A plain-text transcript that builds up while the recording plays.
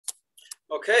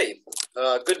Okay,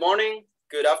 good morning,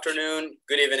 good afternoon,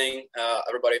 good evening,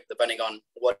 everybody, depending on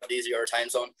what is your time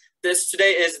zone.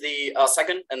 Today is the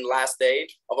second and last day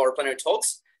of our plenary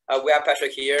talks. We have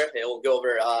Patrick here. He'll go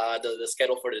over the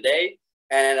schedule for the day,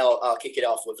 and I'll kick it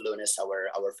off with Lonis,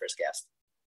 our first guest.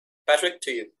 Patrick,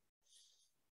 to you.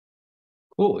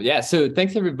 Cool. Yeah. So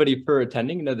thanks everybody for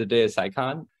attending another day of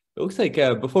SciCon. It looks like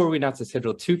before we announce the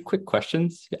schedule, two quick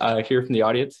questions here from the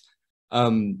audience.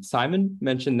 Simon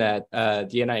mentioned that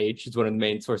the NIH is one of the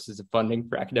main sources of funding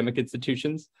for academic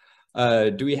institutions.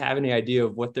 Do we have any idea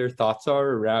of what their thoughts are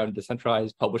around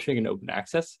decentralized publishing and open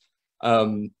access?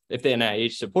 If the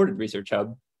NIH supported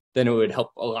ResearchHub, then it would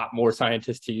help a lot more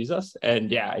scientists to use us. And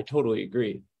yeah, I totally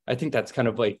agree. I think that's kind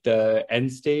of like the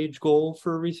end stage goal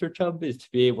for ResearchHub, is to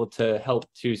be able to help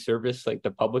to service like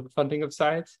the public funding of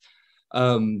science.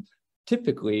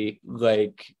 Typically,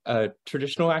 like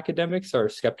traditional academics are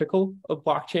skeptical of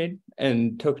blockchain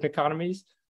and token economies,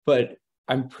 but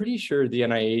I'm pretty sure the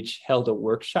NIH held a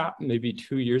workshop maybe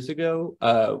 2 years ago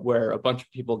where a bunch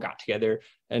of people got together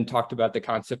and talked about the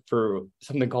concept for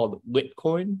something called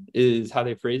Litcoin, is how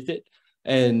they phrased it.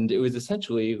 And it was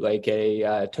essentially like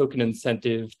a token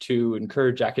incentive to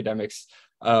encourage academics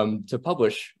to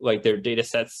publish like their data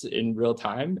sets in real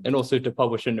time, and also to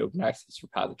publish in open access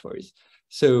repositories.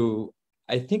 So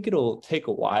I think it'll take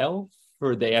a while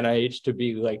for the NIH to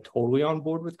be like totally on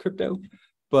board with crypto,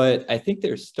 but I think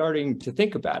they're starting to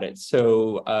think about it.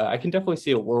 So I can definitely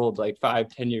see a world like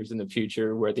 5-10 years in the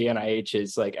future where the NIH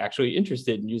is like actually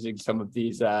interested in using some of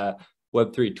these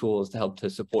Web3 tools to help to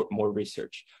support more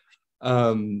research.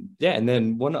 Yeah, and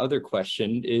then one other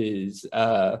question is,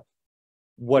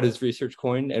 what is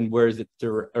ResearchCoin and where is it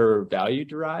value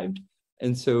derived?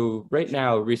 And so right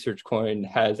now, ResearchCoin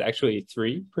has actually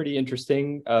 3 pretty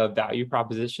interesting value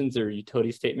propositions or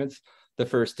utility statements. The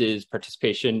first is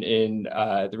participation in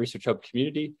the ResearchHub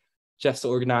community. Just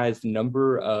organized a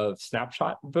number of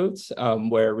snapshot votes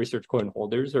where ResearchCoin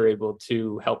holders are able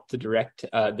to help to direct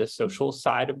the social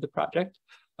side of the project.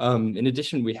 In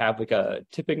addition, we have like a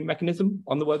tipping mechanism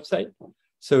on the website.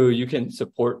 So you can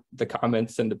support the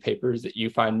comments and the papers that you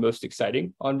find most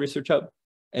exciting on ResearchHub.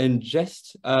 And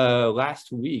just last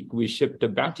week, we shipped a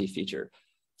bounty feature.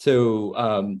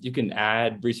 So you can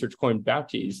add ResearchCoin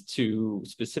bounties to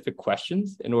specific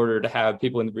questions in order to have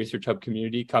people in the ResearchHub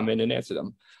community come in and answer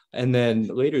them. And then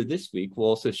later this week, we'll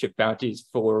also ship bounties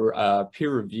for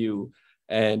peer review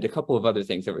and a couple of other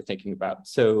things that we're thinking about.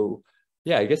 So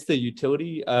yeah, I guess the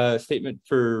utility statement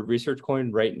for ResearchCoin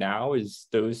right now is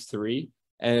those 3.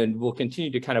 And we'll continue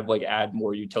to kind of like add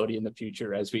more utility in the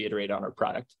future as we iterate on our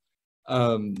product.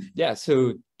 Yeah,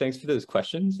 so thanks for those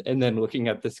questions. And then looking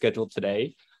at the schedule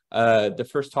today, the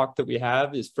first talk that we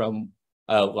have is from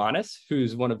Lonis,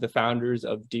 who's one of the founders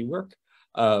of Dework,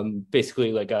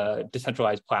 basically like a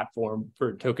decentralized platform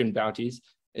for token bounties,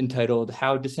 entitled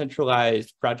How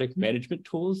Decentralized Project Management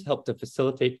Tools Help to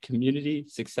Facilitate Community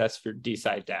Success for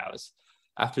DeSci DAOs.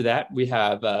 After that, we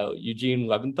have Eugene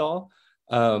Leventhan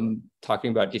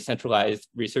talking about decentralized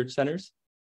research centers.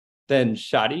 Then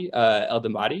Shady el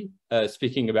Damaty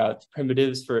speaking about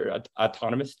primitives for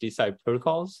autonomous DeSci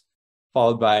protocols,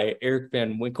 followed by Erik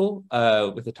van Winkle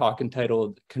with a talk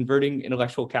entitled Converting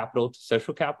Intellectual Capital to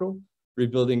Social Capital,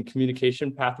 Rebuilding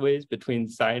Communication Pathways Between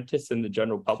Scientists and the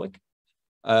General Public.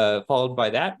 Followed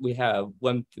by that, we have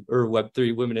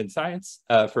Web3 Women in Science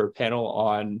for a panel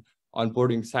on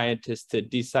onboarding scientists to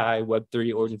DeSci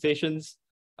Web3 organizations.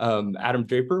 Adam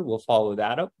Draper will follow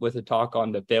that up with a talk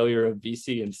on the failure of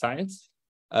VC in science.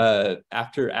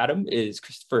 After Adam is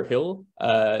Christopher Hill,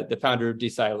 the founder of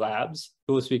DeSci Labs,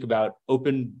 who will speak about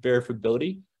open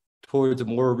verifiability towards a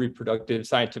more reproductive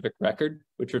scientific record,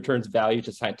 which returns value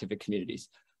to scientific communities.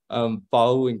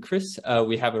 Following Chris,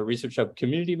 we have a ResearchHub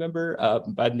community member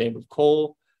by the name of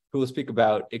Cole, who will speak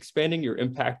about expanding your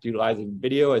impact utilizing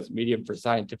video as a medium for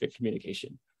scientific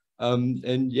communication.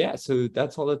 And yeah, so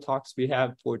that's all the talks we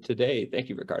have for today. Thank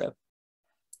you, Ricardo.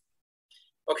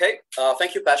 Okay,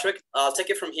 thank you, Patrick. I'll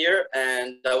take it from here,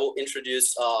 and I will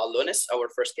introduce Lonis, our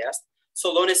first guest.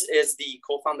 So Lonis is the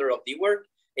co-founder of Dework,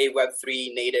 a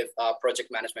Web3 native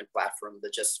project management platform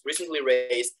that just recently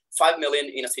raised $5 million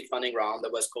in a seed funding round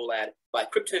that was co-led by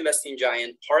crypto investing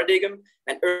giant Paradigm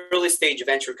and early stage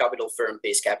venture capital firm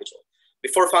Base Capital.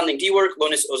 Before founding Dework,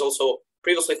 Lonis was also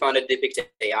previously founded Depict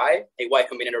AI, a Y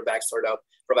Combinator-backed startup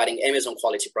providing Amazon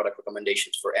quality product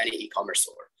recommendations for any e-commerce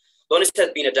store. Lonis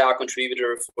has been a DAO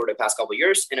contributor for the past couple of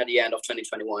years, and at the end of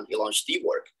 2021, he launched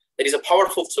Dework. That is a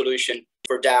powerful solution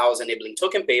for DAOs enabling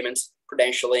token payments,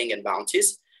 credentialing, and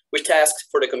bounties, with tasks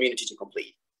for the community to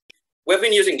complete. we've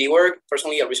been using Dework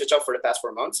personally at ResearchHub for the past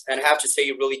 4 months, and I have to say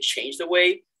it really changed the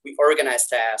way we organize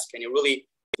tasks, and it really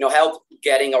helped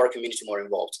getting our community more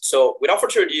involved. So without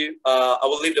further ado, I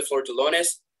will leave the floor to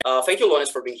Lonis. Thank you,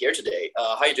 Lonis, for being here today.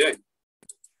 How are you doing?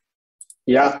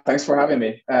 Yeah, thanks for having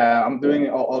me. I'm doing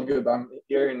all good. I'm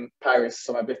here in Paris,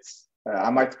 so I'm a bit, I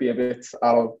might be a bit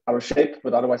out of shape,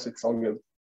 but otherwise it's all good.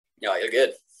 Yeah, you're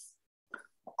good.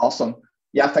 Awesome.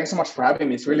 Yeah, thanks so much for having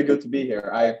me. It's really good to be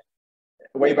here.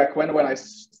 Way back when I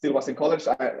still was in college,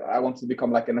 I wanted to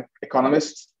become like an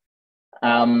economist.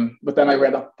 But then I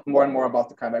read up more and more about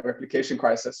the kind of replication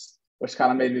crisis, which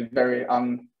kind of made me very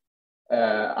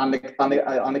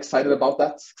unexcited about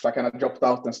that. So I kind of dropped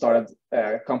out and started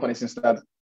companies instead.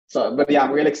 So, but yeah,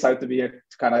 I'm really excited to be here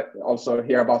to kind of also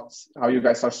hear about how you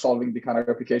guys are solving the kind of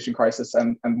replication crisis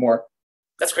and more.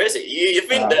 That's crazy. You've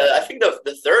been, I think,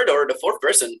 the third or the fourth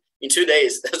person in 2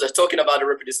 days talking about the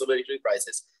reproducibility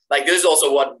crisis. Like, this is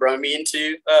also what brought me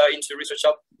into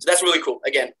ResearchHub. So that's really cool.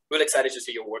 Again, really excited to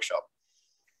see your workshop.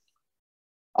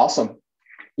 Awesome.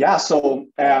 Yeah. So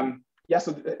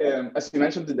as you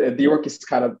mentioned, the Dework is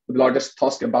kind of the largest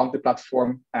task and bounty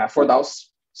platform for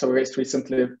DAOs. So we raised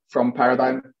recently from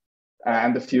Paradigm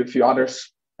and a few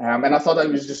others. And I thought I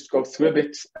would just go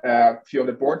through a few of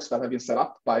the boards that have been set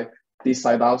up by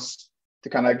DeSci DAOs to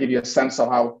kind of give you a sense of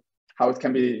how it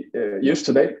can be used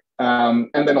today. And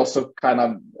then also kind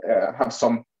of have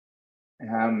some,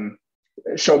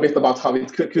 show a bit about how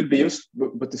it could be used,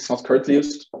 but it's not currently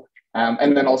used.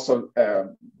 And then also,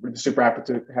 we're super happy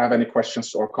to have any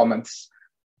questions or comments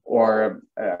or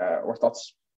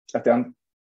thoughts at the end.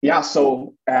 Yeah,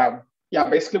 so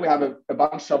basically we have a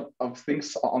bunch of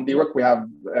things on Dework. We have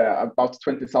about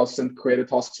 20,000 created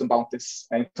tasks and bounties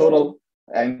in total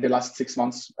in the last 6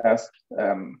 months,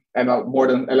 and more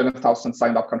than 11,000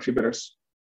 signed up contributors.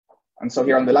 And so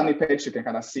here on the landing page, you can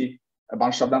kind of see a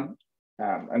bunch of them.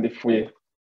 And if we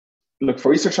look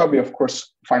for ResearchHub, we of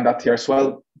course find that here as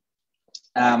well.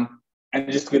 And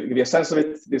just to give you a sense of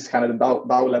it, this is kind of the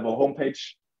DAO level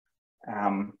homepage.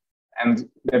 And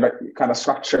they've kind of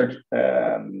structured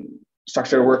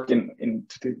work in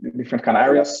different kind of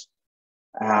areas.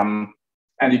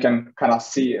 And you can kind of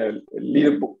see a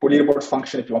leaderboard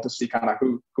function if you want to see kind of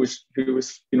who's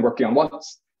been working on what,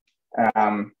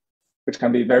 which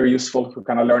can be very useful for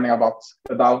kind of learning about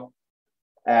the DAO.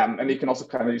 And you can also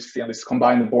kind of see on this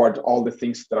combined board all the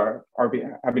things that have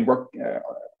been worked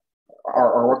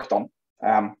on.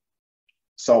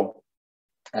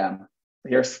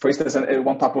 Here's, for instance,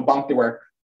 one type of bounty where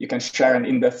you can share an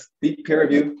in-depth deep peer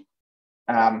review,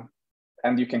 and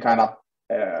you can kind of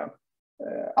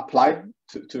apply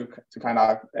to kind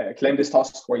of claim this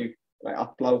task where you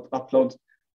upload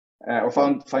or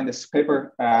find this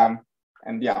paper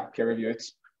and peer review it.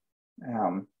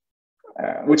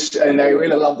 And I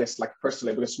really love this, like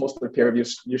personally, because most of the peer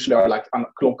reviews usually are like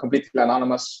completely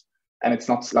anonymous, and it's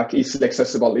not like easily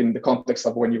accessible in the context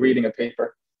of when you're reading a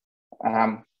paper.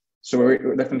 So we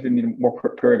definitely need more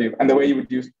peer review. And the way you would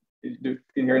do in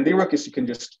here in Dework is you can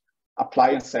just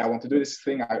apply and say, I want to do this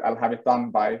thing. I'll have it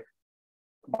done by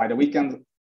the weekend.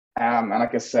 And I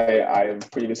can say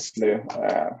I've previously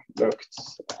looked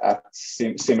at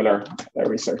similar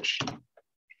research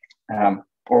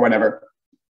or whatever.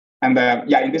 And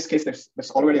in this case,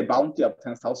 there's already a bounty of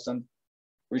 10,000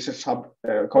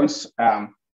 ResearchHub coins.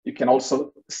 You can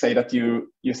also say that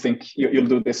you think you'll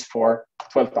do this for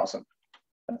 12,000,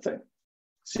 let's say.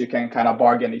 So you can kind of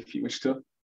bargain if you wish to,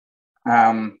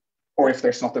 or if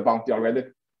there's not a bounty already.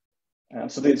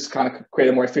 So this kind of create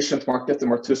a more efficient market, a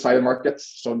more two-sided market.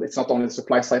 So it's not only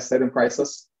supply side setting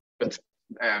prices, but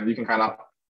you can kind of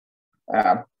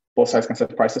both sides can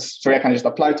set prices. So I can just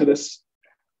apply to this.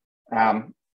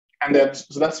 And then,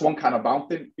 so that's one kind of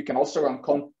bounty. You can also run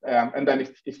and then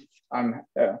if I'm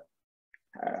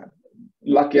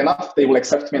lucky enough, they will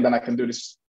accept me, and then I can do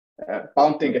this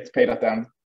bounty and get paid at the end.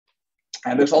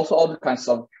 And there's also other kinds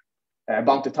of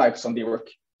bounty types on Dework.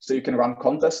 So you can run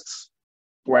contests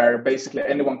where basically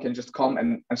anyone can just come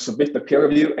and submit the peer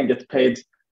review and get paid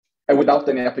without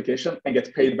any application and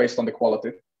get paid based on the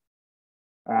quality.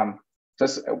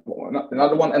 That's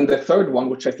another one. And the third one,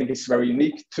 which I think is very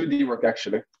unique to Dework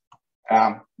actually,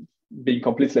 being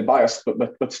completely biased,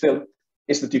 but still,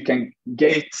 is that you can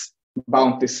gate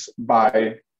bounties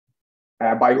by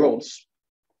roles.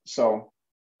 So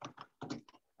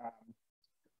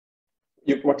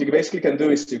what you basically can do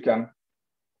is you can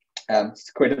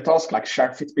create a task like share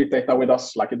Fitbit data with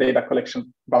us, like a data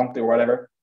collection bounty or whatever,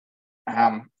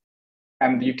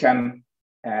 and you can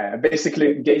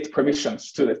basically gate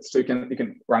permissions to it. So you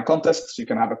can run contests, you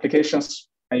can have applications,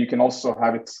 and you can also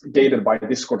have it gated by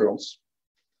Discord roles.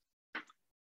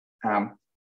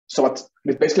 So what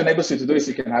it basically enables you to do is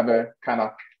you can have a kind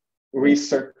of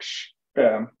research,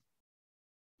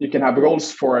 you can have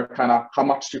roles for kind of how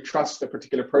much you trust a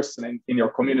particular person in your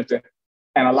community,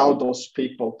 and allow those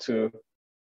people to,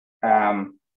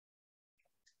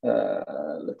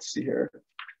 let's see here,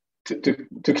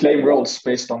 to claim roles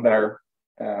based on their,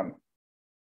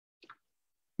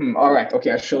 all right,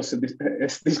 okay, I show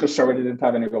this Discord server didn't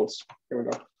have any roles. Here we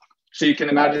go. So you can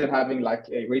imagine having like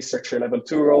a researcher level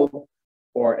 2 role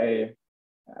or a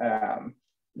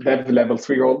dev level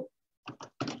 3 role.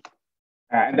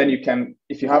 And then you can,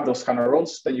 if you have those kind of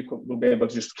roles, then you will be able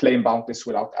to just claim bounties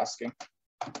without asking.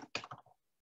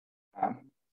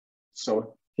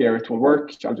 So here it will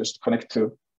work. I'll just connect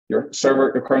to your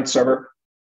server, your current server.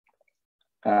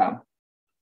 Add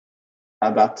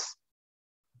that.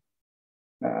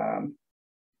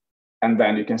 And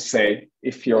then you can say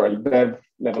if you're a dev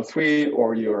level 3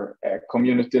 or you're a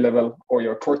community level or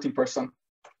you're a core team person,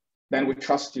 then we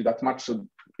trust you that much. So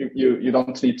you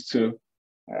don't need to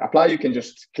apply. You can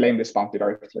just claim this bounty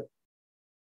directly.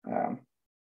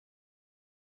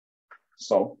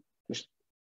 So just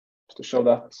to show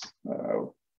that,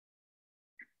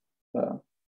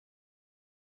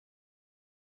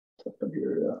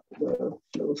 here, the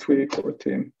level 3 core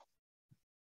team.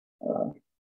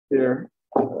 Here,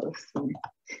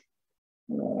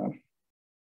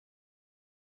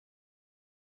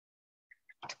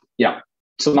 yeah.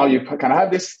 So now you kind of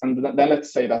have this, and then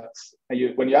let's say that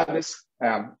when you add this,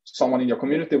 someone in your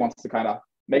community wants to kind of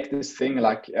make this thing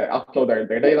like upload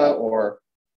their data or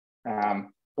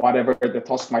whatever the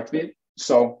task might be.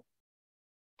 So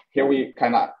here we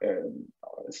kind of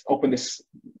open this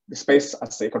space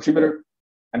as a contributor,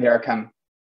 and here I can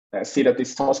see that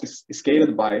this task is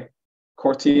gated by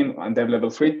core team and dev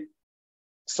level 3.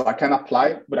 So I can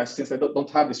apply, but since I don't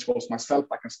have these roles myself,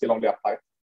 I can still only apply.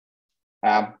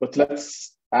 But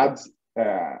let's add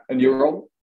a new role,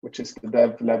 which is the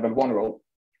dev level 1 role,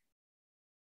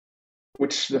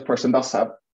 which the person does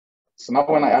have. So now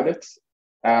when I add it,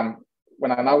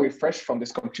 when I now refresh from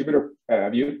this contributor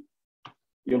view,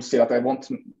 you'll see that I won't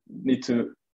need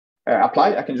to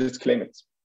apply. I can just claim it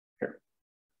here.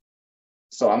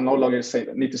 So I'm no longer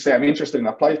need to say I'm interested in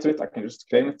apply to it. I can just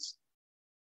claim it.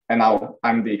 And now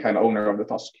I'm the kind of owner of the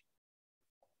task.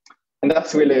 And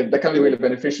that can be really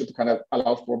beneficial to kind of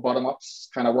allow for bottom-up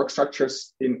kind of work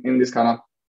structures in this kind of,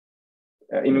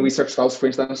 in research DAOs, for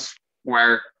instance,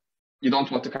 where you don't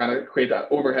want to kind of create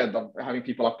that overhead of having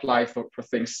people apply for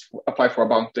things, apply for a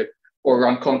bounty, or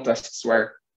run contests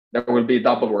where there will be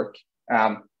double work.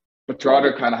 But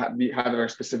rather kind of have very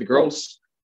specific roles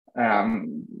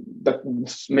that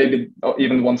maybe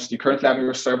even ones you currently have in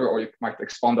your server, or you might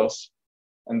expand those.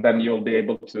 And then you'll be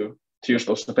able to use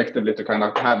those effectively to kind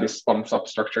of have these bottoms-up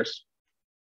structures.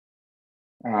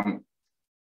 I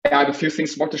have a few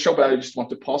things more to show, but I just want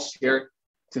to pause here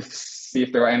to see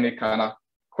if there are any kind of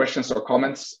questions or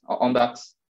comments on that.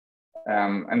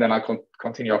 And then I'll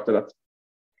continue after that.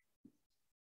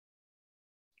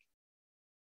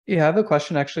 Yeah, I have a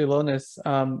question actually, Lonis.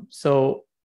 So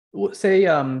say,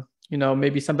 you know,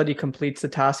 maybe somebody completes a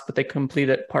task, but they complete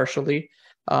it partially.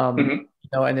 You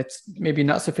know, and it's maybe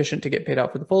not sufficient to get paid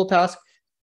out for the full task.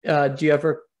 Do you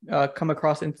ever come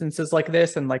across instances like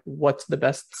this, and like what's the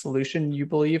best solution you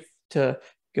believe to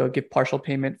give partial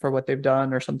payment for what they've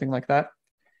done or something like that?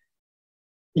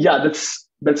 Yeah,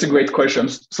 that's a great question.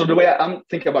 So the way I'm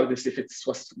thinking about this, if it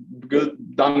was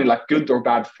done in like good or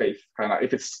bad faith, kind of,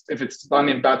 if it's done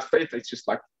in bad faith, it's just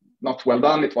like not well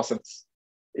done. It wasn't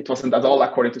at all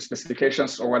according to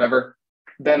specifications or whatever.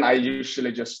 Then I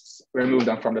usually just remove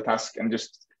them from the task and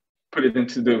just put it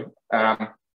into do.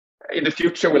 In the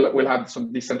future, we'll have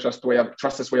some decentralized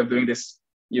trustless way of doing this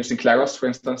using Claros, for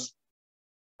instance.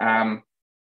 When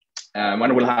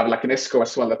we'll have like an ESCO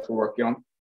as well that we're working on,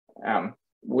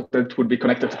 that would be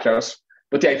connected to Claros.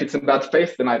 But yeah, if it's in bad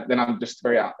faith, then I'm just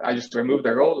I just remove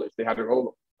their role if they had a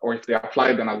role, or if they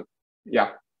applied, then I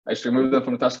just remove them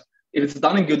from the task. If it's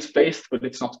done in good faith, but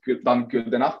it's not done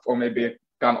good enough, or maybe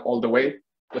gone all the way,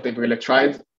 but they've really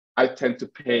tried, I tend to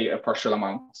pay a partial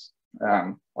amount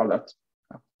of that.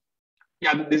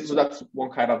 Yeah, so that's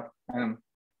one kind of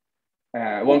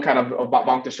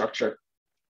bounty structure.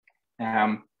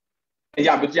 But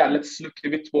let's look a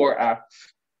bit more at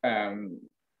how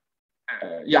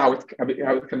it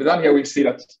can be done. Here we see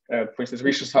that, for instance,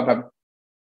 ResearchHub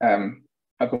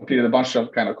have completed a bunch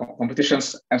of kind of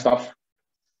competitions and stuff.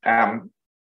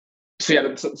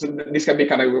 So this can be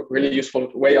kind of a really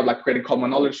useful way of like creating common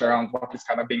knowledge around what is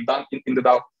kind of being done in the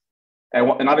DAO. And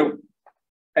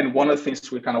one of the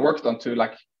things we kind of worked on to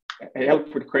like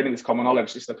help with creating this common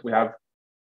knowledge is that we have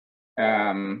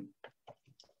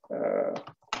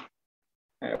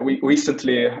we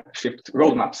recently shipped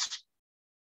roadmaps.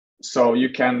 So you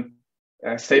can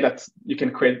say that you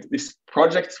can create this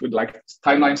project with like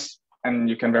timelines, and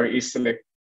you can very easily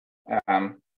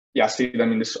see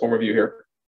them in this overview here,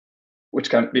 which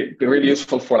can be really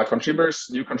useful for like contributors,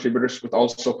 new contributors, but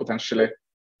also potentially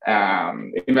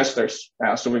investors.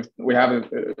 So we have a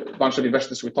bunch of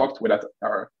investors we talked with that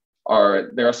are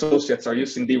their associates are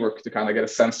using Dework to kind of get a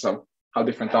sense of how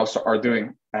different DAOs are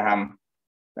doing.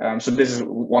 So this is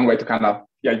one way to kind of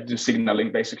do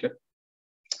signaling basically.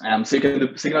 So you can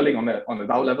do signaling on the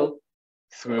DAO level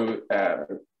through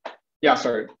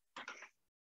sorry.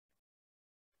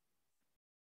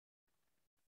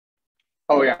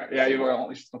 Oh yeah, you were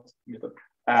on. It's not muted.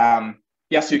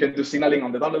 Yes, you can do signaling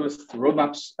on the DAO levels through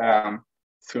roadmaps,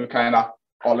 through kind of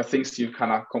all the things you've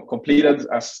kind of completed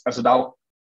as a DAO.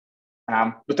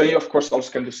 But then you of course also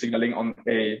can do signaling on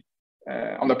the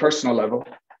personal level.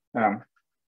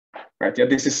 Right. Yeah,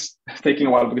 this is taking a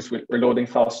while because we're loading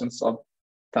thousands of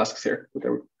tasks here. But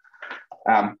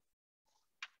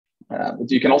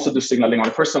you can also do signaling on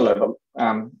a personal level.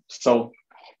 So,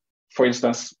 for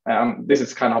instance, this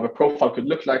is kind of how a profile could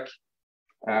look like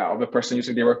of a person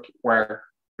using Dework, where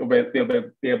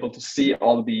they'll be able to see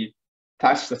all the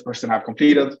tasks that the person have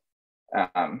completed,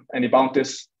 any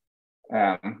bounties,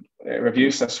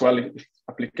 reviews as well, if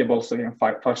applicable, so you can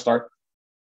 5-star.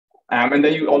 And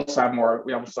then we also have more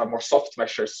soft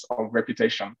measures of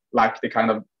reputation, like the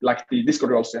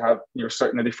Discord roles you have in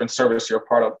certain different servers you're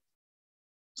part of.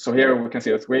 So here we can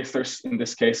see that Waithers in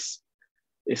this case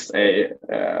is a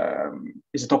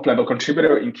top level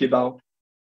contributor in KidDAO.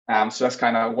 So that's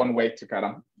kind of one way to kind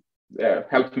of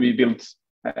help me build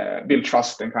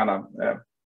trust and kind of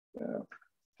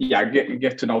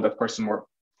get to know that person more.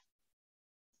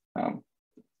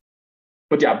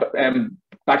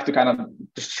 Back to kind of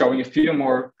just showing a few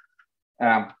more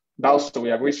DAOs. So we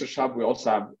have ResearchHub. We also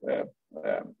have,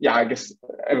 I guess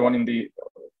everyone in the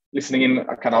listening in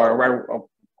kind of are aware of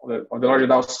the larger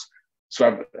DAOs. So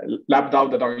we have Lab DAO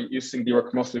that are using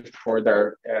Dework mostly for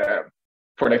their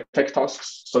tech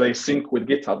tasks. So they sync with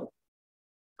GitHub.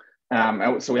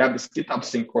 And so we have this GitHub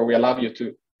sync where we allow you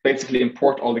to basically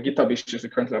import all the GitHub issues you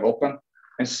currently have open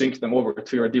and sync them over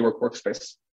to your Dework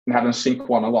workspace and have them sync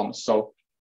one-on-one. So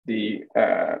the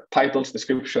titles,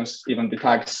 descriptions, even the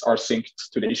tags are synced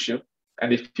to the issue.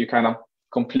 And if you kind of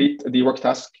complete a Dework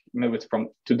task, move it from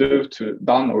to do to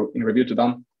done or in review to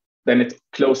done, then it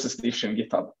closes the issue in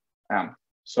GitHub.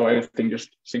 So everything just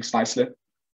syncs nicely.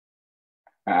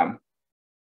 So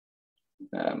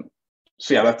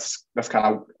yeah, that's kind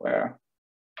of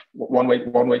one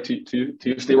way to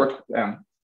use Dework,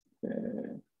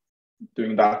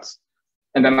 doing that.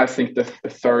 And then I think the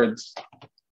third.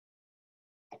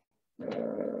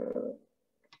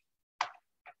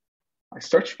 I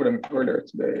searched for them earlier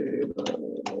today.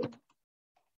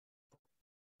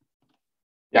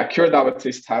 CureDAO at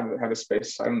least have a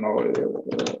space. I don't know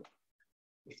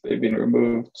if they've been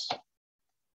removed.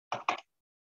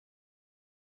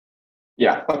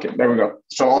 Yeah, okay, there we go.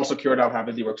 So also CureDAO have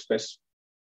a Dework space.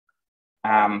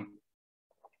 So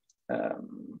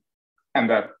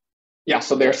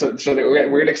we're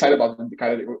really excited about the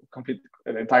kind of complete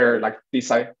the entire like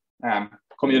DeSci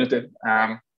community.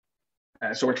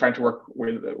 So we're trying to work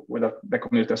with the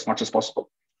community as much as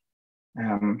possible.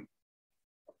 I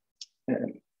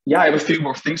have a few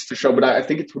more things to show, but I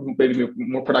think it would maybe be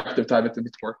more productive to have it a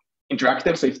bit more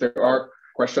interactive. So if there are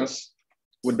questions,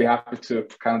 would be happy to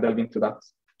kind of delve into that.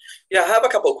 Yeah, I have a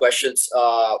couple of questions.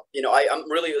 I'm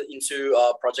really into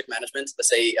project management, let's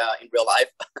say in real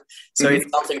life. So it's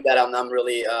something that I'm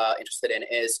really interested in.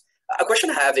 A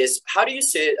question I have is, how do you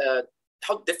see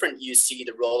how different you see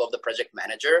the role of the project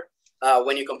manager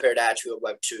when you compare that to a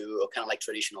Web2 kind of like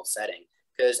traditional setting?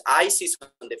 Because I see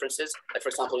some differences. Like for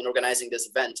example, in organizing this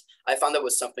event, I found there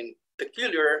was something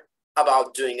peculiar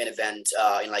about doing an event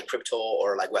in like crypto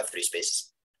or like Web3 spaces.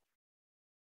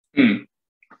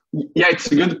 Yeah,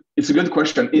 it's a good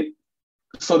question.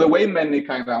 So the way many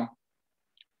kind of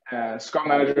Scrum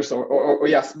managers or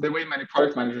the way many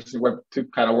product managers in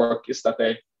Web2 kind of work is that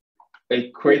they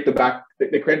create the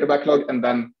backlog, and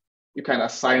then you kind of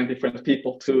assign different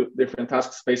people to different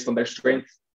tasks based on their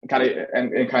strength and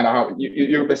kind of how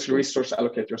you best resource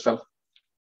allocate yourself,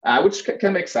 which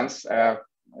can make sense. I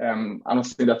don't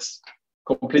think that's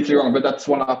completely wrong, but that's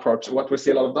one approach. What we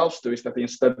see a lot of DAOs do is that they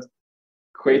instead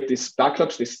create these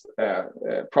backlogs, these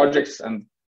projects and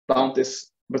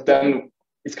bounties, but then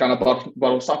it's kind of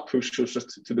bottoms up who chooses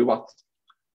to do what.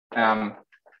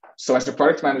 So as a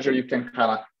product manager, you can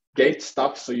kind of gate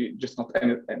stuff. So you just not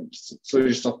any, so you're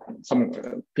just not some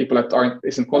people that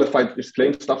isn't qualified just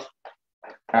claim stuff.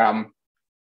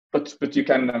 But you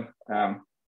can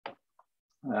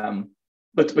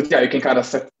but yeah, you can kind of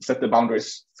set the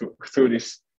boundaries through the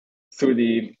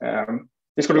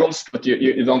Discord rules, but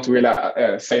you don't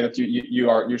really say that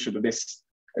you should do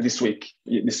this week.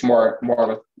 This more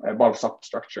of a bottoms up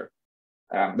structure.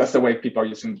 That's the way people are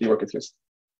using Dework at least.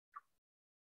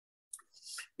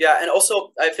 Yeah, and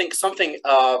also I think something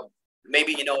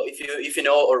maybe if you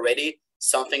know already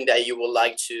something that you would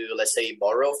like to, let's say,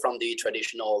 borrow from the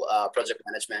traditional project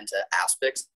management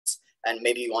aspects, and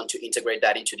maybe you want to integrate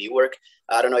that into Dework.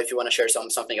 I don't know if you want to share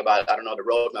something about, I don't know, the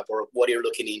roadmap or what you're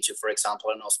looking into, for example,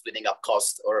 I don't know, splitting up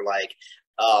costs or like,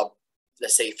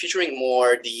 let's say, featuring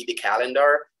more the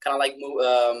calendar kind of like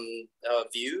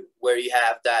view where you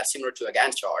have that similar to a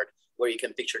Gantt chart, where you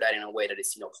can picture that in a way that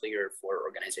is clear for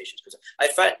organizations. Because I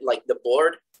find like the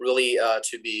board really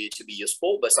to be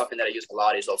useful, but something that I use a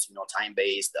lot is also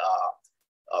time-based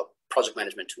project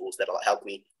management tools that'll help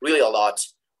me really a lot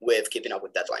with keeping up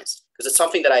with deadlines. Because it's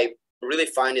something that I really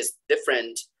find is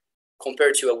different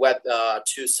compared to a Web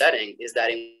 2 setting, is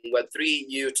that in Web 3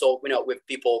 you talk with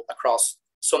people across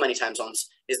so many time zones.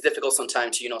 It's difficult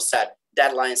sometimes to set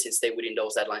deadlines and stay within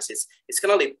those deadlines. It's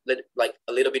kind of like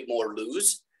a little bit more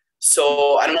loose.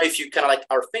 So I don't know if you kind of like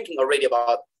are thinking already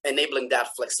about enabling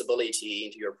that flexibility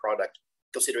into your product,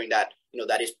 considering that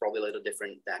that is probably a little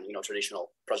different than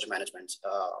traditional project management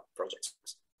projects.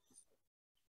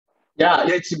 Yeah,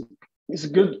 it's a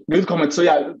good comment. So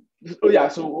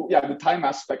the time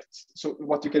aspect. So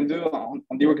what you can do on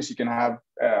Dework is you can have,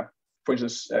 for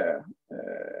instance,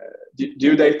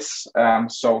 due dates.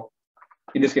 So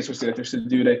in this case, we see that there's a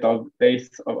due date of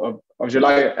 8th of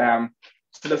July.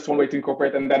 So that's one way to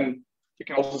incorporate, and then you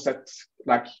can also set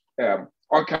like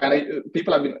our kind of,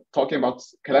 people have been talking about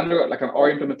calendar, like our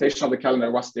implementation of the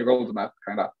calendar was the roadmap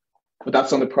kind of, but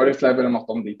that's on the product level and not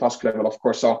on the task level, of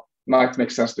course. So it might make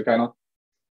sense to kind of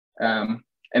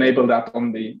enable that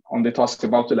on the task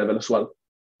about the level as well.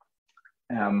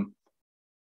 I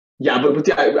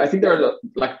think there are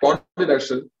like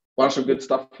there's a bunch of good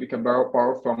stuff you can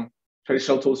borrow from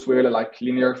traditional tools. We really like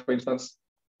Linear, for instance.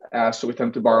 So we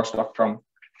tend to borrow stuff from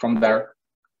there.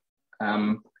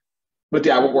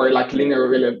 Where like Linear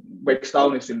really breaks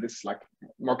down is in this like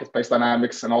marketplace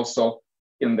dynamics and also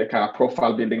in the kind of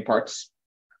profile building parts.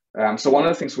 So one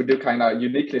of the things we do kind of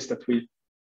uniquely is that we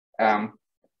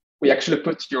actually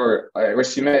put your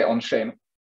resume on chain.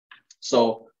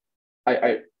 So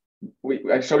I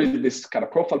showed you this kind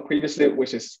of profile previously,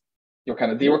 which is your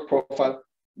kind of Dework profile,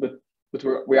 but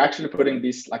we're actually putting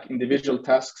these like individual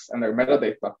tasks and their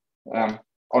metadata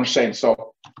on chain.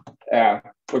 So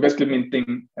we're basically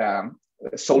minting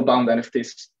soul-bound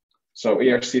NFTs. So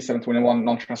ERC 721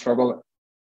 non-transferable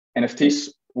NFTs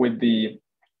with the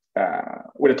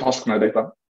task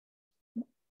metadata.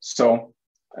 So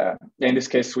in this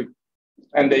case,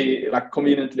 they like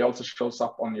conveniently also shows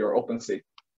up on your OpenSea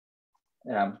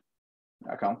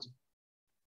account.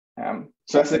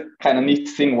 So that's a kind of neat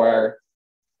thing where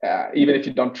even if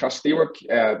you don't trust Dework,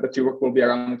 that Dework will be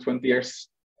around in 20 years.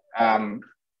 All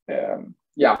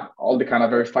the kind of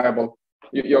verifiable,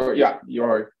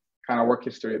 your kind of work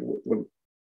history will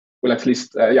at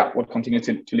least will continue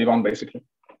to live on basically.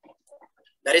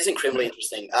 That is incredibly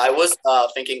interesting. I was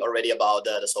thinking already about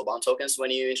the soulbound tokens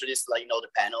when you introduced the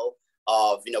panel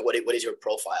of what is your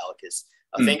profile, because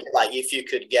I think like if you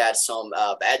could get some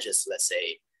badges, let's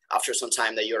say after some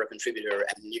time that you're a contributor,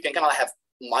 and you can kind of have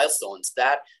milestones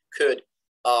that could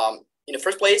in the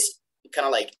first place kind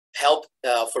of like help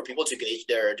for people to gauge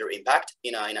their impact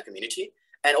in a community,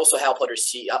 and also help other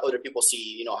people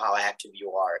see how active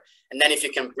you are. And then if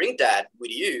you can bring that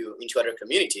with you into other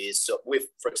communities, so with,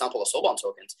 for example, soulbound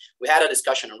tokens, we had a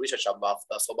discussion on ResearchHub about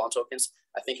soulbound tokens.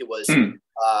 I think it was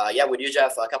with you,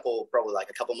 Jeff, probably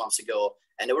a couple months ago,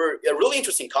 and they were really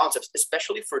interesting concepts,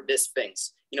 especially for these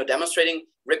things. Demonstrating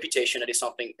reputation, that is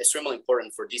something extremely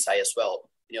important for DeSci as well.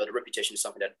 The reputation is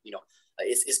something that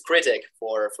is critic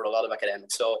for a lot of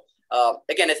academics. So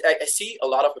again, I see a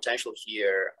lot of potential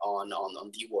here on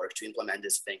Dework to implement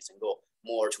these things and go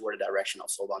more toward the direction of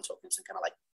soulbound tokens and kind of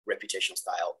like reputation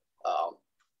style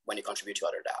when you contribute to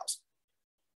other DAOs.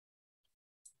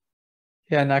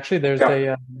 Yeah, and actually there's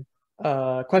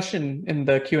a question in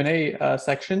the Q&A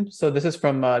section. So this is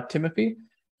from Timothy.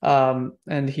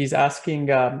 And he's asking,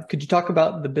 could you talk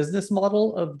about the business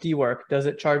model of Dework? Does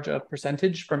it charge a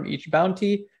percentage from each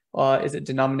bounty? Is it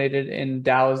denominated in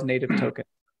DAO's native token?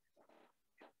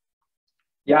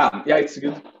 Yeah, it's a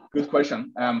good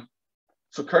question.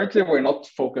 So currently we're not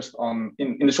focused on,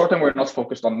 in the short term, we're not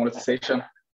focused on monetization.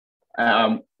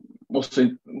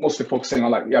 Mostly focusing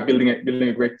on building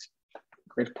a great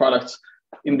product.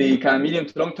 In the kind of medium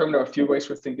to long term, there are a few ways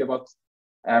we're thinking about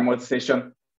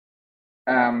monetization.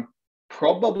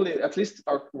 Probably, at least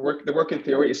the work in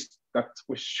theory is that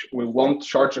we won't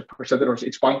charge a percentage of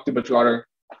each bounty, but rather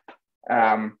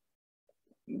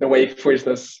the way, for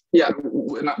instance,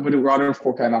 rather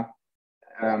for kind of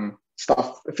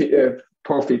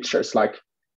pro features. Like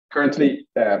currently,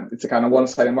 it's a kind of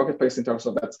one-sided marketplace in terms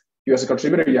of that you as a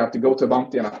contributor, you have to go to a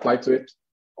bounty and apply to it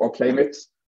or claim it.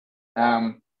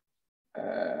 And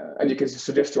you can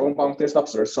suggest your own bounty and stuff.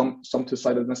 So there's some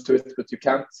two-sidedness to it, but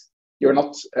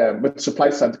but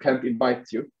supply side can't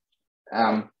invite you.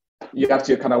 You have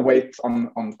to kind of wait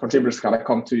on contributors to kind of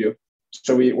come to you.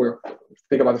 So we're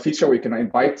thinking about the feature where you can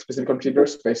invite specific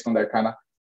contributors based on their kind of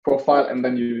profile, and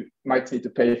then you might need to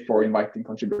pay for inviting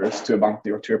contributors to a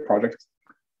bounty or to a project.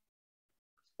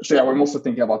 So yeah, we're mostly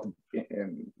thinking about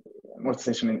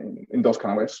monetization in those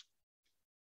kind of ways.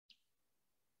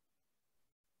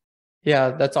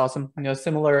 Yeah, that's awesome.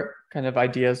 Similar kind of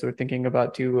ideas we're thinking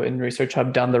about too in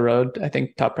ResearchHub down the road. I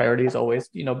think top priority is always,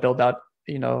 build out,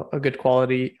 a good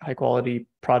quality, high quality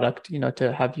product,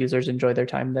 to have users enjoy their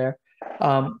time there.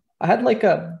 I had like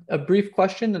a brief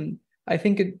question, and I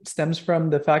think it stems from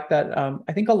the fact that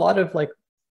I think a lot of like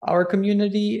our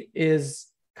community is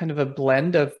kind of a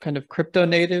blend of kind of crypto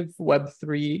native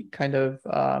Web3 kind of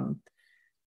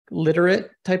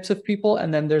literate types of people.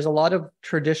 And then there's a lot of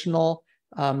traditional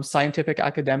scientific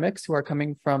academics who are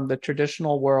coming from the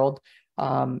traditional world,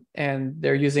 and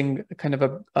they're using kind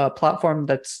of a platform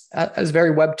that's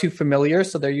very Web2 familiar,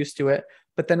 so they're used to it.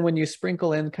 But then when you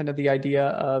sprinkle in kind of the idea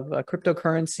of a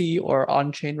cryptocurrency or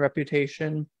on-chain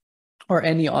reputation or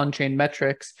any on-chain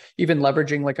metrics, even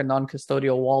leveraging like a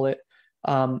non-custodial wallet,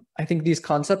 I think these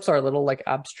concepts are a little like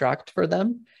abstract for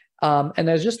them. And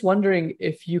I was just wondering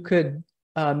if you could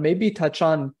maybe touch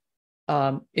on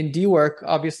in Dework,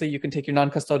 obviously you can take your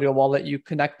non-custodial wallet, you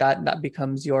connect that, and that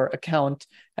becomes your account.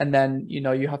 And then,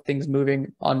 you have things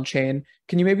moving on chain.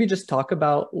 Can you maybe just talk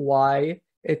about why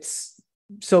it's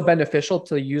so beneficial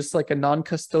to use like a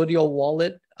non-custodial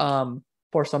wallet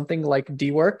for something like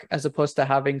Dework, as opposed to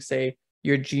having, say,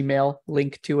 your Gmail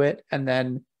link to it and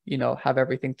then, have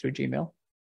everything through Gmail?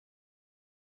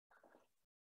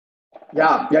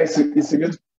 Yeah, it's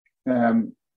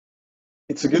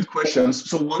a good question.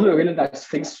 So one of the really nice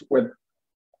things with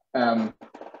having a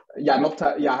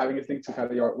thing to kind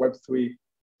of your Web3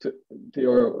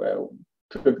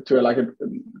 to like a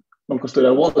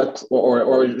non-custodial wallet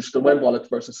or just a web wallet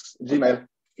versus Gmail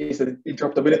is that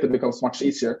interoperability becomes much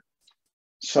easier.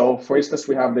 So for instance,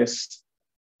 we have this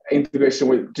integration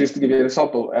with, just to give you an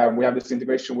example, we have this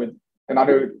integration with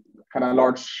another kind of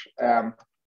large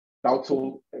DAO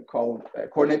tool called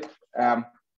Coordinape.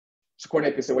 So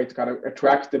Coordinape is a way to kind of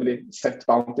attractively set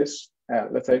bounties,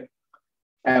 let's say.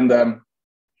 And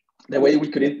the way we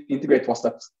could integrate was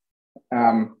that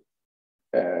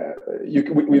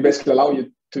we basically allow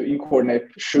you to in Coordinape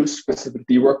choose specific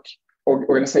Dework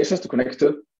organizations to connect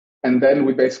to. And then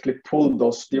we basically pull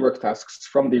those Dework tasks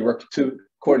from Dework to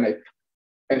Coordinape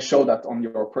and show that on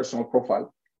your personal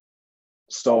profile.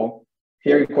 So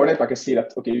here in Coordinape, I can see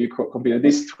that, okay, you completed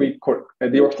these 3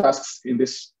 Dework tasks in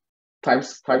this time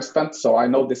spent. So I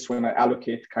know this when I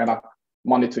allocate kind of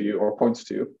money to you or points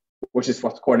to you, which is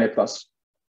what Coordinape does.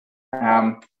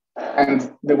 And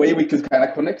the way we could kind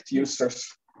of connect users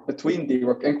between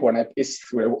Dework and Coordinape is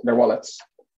through their wallets.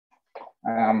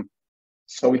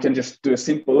 So we can just do a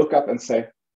simple lookup and say,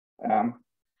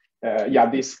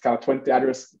 these kind of 20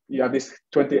 addresses, you have these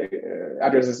 20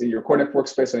 addresses in your Coordinape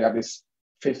workspace, and you have these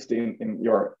 50 in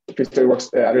your 50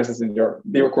 addresses in your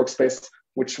Dework workspace.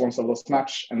 Which ones of those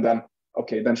match? And then,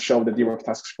 then show the Dework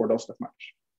tasks for those that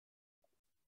match.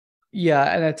 Yeah,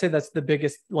 and I'd say that's the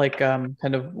biggest kind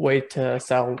of way to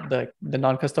sell the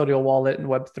non-custodial wallet in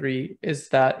Web3 is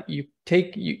that you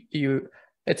take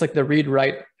it's like the read,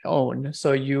 write, own.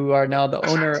 So you are now the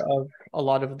owner of a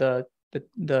lot of the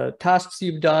tasks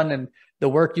you've done and the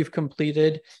work you've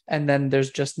completed. And then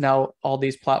there's just now all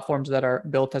these platforms that are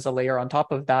built as a layer on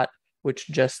top of that, which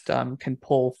just can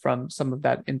pull from some of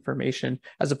that information,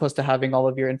 as opposed to having all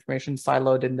of your information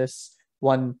siloed in this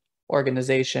one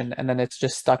organization, and then it's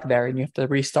just stuck there and you have to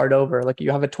restart over. Like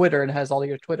you have a Twitter and it has all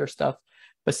your Twitter stuff,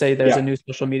 but say there's a new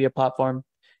social media platform,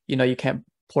 you can't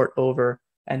port over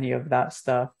any of that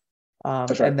stuff.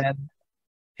 That's right. And then,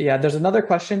 there's another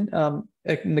question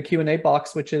in the Q&A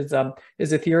box, which is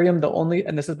Ethereum the only,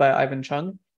 and this is by Ivan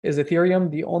Chung, is Ethereum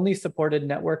the only supported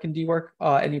network in Dework?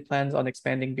 Any plans on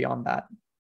expanding beyond that?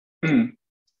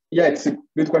 Yeah, it's a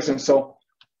good question. So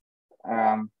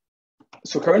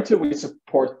So currently we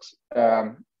support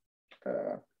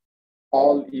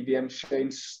all EVM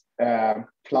chains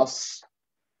plus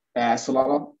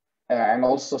Solana and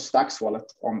also Stacks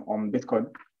wallet on Bitcoin.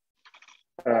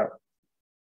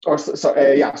 So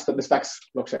the Stacks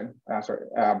blockchain,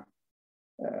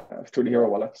 through the Hero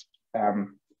wallet.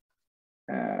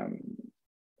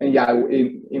 And yeah,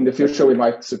 in the future we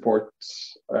might support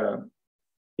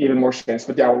even more chains,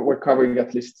 but yeah, we're covering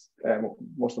at least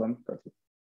most of them currently.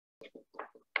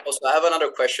 Also, I have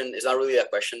another question. It's not really a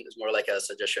question; it's more like a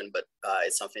suggestion, but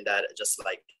it's something that just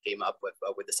like came up with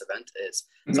this event. Is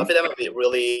something that might be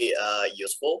really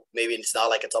useful. Maybe it's not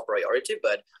like a top priority,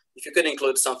 but if you could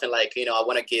include something like, I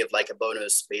want to give like a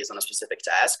bonus based on a specific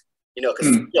task,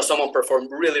 because someone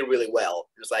performed really, really well.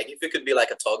 It's like if it could be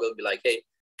like a toggle, be like, hey,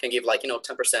 can give like 10%,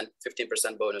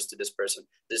 15% bonus to this person.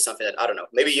 This is something that I don't know.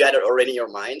 Maybe you had it already in your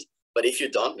mind, but if you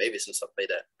don't, maybe it's something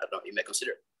that I don't know you may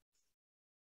consider.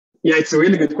 Yeah, it's a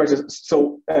really good question.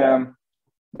 So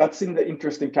that's in the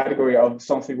interesting category of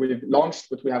something we've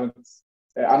launched, but we haven't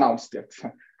announced yet.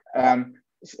 In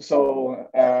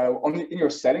your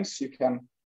settings, you can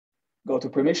go to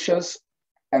permissions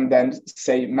and then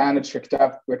say manage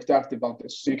retroactive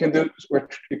bounties. So you can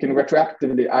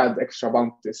retroactively add extra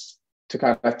bounties to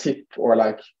kind of tip or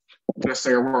like just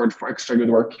a reward for extra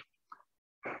good work.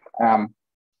 So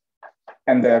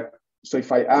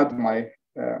if I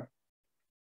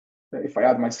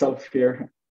add myself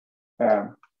here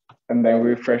and then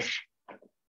refresh,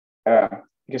 you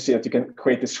can see that you can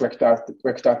create this retroactive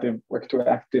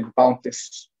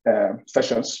bounties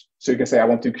sessions. So you can say I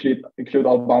want to include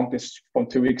all bounties from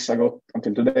 2 weeks ago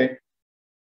until today.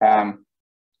 I'll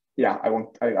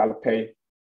pay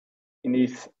in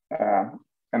ETH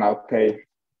and I'll pay.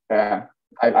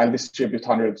 I'll distribute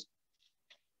 100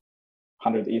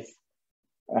 ETH,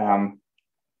 and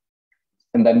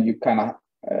then you kind of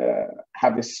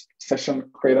have this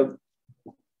session created.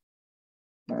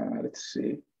 Let's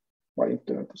see. My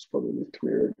internet is probably a bit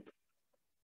weird.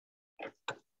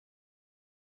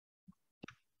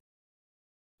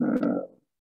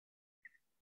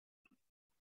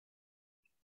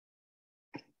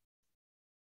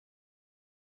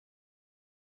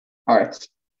 All right.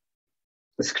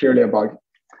 It's clearly a bug.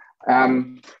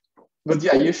 But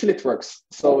yeah, usually it works.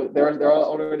 So there are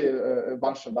already a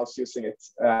bunch of us using it.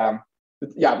 But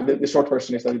yeah, the short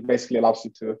version is that it basically allows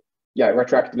you to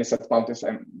retroactively set bounties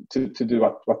and to do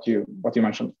what you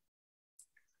mentioned.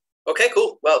 Okay,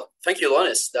 cool. Well, thank you,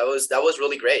 Lonis. That was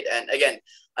really great. And again,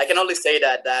 I can only say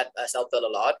that has helped out a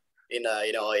lot in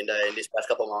these past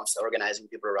couple of months organizing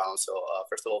people around. So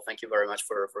first of all, thank you very much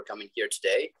for coming here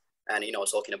today and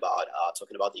talking about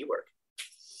Dework.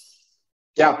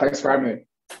 Yeah, thanks for having me.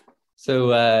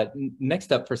 So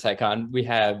next up for SciCon, we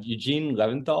have Eugene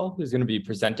Leventhan, who's going to be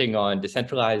presenting on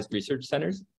decentralized research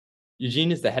centers.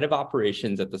 Eugene is the head of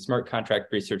operations at the Smart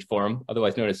Contract Research Forum,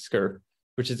 otherwise known as SCRF,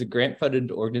 which is a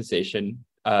grant-funded organization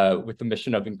with the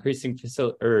mission of increasing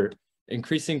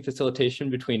facilitation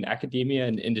between academia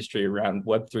and industry around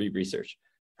Web3 research.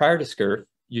 Prior to SCRF,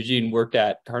 Eugene worked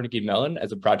at Carnegie Mellon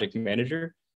as a project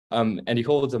manager, and he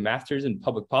holds a master's in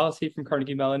public policy from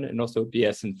Carnegie Mellon and also a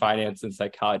BS in finance and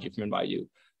psychology from NYU.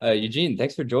 Eugene,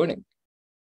 thanks for joining.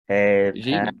 Hey,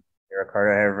 Eugene. Pat, hey,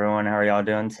 Ricardo, hey, everyone. How are y'all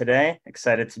doing today?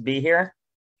 Excited to be here.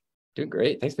 Doing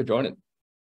great. Thanks for joining.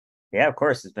 Yeah, of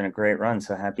course. It's been a great run.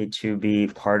 So happy to be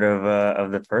part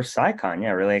of the first SciCon.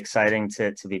 Yeah, really exciting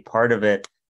to be part of it.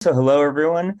 So hello,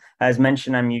 everyone. As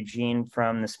mentioned, I'm Eugene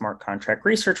from the Smart Contract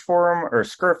Research Forum, or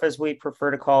SCRF as we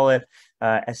prefer to call it,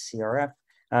 SCRF.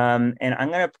 And I'm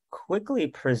going to quickly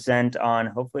present on,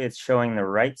 hopefully it's showing the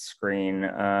right screen,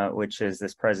 which is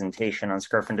this presentation on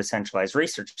SCRF and Decentralized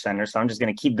Research Center. So I'm just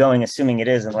going to keep going, assuming it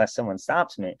is, unless someone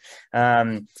stops me.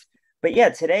 But yeah,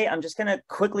 today I'm just going to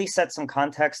quickly set some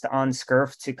context on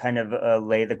SCRF to kind of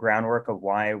lay the groundwork of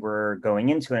why we're going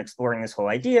into and exploring this whole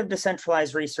idea of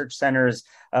decentralized research centers.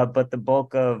 But the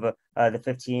bulk of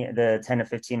the 10 to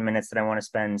 15 minutes that I want to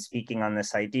spend speaking on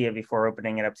this idea before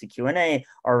opening it up to Q&A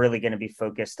are really going to be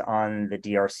focused on the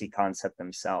DRC concept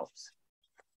themselves.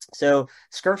 So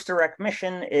SCRF's direct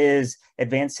mission is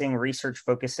advancing research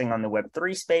focusing on the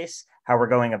Web3 space. How we're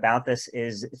going about this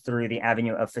is through the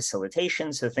avenue of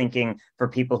facilitation. So thinking for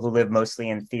people who live mostly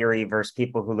in theory versus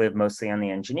people who live mostly on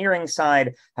the engineering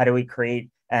side, how do we create,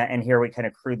 and here we kind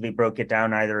of crudely broke it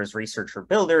down either as researcher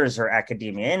builders or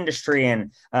academia industry.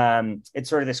 And it's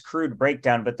sort of this crude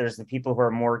breakdown, but there's the people who are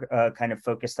more kind of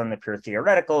focused on the pure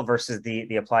theoretical versus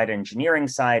the applied engineering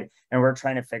side. And we're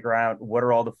trying to figure out what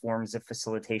are all the forms of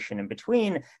facilitation in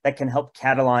between that can help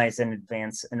catalyze and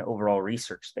advance an overall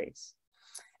research space.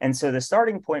 And so the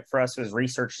starting point for us was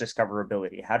research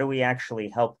discoverability. How do we actually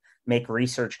help make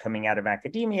research coming out of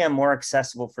academia more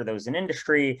accessible for those in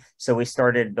industry? So we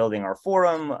started building our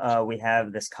forum. We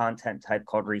have this content type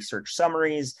called research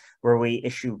summaries, where we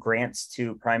issue grants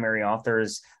to primary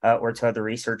authors or to other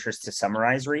researchers to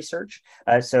summarize research.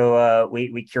 So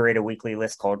we curate a weekly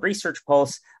list called Research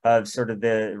Pulse of sort of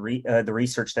the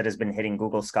research that has been hitting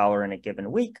Google Scholar in a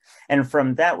given week. And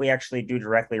from that, we actually do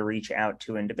directly reach out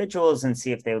to individuals and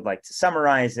see if they would like to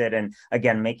summarize it. And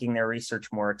again, making their research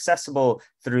more accessible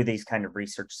through these kind of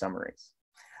research summaries.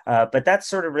 But that's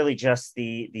sort of really just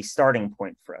the starting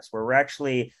point for us, where we're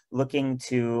actually looking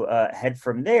to head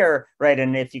from there, right?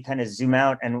 And if you kind of zoom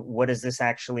out and what is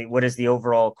the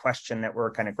overall question that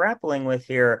we're kind of grappling with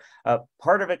here?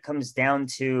 Part of it comes down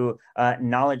to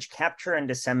knowledge capture and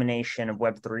dissemination of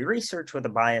Web3 research with a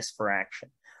bias for action.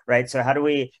 Right. So how do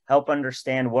we help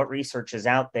understand what research is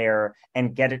out there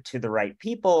and get it to the right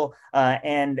people,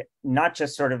 and not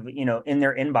just sort of, in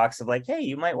their inbox of like, hey,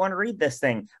 you might want to read this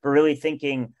thing, but really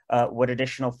thinking what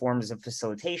additional forms of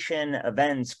facilitation,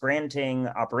 events, granting,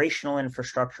 operational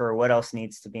infrastructure, or what else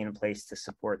needs to be in place to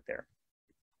support there.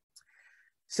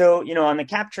 So, on the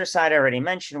capture side, I already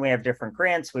mentioned we have different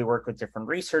grants. We work with different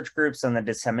research groups. On the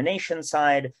dissemination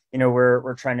side,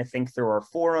 we're trying to think through our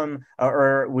forum,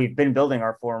 or we've been building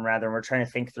our forum rather, and we're trying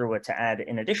to think through what to add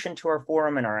in addition to our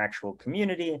forum and our actual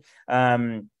community.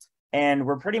 And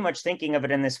we're pretty much thinking of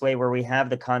it in this way, where we have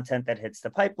the content that hits the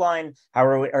pipeline,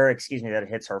 that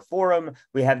hits our forum.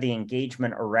 We have the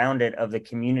engagement around it of the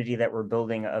community that we're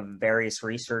building of various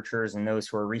researchers and those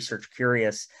who are research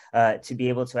curious to be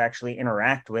able to actually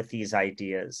interact with these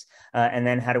ideas. And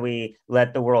then how do we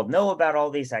let the world know about all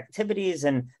these activities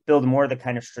and build more of the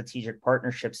kind of strategic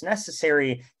partnerships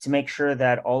necessary to make sure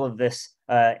that all of this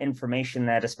information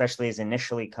that especially is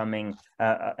initially coming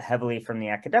heavily from the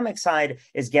academic side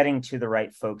is getting to the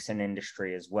right folks in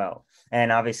industry as well.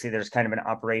 And obviously there's kind of an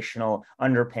operational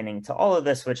underpinning to all of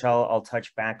this, which I'll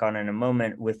touch back on in a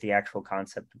moment with the actual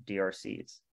concept of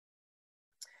DRCs.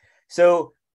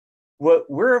 So what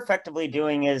we're effectively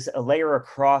doing is a layer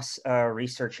across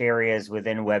research areas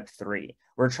within Web3.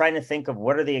 We're trying to think of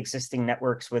what are the existing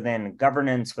networks within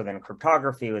governance, within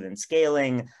cryptography, within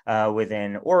scaling,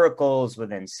 within oracles,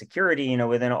 within security,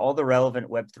 within all the relevant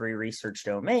Web3 research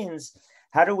domains.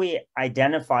 How do we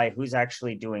identify who's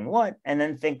actually doing what, and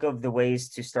then think of the ways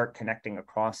to start connecting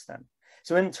across them?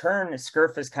 So in turn,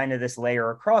 SCIRF is kind of this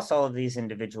layer across all of these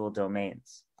individual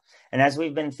domains. And as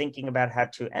we've been thinking about how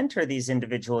to enter these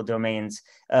individual domains,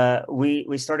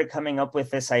 we started coming up with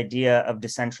this idea of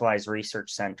decentralized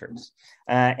research centers.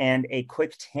 And a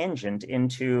quick tangent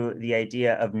into the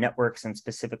idea of networks and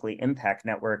specifically impact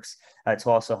networks to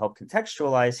also help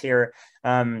contextualize here.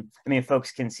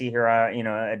 Folks can see here,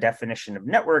 a definition of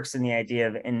networks and the idea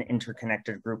of an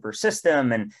interconnected group or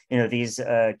system. And, these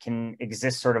can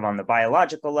exist sort of on the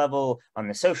biological level, on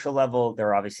the social level. There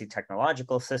are obviously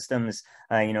technological systems,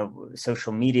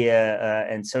 social media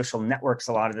and social networks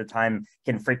a lot of the time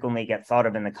can frequently get thought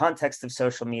of in the context of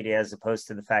social media, as opposed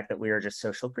to the fact that we are just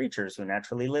social creatures who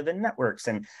naturally live in networks.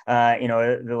 And,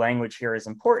 the language here is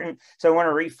important. So I want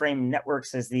to reframe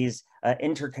networks as these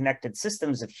interconnected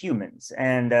systems of humans,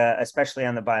 and especially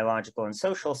on the biological and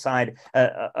social side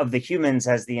of the humans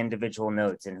as the individual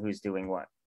nodes and who's doing what.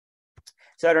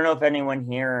 So I don't know if anyone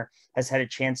here has had a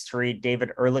chance to read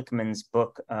David Ehrlichman's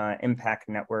book, Impact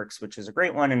Networks, which is a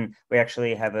great one. And we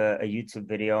actually have a YouTube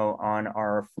video on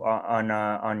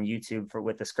on YouTube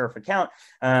with the SCIRF account,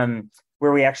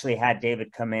 where we actually had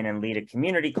David come in and lead a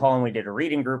community call. And we did a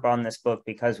reading group on this book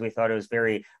because we thought it was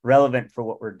very relevant for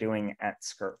what we're doing at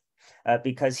SCIRF.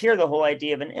 Because here the whole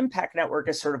idea of an impact network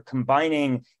is sort of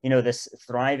combining, this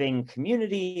thriving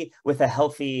community with a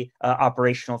healthy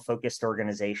operational focused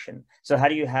organization. So how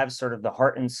do you have sort of the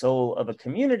heart and soul of a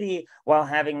community while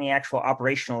having the actual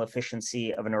operational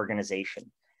efficiency of an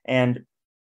organization? And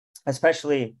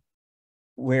especially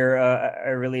where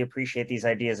I really appreciate these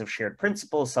ideas of shared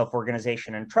principles,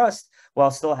 self-organization, and trust, while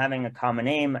still having a common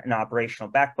aim, an operational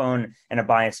backbone, and a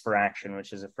bias for action,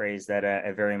 which is a phrase that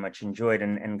I very much enjoyed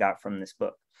and got from this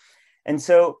book. And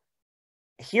so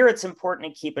here it's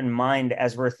important to keep in mind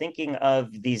as we're thinking of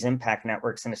these impact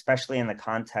networks, and especially in the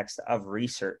context of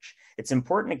research, it's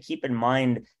important to keep in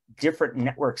mind different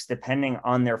networks depending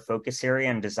on their focus area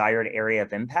and desired area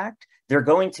of impact. They're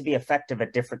going to be effective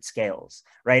at different scales,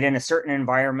 right? In a certain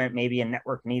environment, maybe a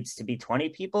network needs to be 20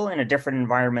 people. In a different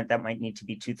environment, that might need to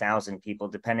be 2,000 people,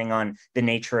 depending on the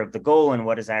nature of the goal and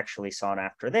what is actually sought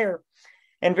after there.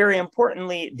 And very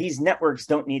importantly, these networks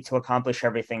don't need to accomplish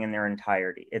everything in their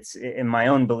entirety. It's in my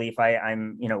own belief,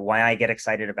 I'm, why I get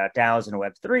excited about DAOs and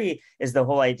Web3 is the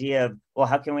whole idea of, well,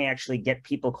 how can we actually get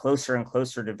people closer and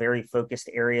closer to very focused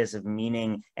areas of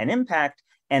meaning and impact,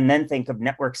 and then think of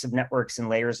networks and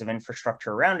layers of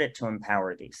infrastructure around it to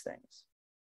empower these things.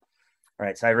 All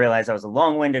right, so I realized I was a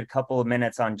long-winded couple of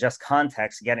minutes on just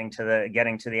context, getting to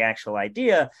the actual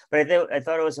idea, but I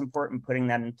thought it was important putting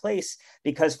that in place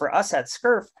because for us at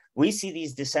SCIRF, we see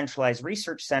these decentralized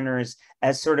research centers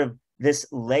as sort of this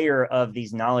layer of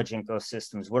these knowledge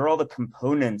ecosystems. What are all the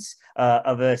components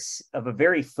of a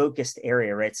very focused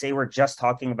area, right? Say we're just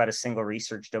talking about a single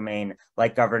research domain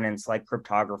like governance, like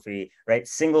cryptography, right?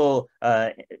 Single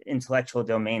intellectual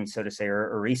domain, so to say,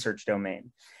 or research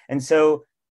domain. And so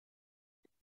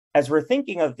as we're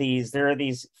thinking of these, there are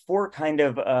these four kind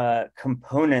of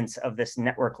components of this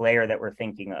network layer that we're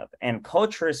thinking of. And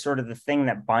culture is sort of the thing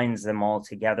that binds them all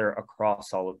together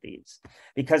across all of these.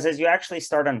 Because as you actually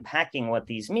start unpacking what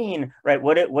these mean, right,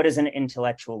 what is an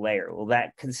intellectual layer? Well,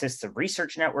 that consists of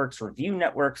research networks, review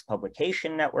networks,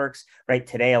 publication networks, right?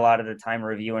 Today, a lot of the time,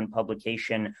 review and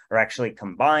publication are actually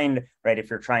combined, right? If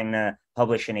you're trying to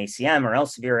publish in ACM or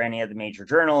Elsevier or any of the major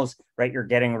journals, right? You're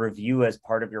getting review as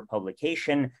part of your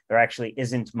publication. There actually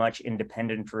isn't much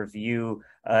independent review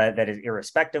that is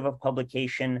irrespective of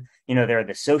publication. There are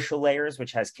the social layers,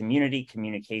 which has community,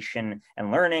 communication,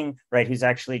 and learning, right? Who's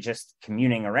actually just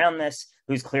communing around this,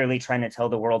 who's clearly trying to tell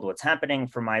the world what's happening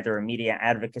from either a media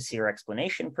advocacy or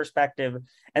explanation perspective.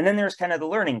 And then there's kind of the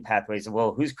learning pathways of,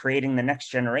 well, who's creating the next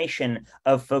generation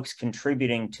of folks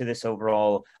contributing to this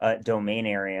overall domain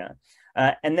area.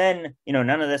 And then,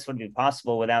 none of this would be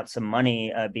possible without some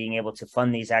money being able to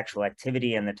fund these actual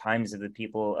activity and the times of the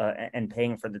people and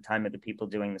paying for the time of the people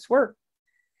doing this work.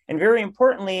 And very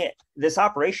importantly, this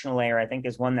operational layer, I think,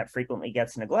 is one that frequently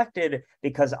gets neglected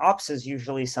because ops is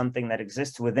usually something that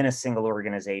exists within a single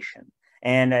organization.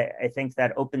 And I think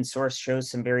that open source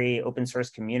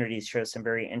communities show some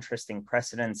very interesting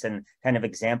precedents and kind of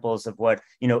examples of what,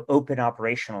 open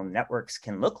operational networks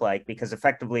can look like, because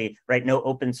effectively, right, no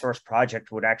open source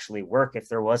project would actually work if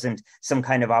there wasn't some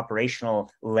kind of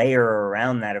operational layer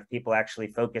around that of people actually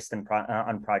focused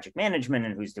on project management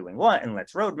and who's doing what, and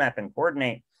let's roadmap and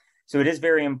coordinate. So it is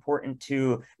very important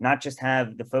to not just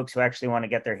have the folks who actually want to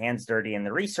get their hands dirty in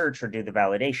the research or do the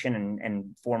validation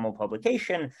and formal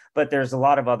publication, but there's a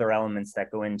lot of other elements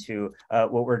that go into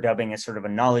what we're dubbing as sort of a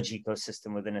knowledge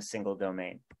ecosystem within a single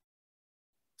domain.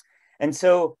 And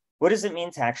so what does it mean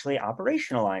to actually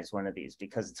operationalize one of these?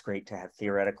 Because it's great to have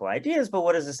theoretical ideas, but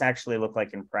what does this actually look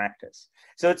like in practice?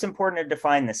 So it's important to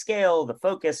define the scale, the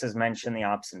focus, as mentioned, the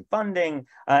ops and funding,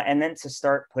 and then to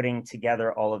start putting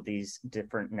together all of these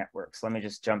different networks. Let me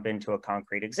just jump into a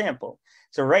concrete example.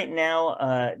 So right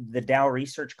now, the DAO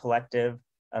Research Collective,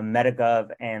 MetaGov,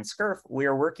 and SCIRF, we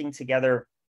are working together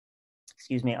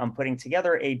on putting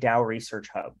together a DAO Research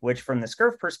Hub, which from the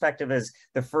SCIRF perspective is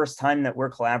the first time that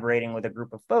we're collaborating with a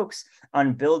group of folks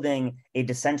on building a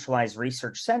decentralized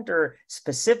research center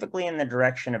specifically in the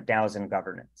direction of DAOs and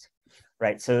governance.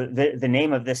 Right, so the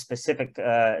name of this specific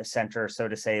center, so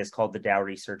to say, is called the DAO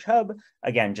Research Hub.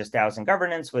 Again, just DAOs and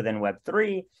governance within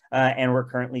Web3, and we're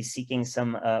currently seeking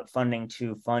some funding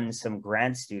to fund some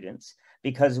grad students.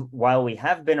 Because while we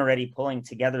have been already pulling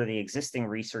together the existing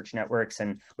research networks,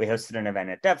 and we hosted an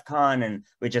event at DevCon, and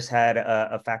we just had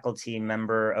a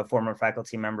former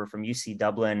faculty member from UC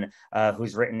Dublin,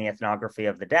 who's written the ethnography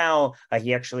of the DAO.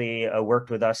 He actually worked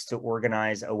with us to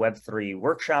organize a Web3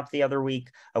 workshop the other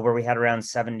week, where we had around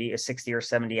 60 or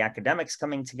 70 academics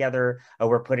coming together.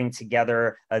 We're putting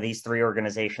together these three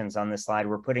organizations on this slide.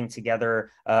 We're putting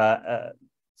together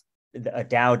a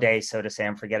DAO day, so to say.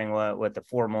 I'm forgetting what the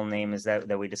formal name is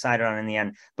that we decided on in the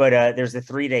end. But there's the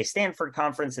 3-day Stanford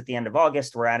conference at the end of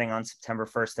August. We're adding on September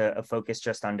 1st a focus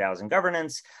just on DAOs and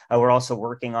governance. We're also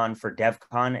working on for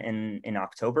DevCon in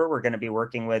October. We're going to be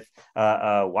working with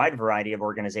a wide variety of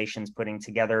organizations putting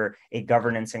together a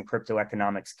governance and crypto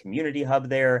economics community hub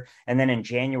there. And then in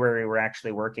January, we're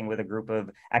actually working with a group of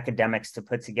academics to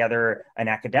put together an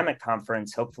academic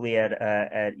conference, hopefully at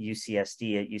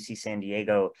UCSD, at UC San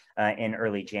Diego, in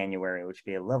early January, which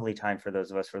would be a lovely time for those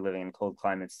of us who are living in cold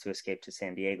climates to escape to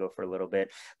San Diego for a little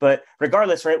bit. But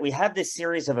regardless, right, we have this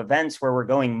series of events where we're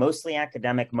going mostly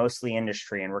academic, mostly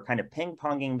industry, and we're kind of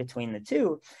ping-ponging between the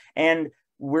two. And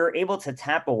we're able to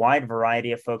tap a wide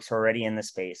variety of folks who are already in the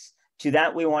space To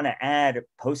that, we want to add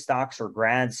postdocs or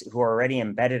grads who are already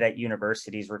embedded at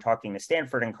universities. We're talking to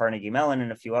Stanford and Carnegie Mellon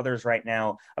and a few others right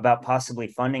now about possibly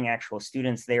funding actual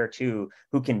students there too,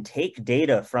 who can take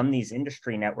data from these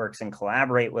industry networks and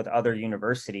collaborate with other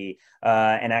university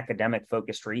and academic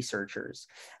focused researchers,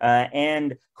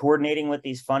 and coordinating with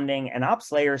these funding and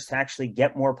ops layers to actually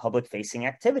get more public facing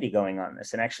activity going on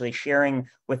this and actually sharing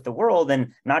with the world,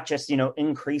 and not just,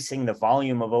 increasing the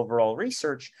volume of overall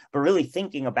research, but really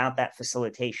thinking about that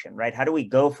facilitation, right? How do we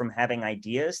go from having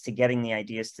ideas to getting the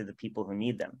ideas to the people who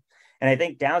need them? And I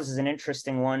think DAOs is an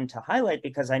interesting one to highlight,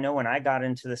 because I know when I got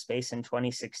into the space in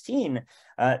 2016,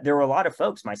 there were a lot of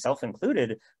folks, myself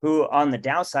included, who on the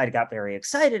DAO side got very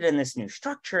excited in this new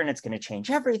structure and it's going to change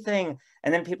everything.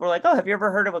 And then people were like, oh, have you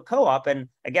ever heard of a co-op? And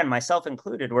again, myself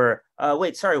included, were,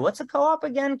 wait, sorry, what's a co-op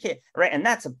again? Right. And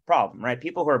that's a problem, right?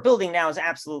 People who are building DAOs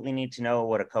absolutely need to know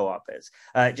what a co-op is.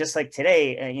 Just like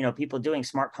today, people doing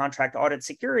smart contract audit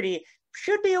security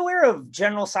should be aware of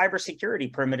general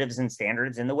cybersecurity primitives and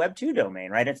standards in the Web 2 domain,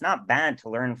 right? It's not bad to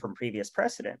learn from previous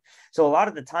precedent. So a lot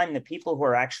of the time, the people who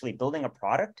are actually building a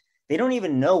product, they don't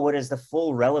even know what is the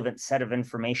full relevant set of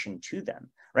information to them,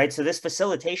 right? So this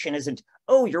facilitation isn't,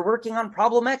 oh, you're working on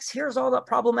problem X, here's all the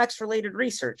problem X related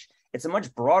research. It's a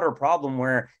much broader problem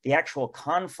where the actual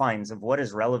confines of what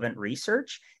is relevant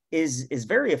research is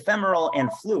very ephemeral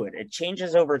and fluid. It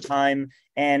changes over time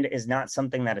and is not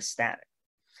something that is static.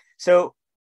 So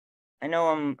I know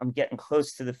I'm getting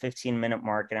close to the 15-minute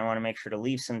mark, and I want to make sure to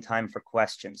leave some time for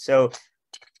questions. So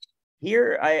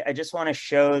here, I just want to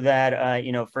show that,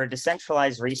 for a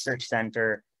decentralized research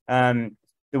center,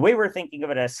 the way we're thinking of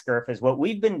it as SCIRF is what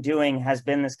we've been doing has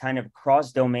been this kind of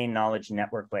cross-domain knowledge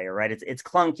network layer, right? It's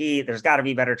clunky. There's got to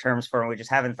be better terms for it. We just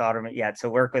haven't thought of it yet. So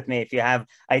work with me. If you have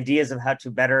ideas of how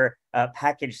to better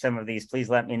package some of these, please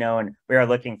let me know. And we are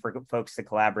looking for folks to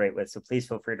collaborate with. So please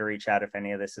feel free to reach out if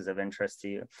any of this is of interest to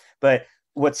you. But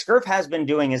what SCIRF has been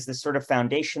doing is this sort of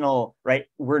foundational, right?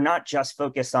 We're not just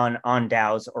focused on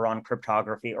DAOs or on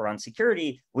cryptography or on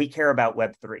security. We care about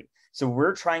Web3. So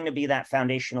we're trying to be that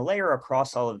foundational layer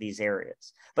across all of these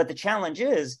areas. But the challenge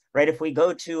is, right, if we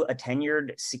go to a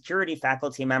tenured security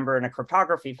faculty member and a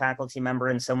cryptography faculty member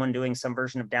and someone doing some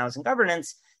version of DAOs and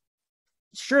governance,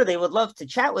 sure, they would love to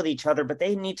chat with each other, but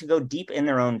they need to go deep in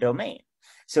their own domain.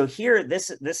 So here,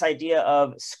 this idea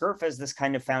of SCIRF as this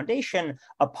kind of foundation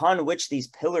upon which these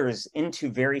pillars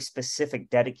into very specific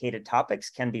dedicated topics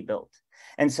can be built.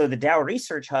 And so the DAO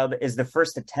Research Hub is the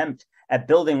first attempt at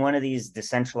building one of these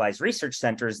decentralized research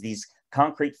centers, these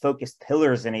concrete focused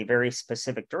pillars in a very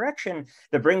specific direction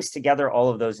that brings together all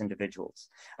of those individuals.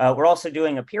 We're also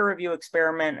doing a peer review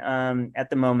experiment at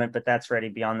the moment, but that's already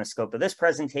beyond the scope of this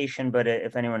presentation. But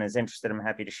if anyone is interested, I'm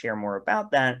happy to share more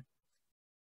about that.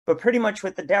 But pretty much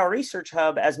with the DAO Research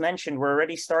Hub, as mentioned, we're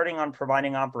already starting on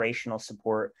providing operational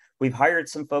support. We've hired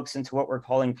some folks into what we're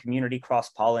calling community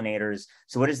cross-pollinators.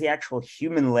 So what is the actual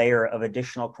human layer of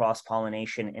additional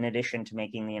cross-pollination in addition to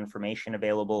making the information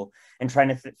available and trying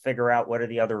to figure out what are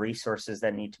the other resources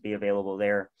that need to be available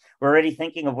there. We're already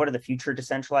thinking of what are the future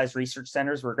decentralized research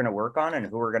centers we're going to work on and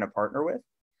who we're going to partner with.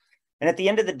 And at the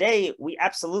end of the day, we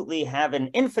absolutely have an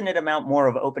infinite amount more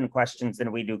of open questions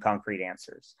than we do concrete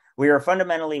answers. We are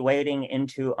fundamentally wading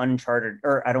into uncharted,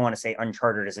 or I don't want to say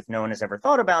uncharted as if no one has ever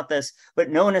thought about this, but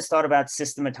no one has thought about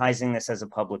systematizing this as a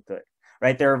public good,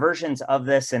 right? There are versions of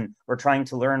this, and we're trying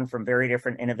to learn from very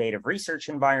different innovative research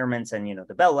environments and,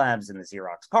 the Bell Labs and the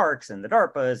Xerox PARCs and the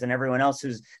DARPAs and everyone else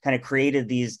who's kind of created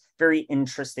these very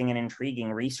interesting and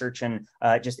intriguing research and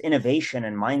just innovation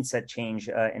and mindset change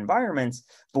environments.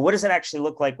 But what does it actually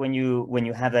look like when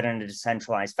you have that in a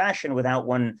decentralized fashion without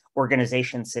one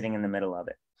organization sitting in the middle of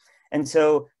it? And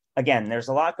so again, there's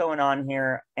a lot going on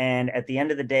here. And at the end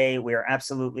of the day, we are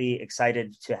absolutely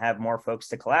excited to have more folks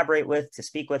to collaborate with, to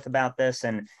speak with about this.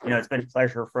 And, it's been a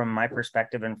pleasure from my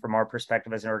perspective and from our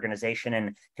perspective as an organization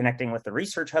and connecting with the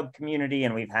ResearchHub community.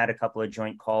 And we've had a couple of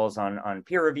joint calls on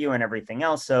peer review and everything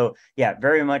else. So yeah,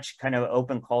 very much kind of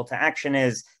open call to action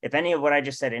is if any of what I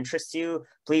just said interests you,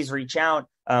 please reach out.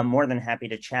 More than happy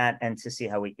to chat and to see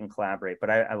how we can collaborate. But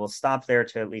I will stop there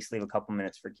to at least leave a couple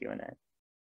minutes for Q&A.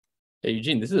 Hey,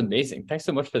 Eugene, this is amazing. Thanks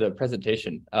so much for the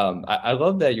presentation. I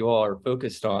love that you all are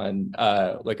focused on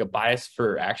like a bias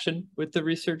for action with the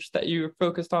research that you're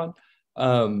focused on,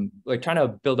 like trying to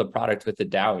build a product with a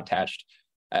DAO attached.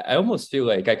 I almost feel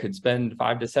like I could spend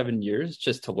 5 to 7 years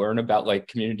just to learn about like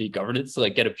community governance,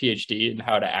 like get a PhD in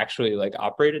how to actually like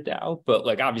operate a DAO, but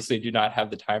like obviously do not have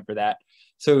the time for that.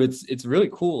 So it's really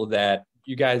cool that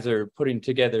you guys are putting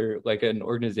together like an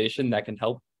organization that can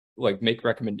help like make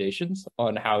recommendations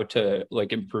on how to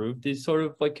like improve these sort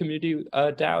of like community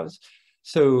DAOs.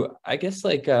 So I guess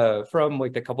like from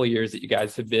like the couple of years that you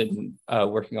guys have been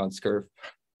working on SCIRF,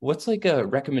 what's like a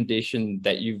recommendation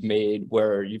that you've made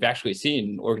where you've actually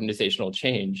seen organizational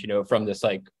change, from this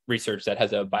like research that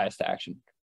has a bias to action?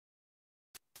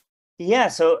 Yeah,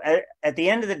 so at the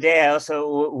end of the day,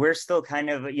 we're still kind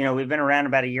of, we've been around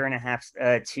about a year and a half,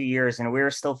 2 years, and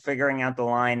we're still figuring out the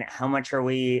line. How much are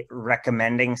we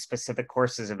recommending specific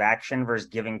courses of action versus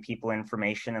giving people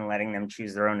information and letting them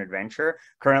choose their own adventure?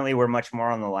 Currently, we're much more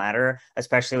on the latter,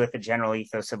 especially with the general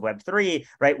ethos of Web3,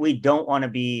 right? We don't want to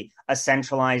be a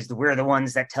centralized, we're the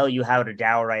ones that tell you how to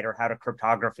DAO right or how to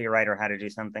cryptography right or how to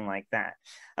do something like that.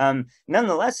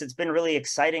 Nonetheless, it's been really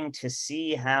exciting to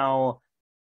see how,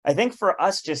 I think for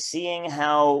us, just seeing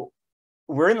how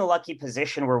we're in the lucky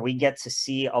position where we get to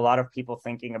see a lot of people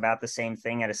thinking about the same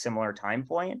thing at a similar time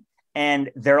point.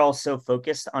 And they're also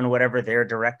focused on whatever their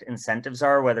direct incentives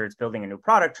are, whether it's building a new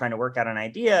product, trying to work out an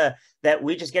idea, that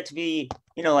we just get to be,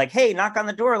 like, hey, knock on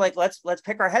the door, like let's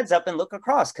pick our heads up and look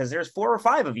across because there's 4 or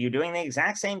 5 of you doing the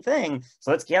exact same thing.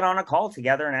 So let's get on a call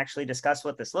together and actually discuss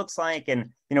what this looks like. And,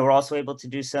 we're also able to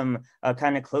do some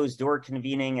kind of closed door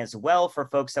convening as well for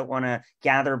folks that want to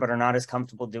gather but are not as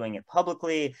comfortable doing it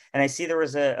publicly. And I see there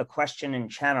was a question in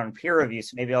chat on peer review.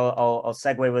 So maybe I'll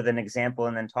segue with an example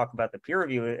and then talk about the peer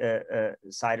review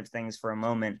side of things for a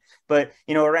moment. But,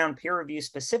 around peer review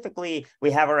specifically, we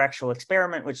have our actual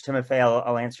experiment, which Timothy,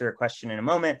 I'll answer your question in a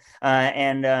moment.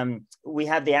 We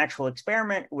have the actual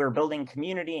experiment, we're building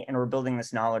community, and we're building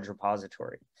this knowledge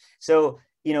repository. So,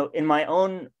 in my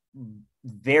own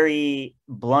very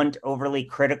blunt, overly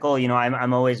critical,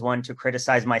 I'm always one to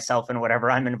criticize myself and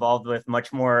whatever I'm involved with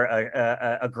much more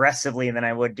aggressively than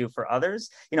I would do for others.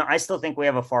 I still think we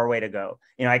have a far way to go.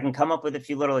 I can come up with a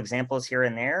few little examples here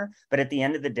and there, but at the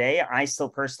end of the day, I still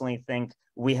personally think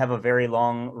we have a very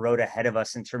long road ahead of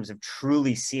us in terms of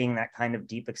truly seeing that kind of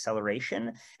deep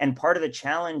acceleration. And part of the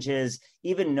challenge is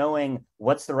even knowing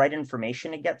what's the right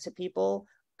information to get to people,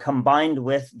 combined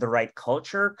with the right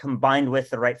culture, combined with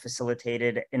the right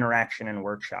facilitated interaction and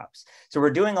workshops. So we're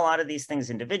doing a lot of these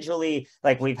things individually.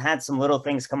 Like we've had some little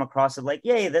things come across of like,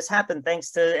 yay, this happened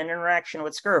thanks to an interaction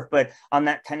with SCIRF. But on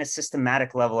that kind of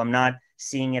systematic level, I'm not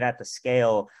seeing it at the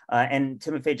scale. And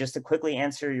Timothy, just to quickly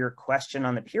answer your question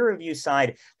on the peer review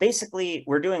side, basically,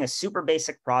 we're doing a super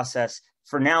basic process.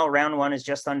 For now, round 1 is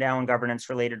just on DAO and governance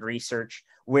related research,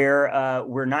 where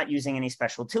we're not using any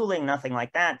special tooling, nothing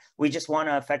like that. We just want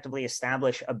to effectively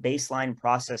establish a baseline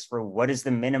process for what is the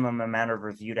minimum amount of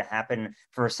review to happen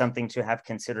for something to have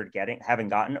considered having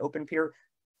gotten open peer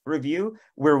review,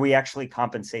 where we actually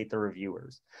compensate the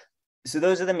reviewers. So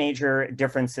those are the major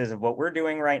differences of what we're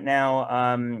doing right now.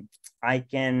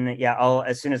 I'll,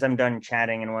 as soon as I'm done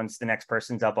chatting and once the next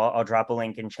person's up, I'll drop a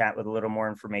link in chat with a little more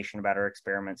information about our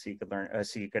experiment so you could learn,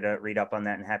 so you could read up on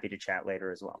that, and happy to chat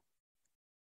later as well.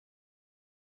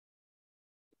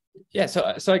 Yeah,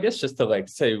 so I guess just to like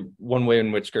say one way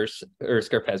in which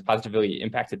SCIRF has positively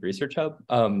impacted ResearchHub,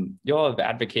 you all have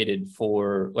advocated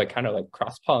for like kind of like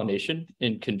cross-pollination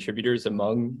in contributors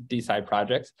among DeSci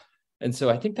projects. And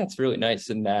so I think that's really nice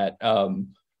in that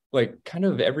like kind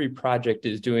of every project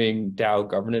is doing DAO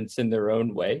governance in their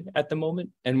own way at the moment.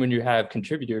 And when you have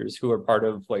contributors who are part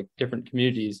of like different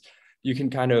communities, you can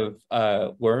kind of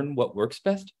learn what works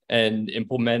best and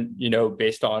implement,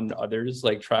 based on others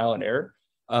like trial and error.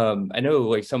 I know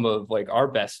like some of like our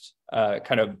best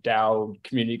kind of DAO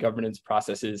community governance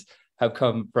processes have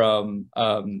come from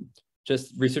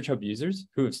just ResearchHub users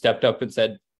who have stepped up and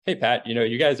said, hey, Pat,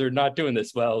 you guys are not doing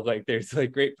this well. Like there's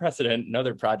like great precedent in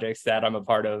other projects that I'm a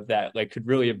part of that like could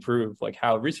really improve like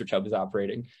how ResearchHub is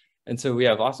operating. And so we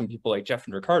have awesome people like Jeff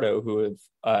and Ricardo who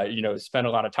have, spent a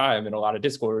lot of time in a lot of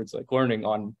Discords, like learning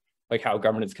on like how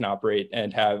governance can operate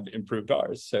and have improved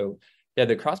ours. So yeah,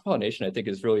 the cross-pollination I think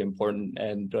is really important.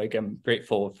 And like, I'm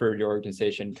grateful for your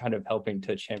organization kind of helping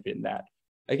to champion that.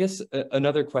 I guess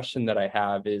another question that I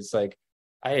have is like,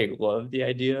 I love the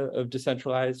idea of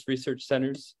decentralized research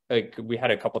centers. Like we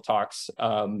had a couple talks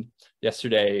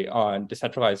yesterday on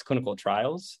decentralized clinical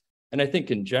trials. And I think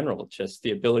in general, just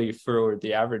the ability for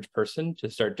the average person to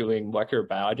start doing molecular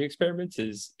biology experiments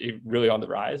is really on the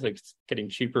rise. Like it's getting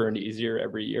cheaper and easier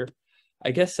every year.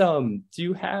 I guess, do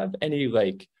you have any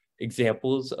like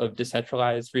examples of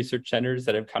decentralized research centers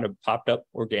that have kind of popped up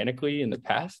organically in the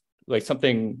past? Like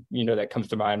something, that comes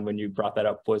to mind when you brought that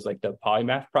up was like the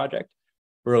Polymath project,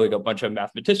 where like a bunch of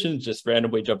mathematicians just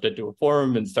randomly jumped into a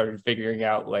forum and started figuring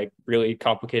out like really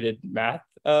complicated math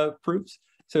proofs.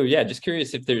 So yeah, just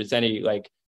curious if there's any like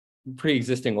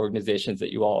pre-existing organizations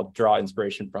that you all draw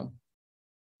inspiration from.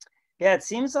 Yeah, it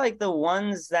seems like the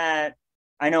ones that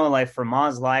I know like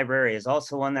Fermat's library is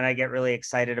also one that I get really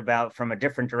excited about from a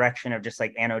different direction of just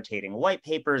like annotating white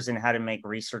papers and how to make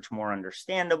research more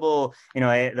understandable. You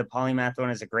know, the Polymath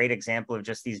one is a great example of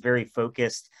just these very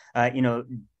focused, you know,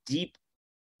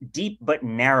 deep but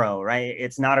narrow, right?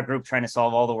 It's not a group trying to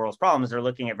solve all the world's problems. They're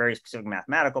looking at very specific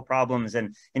mathematical problems.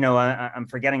 And, you know, I'm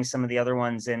forgetting some of the other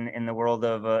ones in the world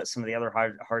of some of the other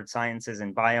hard sciences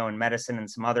and bio and medicine and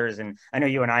some others. And I know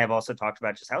you and I have also talked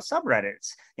about just how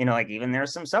subreddits, you know, like even there are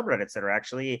some subreddits that are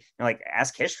actually, you know, like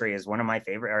Ask History is one of my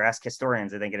favorite, or Ask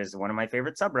Historians, I think it is one of my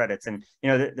favorite subreddits. And, you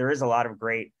know, there is a lot of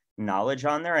great knowledge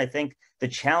on there. I think the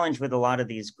challenge with a lot of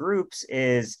these groups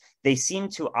is they seem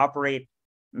to operate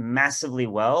massively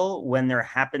well when there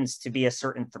happens to be a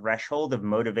certain threshold of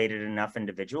motivated enough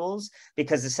individuals,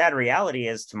 because the sad reality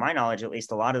is, to my knowledge, at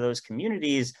least, a lot of those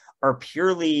communities are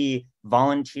purely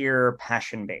volunteer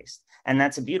passion based. And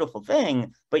that's a beautiful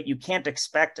thing, but you can't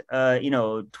expect, you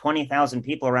know, 20,000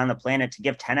 people around the planet to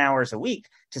give 10 hours a week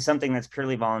to something that's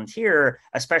purely volunteer,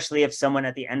 especially if someone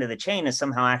at the end of the chain is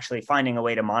somehow actually finding a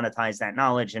way to monetize that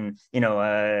knowledge. And, you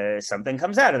know, something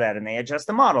comes out of that and they adjust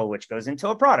the model, which goes into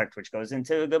a product, which goes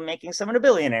into making someone a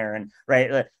billionaire. And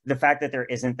right, the fact that there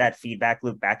isn't that feedback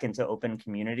loop back into open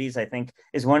communities, I think,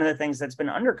 is one of the things that's been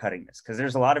undercutting this, because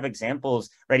there's a lot of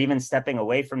examples, right? Even stepping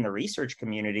away from the research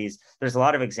communities, there's a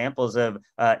lot of examples of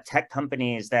tech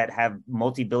companies that have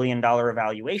multi-billion-dollar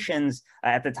evaluations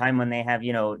at the time when they have,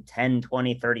 you know, 10,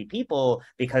 20, 30 people,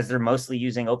 because they're mostly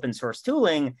using open source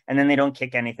tooling, and then they don't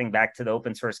kick anything back to the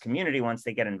open source community once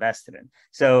they get invested in.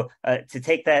 So to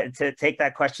take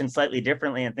that question slightly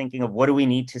differently and thinking of what do we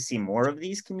need to see more of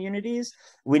these communities,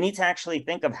 we need to actually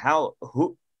think of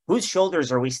whose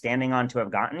shoulders are we standing on to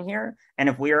have gotten here? And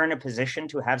if we are in a position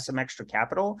to have some extra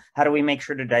capital, how do we make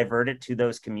sure to divert it to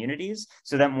those communities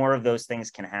so that more of those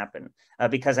things can happen?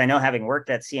 Because I know, having worked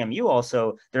at CMU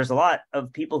also, there's a lot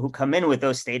of people who come in with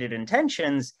those stated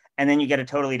intentions, and then you get a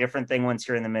totally different thing once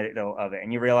you're in the middle of it.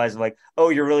 And you realize, like, oh,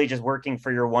 you're really just working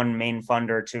for your one main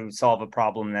funder to solve a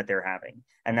problem that they're having.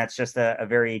 And that's just a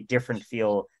very different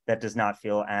feel that does not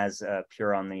feel as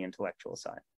pure on the intellectual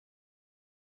side.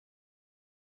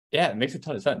 Yeah, it makes a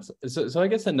ton of sense. So I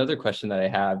guess another question that I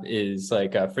have is,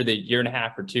 like, for the year and a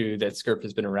half or two that SCRP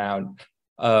has been around,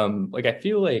 like, I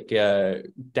feel like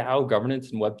DAO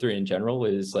governance and Web3 in general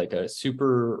is like a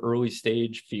super early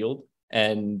stage field.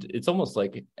 And it's almost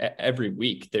like every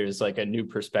week there's like a new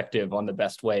perspective on the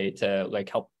best way to like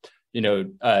help, you know,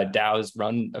 DAOs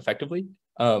run effectively.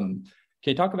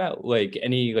 Can you talk about like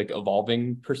any like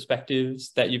evolving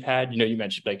perspectives that you've had? You know, you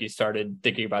mentioned like you started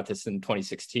thinking about this in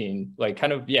 2016. Like,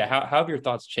 kind of, yeah, how have your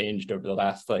thoughts changed over the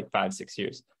last like 5-6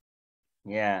 years?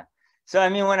 Yeah. So, I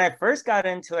mean, when I first got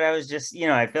into it, I was just, you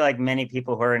know, I feel like many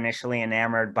people who are initially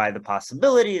enamored by the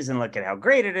possibilities and look at how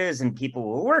great it is, and people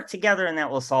will work together and that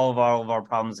will solve all of our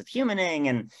problems of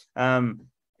humaning. And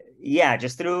yeah,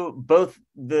 just through both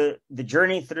the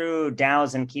journey through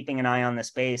DAOs and keeping an eye on the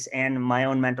space, and my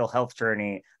own mental health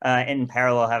journey in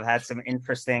parallel, have had some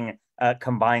interesting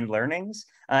combined learnings.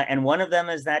 And one of them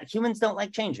is that humans don't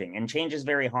like changing, and change is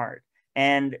very hard.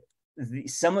 And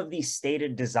some of these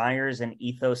stated desires and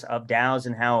ethos of DAOs,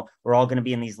 and how we're all going to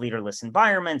be in these leaderless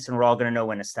environments and we're all going to know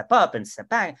when to step up and step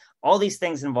back, all these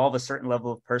things involve a certain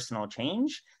level of personal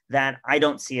change that I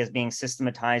don't see as being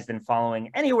systematized and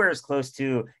following anywhere as close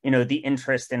to, you know, the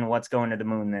interest in what's going to the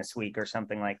moon this week or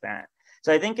something like that.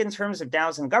 So I think in terms of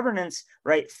DAOs and governance,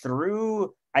 right,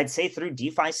 I'd say through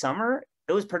DeFi summer,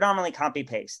 it was predominantly copy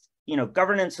paste. You know,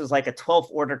 governance was like a 12th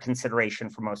order consideration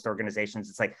for most organizations.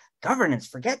 It's like, governance,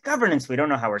 forget governance. We don't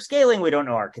know how we're scaling. We don't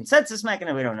know our consensus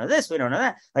mechanism. We don't know this. We don't know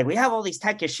that. Like, we have all these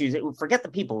tech issues. Forget the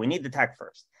people. We need the tech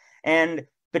first. And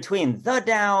between the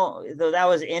DAO, though that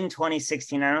was in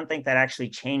 2016, I don't think that actually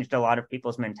changed a lot of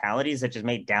people's mentalities. That just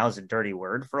made DAOs a dirty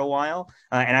word for a while.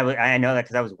 And I know that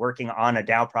because I was working on a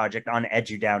DAO project on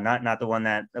EduDAO, not the one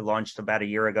that launched about a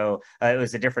year ago. It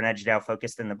was a different EduDAO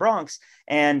focused in the Bronx.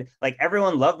 And like,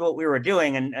 everyone loved what we were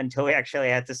doing until we actually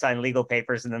had to sign legal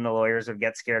papers, and then the lawyers would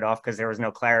get scared off because there was no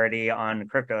clarity on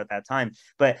crypto at that time.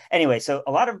 But anyway, so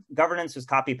a lot of governance was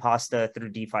copy pasta through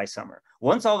DeFi summer.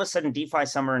 Once all of a sudden DeFi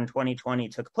summer in 2020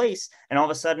 took place, and all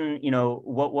of a sudden, you know,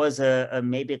 what was a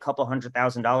maybe a couple $100,000,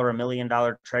 $1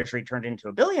 million treasury turned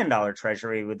into $1 billion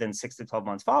treasury within 6 to 12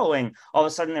 months following. All of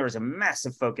a sudden there was a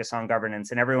massive focus on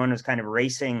governance, and everyone was kind of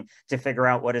racing to figure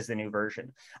out what is the new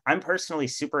version. I'm personally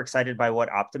super excited by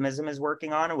what Optimism is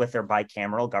working on with their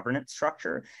bicameral governance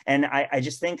structure. And I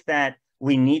just think that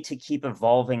we need to keep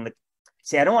evolving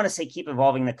I don't want to say keep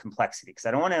evolving the complexity, because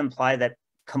I don't want to imply that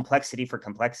complexity for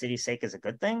complexity's sake is a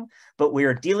good thing, but we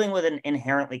are dealing with an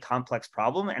inherently complex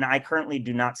problem. And I currently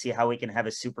do not see how we can have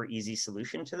a super easy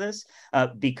solution to this,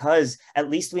 because at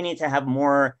least we need to have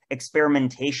more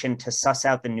experimentation to suss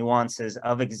out the nuances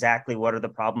of exactly what are the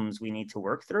problems we need to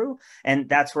work through. And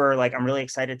that's where, like, I'm really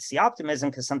excited to see optimism,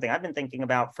 because something I've been thinking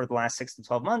about for the last 6 to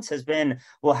 12 months has been,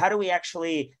 well, how do we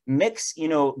actually mix,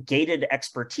 gated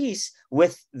expertise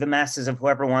with the masses of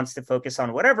whoever wants to focus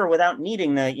on whatever without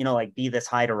needing to, like, be this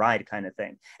high to ride kind of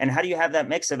thing? And how do you have that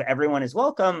mix of everyone is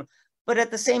welcome, but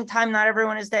at the same time, not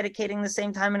everyone is dedicating the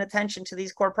same time and attention to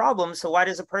these core problems? So why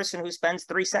does a person who spends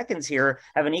 3 seconds here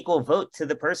have an equal vote to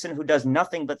the person who does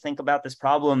nothing but think about this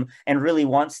problem and really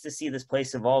wants to see this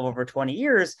place evolve over 20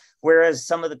 years, whereas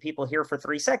some of the people here for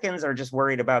 3 seconds are just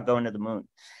worried about going to the moon?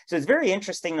 So it's very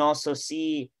interesting to also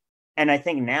see. And I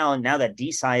think now that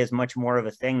DeSci is much more of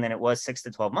a thing than it was 6 to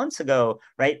 12 months ago,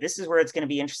 right? This is where it's going to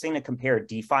be interesting to compare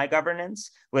DeFi governance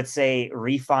with, say,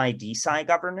 refi DeSci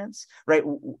governance, right?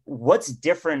 What's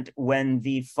different when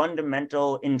the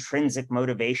fundamental intrinsic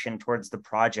motivation towards the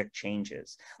project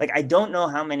changes? Like, I don't know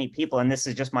how many people, and this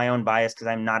is just my own bias because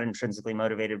I'm not intrinsically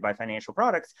motivated by financial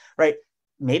products, right?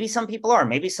 Maybe some people are.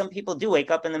 Maybe some people do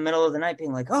wake up in the middle of the night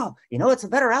being like, oh, it's a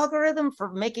better algorithm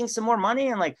for making some more money.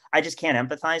 And like, I just can't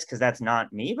empathize because that's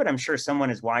not me, but I'm sure someone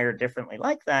is wired differently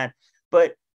like that.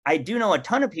 But I do know a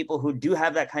ton of people who do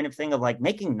have that kind of thing of like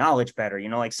making knowledge better,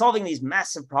 like solving these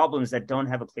massive problems that don't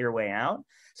have a clear way out.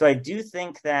 So I do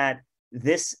think that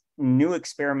this new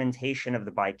experimentation of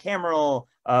the bicameral,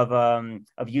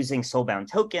 of using soulbound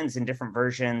tokens in different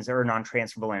versions or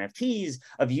non-transferable NFTs,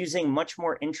 of using much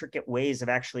more intricate ways of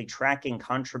actually tracking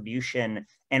contribution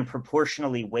and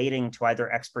proportionally weighting to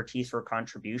either expertise or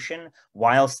contribution,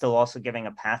 while still also giving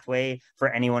a pathway for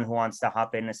anyone who wants to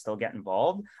hop in and still get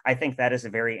involved. I think that is a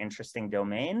very interesting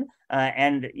domain.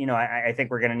 And I think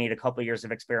we're going to need a couple of years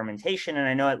of experimentation. And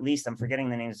I know, at least, I'm forgetting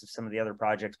the names of some of the other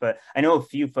projects, but I know a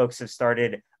few folks have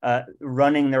started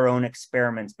running their own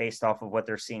experiments based off of what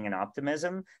they're seeing in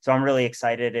optimism. So I'm really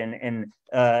excited in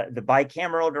the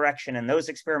bicameral direction in those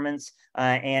experiments,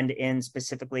 and in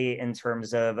specifically in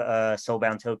terms of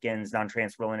soulbound tokens,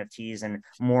 non-transferable NFTs, and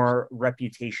more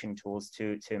reputation tools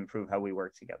to improve how we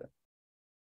work together.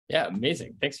 Yeah,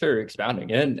 amazing. Thanks for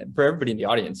expounding. And for everybody in the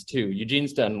audience too,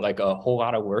 Eugene's done like a whole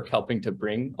lot of work helping to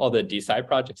bring all the DeSci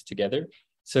projects together.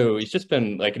 So he's just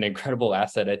been like an incredible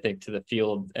asset, I think, to the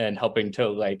field and helping to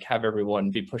like have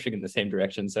everyone be pushing in the same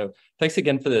direction. So thanks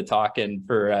again for the talk and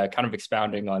for kind of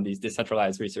expounding on these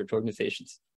decentralized research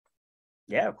organizations.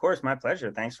 Yeah, of course. My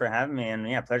pleasure. Thanks for having me. And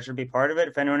yeah, pleasure to be part of it.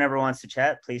 If anyone ever wants to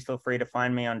chat, please feel free to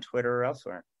find me on Twitter or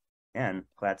elsewhere. Yeah, and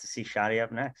glad to see Shady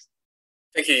up next.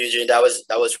 Thank you, Eugene. That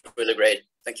was really great.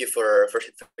 Thank you for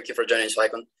joining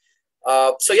SciCon.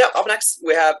 So yeah, up next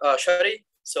we have Shady.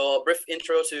 So a brief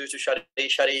intro to Shady.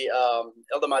 Shady el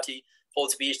Damaty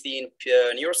holds a PhD in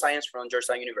neuroscience from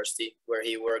Georgetown University, where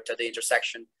he worked at the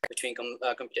intersection between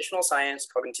computational science,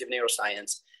 cognitive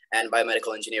neuroscience, and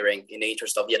biomedical engineering in the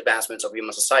interest of the advancements of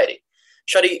human society.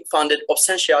 Shady founded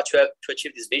OpScientia to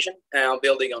achieve this vision,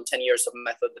 building on 10 years of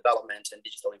method development and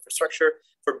digital infrastructure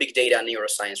for big data and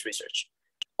neuroscience research.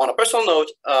 On a personal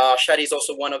note, Shady is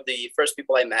also one of the first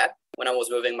people I met when I was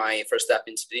moving my first step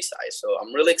into DeSci. So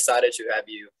I'm really excited to have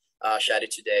you, Shady,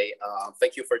 today.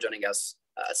 Thank you for joining us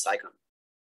at SciCon.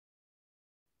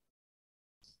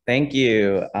 Thank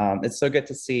you. It's so good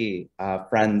to see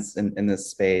friends in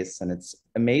this space, and it's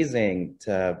amazing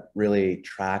to really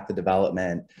track the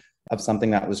development of something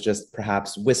that was just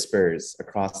perhaps whispers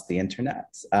across the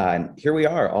internet. And here we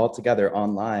are all together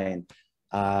online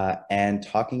and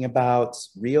talking about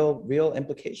real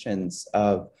implications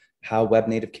of how web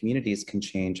native communities can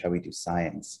change how we do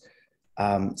science.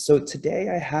 So today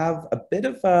I have a bit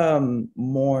of a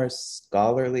more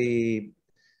scholarly,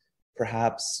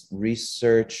 perhaps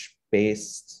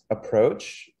research-based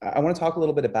approach. I want to talk a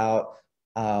little bit about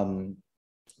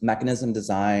mechanism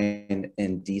design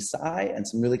in DeSci and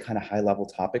some really kind of high-level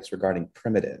topics regarding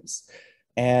primitives.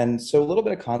 And so a little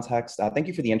bit of context. Thank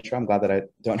you for the intro. I'm glad that I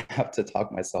don't have to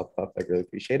talk myself up. I really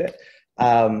appreciate it.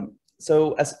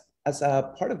 So as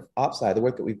a part of OpSci, the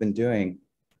work that we've been doing,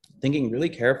 thinking really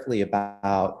carefully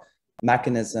about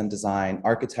mechanism design,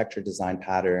 architecture design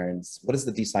patterns, what does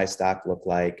the DeSci stack look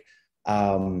like?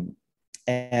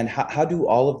 And how do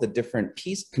all of the different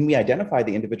pieces, can we identify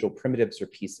the individual primitives or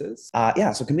pieces?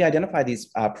 So can we identify these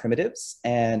primitives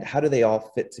and how do they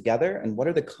all fit together? And what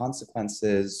are the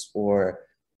consequences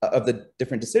of the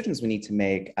different decisions we need to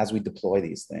make as we deploy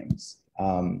these things?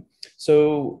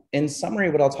 So in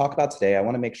summary, what I'll talk about today, I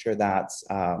want to make sure that,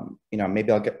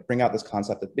 maybe I'll bring out this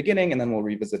concept at the beginning and then we'll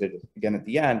revisit it again at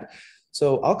the end.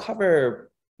 So I'll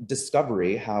cover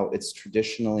discovery, how it's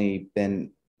traditionally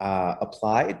been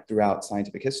applied throughout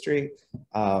scientific history,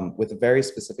 with a very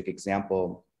specific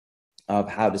example of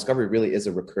how discovery really is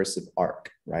a recursive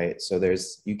arc, right? So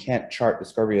you can't chart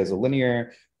discovery as a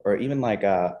linear or even like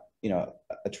a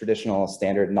traditional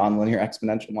standard nonlinear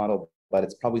exponential model, but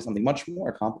it's probably something much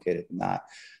more complicated than that.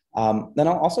 Then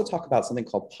I'll also talk about something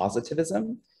called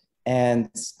positivism and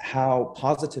how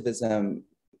positivism,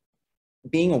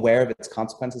 being aware of its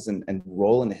consequences and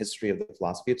role in the history of the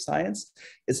philosophy of science,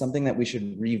 is something that we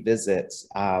should revisit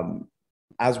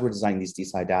as we're designing these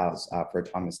DeSci DAOs for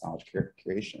autonomous knowledge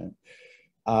curation.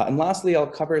 And lastly, I'll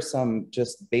cover some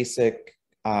just basic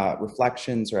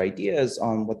reflections or ideas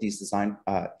on what these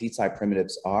DeSci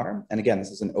primitives are. And again,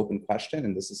 this is an open question,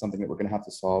 and this is something that we're going to have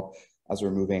to solve as we're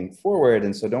moving forward.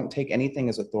 And so don't take anything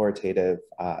as authoritative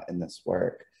in this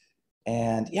work.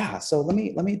 And yeah, so let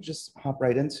me just hop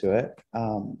right into it.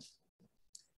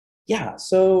 Yeah,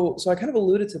 so I kind of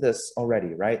alluded to this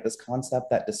already, right? This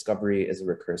concept that discovery is a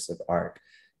recursive arc.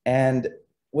 And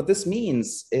what this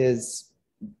means is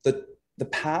the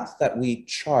path that we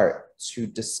chart to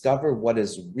discover what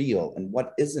is real and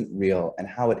what isn't real and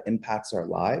how it impacts our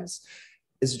lives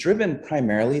is driven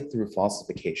primarily through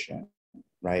falsification,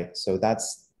 right? So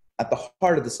that's at the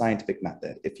heart of the scientific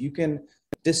method. If you can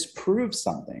disprove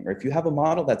something, or if you have a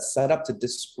model that's set up to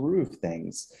disprove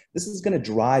things, this is going to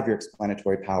drive your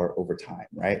explanatory power over time,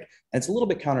 right? And it's a little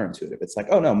bit counterintuitive. It's like,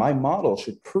 oh no, my model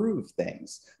should prove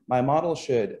things. My model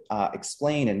should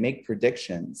explain and make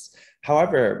predictions.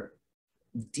 However,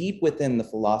 deep within the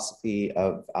philosophy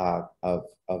of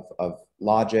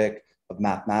logic, of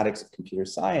mathematics, of computer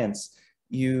science,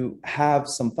 you have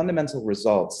some fundamental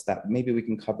results that maybe we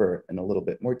can cover in a little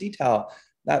bit more detail.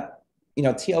 That,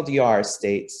 TLDR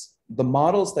states the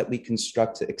models that we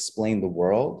construct to explain the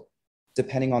world,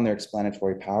 depending on their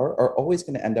explanatory power, are always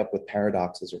going to end up with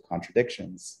paradoxes or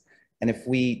contradictions. And if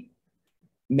we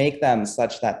make them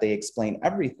such that they explain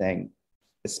everything,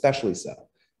 especially so.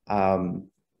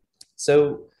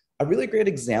 So a really great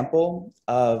example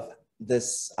of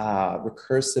this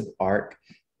recursive arc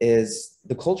is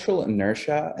the cultural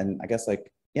inertia, and I guess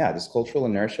this cultural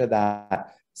inertia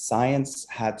that science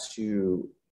had to,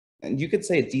 and you could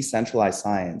say decentralized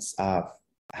science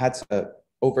had to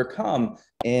overcome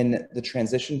in the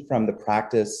transition from the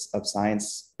practice of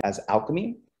science as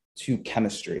alchemy to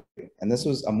chemistry. And this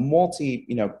was a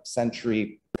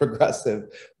multi-century progressive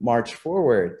march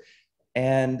forward.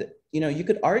 And you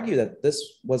could argue that this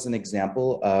was an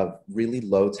example of really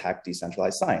low-tech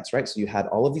decentralized science, right? So you had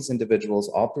all of these individuals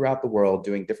all throughout the world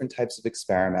doing different types of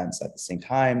experiments at the same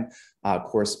time,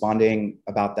 corresponding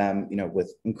about them,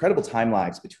 with incredible time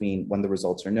lags between when the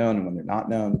results are known and when they're not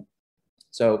known.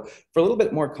 So for a little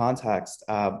bit more context,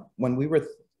 when we were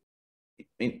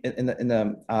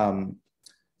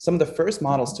some of the first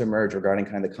models to emerge regarding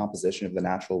kind of the composition of the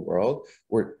natural world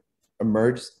were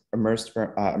emerged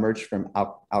from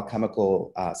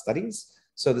alchemical studies.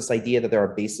 So this idea that there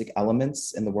are basic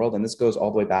elements in the world, and this goes all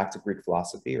the way back to Greek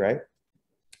philosophy, right?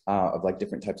 Of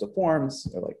different types of forms,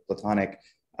 or Platonic,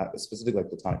 specifically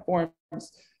Platonic forms.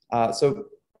 So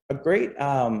a great,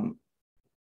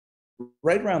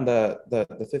 right around the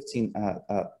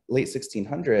late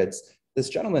 1600s, this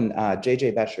gentleman,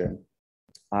 J.J. Becher,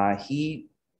 he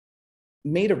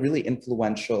wrote a really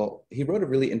influential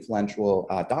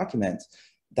document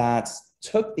that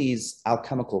took these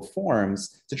alchemical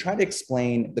forms to try to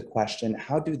explain the question,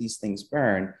 how do these things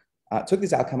burn? Took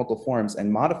these alchemical forms and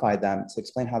modified them to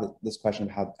explain this question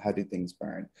of how do things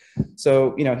burn.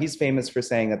 So, he's famous for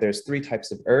saying that there's 3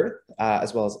 types of earth,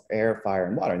 as well as air, fire,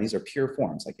 and water. And these are pure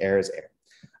forms, like air is air.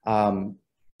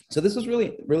 So this was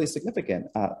really, really significant.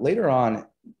 Later on,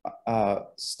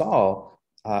 Stahl,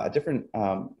 a different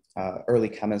early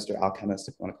chemist or alchemist,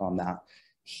 if you want to call him that,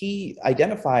 he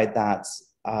identified that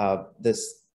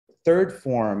this 3rd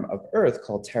form of earth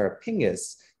called terra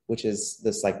pingus, which is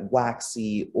this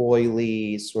waxy,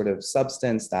 oily sort of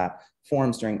substance that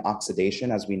forms during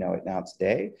oxidation as we know it now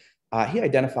today. He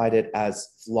identified it as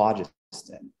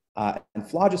phlogiston. And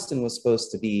phlogiston was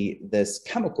supposed to be this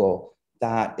chemical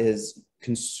that is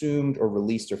consumed or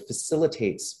released or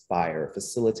facilitates fire,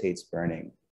 facilitates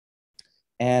burning.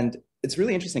 And it's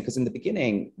really interesting because in the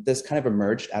beginning, this kind of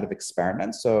emerged out of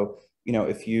experiments. So,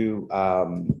 if you,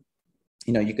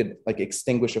 you could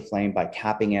extinguish a flame by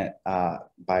capping it,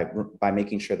 by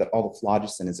making sure that all the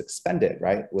phlogiston is expended,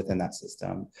 right, within that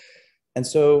system. And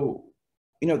so,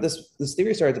 this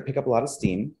theory started to pick up a lot of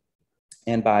steam.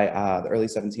 And by the early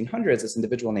 1700s, this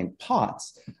individual named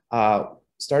Potts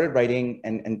started writing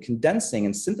and condensing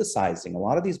and synthesizing a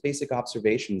lot of these basic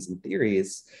observations and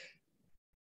theories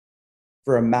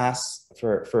for a mass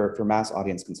for mass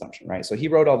audience consumption, right? So he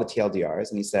wrote all the TLDRs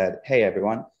and he said, hey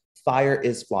everyone, fire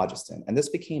is phlogiston. And this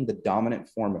became the dominant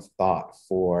form of thought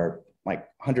for like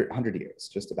 100 years,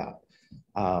 just about.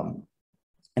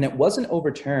 And it wasn't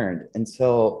overturned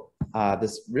until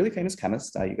this really famous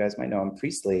chemist, you guys might know him,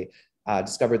 Priestley,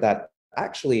 discovered that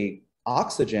actually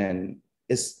oxygen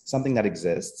is something that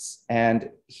exists. And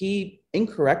he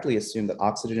incorrectly assumed that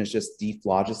oxygen is just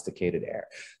dephlogisticated air.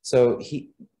 So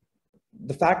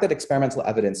the fact that experimental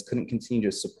evidence couldn't continue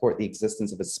to support the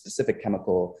existence of a specific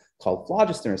chemical called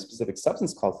phlogiston or a specific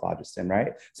substance called phlogiston,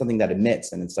 right? Something that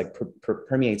emits and it's like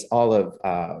permeates all of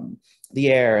the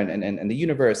air and the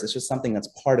universe. It's just something that's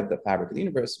part of the fabric of the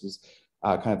universe. It was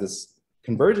kind of this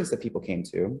convergence that people came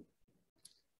to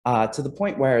the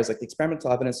point where it's like the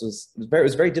experimental evidence was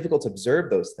very difficult to observe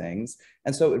those things.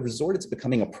 And so it resorted to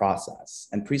becoming a process.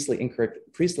 And Priestley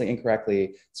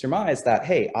incorrectly surmised that,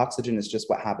 hey, oxygen is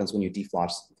just what happens when you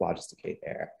dephlogisticate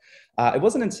air. It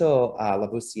wasn't until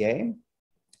Lavoisier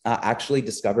actually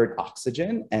discovered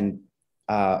oxygen and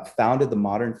founded the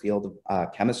modern field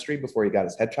of chemistry before he got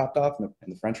his head chopped off in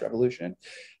the French Revolution.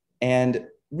 And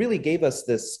really gave us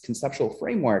this conceptual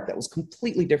framework that was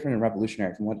completely different and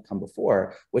revolutionary from what had come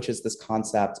before, which is this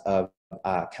concept of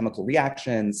chemical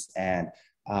reactions and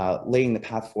laying the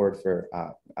path forward for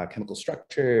chemical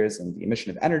structures and the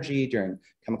emission of energy during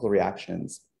chemical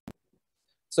reactions.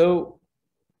 So,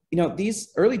 you know,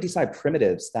 these early DeSci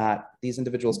primitives that these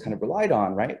individuals kind of relied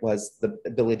on, right, was the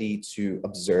ability to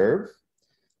observe,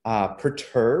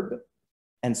 perturb,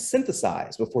 and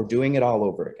synthesize before doing it all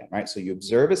over again, right? So you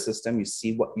observe a system, you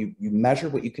see what you measure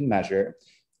what you can measure,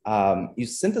 you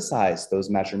synthesize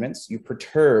those measurements, you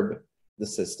perturb the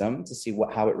system to see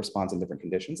how it responds in different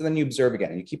conditions, and then you observe again,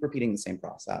 and you keep repeating the same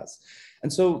process.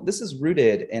 And so this is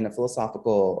rooted in a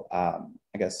philosophical, I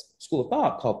guess, school of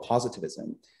thought called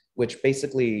positivism, which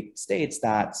basically states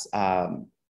that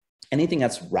anything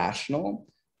that's rational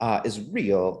is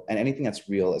real, and anything that's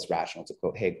real is rational, to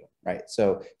quote Hegel, right?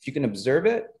 So if you can observe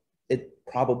it, it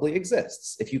probably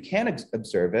exists. If you can't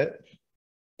observe it,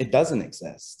 it doesn't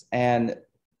exist. And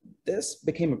this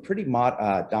became a pretty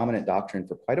dominant doctrine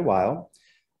for quite a while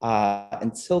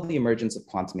until the emergence of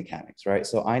quantum mechanics, right?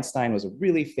 So Einstein was a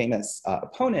really famous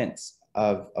opponent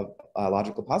of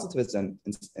logical positivism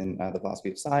in the philosophy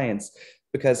of science,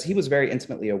 because he was very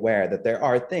intimately aware that there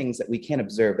are things that we can't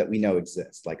observe that we know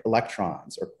exist, like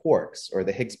electrons or quarks or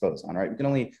the Higgs boson, right? We can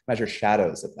only measure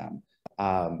shadows of them.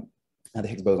 The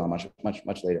Higgs boson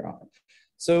much later on.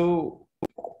 So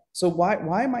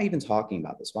why am I even talking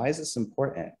about this? Why is this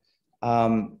important?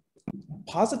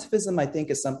 Positivism, I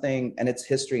think, is something, and its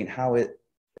history and how it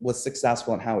was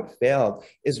successful and how it failed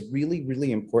is really,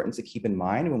 really important to keep in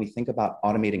mind when we think about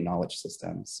automating knowledge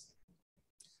systems.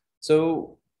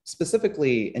 So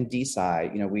specifically in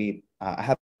DeSci, you know, I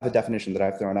have a definition that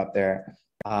I've thrown up there.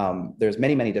 There's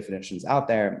many definitions out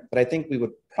there, but I think we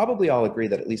would probably all agree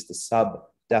that at least the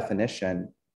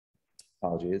sub-definition,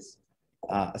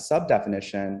 a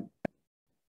sub-definition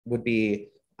would be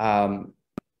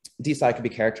DeSci could be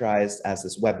characterized as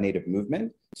this web native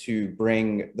movement to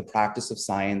bring the practice of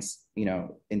science, you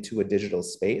know, into a digital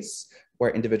space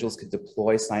where individuals could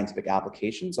deploy scientific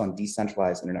applications on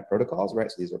decentralized internet protocols,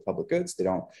 right? So these are public goods. They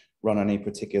don't run on any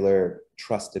particular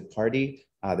trusted party.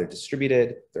 They're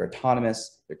distributed, they're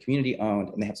autonomous, they're community owned,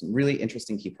 and they have some really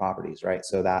interesting key properties, right?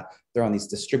 So that they're on these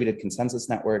distributed consensus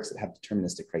networks that have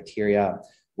deterministic criteria,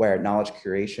 where knowledge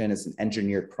curation is an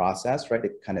engineered process, right?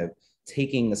 It kind of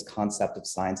taking this concept of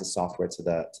science as software to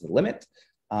the limit.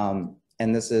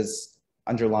 And this is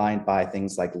underlined by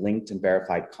things like linked and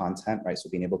verified content, right? So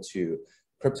being able to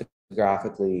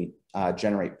cryptographically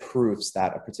generate proofs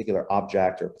that a particular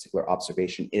object or a particular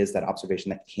observation is that observation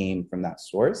that came from that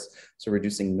source. So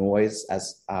reducing noise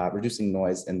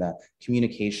in the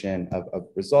communication of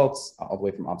results all the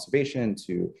way from observation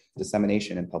to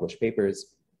dissemination in published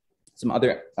papers. Some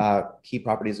other key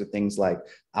properties are things like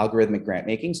algorithmic grant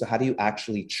making. So how do you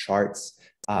actually chart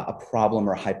a problem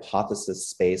or hypothesis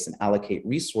space and allocate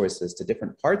resources to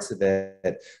different parts of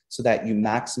it so that you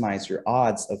maximize your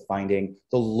odds of finding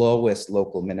the lowest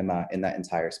local minima in that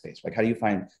entire space? Like, how do you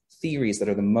find theories that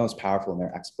are the most powerful in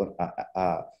their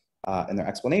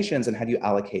explanations, and how do you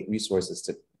allocate resources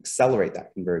to accelerate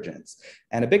that convergence?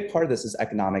 And a big part of this is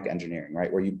economic engineering,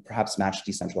 right? Where you perhaps match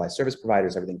decentralized service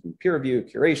providers, everything from peer review,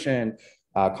 curation,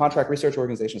 contract research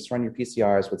organizations to run your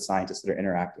PCRs with scientists that are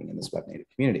interacting in this web native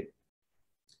community.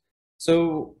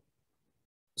 So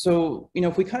you know,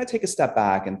 if we kind of take a step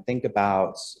back and think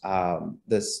about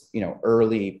this, you know,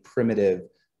 early primitive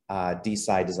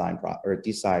DeSci design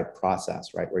DeSci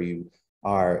process, right, where you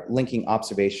are linking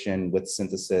observation with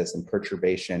synthesis and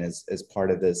perturbation as part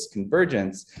of this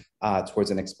convergence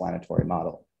towards an explanatory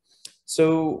model.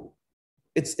 So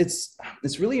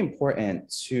it's really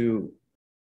important to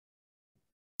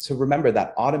remember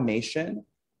that automation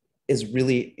is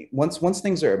really, once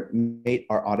things are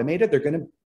automated, they're going to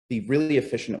be really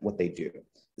efficient at what they do,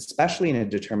 especially in a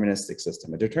deterministic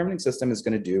system. A deterministic system is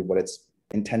going to do what it's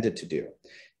intended to do.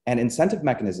 And incentive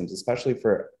mechanisms, especially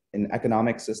in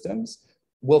economic systems,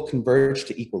 will converge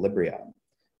to equilibria.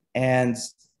 And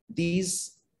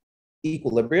these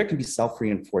equilibria can be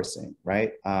self-reinforcing,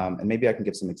 right? And maybe I can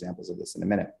give some examples of this in a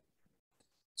minute.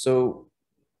 So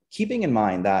keeping in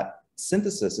mind that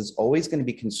synthesis is always going to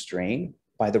be constrained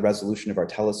by the resolution of our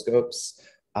telescopes,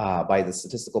 by the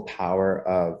statistical power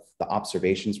of the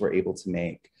observations we're able to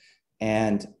make.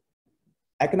 And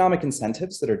economic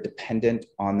incentives that are dependent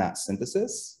on that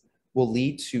synthesis will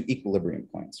lead to equilibrium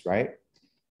points, right?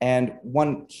 And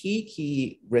one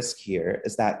key risk here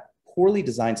is that poorly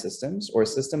designed systems, or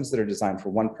systems that are designed for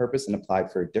one purpose and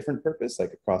applied for a different purpose,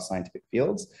 like across scientific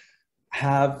fields,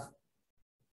 have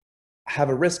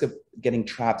a risk of getting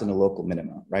trapped in a local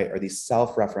minima, right? Or these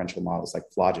self-referential models like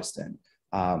phlogiston.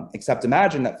 Except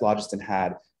imagine that phlogiston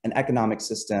had an economic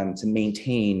system to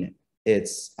maintain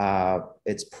its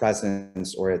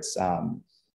presence, or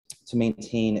to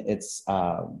maintain its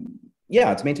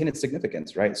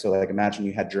significance, right? So like imagine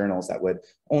you had journals that would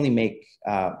only make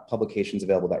publications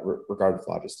available that regarded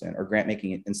phlogiston, or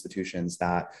grant-making institutions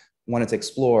that wanted to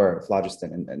explore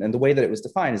phlogiston. And the way that it was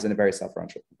defined is in a very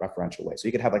self-referential way. So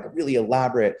you could have like a really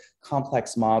elaborate,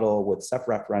 complex model with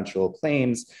self-referential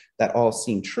claims that all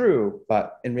seem true,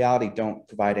 but in reality don't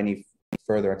provide any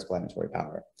further explanatory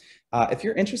power. If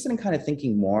you're interested in kind of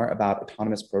thinking more about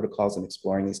autonomous protocols and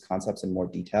exploring these concepts in more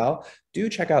detail, do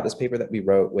check out this paper that we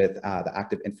wrote with the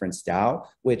Active Inference DAO,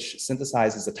 which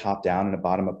synthesizes a top-down and a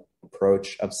bottom-up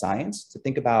approach of science to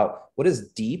think about what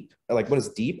does deep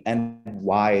and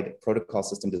wide protocol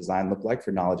system design look like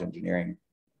for knowledge engineering.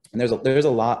 And there's a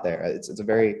lot there. It's a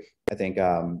very, I think,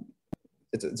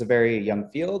 it's a very young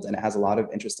field, and it has a lot of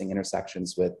interesting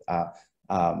intersections with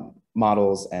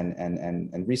models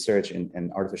and research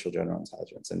and artificial general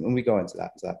intelligence. And when we go into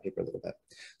that paper a little bit.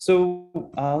 So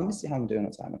let me see how I'm doing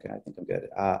on time. Okay, I think I'm good.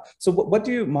 So what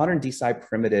do modern DeSci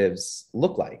primitives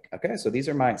look like? Okay, so these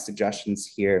are my suggestions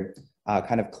here,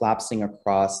 kind of collapsing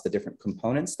across the different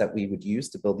components that we would use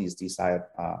to build these DeSci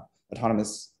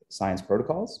autonomous science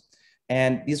protocols.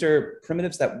 And these are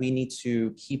primitives that we need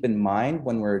to keep in mind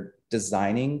when we're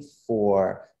designing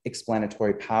for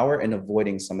explanatory power and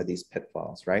avoiding some of these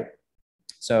pitfalls, right?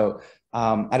 So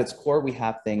at its core, we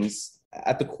have things,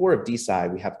 at the core of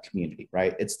DeSci, we have community,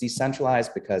 right? It's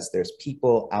decentralized because there's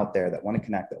people out there that want to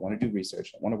connect, that want to do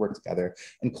research, that want to work together,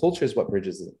 and culture is what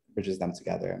bridges them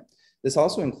together. This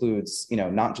also includes,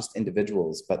 not just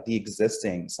individuals, but the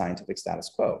existing scientific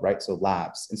status quo, right? So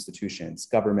labs, institutions,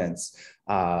 governments,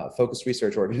 focused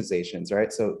research organizations,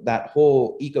 right? So that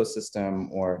whole ecosystem,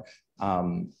 or,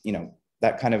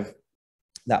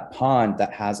 that pond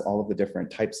that has all of the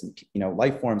different types of,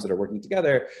 life forms that are working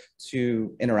together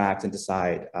to interact and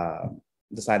decide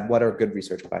what are good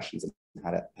research questions and how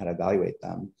to evaluate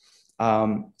them.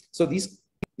 So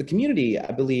the community,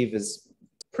 I believe, is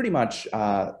pretty much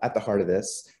at the heart of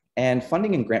this. And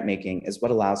funding and grant making is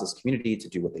what allows this community to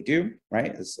do what they do,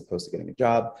 right, as opposed to getting a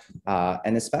job.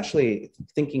 And especially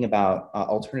thinking about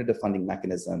alternative funding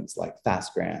mechanisms like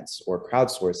fast grants or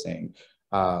crowdsourcing,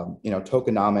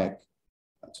 tokenomic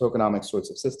sorts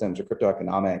of systems, or crypto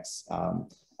economics.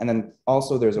 And then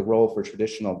also there's a role for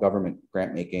traditional government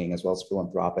grant making as well as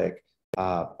philanthropic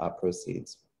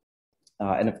proceeds.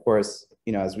 And of course,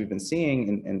 as we've been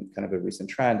seeing in kind of a recent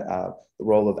trend, the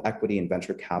role of equity and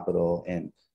venture capital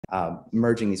in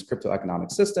merging these crypto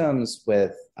economic systems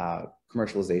with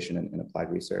commercialization and applied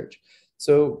research.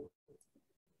 So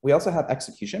we also have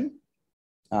execution.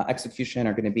 Execution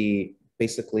are going to be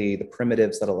basically the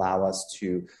primitives that allow us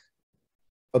to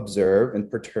observe and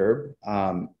perturb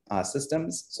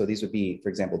systems. So these would be, for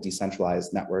example,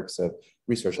 decentralized networks of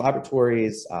research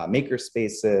laboratories, maker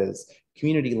spaces,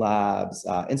 community labs,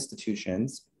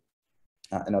 institutions,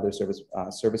 and other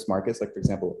service markets, like, for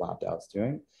example, what Lab DAO is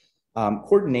doing.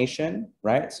 Coordination,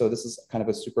 right? So this is kind of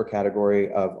a super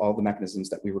category of all the mechanisms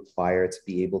that we require to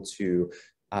be able to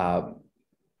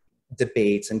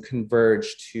debate and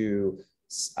converge to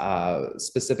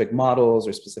specific models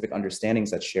or specific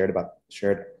understandings that's shared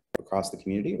across the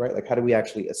community, right? Like, how do we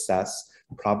actually assess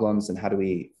problems, and how do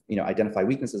we, identify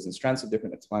weaknesses and strengths of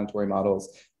different explanatory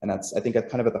models? And that's, I think,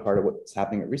 kind of at the heart of what's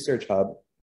happening at ResearchHub.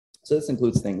 So this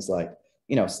includes things like,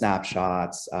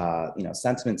 snapshots,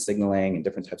 sentiment signaling and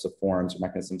different types of forms or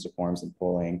mechanisms of forms and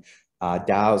polling.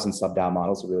 DAOs and sub-DAO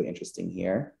models are really interesting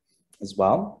here as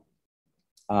well.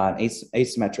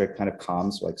 Asymmetric kind of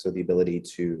comms, so the ability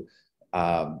to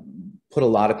put a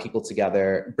lot of people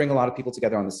together, bring a lot of people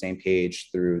together on the same page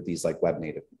through these web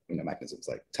native mechanisms.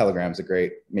 Like Telegram's a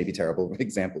great, maybe terrible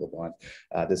example of one.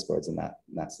 Discord's in that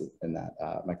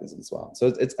mechanism as well. So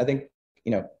it's I think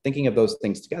thinking of those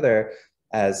things together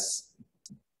as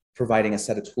providing a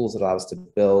set of tools that allow us to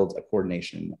build a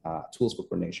coordination, tools for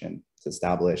coordination to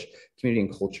establish community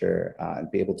and culture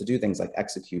and be able to do things like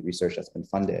execute research that's been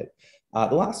funded.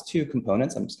 The last two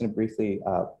components I'm just going to briefly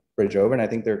bridge over, and I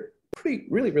think they're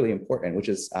really important, which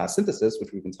is synthesis,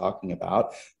 which we've been talking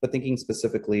about, but thinking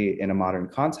specifically in a modern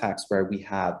context where we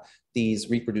have these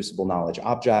reproducible knowledge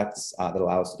objects that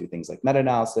allow us to do things like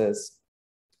meta-analysis,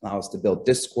 allow us to build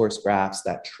discourse graphs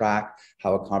that track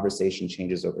how a conversation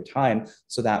changes over time,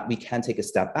 so that we can take a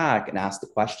step back and ask the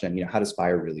question, how does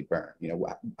fire really burn?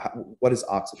 What is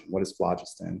oxygen? What is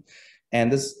phlogiston? And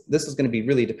this is going to be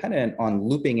really dependent on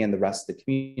looping in the rest of the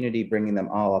community, bringing them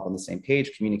all up on the same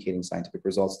page, communicating scientific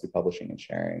results through publishing and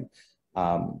sharing.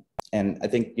 And I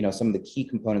think some of the key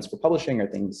components for publishing are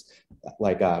things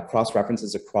like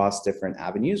cross-references across different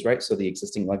avenues, right? So the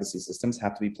existing legacy systems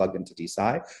have to be plugged into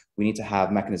DeSci. We need to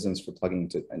have mechanisms for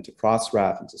plugging into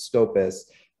Crossref, into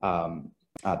Scopus,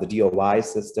 the DOI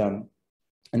system,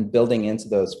 and building into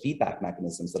those feedback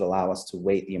mechanisms that allow us to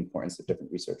weight the importance of different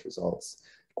research results.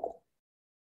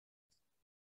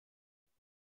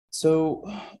 So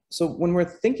when we're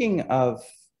thinking of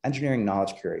engineering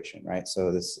knowledge curation, right?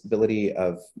 So this ability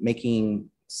of making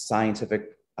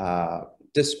scientific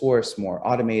discourse more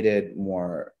automated,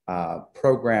 more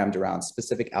programmed around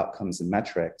specific outcomes and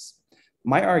metrics,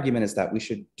 my argument is that we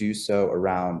should do so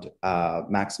around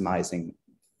maximizing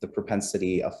the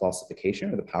propensity of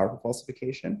falsification or the power of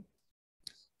falsification.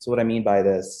 So what I mean by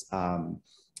this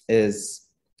is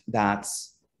that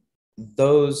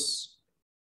those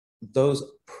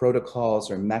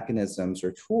protocols or mechanisms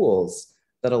or tools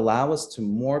that allow us to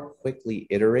more quickly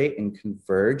iterate and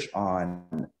converge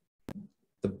on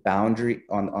the boundary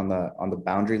on the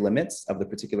boundary limits of the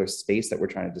particular space that we're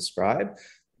trying to describe,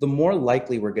 the more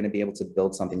likely we're going to be able to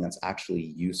build something that's actually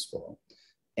useful.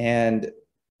 And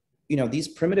these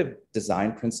primitive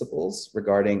design principles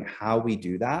regarding how we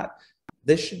do that,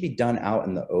 this should be done out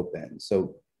in the open.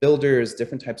 So builders,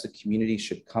 different types of communities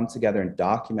should come together and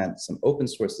document some open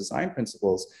source design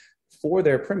principles for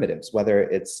their primitives, whether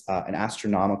it's an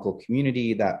astronomical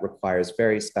community that requires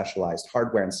very specialized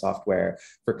hardware and software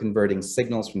for converting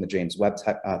signals from the James Webb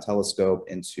telescope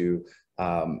into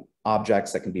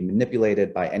objects that can be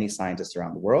manipulated by any scientist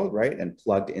around the world, right? And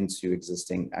plugged into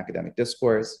existing academic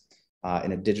discourse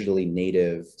in a digitally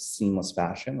native, seamless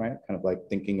fashion, right? Kind of like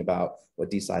thinking about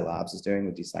what DeSci Labs is doing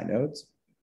with DeSci nodes,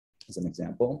 as an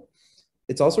example.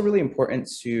 It's also really important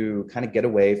to kind of get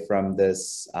away from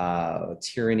this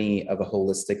tyranny of a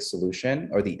holistic solution,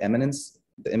 or the imminence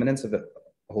of a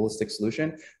holistic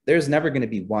solution. There's never going to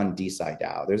be one DeSci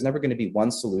DAO. There's never going to be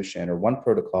one solution or one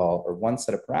protocol or one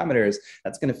set of parameters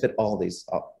that's going to fit all these,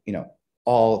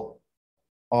 all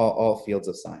fields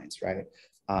of science, right?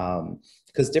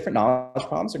 Because different knowledge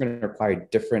problems are going to require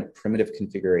different primitive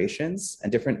configurations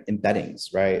and different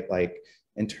embeddings, right? Like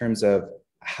in terms of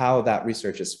how that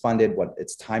research is funded, what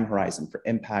its time horizon for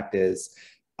impact is,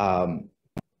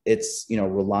 its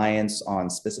reliance on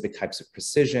specific types of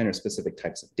precision or specific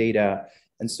types of data.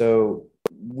 And so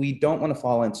we don't want to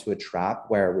fall into a trap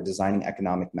where we're designing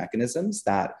economic mechanisms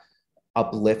that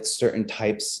uplift certain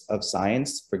types of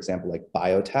science, for example, like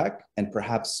biotech, and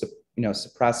perhaps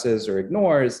suppresses or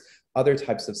ignores other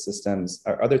types of systems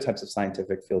or other types of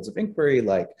scientific fields of inquiry,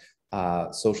 like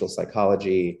social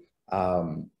psychology,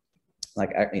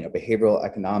 behavioral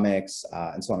economics,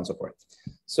 and so on and so forth.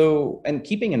 So, and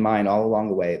keeping in mind all along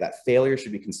the way that failure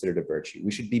should be considered a virtue.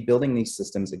 We should be building these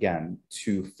systems, again,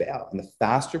 to fail. And the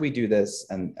faster we do this,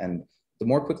 and the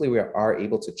more quickly we are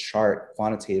able to chart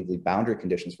quantitatively boundary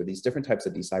conditions for these different types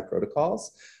of DeSci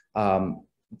protocols,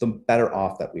 the better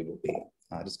off that we will be.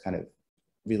 Just kind of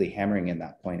really hammering in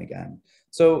that point again.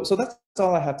 So that's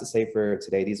all I have to say for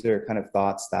today. These are kind of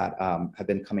thoughts that have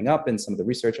been coming up in some of the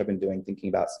research I've been doing, thinking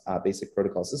about basic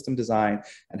protocol system design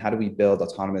and how do we build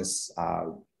autonomous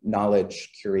knowledge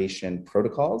curation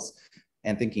protocols,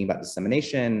 and thinking about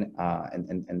dissemination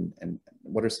and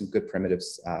what are some good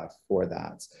primitives for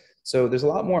that. So there's a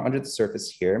lot more under the surface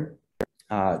here.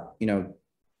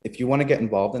 If you want to get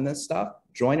involved in this stuff,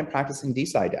 join a practicing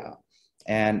DeSci DAO.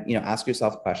 And ask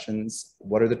yourself questions: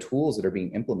 what are the tools that are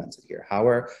being implemented here?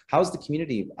 How is the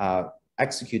community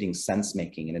executing sense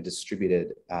making in a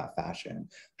distributed fashion?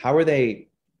 How are they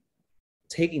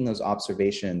taking those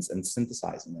observations and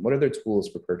synthesizing them? What are their tools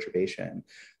for perturbation?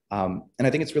 And I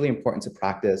think it's really important to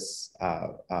practice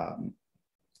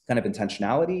kind of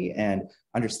intentionality and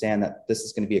understand that this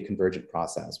is going to be a convergent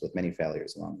process with many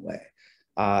failures along the way.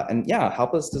 And yeah,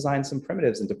 help us design some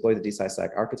primitives and deploy the DeSci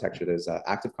architecture. There's an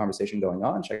active conversation going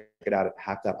on. Check it out at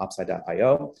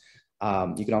hack.opsci.io.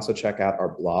 You can also check out our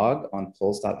blog on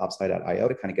pulse.opsci.io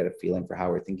to kind of get a feeling for how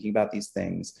we're thinking about these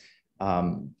things.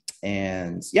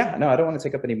 And yeah, no, I don't want to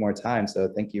take up any more time.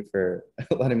 So thank you for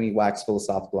letting me wax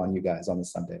philosophical on you guys on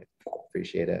this Sunday.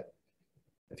 Appreciate it.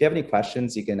 If you have any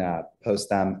questions, you can post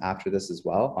them after this as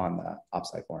well on the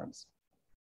OpSci forums.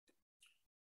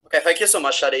 Okay, thank you so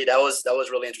much, Shady. That was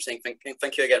really interesting.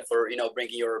 Thank you again for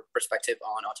bringing your perspective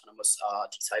on autonomous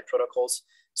DeSci protocols.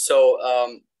 So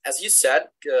as you said,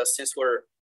 since we're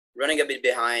running a bit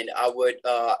behind, I would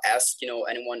ask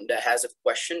anyone that has a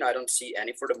question. I don't see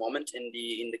any for the moment in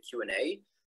the Q&A,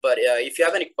 but if you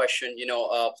have any question,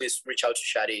 please reach out to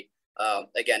Shady.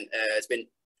 Again,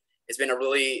 it's been a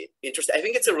really interesting. I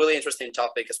think it's a really interesting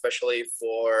topic, especially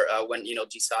for when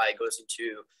DeSci goes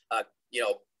into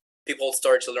people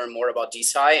start to learn more about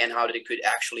DeSci and how they could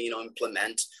actually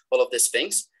implement all of these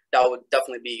things. That would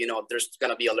definitely be there's going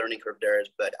to be a learning curve there,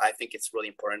 but I think it's really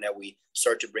important that we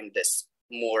start to bring this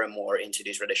more and more into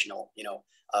the traditional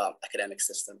academic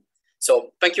system.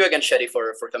 So thank you again, Shady,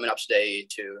 for coming up today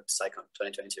to SciCon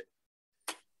 2022.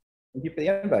 Thank you for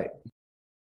the invite.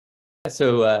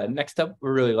 So next up,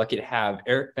 we're really lucky to have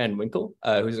Erik van Winkle,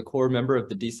 who's a core member of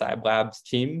the DeSci Labs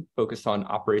team focused on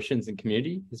operations and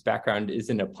community. His background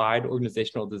is in applied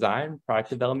organizational design,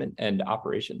 product development, and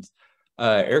operations.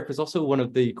 Erik was also one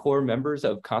of the core members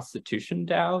of Constitution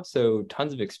DAO, so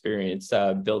tons of experience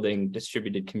building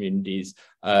distributed communities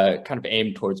kind of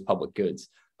aimed towards public goods.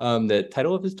 The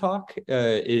title of his talk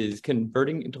is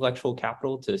Converting Intellectual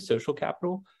Capital to Social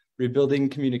Capital, Rebuilding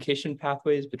Communication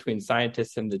Pathways Between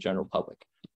Scientists and the General Public.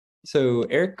 So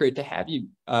Erik, great to have you.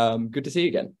 Good to see you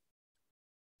again.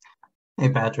 Hey,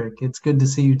 Patrick, it's good to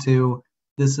see you too.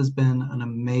 This has been an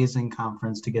amazing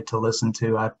conference to get to listen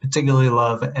to. I particularly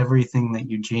love everything that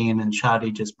Eugene and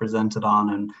Shady just presented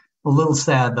on, and a little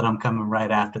sad that I'm coming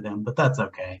right after them, but that's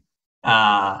okay.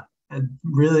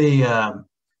 Really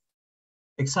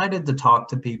excited to talk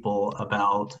to people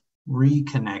about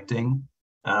reconnecting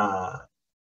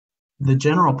the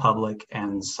general public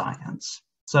and science.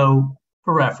 So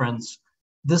for reference,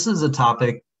 this is a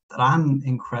topic that I'm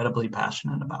incredibly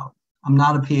passionate about. I'm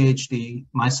not a PhD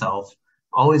myself,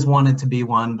 always wanted to be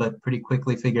one, but pretty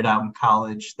quickly figured out in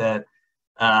college that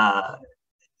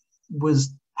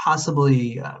was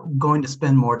possibly going to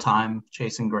spend more time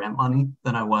chasing grant money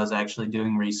than I was actually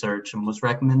doing research, and was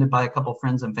recommended by a couple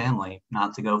friends and family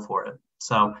not to go for it.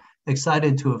 So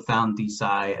excited to have found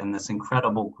DeSci and this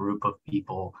incredible group of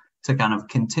people to kind of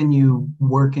continue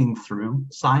working through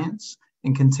science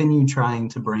and continue trying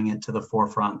to bring it to the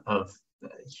forefront of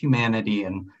humanity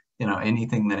and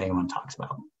anything that anyone talks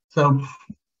about. So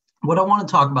what I want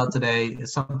to talk about today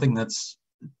is something that's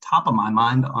top of my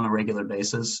mind on a regular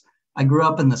basis. I grew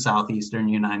up in the southeastern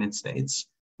United States,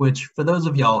 which for those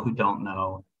of y'all who don't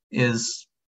know is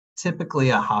typically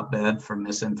a hotbed for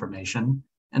misinformation.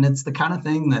 And it's the kind of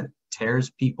thing that tears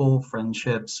people,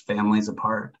 friendships, families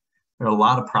apart. There are a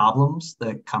lot of problems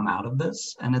that come out of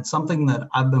this, and it's something that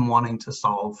I've been wanting to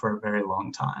solve for a very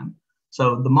long time.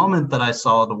 So the moment that I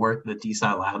saw the work that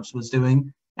DeSci Labs was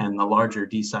doing and the larger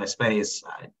DeSci space,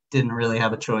 I didn't really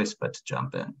have a choice but to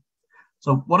jump in.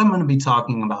 So what I'm going to be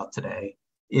talking about today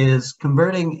is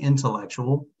converting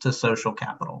intellectual to social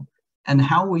capital and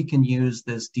how we can use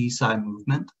this DeSci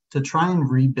movement to try and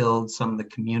rebuild some of the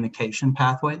communication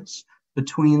pathways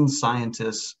between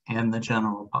scientists and the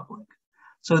general public.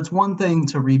 So it's one thing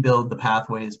to rebuild the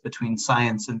pathways between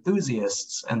science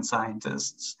enthusiasts and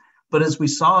scientists, but as we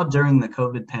saw during the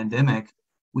COVID pandemic,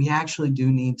 we actually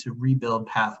do need to rebuild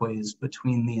pathways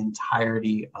between the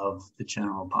entirety of the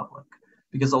general public,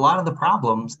 because a lot of the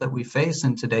problems that we face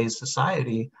in today's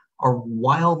society are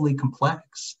wildly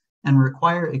complex and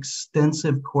require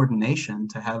extensive coordination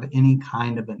to have any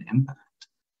kind of an impact.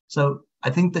 So I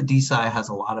think that DeSci has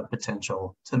a lot of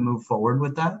potential to move forward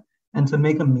with that and to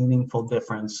make a meaningful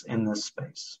difference in this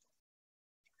space.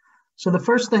 So the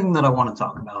first thing that I want to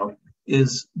talk about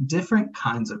is different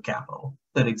kinds of capital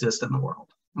that exist in the world.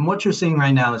 And what you're seeing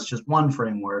right now is just one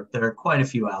framework. There are quite a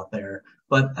few out there,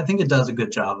 but I think it does a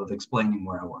good job of explaining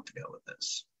where I want to go with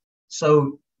this.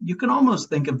 So you can almost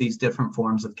think of these different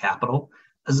forms of capital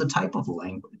as a type of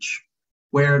language,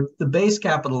 where the base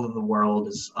capital of the world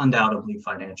is undoubtedly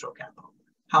financial capital.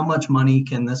 How much money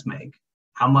can this make?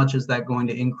 How much is that going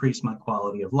to increase my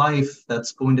quality of life?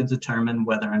 That's going to determine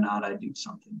whether or not I do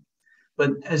something.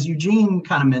 But as Eugene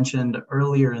kind of mentioned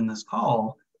earlier in this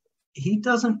call, he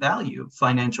doesn't value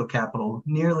financial capital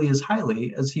nearly as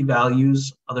highly as he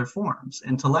values other forms.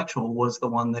 Intellectual was the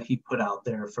one that he put out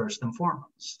there first and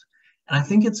foremost. And I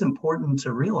think it's important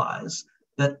to realize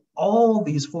that all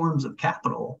these forms of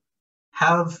capital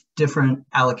have different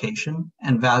allocation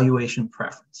and valuation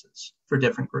preferences for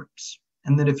different groups.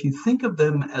 And that if you think of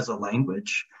them as a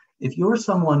language, if you're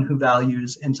someone who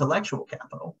values intellectual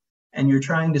capital and you're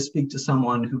trying to speak to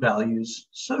someone who values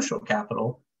social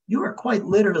capital, you are quite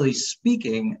literally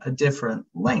speaking a different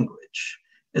language.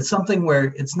 It's something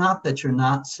where it's not that you're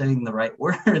not saying the right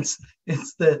words,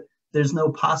 it's that there's no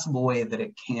possible way that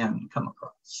it can come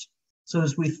across. So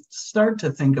as we start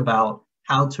to think about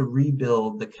how to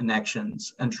rebuild the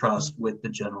connections and trust with the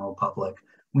general public,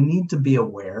 we need to be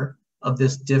aware of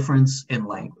this difference in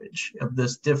language, of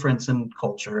this difference in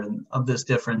culture, and of this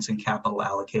difference in capital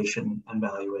allocation and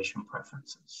valuation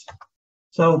preferences.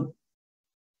 So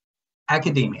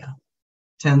academia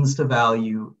tends to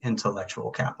value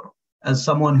intellectual capital. As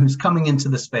someone who's coming into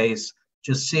the space,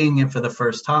 just seeing it for the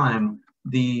first time,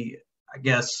 the, I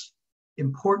guess,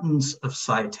 importance of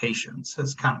citations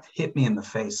has kind of hit me in the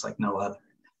face like no other.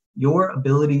 Your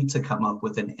ability to come up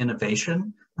with an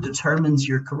innovation determines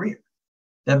your career.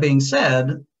 That being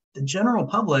said, the general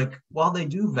public, while they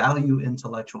do value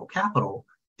intellectual capital,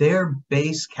 their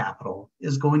base capital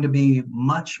is going to be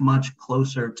much, much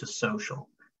closer to social.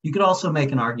 You could also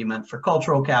make an argument for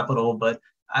cultural capital, but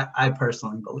I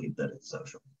personally believe that it's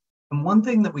social. And one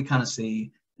thing that we kind of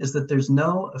see is that there's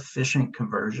no efficient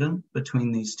conversion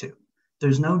between these two.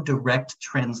 There's no direct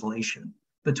translation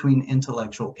between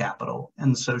intellectual capital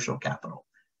and social capital.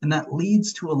 And that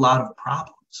leads to a lot of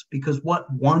problems because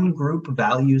what one group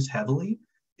values heavily,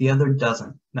 the other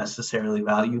doesn't necessarily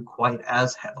value quite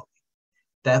as heavily.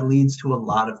 That leads to a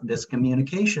lot of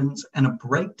miscommunications and a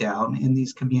breakdown in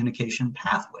these communication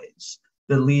pathways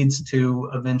that leads to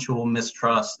eventual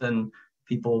mistrust and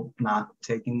people not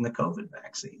taking the COVID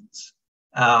vaccines.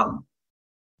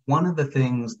 One of the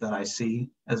things that I see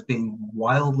as being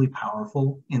wildly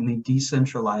powerful in the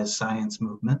decentralized science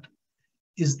movement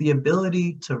is the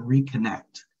ability to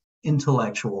reconnect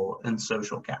intellectual and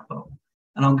social capital.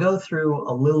 And I'll go through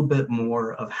a little bit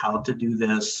more of how to do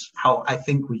this, how I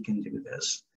think we can do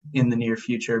this in the near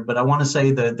future. But I want to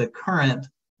say that the current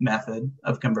method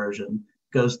of conversion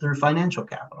goes through financial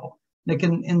capital. And it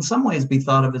can in some ways be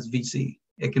thought of as VC.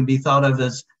 It can be thought of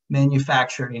as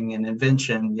manufacturing and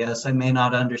invention. Yes, I may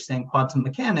not understand quantum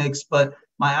mechanics, but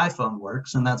my iPhone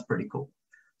works and that's pretty cool.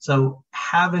 So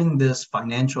having this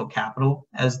financial capital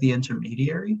as the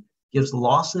intermediary gives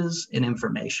losses in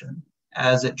information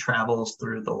as it travels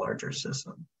through the larger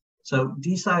system. So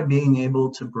DeSci being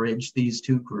able to bridge these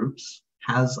two groups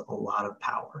has a lot of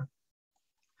power.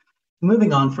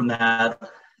 Moving on from that,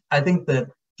 I think that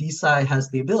DeSci has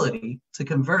the ability to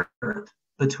convert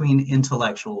between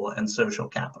intellectual and social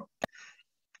capital.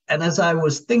 And as I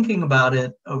was thinking about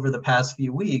it over the past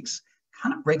few weeks,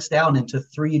 kind of breaks down into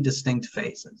three distinct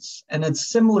phases. And it's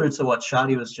similar to what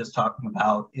Shady was just talking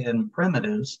about in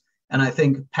primitives. And I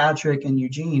think Patrick and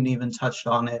Eugene even touched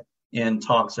on it in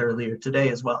talks earlier today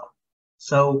as well.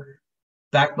 So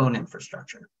backbone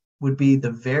infrastructure would be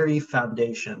the very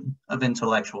foundation of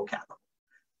intellectual capital.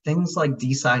 Things like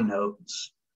DeSci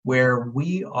nodes, where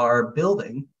we are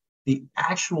building the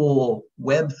actual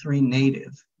Web3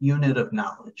 native unit of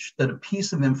knowledge that a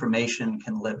piece of information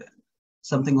can live in.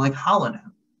 Something like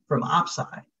Holonym from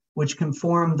OpSci, which can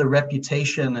form the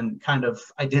reputation and kind of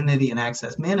identity and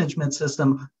access management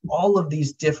system. All of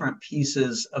these different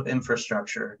pieces of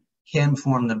infrastructure can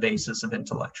form the basis of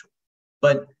intellectual.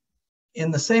 But in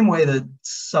the same way that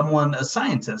a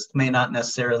scientist may not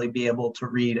necessarily be able to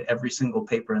read every single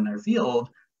paper in their field,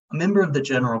 a member of the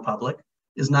general public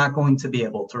is not going to be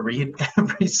able to read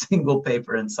every single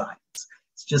paper in science.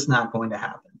 It's just not going to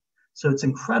happen. So it's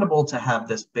incredible to have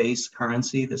this base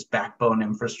currency, this backbone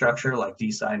infrastructure like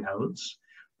DeSci nodes,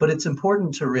 but it's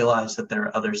important to realize that there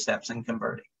are other steps in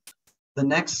converting. The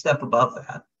next step above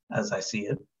that, as I see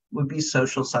it, would be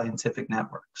social scientific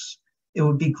networks. It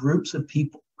would be groups of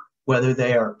people, whether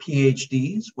they are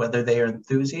PhDs, whether they are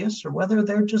enthusiasts, or whether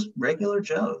they're just regular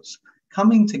Joes,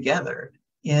 coming together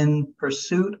in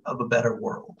pursuit of a better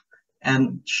world.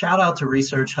 And shout out to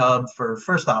ResearchHub for,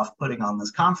 first off, putting on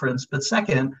this conference, but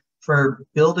second, for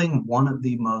building one of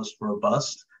the most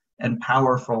robust and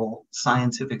powerful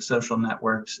scientific social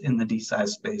networks in the DeSci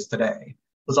space today.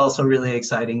 It was also really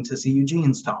exciting to see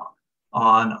Eugene's talk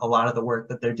on a lot of the work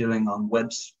that they're doing on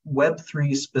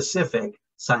Web3 specific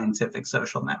scientific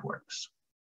social networks.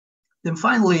 Then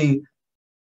finally,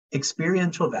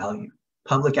 experiential value,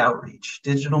 public outreach,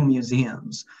 digital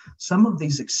museums. Some of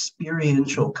these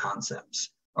experiential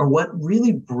concepts are what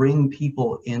really bring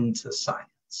people into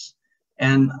science.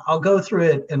 And I'll go through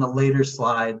it in a later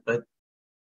slide, but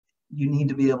you need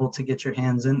to be able to get your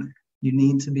hands in there. You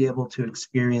need to be able to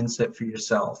experience it for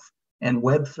yourself. And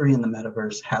Web3 and the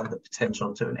metaverse have the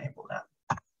potential to enable that.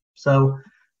 So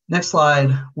next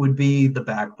slide would be the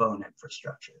backbone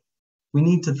infrastructure. We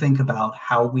need to think about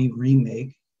how we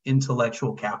remake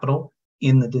intellectual capital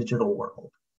in the digital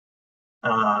world.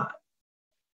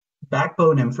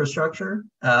 Backbone infrastructure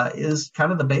is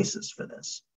kind of the basis for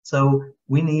this. So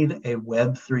we need a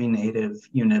Web3 native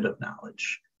unit of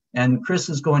knowledge. And Chris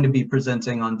is going to be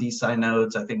presenting on DeSci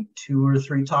nodes, I think 2 or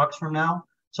 3 talks from now.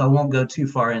 So I won't go too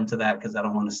far into that because I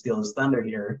don't want to steal his thunder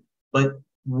here. But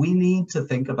we need to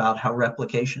think about how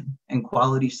replication and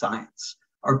quality science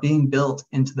are being built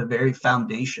into the very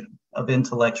foundation of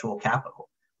intellectual capital.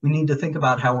 We need to think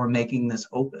about how we're making this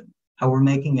open, how we're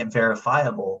making it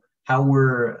verifiable, how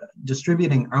we're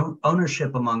distributing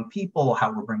ownership among people,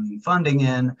 how we're bringing funding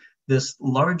in. This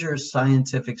larger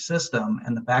scientific system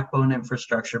and the backbone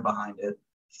infrastructure behind it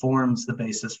forms the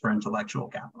basis for intellectual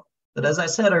capital. But as I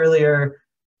said earlier,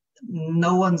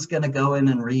 no one's going to go in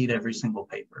and read every single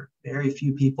paper. Very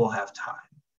few people have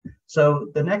time. So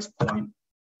the next point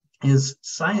is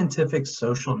scientific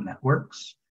social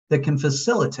networks that can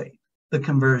facilitate the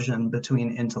conversion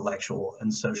between intellectual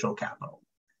and social capital.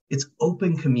 It's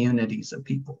open communities of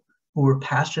people who are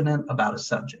passionate about a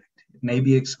subject. It may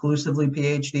be exclusively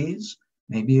PhDs,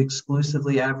 maybe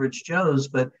exclusively average Joes,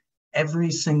 but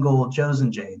every single Joes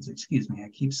and Jades, excuse me, I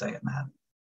keep saying that.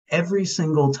 Every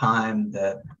single time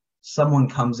that someone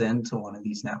comes into one of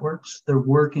these networks, they're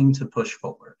working to push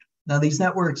forward. Now, these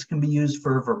networks can be used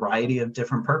for a variety of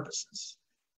different purposes.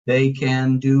 They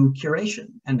can do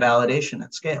curation and validation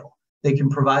at scale. They can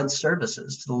provide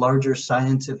services to the larger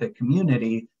scientific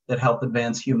community that help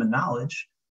advance human knowledge.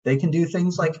 They can do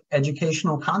things like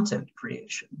educational content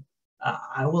creation.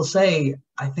 I will say,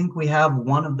 I think we have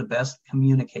one of the best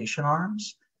communication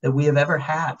arms that we have ever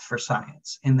had for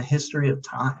science in the history of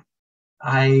time.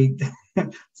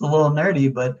 It's a little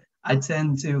nerdy, but I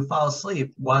tend to fall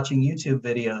asleep watching YouTube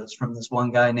videos from this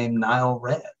one guy named Niall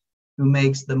Red, who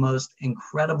makes the most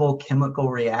incredible chemical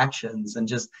reactions and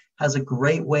just has a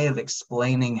great way of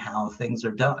explaining how things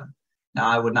are done. Now,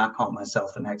 I would not call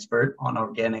myself an expert on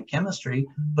organic chemistry,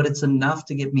 but it's enough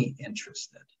to get me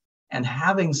interested. And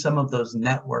having some of those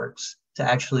networks to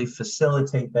actually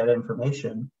facilitate that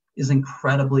information is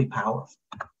incredibly powerful.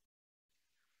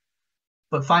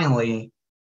 But finally,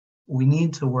 we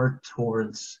need to work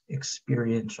towards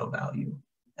experiential value.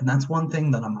 And that's one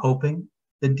thing that I'm hoping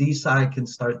that DeSci can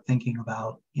start thinking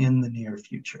about in the near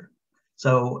future.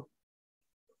 So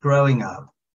growing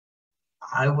up,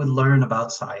 I would learn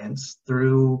about science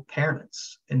through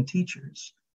parents and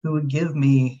teachers who would give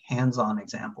me hands-on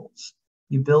examples.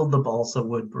 You build the balsa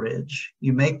wood bridge,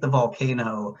 you make the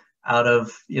volcano out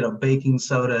of baking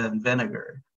soda and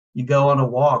vinegar. You go on a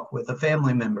walk with a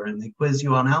family member and they quiz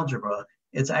you on algebra.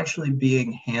 It's actually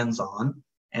being hands-on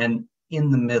and in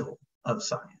the middle of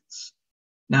science.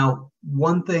 Now,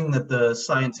 one thing that the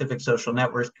scientific social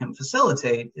networks can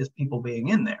facilitate is people being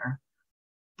in there,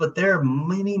 but there are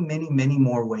many, many, many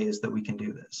more ways that we can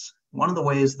do this. One of the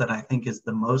ways that I think is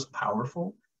the most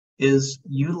powerful is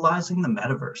utilizing the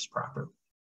metaverse properly.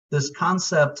 This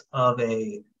concept of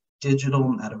a digital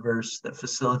metaverse that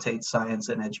facilitates science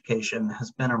and education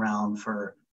has been around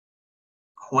for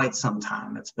quite some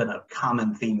time. It's been a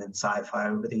common theme in sci-fi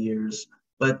over the years,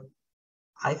 but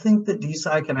I think that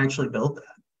DeSci can actually build that.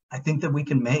 I think that we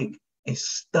can make a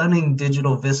stunning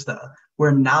digital vista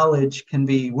where knowledge can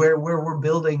be, where we're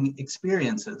building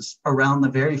experiences around the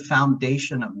very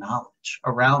foundation of knowledge,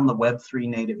 around the Web3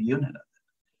 native unit of it,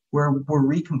 where we're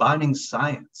recombining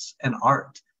science and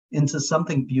art into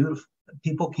something beautiful that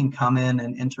people can come in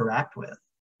and interact with,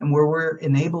 and where we're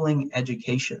enabling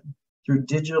education through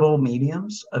digital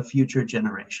mediums of future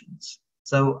generations.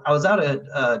 So I was out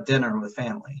at dinner with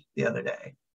family the other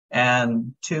day,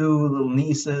 and 2 little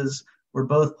nieces were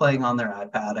both playing on their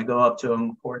iPad. I go up to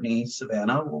them, Courtney,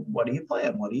 Savannah, well, what are you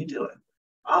playing? What are you doing?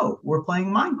 Oh, we're playing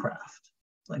Minecraft.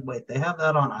 It's like, wait, they have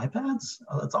that on iPads?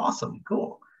 Oh, that's awesome,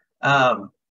 cool.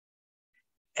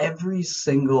 Every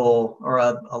single, or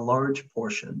a large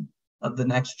portion of the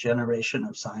next generation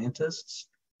of scientists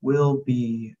will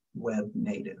be web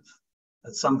native.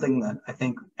 That's something that I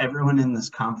think everyone in this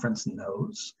conference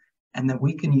knows and that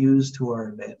we can use to our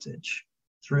advantage.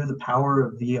 Through the power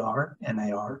of VR and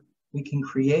AR, we can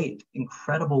create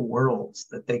incredible worlds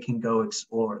that they can go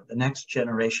explore, the next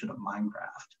generation of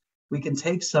Minecraft, we can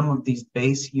take some of these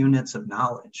base units of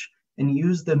knowledge and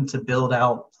use them to build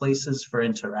out places for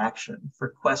interaction, for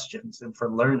questions, and for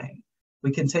learning.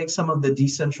 We can take some of the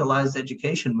decentralized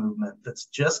education movement that's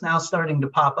just now starting to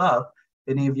pop up.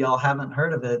 If any of y'all haven't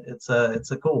heard of it, it's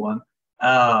a cool one.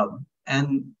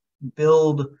 And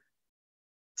build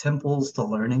temples to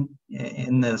learning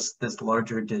in this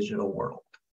larger digital world.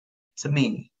 To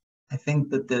me, I think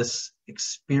that this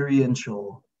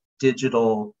experiential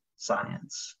digital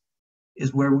science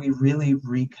is where we really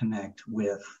reconnect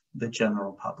with the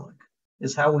general public,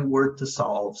 is how we work to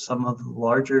solve some of the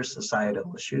larger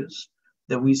societal issues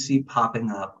that we see popping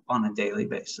up on a daily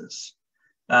basis.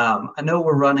 I know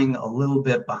we're running a little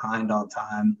bit behind on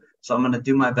time, so I'm going to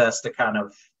do my best to kind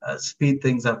of speed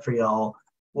things up for y'all.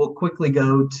 We'll quickly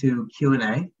go to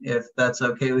Q&A, if that's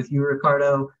okay with you,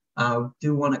 Ricardo. I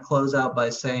do want to close out by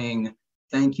saying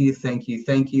thank you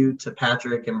to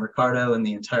Patrick and Ricardo and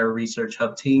the entire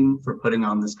ResearchHub team for putting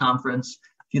on this conference.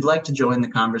 If you'd like to join the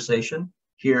conversation,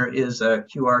 here is a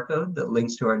QR code that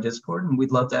links to our Discord, and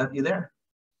we'd love to have you there.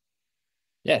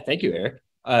 Yeah, thank you, Eric.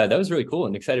 That was really cool,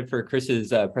 and excited for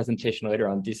Chris's presentation later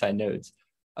on DeSci nodes.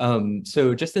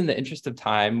 So just in the interest of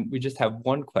time, we just have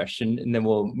one question, and then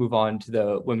we'll move on to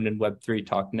the Women in Web3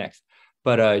 talk next.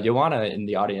 But Joanna in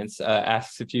the audience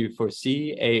asks if you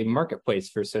foresee a marketplace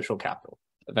for social capital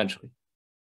eventually.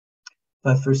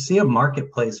 I foresee a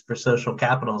marketplace for social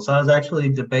capital. So I was actually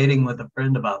debating with a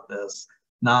friend about this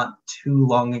not too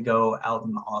long ago out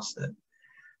in Austin.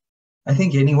 I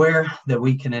think anywhere that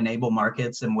we can enable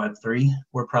markets in Web3,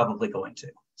 we're probably going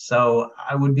to. So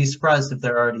I would be surprised if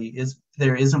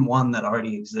there isn't one that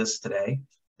already exists today.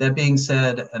 That being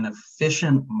said, an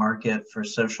efficient market for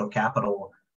social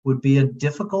capital would be a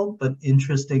difficult but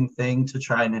interesting thing to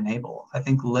try and enable. I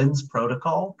think Lens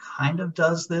protocol kind of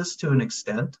does this to an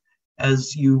extent,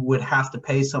 as you would have to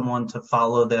pay someone to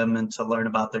follow them and to learn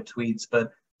about their tweets,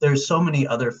 but there's so many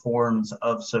other forms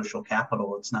of social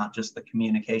capital. It's not just the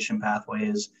communication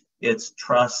pathways, it's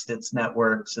trust, it's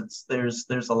networks,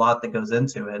 there's a lot that goes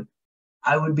into it.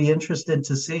 I would be interested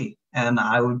to see, and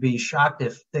I would be shocked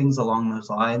if things along those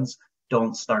lines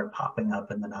don't start popping up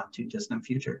in the not too distant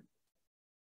future.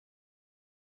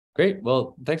 Great.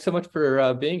 Well, thanks so much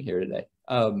for being here today.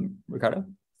 Ricardo?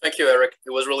 Thank you, Eric.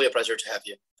 It was really a pleasure to have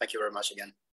you. Thank you very much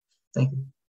again. Thank you.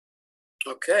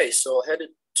 Okay, so headed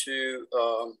to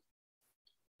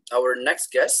our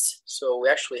next guest. So we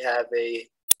actually have a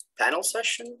panel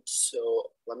session. So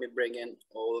let me bring in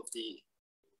all of the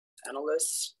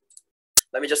panelists.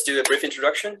 Let me just do a brief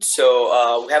introduction.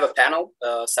 So we have a panel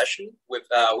session with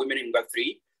women in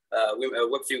Web3,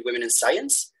 Web3 women in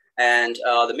science. And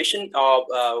the mission of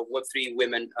Web3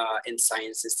 women in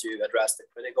science is to address the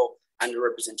critical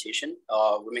underrepresentation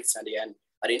of women at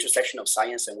the intersection of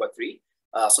science and Web3,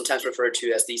 sometimes referred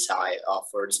to as DeSci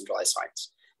for decentralized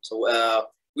science. So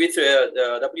with the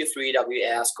W3,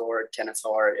 WASC, or tenets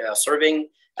are serving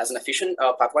as an efficient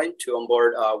pipeline to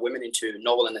onboard women into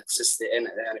novel and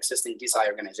existing DeSci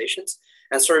organizations,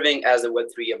 and serving as the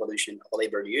Web3 evolution of a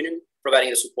labor union, providing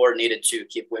the support needed to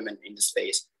keep women in the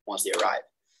space once they arrive.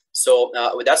 So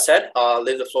with that said, I'll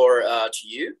leave the floor to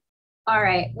you. All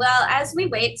right. Well, as we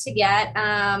wait to get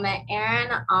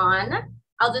Aaron on,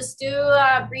 I'll just do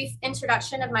a brief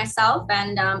introduction of myself,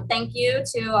 and thank you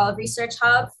to all of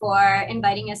ResearchHub for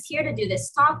inviting us here to do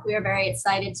this talk. We are very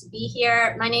excited to be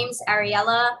here. My name's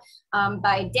Ariella.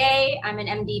 By day, I'm an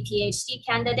MD PhD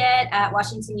candidate at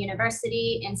Washington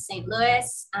University in St.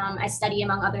 Louis. I study,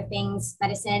 among other things,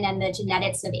 medicine and the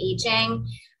genetics of aging.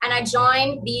 And I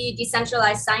joined the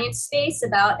decentralized science space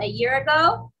about a year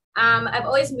ago. I've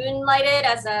always moonlighted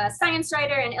as a science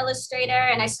writer and illustrator,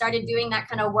 and I started doing that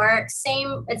kind of work,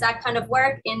 same exact kind of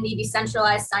work in the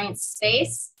decentralized science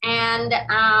space. And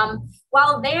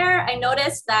while there, I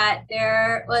noticed that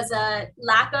there was a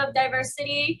lack of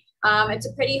diversity. It's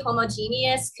a pretty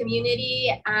homogeneous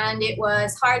community, and it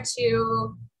was hard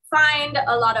to find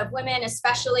a lot of women,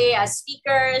 especially as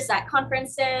speakers at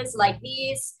conferences like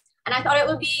these. And I thought it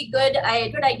would be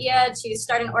a good idea to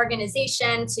start an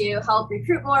organization to help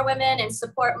recruit more women and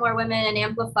support more women and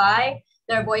amplify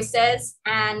their voices.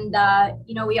 And,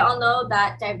 you know, we all know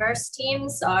that diverse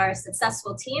teams are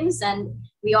successful teams, and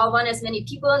we all want as many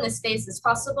people in this space as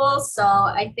possible. So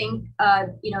I think,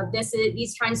 you know,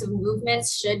 these kinds of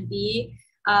movements should be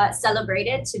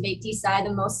celebrated to make DeSci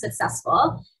the most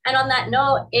successful. And on that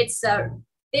note,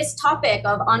 this topic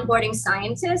of onboarding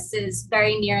scientists is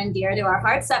very near and dear to our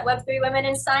hearts at Web3 Women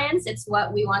in Science. It's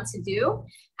what we want to do.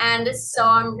 And so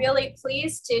I'm really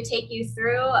pleased to take you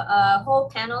through a whole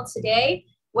panel today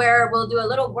where we'll do a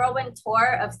little whirlwind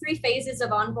tour of 3 phases of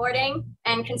onboarding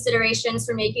and considerations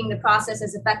for making the process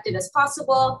as effective as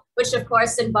possible, which of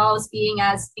course involves being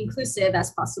as inclusive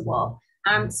as possible.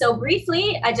 So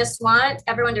briefly, I just want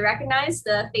everyone to recognize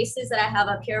the faces that I have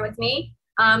up here with me.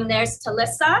 There's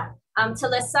Talissa.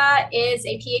 Talissa is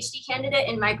a PhD candidate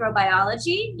in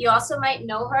microbiology. You also might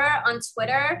know her on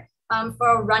Twitter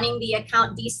for running the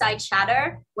account DeSci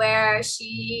Chatter, where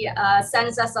she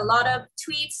sends us a lot of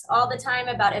tweets all the time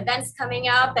about events coming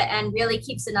up and really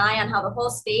keeps an eye on how the whole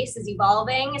space is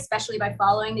evolving, especially by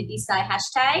following the DeSci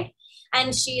hashtag.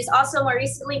 And she's also more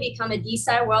recently become a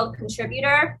DeSci World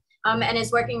contributor and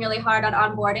is working really hard on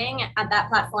onboarding at that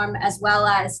platform as well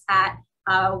as at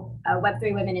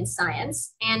Web3 Women in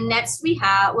Science. And next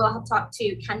we'll talk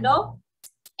to Kendall.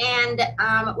 And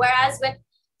whereas with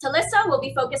Talissa, we'll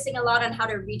be focusing a lot on how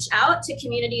to reach out to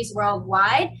communities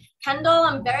worldwide. Kendall,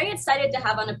 I'm very excited to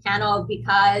have on a panel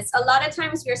because a lot of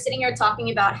times we're sitting here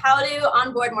talking about how to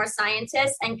onboard more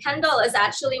scientists, and Kendall is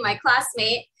actually my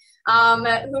classmate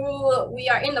who we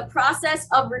are in the process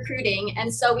of recruiting.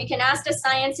 And so we can ask a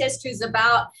scientist who's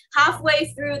about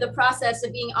halfway through the process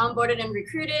of being onboarded and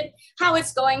recruited, how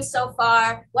it's going so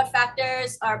far, what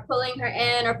factors are pulling her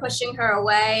in or pushing her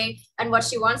away, and what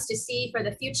she wants to see for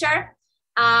the future.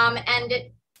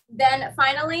 Then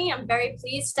finally, I'm very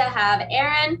pleased to have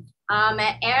Aaron.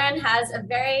 Aaron has a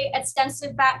very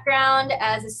extensive background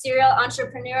as a serial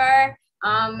entrepreneur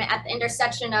at the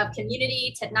intersection of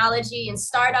community, technology, and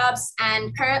startups.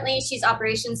 And currently she's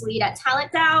operations lead at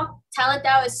Talent DAO. Talent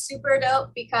DAO is super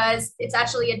dope because it's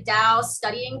actually a DAO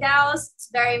studying DAOs. It's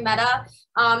very meta.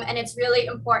 And it's really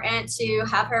important to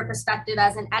have her perspective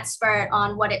as an expert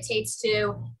on what it takes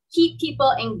to keep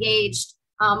people engaged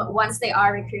once they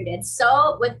are recruited.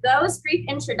 So with those brief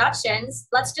introductions,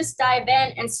 let's just dive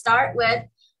in and start with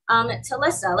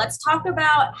Talissa. Let's talk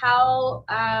about how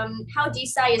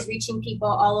DeSci is reaching people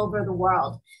all over the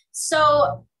world.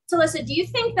 So Talissa, do you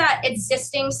think that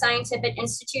existing scientific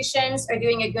institutions are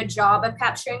doing a good job of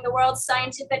capturing the world's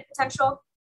scientific potential?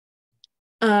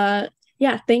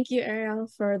 Yeah, thank you, Ariel,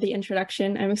 for the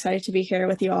introduction. I'm excited to be here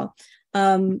with you all.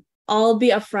 I'll be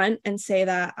upfront and say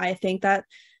that I think that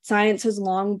science has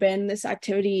long been this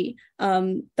activity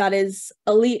that is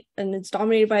elite, and it's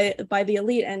dominated by the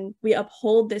elite, and we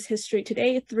uphold this history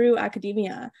today through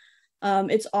academia.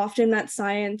 It's often that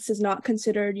science is not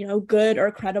considered, good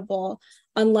or credible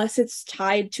unless it's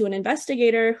tied to an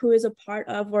investigator who is a part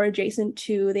of or adjacent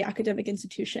to the academic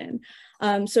institution.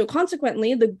 So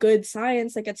consequently, the good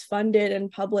science that gets funded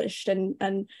and published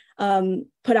and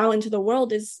put out into the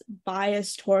world is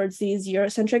biased towards these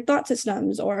Eurocentric thought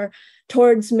systems or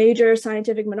towards major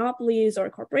scientific monopolies or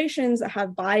corporations that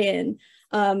have buy-in,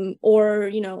 or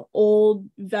old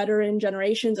veteran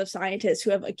generations of scientists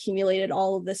who have accumulated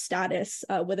all of this status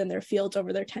within their fields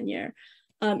over their tenure.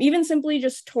 Even simply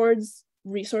just towards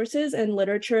resources and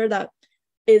literature that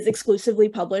is exclusively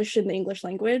published in the English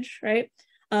language, right?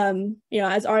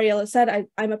 As Ariella said,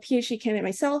 I'm a PhD candidate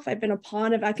myself. I've been a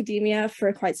pawn of academia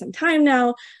for quite some time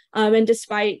now. And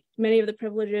despite many of the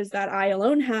privileges that I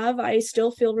alone have, I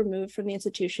still feel removed from the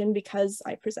institution because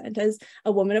I present as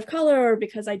a woman of color, or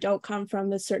because I don't come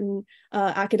from a certain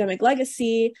academic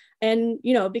legacy, and,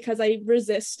 because I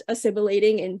resist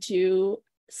assimilating into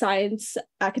science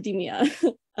academia.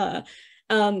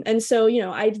 And so,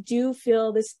 I do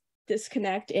feel this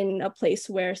disconnect in a place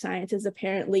where science is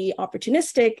apparently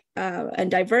opportunistic and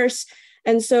diverse.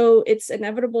 And so it's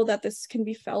inevitable that this can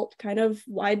be felt kind of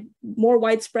more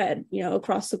widespread,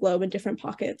 across the globe in different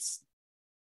pockets.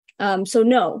 So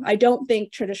no, I don't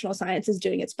think traditional science is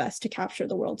doing its best to capture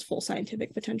the world's full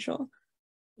scientific potential.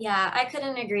 Yeah, I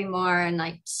couldn't agree more. And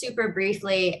super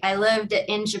briefly, I lived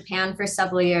in Japan for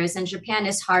several years, and Japan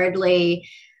is hardly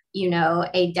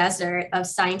a desert of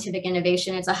scientific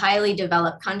innovation. It's a highly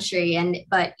developed country.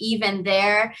 But even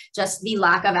there, just the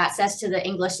lack of access to the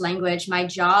English language, my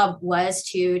job was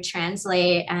to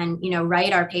translate and,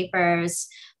 write our papers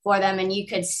for them. And you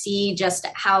could see just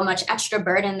how much extra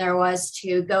burden there was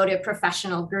to go to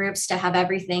professional groups to have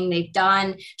everything they've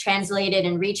done translated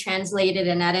and retranslated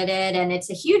and edited. And it's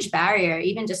a huge barrier.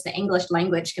 Even just the English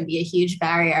language can be a huge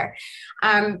barrier.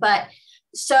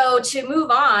 So to move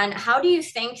on, how do you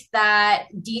think that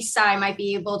DeSci might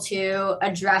be able to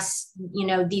address,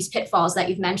 these pitfalls that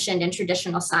you've mentioned in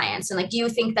traditional science? And do you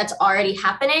think that's already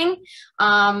happening?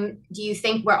 Do you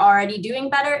think we're already doing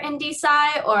better in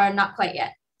DeSci, or not quite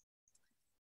yet?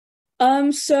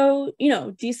 So,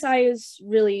 DeSci is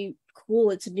really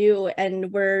cool. It's new,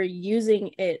 and we're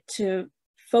using it to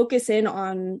focus in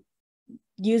on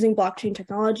using blockchain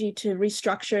technology to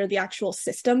restructure the actual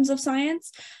systems of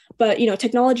science. But, you know,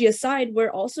 technology aside,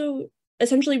 we're also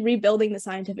essentially rebuilding the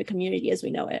scientific community as we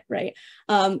know it, right?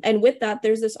 And with that,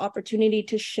 there's this opportunity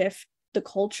to shift the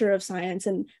culture of science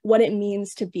and what it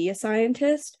means to be a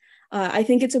scientist. I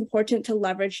think it's important to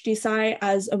leverage DeSci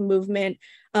as a movement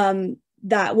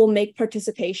that will make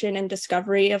participation and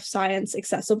discovery of science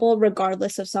accessible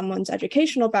regardless of someone's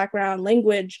educational background,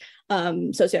 language,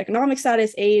 socioeconomic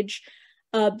status, age,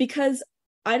 because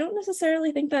I don't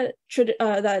necessarily think that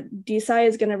that DeSci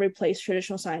is going to replace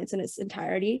traditional science in its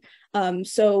entirety.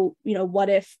 So, you know, what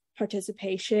if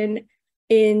participation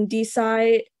in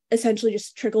DeSci essentially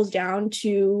just trickles down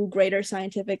to greater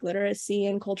scientific literacy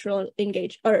and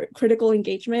critical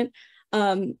engagement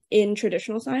in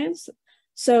traditional science?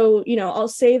 So, you know, I'll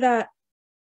say that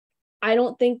I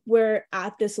don't think we're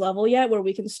at this level yet where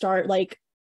we can start like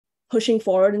pushing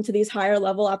forward into these higher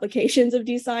level applications of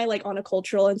DeSci, like on a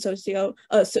cultural and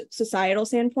societal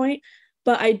standpoint.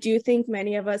 But I do think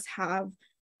many of us have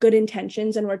good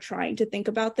intentions and we're trying to think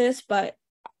about this, but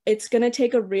it's going to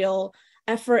take a real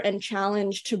effort and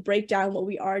challenge to break down what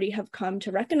we already have come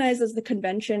to recognize as the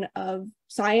convention of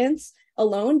science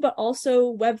alone, but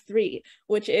also Web3,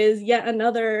 which is yet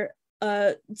another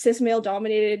cis male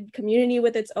dominated community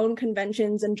with its own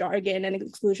conventions and jargon and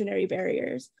exclusionary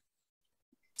barriers.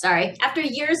 Sorry, after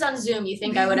years on Zoom, you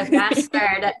think I would have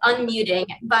mastered unmuting.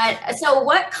 But so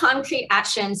what concrete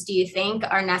actions do you think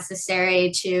are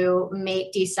necessary to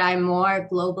make DeSci more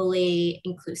globally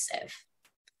inclusive?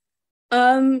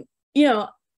 You know,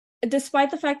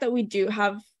 despite the fact that we do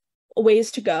have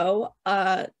ways to go,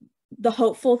 the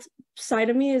hopeful side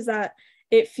of me is that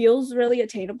it feels really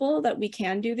attainable that we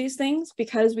can do these things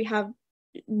because we have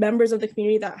members of the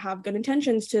community that have good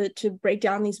intentions to break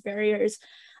down these barriers.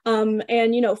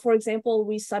 And, you know, for example,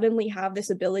 we suddenly have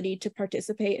this ability to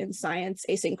participate in science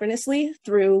asynchronously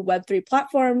through Web3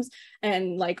 platforms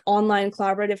and like online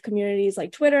collaborative communities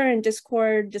like Twitter and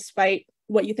Discord, despite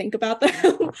what you think about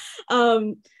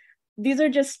them. These are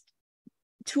just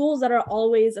tools that are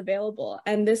always available.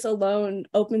 And this alone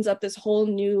opens up this whole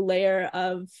new layer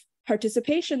of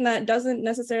participation that doesn't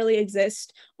necessarily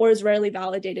exist or is rarely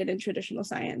validated in traditional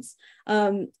science.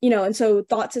 You know, and so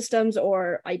thought systems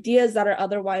or ideas that are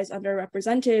otherwise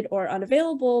underrepresented or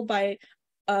unavailable by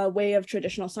way of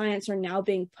traditional science are now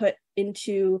being put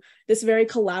into this very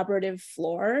collaborative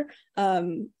floor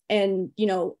and, you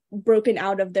know, broken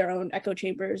out of their own echo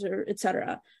chambers or et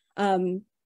cetera.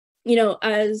 You know,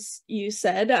 as you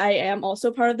said, I am also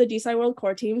part of the DeSci World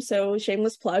Core team, so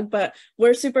shameless plug, but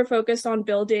we're super focused on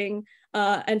building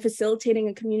and facilitating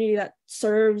a community that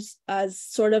serves as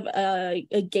sort of a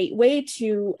gateway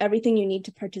to everything you need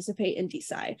to participate in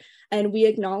DeSci. And we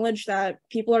acknowledge that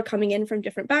people are coming in from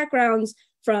different backgrounds,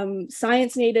 from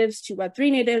science natives to Web3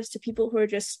 natives to people who are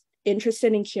just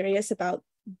interested and curious about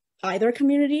either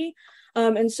community.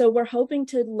 And so we're hoping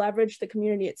to leverage the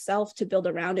community itself to build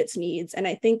around its needs. And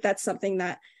I think that's something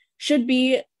that should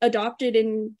be adopted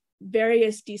in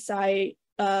various DeSci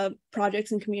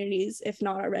projects and communities, if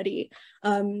not already.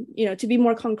 You know, to be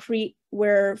more concrete,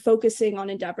 we're focusing on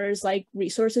endeavors like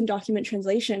resource and document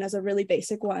translation as a really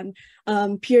basic one,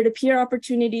 peer-to-peer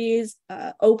opportunities,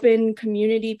 open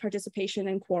community participation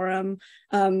and quorum,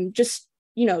 just,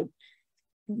 you know,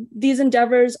 these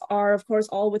endeavors are, of course,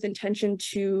 all with intention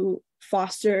to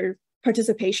foster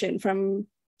participation from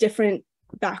different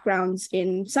backgrounds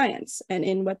in science and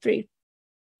in Web3.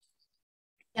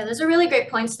 Yeah, those are really great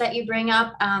points that you bring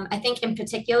up. I think in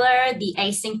particular, the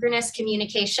asynchronous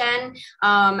communication,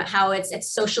 how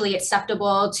it's socially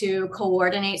acceptable to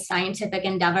coordinate scientific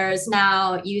endeavors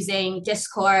now using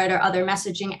Discord or other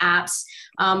messaging apps,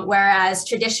 whereas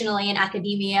traditionally in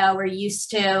academia, we're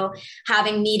used to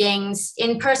having meetings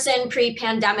in person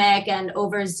pre-pandemic and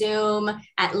over Zoom,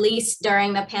 at least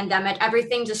during the pandemic.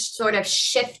 Everything just sort of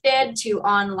shifted to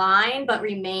online, but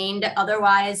remained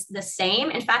otherwise the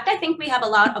same. In fact, I think we have a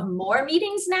lot of more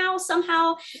meetings now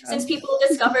somehow since people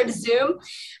discovered Zoom.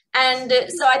 And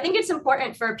so I think it's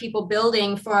important for people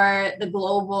building for the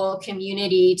global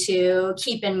community to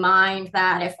keep in mind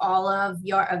that if all of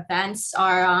your events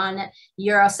are on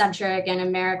Eurocentric and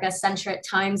America-centric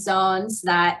time zones,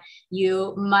 that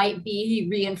you might be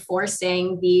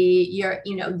reinforcing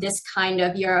this kind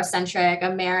of Eurocentric,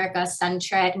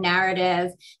 America-centric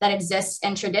narrative that exists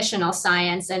in traditional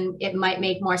science. And it might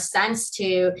make more sense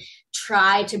to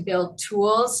try to build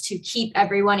tools to keep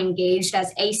everyone engaged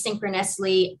as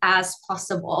asynchronously as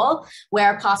possible,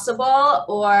 where possible,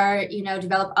 or, you know,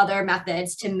 develop other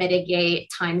methods to mitigate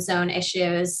time zone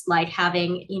issues, like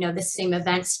having, you know, the same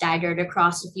event staggered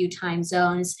across a few time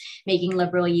zones, making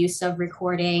liberal use of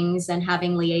recordings, and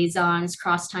having liaisons,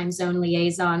 cross time zone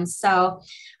liaisons. So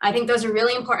I think those are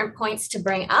really important points to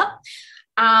bring up.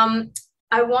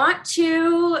 I want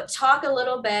to talk a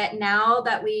little bit, now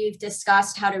that we've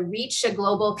discussed how to reach a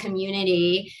global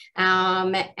community,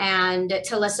 and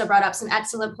Talissa brought up some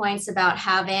excellent points about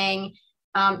having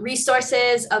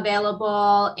resources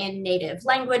available in native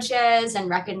languages and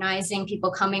recognizing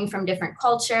people coming from different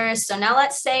cultures. So now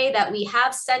let's say that we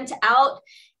have sent out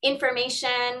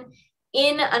information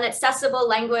in an accessible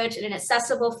language, in an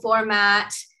accessible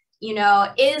format. You know,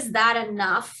 is that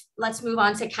enough? Let's move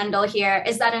on to Kendall here.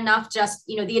 Is that enough? Just,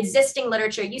 you know, the existing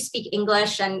literature, you speak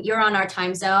English and you're on our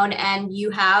time zone, and you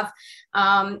have,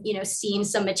 you know, seen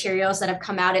some materials that have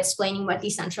come out explaining what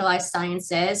decentralized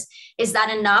science is. Is that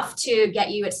enough to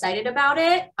get you excited about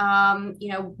it?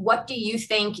 You know, what do you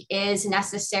think is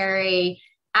necessary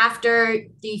after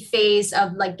the phase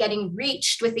of like getting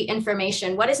reached with the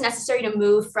information? What is necessary to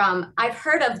move from I've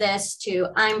heard of this to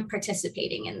I'm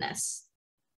participating in this?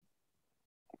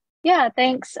 Yeah,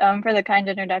 thanks for the kind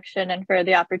introduction and for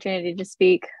the opportunity to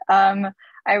speak.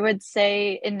 I would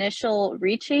say initial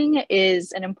reaching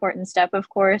is an important step, of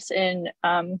course, in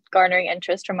garnering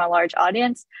interest from a large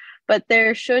audience, but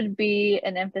there should be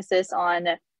an emphasis on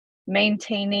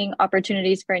maintaining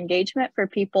opportunities for engagement for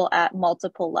people at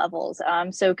multiple levels.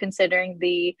 So considering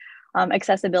the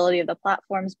accessibility of the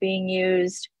platforms being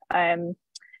used,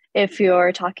 if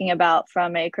you're talking about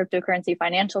from a cryptocurrency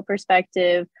financial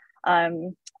perspective,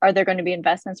 are there going to be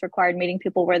investments required meeting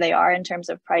people where they are in terms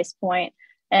of price point?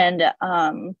 And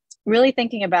really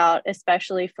thinking about,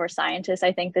 especially for scientists,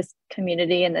 I think this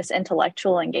community and this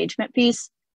intellectual engagement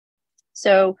piece.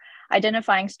 So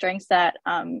identifying strengths that,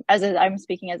 I'm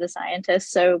speaking as a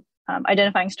scientist, so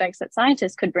identifying strengths that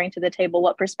scientists could bring to the table,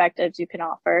 what perspectives you can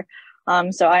offer.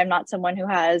 So I'm not someone who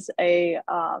has a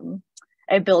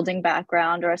building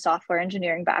background or a software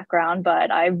engineering background,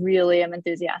 but I really am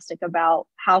enthusiastic about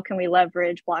how can we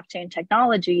leverage blockchain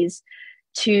technologies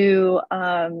to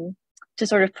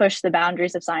sort of push the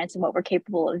boundaries of science and what we're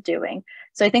capable of doing.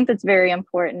 So I think that's very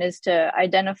important, is to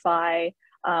identify,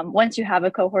 once you have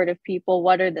a cohort of people,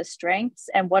 what are the strengths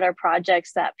and what are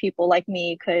projects that people like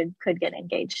me could get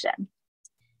engaged in.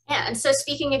 Yeah, and so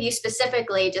speaking of you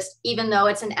specifically, just even though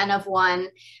it's an N of 1,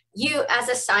 you as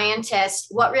a scientist,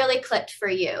 what really clicked for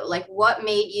you? Like, what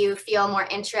made you feel more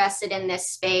interested in this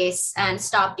space and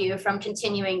stopped you from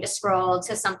continuing to scroll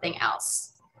to something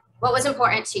else? What was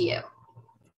important to you?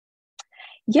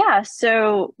 Yeah,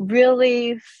 so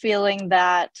really feeling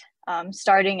that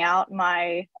starting out,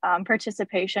 my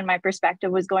participation, my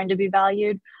perspective was going to be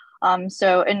valued.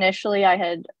 So initially I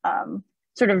had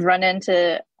sort of run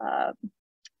into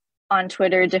on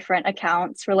Twitter different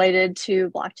accounts related to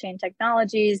blockchain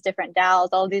technologies, different DAOs.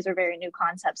 All of these are very new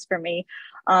concepts for me.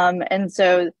 And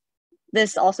so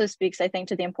this also speaks, I think,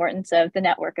 to the importance of the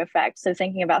network effect. So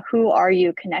thinking about who are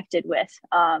you connected with?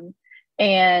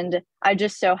 And I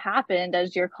just so happened,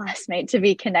 as your classmate, to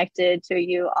be connected to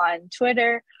you on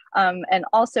Twitter, and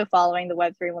also following the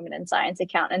Web3 Women in Science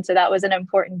account. And so that was an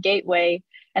important gateway.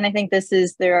 And I think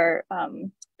there are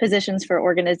positions for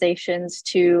organizations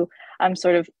to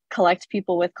sort of collect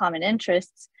people with common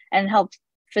interests and help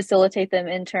facilitate them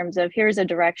in terms of, here's a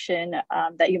direction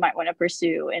that you might want to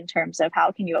pursue in terms of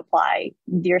how can you apply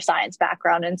your science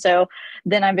background. And so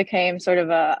then I became sort of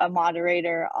a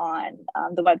moderator on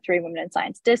the Web3 Women in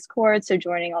Science Discord, so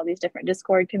joining all these different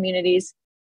Discord communities.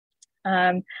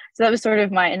 So that was sort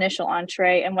of my initial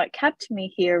entree. And what kept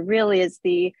me here really is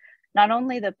not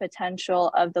only the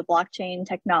potential of the blockchain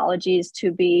technologies to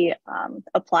be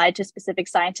applied to specific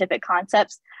scientific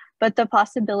concepts, but the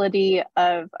possibility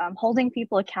of holding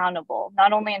people accountable,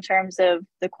 not only in terms of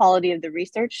the quality of the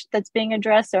research that's being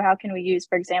addressed. So how can we use,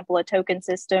 for example, a token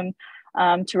system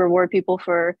to reward people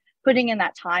for putting in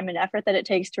that time and effort that it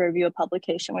takes to review a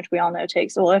publication, which we all know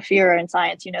takes, well, if you're in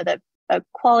science, you know that a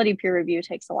quality peer review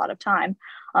takes a lot of time.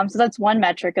 So that's one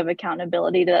metric of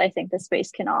accountability that I think the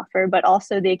space can offer, but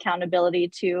also the accountability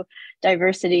to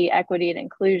diversity, equity, and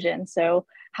inclusion. So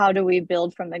how do we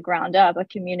build from the ground up a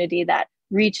community that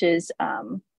reaches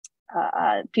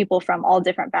people from all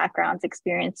different backgrounds,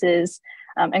 experiences,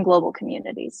 and global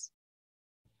communities?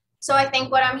 So I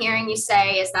think what I'm hearing you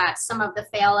say is that some of the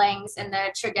failings in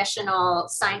the traditional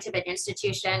scientific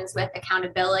institutions with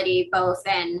accountability, both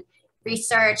in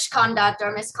research conduct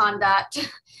or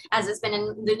misconduct, as it's been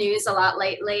in the news a lot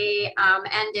lately,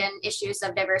 and in issues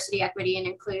of diversity, equity, and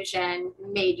inclusion,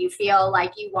 made you feel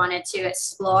like you wanted to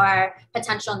explore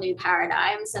potential new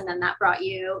paradigms, and then that brought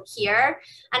you here.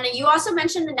 And then you also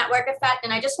mentioned the network effect,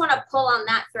 and I just want to pull on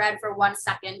that thread for 1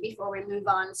 second before we move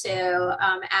on to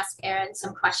ask Erin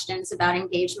some questions about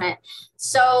engagement.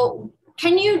 So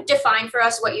can you define for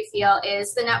us what you feel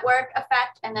is the network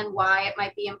effect and then why it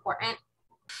might be important?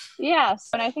 Yeah,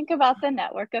 so when I think about the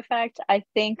network effect, I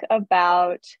think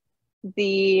about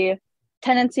the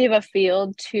tendency of a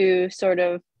field to sort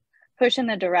of push in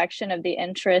the direction of the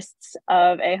interests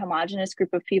of a homogenous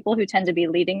group of people who tend to be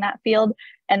leading that field.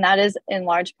 And that is in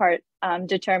large part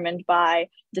determined by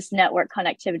this network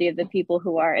connectivity of the people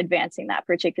who are advancing that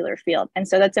particular field. And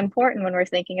so that's important when we're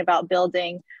thinking about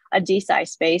building a DeSci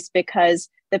space, because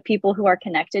the people who are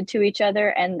connected to each other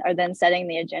and are then setting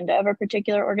the agenda of a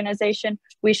particular organization,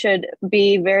 we should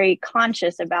be very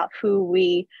conscious about who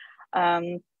we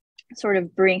sort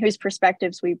of bring, whose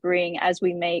perspectives we bring as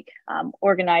we make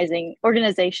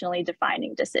organizationally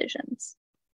defining decisions.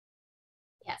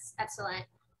 Yes, excellent.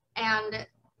 And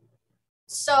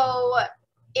so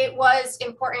it was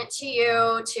important to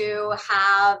you to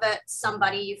have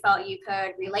somebody you felt you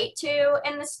could relate to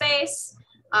in the space.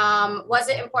 Was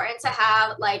it important to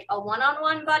have like a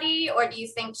one-on-one buddy, or do you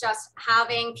think just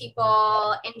having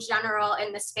people in general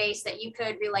in the space that you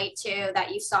could relate to,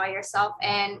 that you saw yourself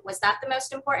in, was that the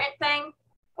most important thing,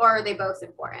 or are they both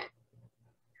important?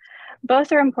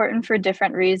 Both are important for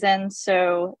different reasons.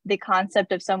 So the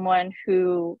concept of someone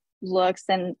who looks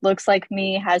like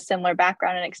me, has similar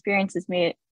background and experience as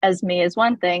me is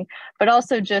one thing, but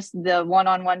also just the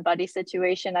one-on-one buddy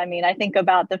situation. I mean, I think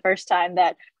about the first time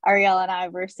that Ariel and I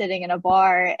were sitting in a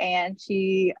bar and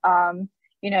she,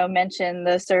 mentioned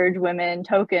the Surge Women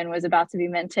token was about to be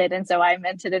minted. And so I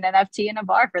minted an NFT in a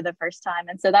bar for the first time.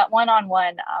 And so that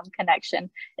one-on-one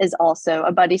connection is also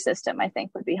a buddy system, I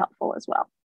think would be helpful as well.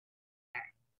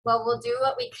 Well, we'll do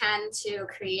what we can to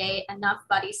create enough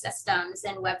buddy systems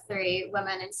in Web3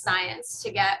 Women in Science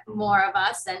to get more of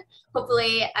us. And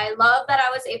hopefully, I love that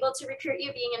I was able to recruit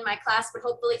you being in my class, but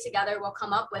hopefully together we'll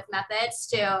come up with methods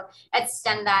to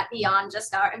extend that beyond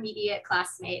just our immediate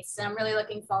classmates. And I'm really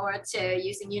looking forward to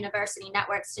using university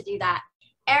networks to do that.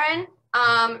 Erin,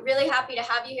 really happy to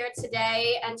have you here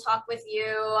today and talk with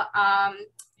you.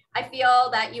 I feel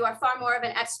that you are far more of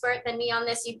an expert than me on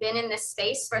this. You've been in this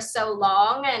space for so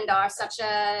long and are such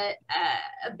a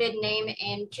big name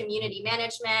in community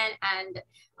management and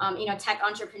tech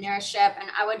entrepreneurship. And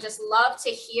I would just love to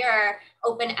hear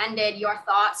open-ended your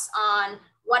thoughts on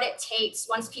what it takes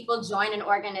once people join an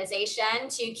organization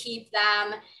to keep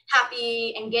them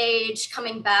happy, engaged,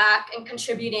 coming back, and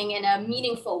contributing in a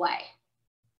meaningful way.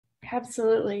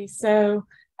 Absolutely. So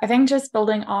I think just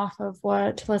building off of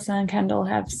what Talissa and Kendall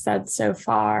have said so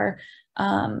far,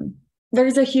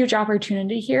 there's a huge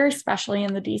opportunity here, especially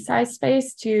in the DeSci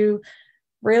space, to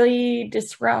really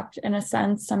disrupt, in a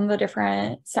sense, some of the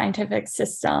different scientific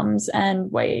systems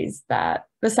and ways that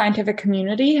the scientific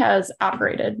community has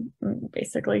operated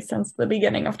basically since the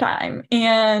beginning of time.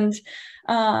 And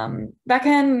that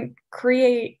can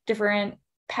create different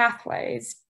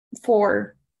pathways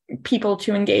for people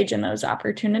to engage in those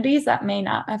opportunities that may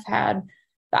not have had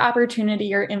the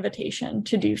opportunity or invitation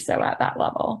to do so at that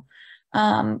level.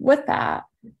 With that,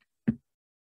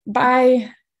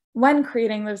 when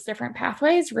creating those different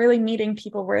pathways, really meeting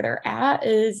people where they're at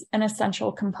is an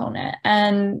essential component.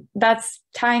 And that's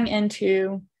tying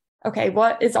into, okay,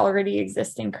 what is already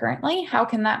existing currently? How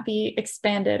can that be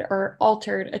expanded or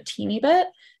altered a teeny bit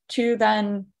to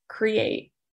then create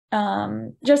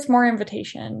just more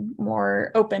invitation, more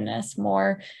openness,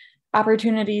 more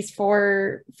opportunities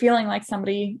for feeling like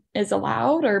somebody is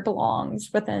allowed or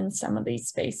belongs within some of these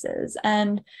spaces.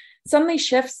 And some of these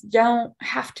shifts don't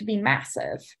have to be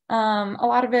massive. A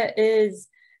lot of it is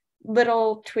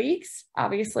little tweaks.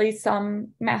 Obviously, some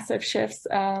massive shifts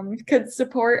could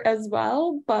support as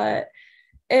well, but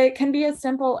it can be as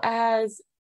simple as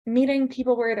meeting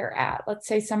people where they're at. Let's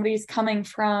say somebody's coming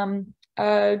from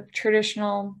a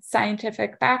traditional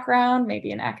scientific background,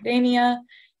 maybe in academia,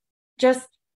 just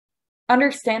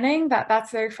understanding that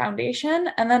that's their foundation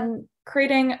and then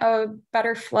creating a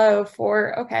better flow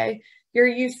for, okay, you're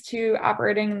used to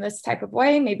operating in this type of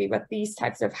way, maybe with these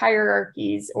types of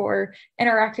hierarchies or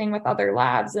interacting with other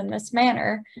labs in this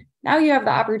manner. Now you have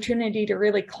the opportunity to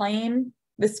really claim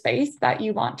the space that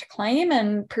you want to claim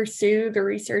and pursue the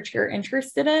research you're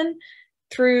interested in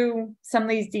through some of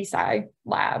these DeSci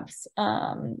labs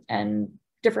and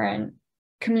different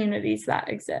communities that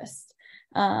exist.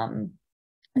 And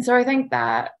so I think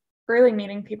that really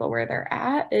meeting people where they're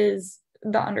at is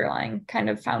the underlying kind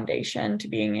of foundation to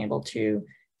being able to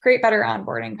create better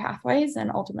onboarding pathways and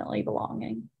ultimately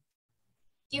belonging.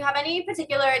 Do you have any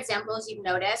particular examples you've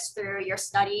noticed through your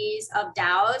studies of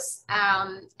DAOs,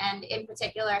 and in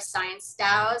particular science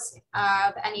DAOs,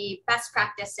 of any best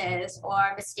practices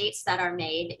or mistakes that are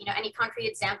made? You know, any concrete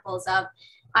examples of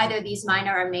either these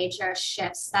minor or major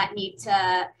shifts that may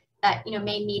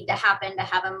need to happen to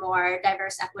have a more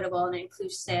diverse, equitable, and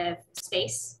inclusive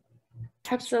space?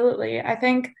 Absolutely. I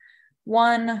think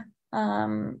one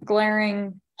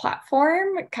glaring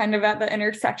platform kind of at the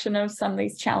intersection of some of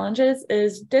these challenges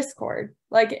is Discord.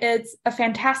 Like, it's a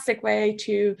fantastic way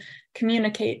to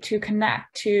communicate, to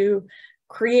connect, to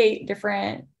create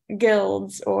different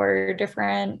guilds or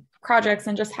different projects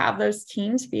and just have those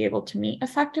teams be able to meet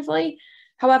effectively.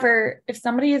 However, if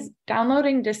somebody is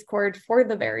downloading Discord for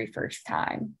the very first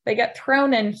time, they get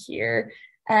thrown in here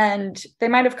and they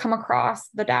might have come across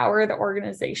the DAO or the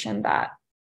organization that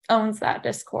owns that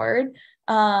Discord.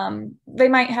 They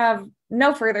might have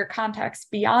no further context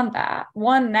beyond that.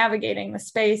 One, navigating the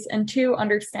space, and two,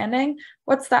 understanding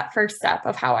what's that first step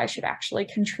of how I should actually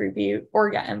contribute or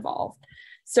get involved.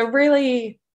 So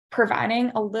really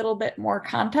providing a little bit more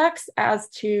context as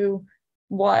to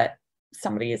what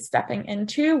somebody is stepping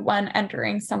into when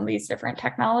entering some of these different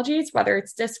technologies, whether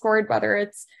it's Discord, whether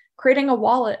it's creating a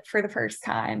wallet for the first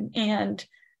time, and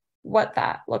what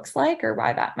that looks like or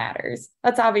why that matters.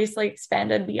 That's obviously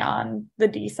expanded beyond the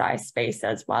DeSci space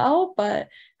as well, but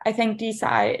I think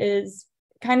DeSci is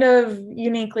kind of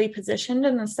uniquely positioned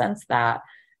in the sense that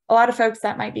a lot of folks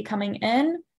that might be coming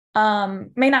in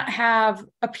may not have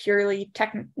a purely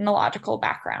technological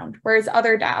background, whereas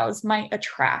other DAOs might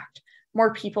attract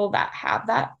more people that have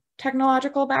that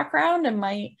technological background and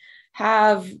might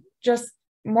have just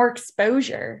more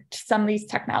exposure to some of these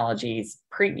technologies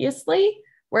previously.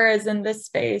 Whereas in this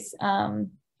space, a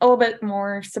little bit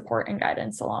more support and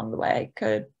guidance along the way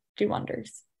could do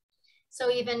wonders.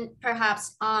 So even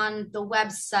perhaps on the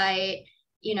website,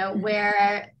 you know,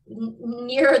 where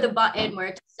near the button where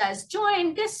it says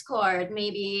join Discord,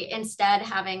 maybe instead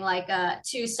having like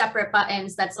two separate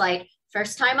buttons that's like,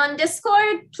 first time on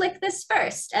Discord, click this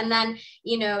first. And then,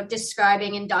 you know,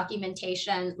 describing in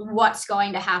documentation what's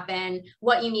going to happen,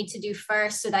 what you need to do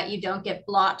first so that you don't get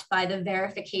blocked by the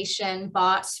verification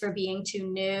bots for being too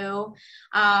new.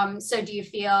 So do you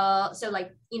feel, so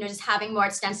like, you know, just having more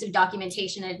extensive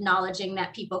documentation, acknowledging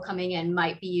that people coming in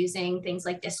might be using things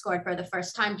like Discord for the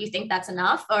first time, do you think that's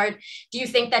enough? Or do you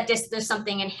think that there's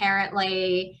something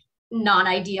inherently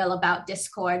non-ideal about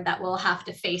Discord that we'll have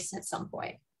to face at some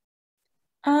point?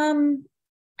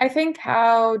 I think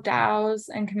how DAOs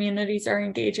and communities are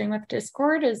engaging with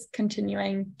Discord is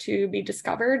continuing to be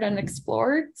discovered and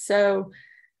explored. So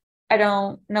I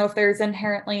don't know if there's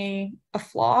inherently a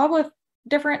flaw with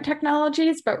different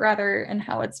technologies, but rather in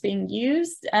how it's being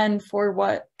used and for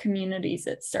what communities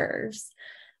it serves.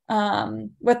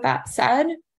 With that said,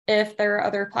 if there are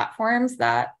other platforms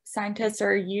that scientists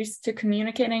are used to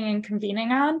communicating and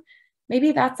convening on,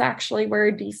 maybe that's actually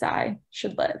where DeSci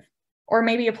should live. Or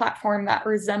maybe a platform that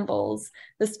resembles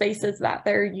the spaces that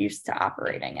they're used to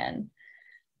operating in.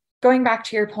 Going back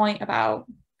to your point about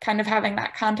kind of having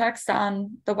that context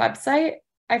on the website,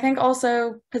 I think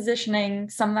also positioning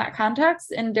some of that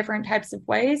context in different types of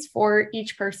ways for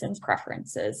each person's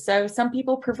preferences. So some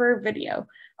people prefer video,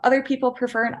 other people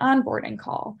prefer an onboarding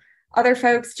call, other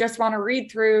folks just want to read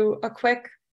through a quick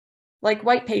like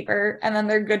white paper and then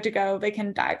they're good to go, they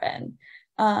can dive in.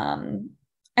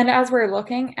 And as we're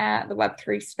looking at the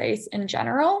Web3 space in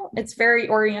general, it's very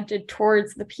oriented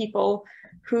towards the people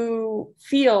who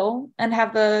feel and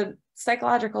have the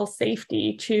psychological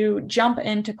safety to jump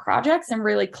into projects and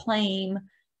really claim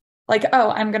like, oh,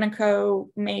 I'm going to go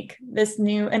make this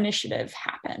new initiative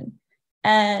happen.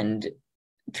 And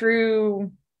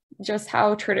through just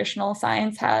how traditional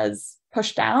science has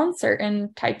pushed down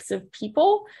certain types of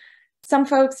people, some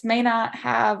folks may not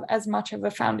have as much of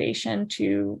a foundation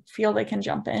to feel they can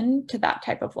jump in to that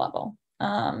type of level.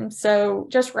 So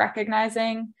just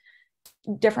recognizing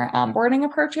different onboarding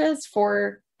approaches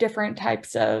for different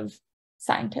types of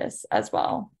scientists as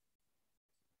well.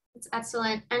 That's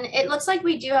excellent. And it looks like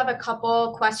we do have a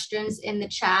couple questions in the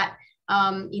chat,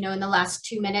 you know, in the last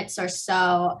 2 minutes or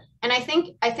so. And I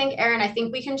think, Aaron, I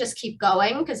think we can just keep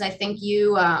going because I think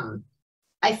you,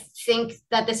 I think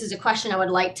that this is a question I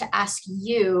would like to ask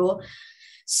you.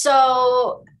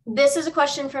 So this is a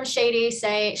question from Shady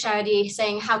saying,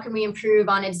 how can we improve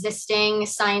on existing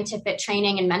scientific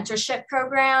training and mentorship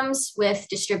programs with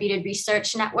distributed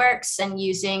research networks and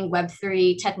using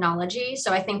Web3 technology?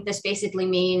 So I think this basically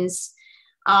means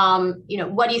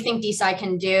what do you think DeSci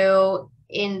can do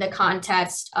in the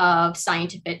context of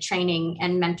scientific training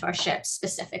and mentorship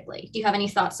specifically? Do you have any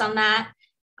thoughts on that?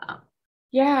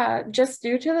 Yeah, just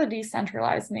due to the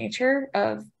decentralized nature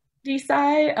of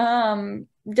DeSci,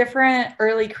 different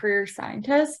early career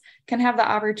scientists can have the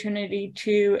opportunity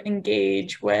to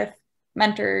engage with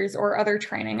mentors or other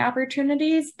training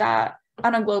opportunities that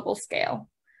on a global scale.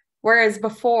 Whereas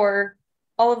before,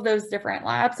 all of those different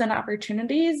labs and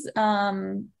opportunities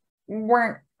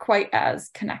weren't quite as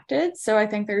connected. So I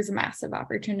think there's a massive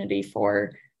opportunity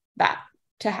for that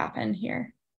to happen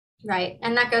here. Right.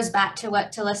 And that goes back to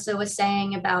what Talissa was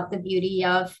saying about the beauty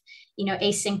of,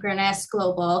 asynchronous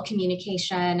global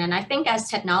communication. And I think as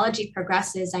technology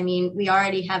progresses, we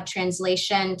already have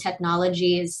translation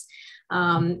technologies,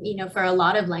 for a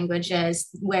lot of languages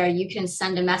where you can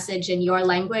send a message in your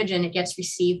language and it gets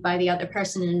received by the other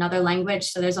person in another language.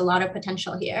 So there's a lot of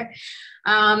potential here.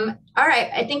 All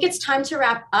right, I think it's time to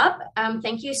wrap up.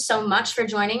 Thank you so much for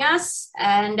joining us.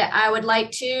 And I would like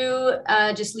to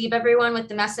just leave everyone with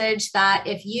the message that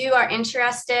if you are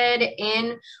interested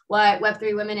in what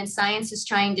Web3 Women in Science is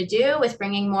trying to do with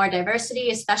bringing more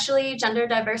diversity, especially gender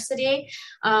diversity,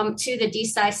 to the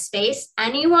DeSci space,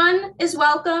 anyone is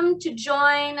welcome to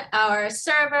join our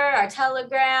server, our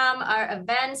Telegram, our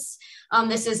events.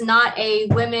 This is not a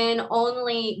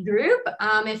women-only group.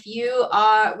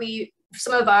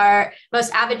 Some of our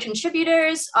most avid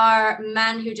contributors are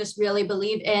men who just really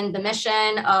believe in the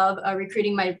mission of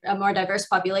recruiting a more diverse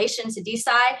population to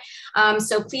DeSci.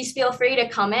 So please feel free to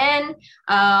come in.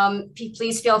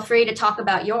 Please feel free to talk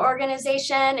about your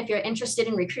organization if you're interested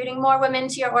in recruiting more women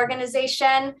to your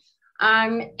organization.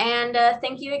 And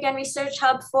thank you again,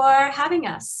 ResearchHub, for having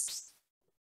us.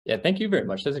 Yeah, thank you very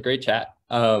much. That's a great chat.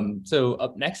 So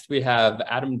up next, we have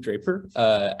Adam Draper.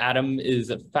 Adam is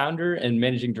a founder and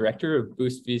managing director of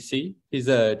BoostVC. He's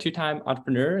a two-time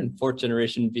entrepreneur and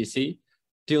fourth-generation VC.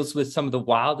 Deals with some of the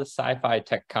wildest sci-fi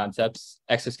tech concepts,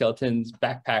 exoskeletons,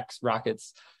 backpacks,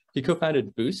 rockets. He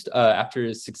co-founded Boost after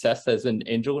his success as an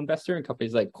angel investor in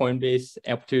companies like Coinbase,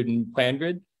 Amplitude, and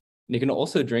PlanGrid. And he can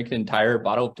also drink an entire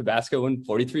bottle of Tabasco in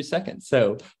 43 seconds.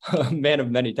 So a man of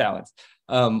many talents.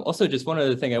 Also, just one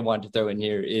other thing I wanted to throw in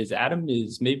here is Adam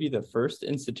is maybe the first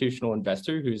institutional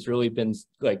investor who's really been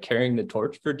carrying the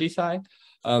torch for DeSci.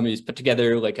 He's put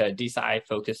together a DeSci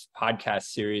focused podcast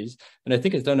series, and I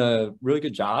think has done a really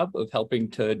good job of helping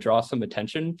to draw some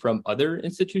attention from other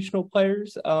institutional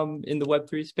players in the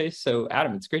Web3 space. So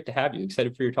Adam, it's great to have you.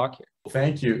 Excited for your talk here.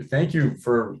 Thank you. Thank you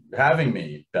for having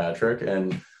me, Patrick.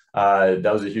 And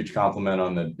that was a huge compliment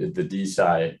on the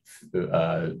DeSci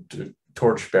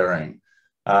torch bearing.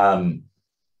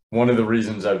 One of the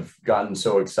reasons I've gotten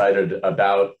so excited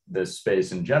about this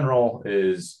space in general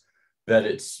is that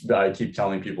I keep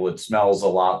telling people it smells a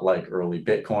lot like early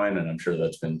Bitcoin, and I'm sure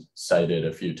that's been cited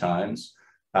a few times.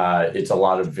 It's a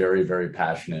lot of very, very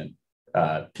passionate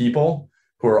people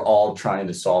who are all trying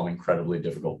to solve incredibly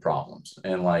difficult problems.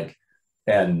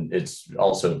 And it's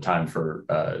also time for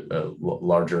a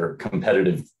larger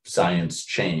competitive science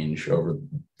change over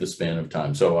the span of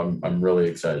time. So I'm really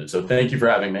excited. So thank you for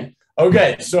having me.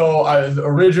 Okay, so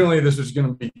originally this was going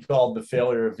to be called The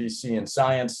Failure of VC in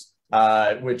Science,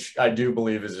 which I do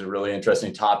believe is a really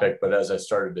interesting topic. But as I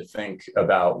started to think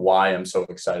about why I'm so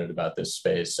excited about this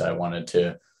space, I wanted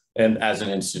to, and as an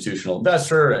institutional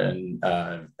investor and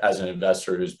as an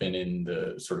investor who's been in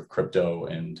the sort of crypto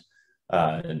and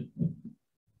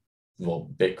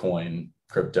Bitcoin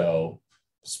crypto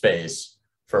space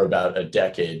for about a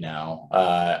decade now.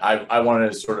 I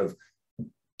wanted to sort of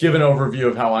give an overview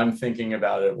of how I'm thinking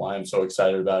about it, why I'm so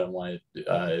excited about it, and why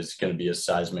it is going to be a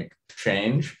seismic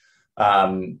change.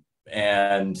 And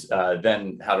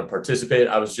then how to participate.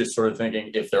 I was just sort of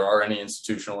thinking if there are any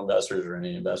institutional investors or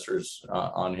any investors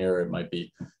on here, it might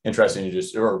be interesting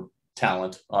to or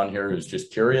talent on here who's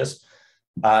just curious.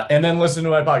 And then listen to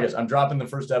my podcast. I'm dropping the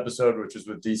first episode, which is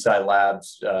with DeSci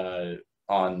Labs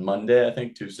on Monday, I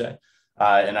think Tuesday.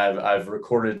 And I've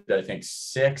recorded, I think,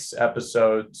 6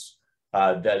 episodes.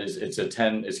 It's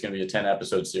going to be a 10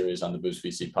 episode series on the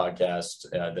BoostVC podcast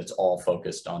that's all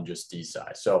focused on just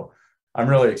DeSci. So I'm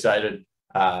really excited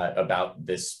about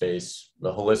this space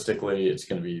holistically. It's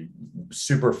going to be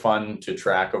super fun to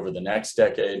track over the next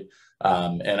decade.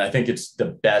 And I think it's the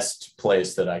best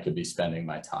place that I could be spending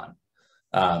my time.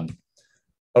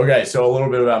 Okay, so a little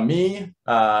bit about me.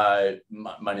 My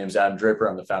name is Adam Draper.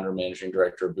 I'm the founder and managing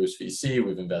director of BoostVC.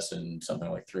 We've invested in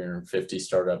something like 350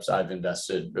 startups. I've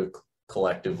invested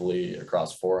collectively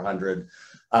across 400.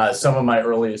 Some of my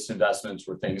earliest investments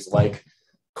were things like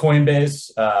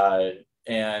Coinbase,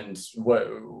 and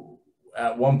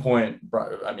at one point,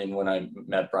 I mean, when I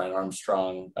met Brian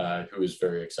Armstrong, who was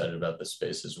very excited about this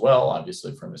space as well,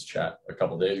 obviously from his chat a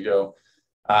couple of days ago,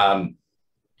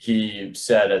 he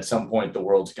said at some point the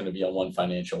world's going to be on one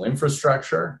financial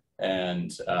infrastructure.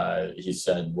 And he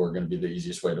said, we're going to be the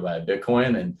easiest way to buy a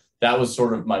Bitcoin. And that was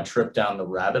sort of my trip down the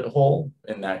rabbit hole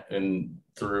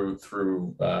through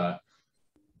the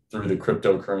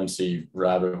cryptocurrency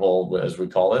rabbit hole, as we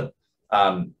call it.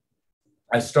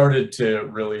 I started to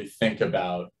really think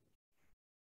about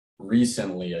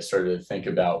why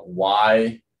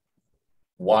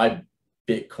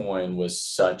Bitcoin was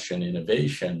such an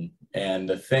innovation. And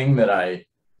the thing that I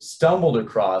stumbled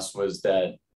across was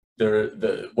that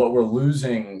what we're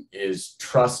losing is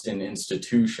trust in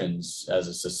institutions as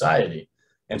a society.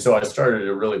 And so I started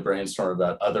to really brainstorm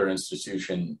about other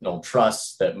institutional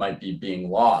trusts that might be being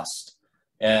lost.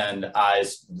 And I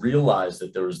realized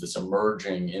that there was this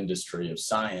emerging industry of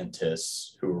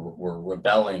scientists who were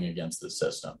rebelling against the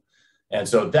system. And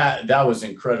so that was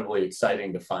incredibly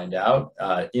exciting to find out,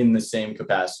 in the same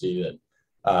capacity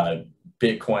that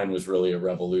Bitcoin was really a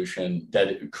revolution, that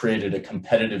it created a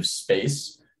competitive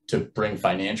space to bring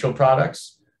financial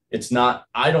products. It's not,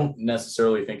 I don't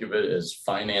necessarily think of it as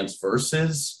finance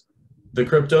versus the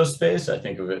crypto space. I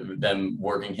think of it, them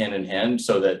working hand in hand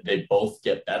so that they both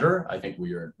get better. I think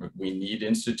we need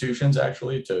institutions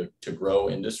actually to grow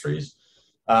industries.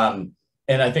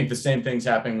 And I think the same thing's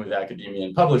happening with academia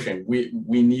and publishing.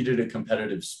 We needed a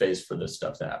competitive space for this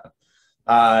stuff to happen.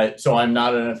 So I'm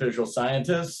not an official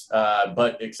scientist,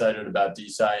 but excited about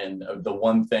DeSci. And the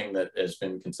one thing that has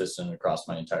been consistent across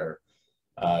my entire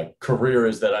career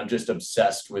is that I'm just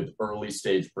obsessed with early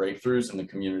stage breakthroughs and the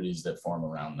communities that form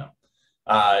around them.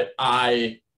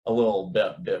 A little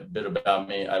bit about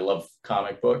me. I love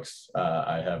comic books.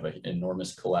 I have an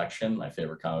enormous collection. My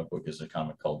favorite comic book is a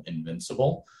comic called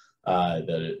Invincible, that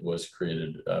it was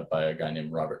created by a guy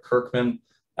named Robert Kirkman.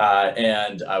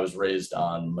 And I was raised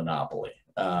on Monopoly.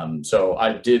 So I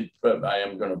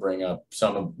am going to bring up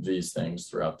some of these things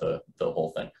throughout the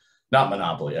whole thing. Not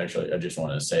Monopoly, actually. I just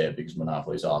wanted to say it because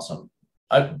Monopoly is awesome.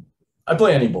 I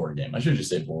play any board game. I should just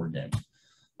say board games.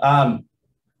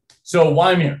 So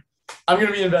why I'm here? I'm going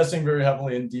to be investing very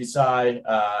heavily in DeSci.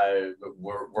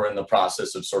 We're in the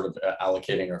process of sort of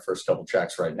allocating our first couple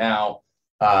checks right now.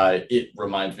 It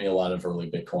reminds me a lot of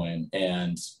early Bitcoin,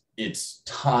 and it's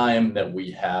time that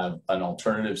we have an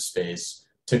alternative space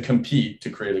to compete, to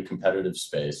create a competitive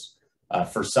space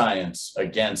for science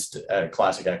against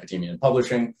classic academia and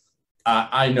publishing.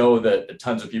 I know that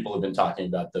tons of people have been talking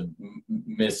about the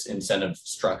misincentive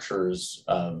structures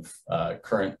of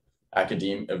current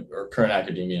academia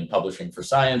and publishing for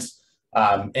science.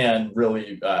 And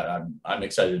really, I'm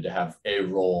excited to have a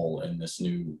role in this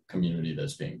new community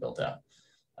that's being built out.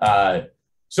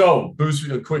 So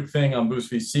a quick thing on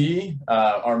BoostVC.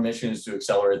 Our mission is to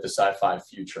accelerate the sci-fi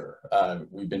future.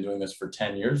 We've been doing this for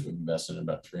 10 years. We've invested in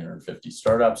about 350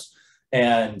 startups.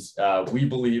 And we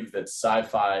believe that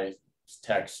sci-fi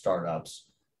tech startups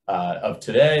of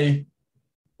today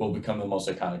will become the most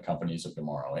iconic companies of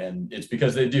tomorrow. And it's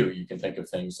because they do. You can think of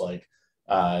things like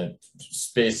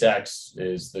SpaceX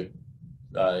is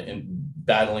in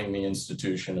battling the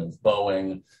institution of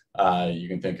Boeing. You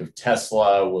can think of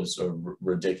Tesla was a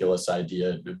ridiculous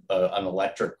idea. An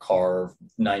electric car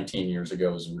 19 years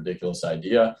ago was a ridiculous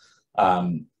idea.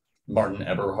 Martin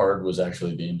Eberhard was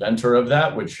actually the inventor of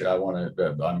that, which I'm going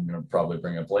to probably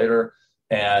bring up later.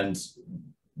 And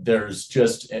there's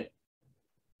just,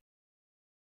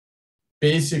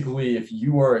 basically, if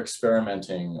you are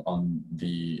experimenting on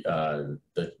the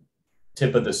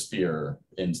tip of the spear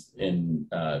in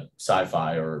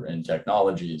sci-fi or in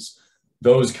technologies,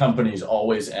 those companies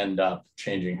always end up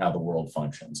changing how the world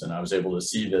functions. And I was able to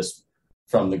see this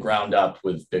from the ground up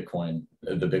with Bitcoin,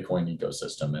 the Bitcoin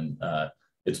ecosystem. And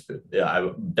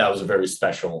that was a very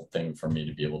special thing for me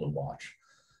to be able to watch.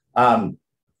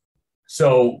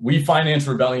 So we finance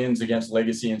rebellions against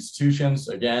legacy institutions.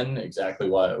 Again, exactly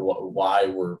why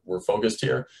we're focused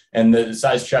here. And the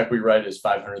size check we write is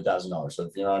 $500,000. So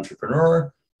if you're an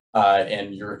entrepreneur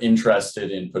and you're interested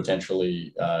in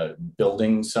potentially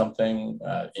building something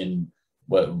in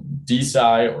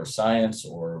DeSci or science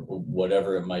or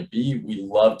whatever it might be, we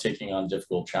love taking on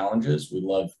difficult challenges. We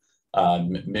love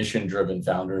mission-driven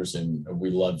founders, and we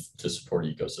love to support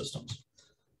ecosystems.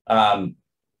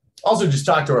 Also, just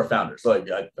talk to our founders. Like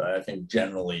I think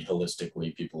generally,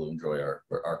 holistically, people enjoy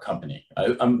our company.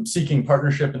 I'm seeking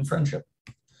partnership and friendship.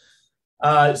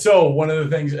 So one of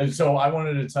the things, so I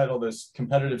wanted to title this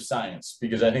Competitive Science,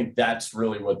 because I think that's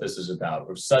really what this is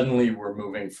about. Suddenly we're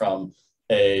moving from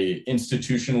a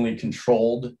institutionally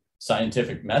controlled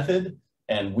scientific method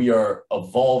And we are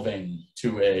evolving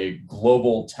to a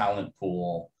global talent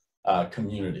pool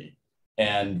community.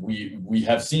 And we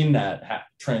have seen that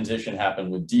transition happen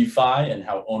with DeFi and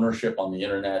how ownership on the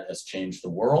internet has changed the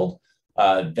world.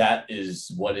 That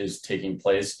is what is taking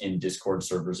place in Discord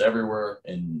servers everywhere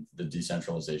in the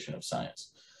decentralization of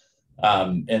science.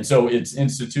 And so it's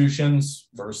institutions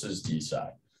versus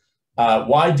DeSci.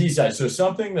 Why DeSci? So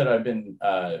something that I've been,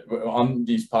 on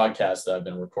these podcasts that I've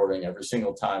been recording every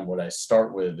single time, what I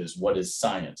start with is, what is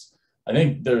science? I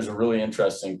think there's a really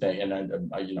interesting thing, and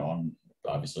I'm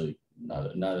obviously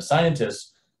not a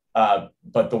scientist,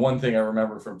 but the one thing I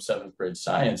remember from 7th grade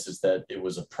science is that it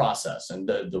was a process. And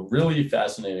the really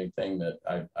fascinating thing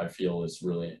that I feel is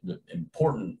really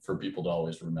important for people to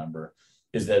always remember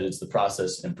is that it's the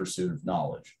process and pursuit of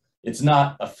knowledge. It's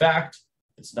not a fact.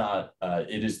 It's not,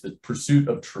 it is the pursuit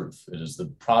of truth. It is the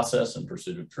process and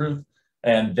pursuit of truth.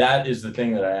 And that is the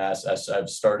thing that I've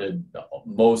started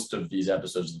most of these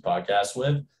episodes of the podcast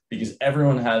with, because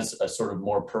everyone has a sort of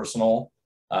more personal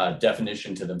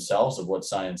definition to themselves of what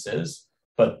science is.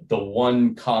 But the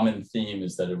one common theme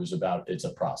is that it's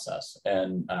a process.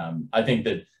 And I think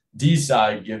that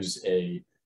DeSci gives a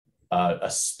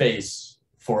space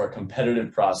for a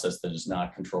competitive process that is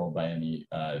not controlled by any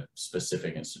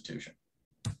specific institution.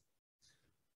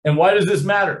 And why does this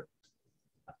matter?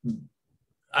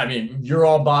 I mean, you're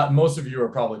all most of you are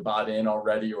probably bought in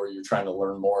already, or you're trying to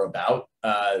learn more about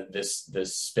this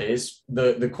space.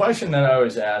 The question that I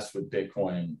always ask with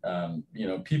Bitcoin,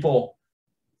 people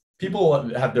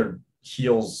have their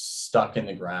heels stuck in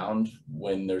the ground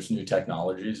when there's new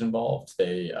technologies involved.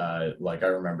 I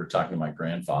remember talking to my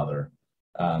grandfather,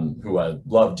 who I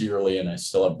love dearly, and I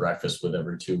still have breakfast with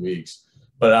every 2 weeks.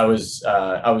 But I was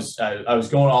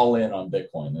going all in on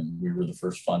Bitcoin, and we were the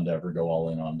first fund to ever go all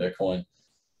in on Bitcoin.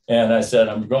 And I said,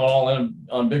 I'm going all in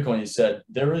on Bitcoin. He said,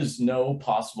 there is no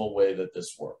possible way that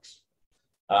this works.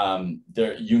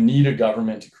 You need a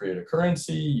government to create a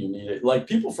currency. You need it. Like,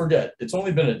 people forget, it's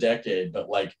only been a decade, but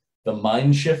like the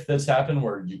mind shift that's happened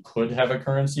where you could have a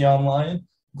currency online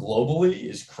globally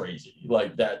is crazy.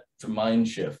 Like, that mind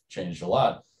shift changed a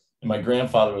lot. And my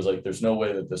grandfather was like, there's no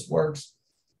way that this works.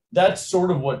 That's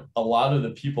sort of what a lot of the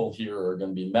people here are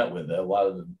going to be met with. A lot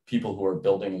of the people who are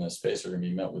building in this space are going to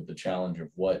be met with the challenge of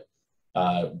why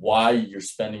you're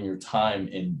spending your time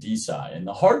in DeSci. And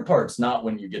the hard part's not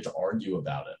when you get to argue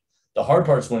about it. The hard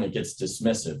part's when it gets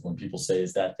dismissive, when people say,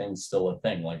 is that thing still a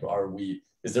thing? Like,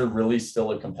 is there really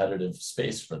still a competitive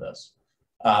space for this?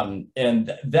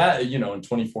 And that, in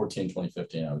 2014,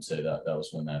 2015, I would say that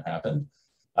was when that happened.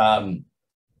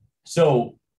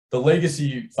 So the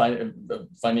legacy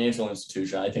financial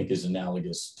institution, I think, is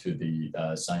analogous to the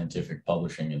scientific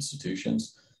publishing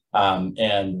institutions.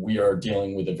 And we are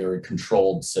dealing with a very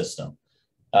controlled system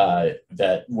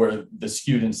where the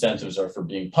skewed incentives are for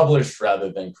being published rather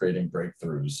than creating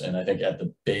breakthroughs. And I think at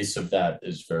the base of that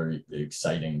is very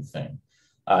exciting thing.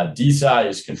 DeSci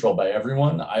is controlled by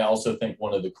everyone. I also think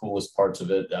one of the coolest parts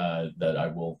of it that I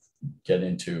will get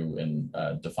into and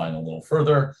define a little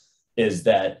further is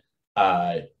that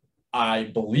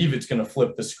I believe it's going to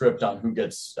flip the script on who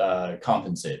gets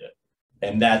compensated.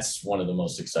 And that's one of the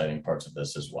most exciting parts of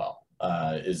this as well,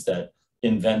 is that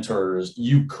inventors,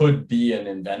 you could be an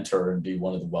inventor and be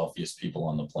one of the wealthiest people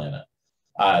on the planet.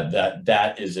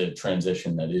 That is a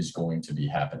transition that is going to be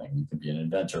happening. You can be an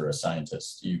inventor, a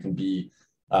scientist. You can be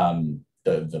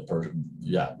the person.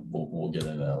 Yeah, we'll get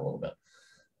into that a little bit.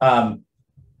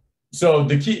 So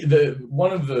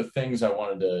one of the things I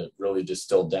wanted to really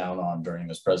distill down on during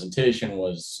this presentation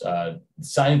was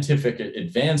scientific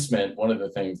advancement. One of the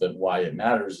things that why it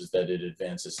matters is that it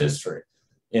advances history.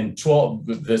 I'm doing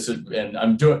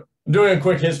a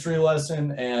quick history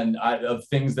lesson of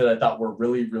things that I thought were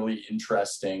really, really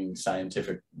interesting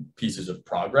scientific pieces of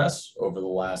progress over the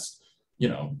last,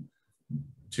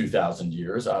 2,000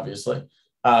 years, obviously.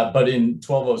 But in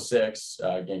 1206,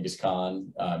 Genghis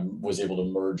Khan was able to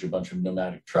merge a bunch of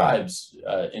nomadic tribes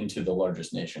into the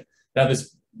largest nation. Now,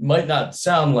 this might not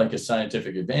sound like a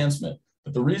scientific advancement,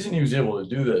 but the reason he was able to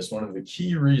do this, one of the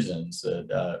key reasons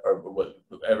that,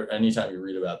 anytime you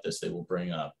read about this, they will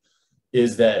bring up,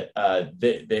 is that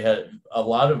they had a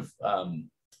lot of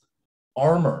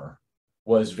armor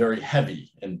was very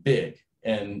heavy and big.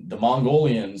 And the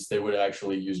Mongolians, they would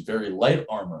actually use very light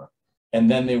armor. And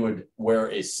then they would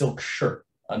wear a silk shirt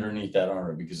underneath that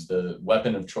armor because the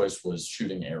weapon of choice was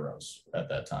shooting arrows at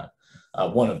that time,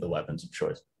 one of the weapons of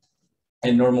choice.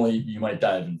 And normally you might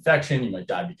die of infection, you might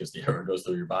die because the arrow goes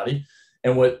through your body.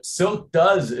 And what silk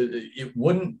does,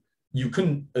 the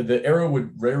arrow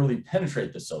would rarely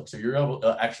penetrate the silk. So you're able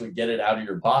to actually get it out of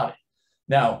your body.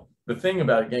 Now, the thing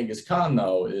about Genghis Khan,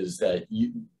 though, is that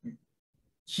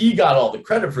he got all the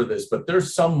credit for this, but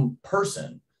there's some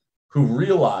person who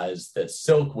realized that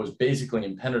silk was basically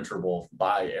impenetrable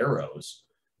by arrows,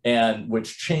 and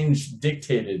which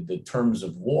dictated the terms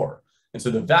of war. And so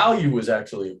the value was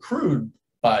actually accrued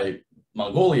by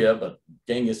Mongolia, but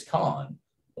Genghis Khan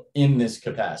in this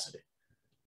capacity.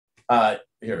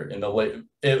 Here in the late,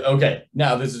 okay,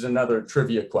 now this is another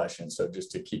trivia question. So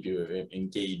just to keep you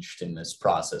engaged in this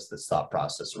process, this thought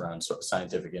process around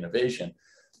scientific innovation.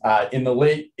 In the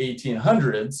late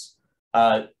 1800s,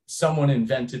 someone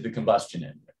invented the combustion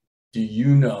engine. Do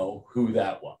you know who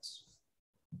that was?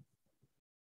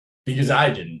 Because I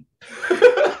didn't.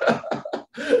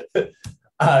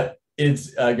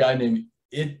 It's a guy named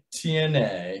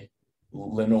Etienne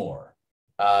Lenoir.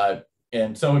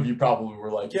 And some of you probably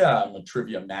were like, yeah, I'm a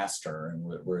trivia master, and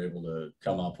we're able to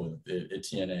come up with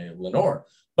Etienne Lenoir.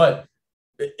 But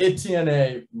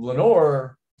Etienne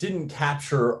Lenoir didn't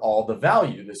capture all the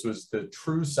value. This was the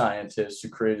true scientist who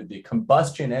created the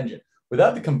combustion engine.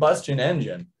 Without the combustion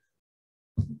engine,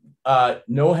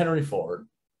 no Henry Ford,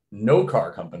 no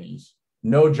car companies,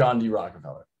 no John D.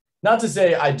 Rockefeller. Not to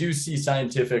say I do see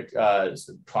scientific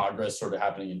progress sort of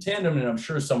happening in tandem, and I'm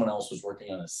sure someone else was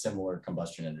working on a similar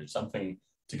combustion engine, something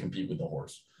to compete with the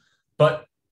horse. But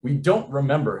we don't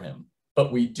remember him.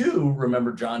 But we do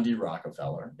remember John D.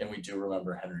 Rockefeller, and we do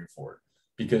remember Henry Ford,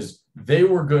 because they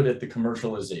were good at the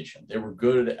commercialization. They were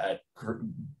good at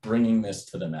bringing this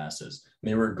to the masses.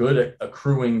 They were good at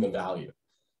accruing the value.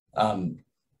 In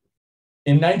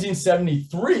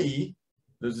 1973,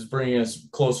 this is bringing us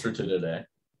closer to today,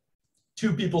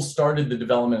 two people started the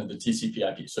development of the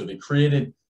TCP/IP. So they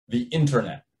created the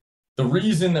internet. The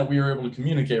reason that we are able to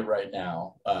communicate right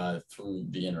now through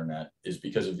the internet is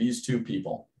because of these two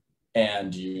people.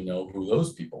 And do you know who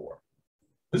those people were?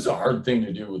 This is a hard thing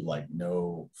to do with like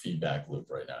no feedback loop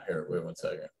right now. Here, wait 1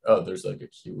 second. Oh, there's like a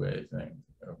QA thing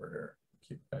over here.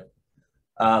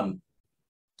 QA.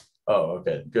 Oh,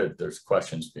 okay, good. There's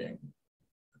questions being.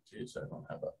 Geez, I don't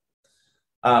have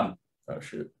that. Oh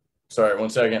shoot. Sorry, 1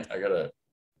 second.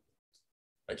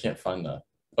 I can't find the.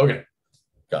 Okay,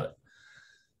 got it.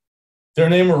 Their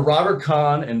name were Robert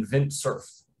Kahn and Vint Cerf.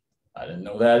 I didn't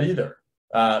know that either.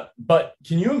 But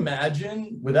can you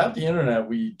imagine, without the internet,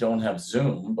 we don't have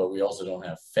Zoom, but we also don't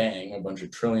have FANG. A bunch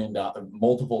of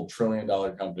multiple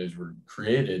trillion-dollar companies were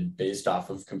created based off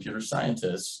of computer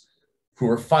scientists who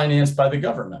were financed by the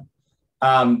government.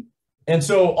 And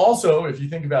so also, if you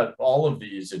think about all of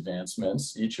these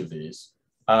advancements, each of these,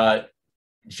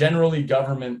 generally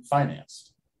government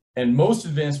financed. And most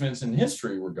advancements in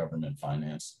history were government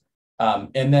financed.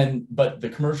 But the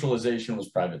commercialization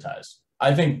was privatized.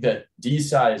 I think that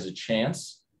DeSci is a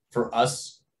chance for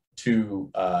us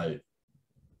to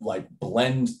like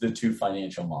blend the two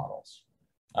financial models.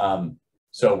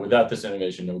 So without this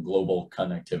innovation, no global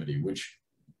connectivity, which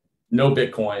no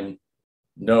Bitcoin,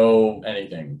 no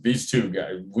anything. These two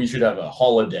guys, we should have a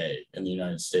holiday in the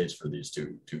United States for these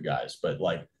two guys. But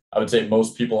like I would say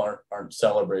most people aren't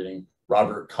celebrating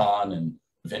Robert Kahn and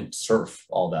Vint Cerf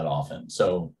all that often.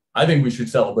 So I think we should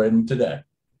celebrate them today.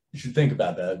 You should think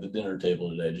about that at the dinner table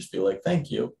today. Just be like, thank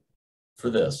you for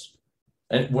this.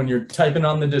 And when you're typing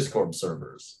on the Discord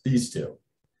servers, these two.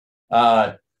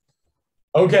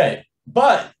 Okay,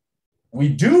 but we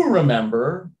do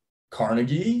remember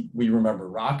Carnegie. We remember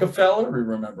Rockefeller. We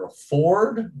remember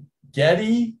Ford,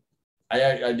 Getty.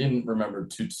 I didn't remember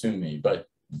Tsutsumi, but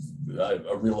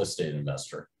a real estate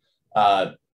investor.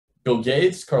 Bill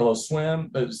Gates, Carlos Slim,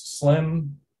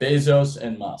 Bezos,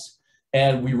 and Musk.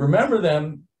 And we remember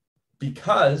them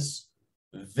because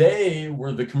they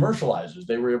were the commercializers.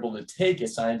 They were able to take a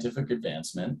scientific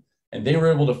advancement and they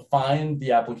were able to find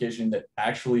the application that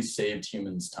actually saved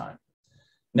humans time.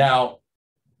 Now,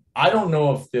 I don't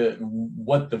know if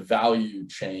what the value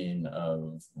chain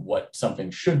of what something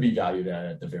should be valued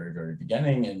at the very, very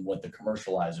beginning and what the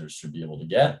commercializers should be able to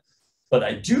get. But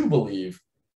I do believe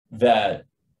that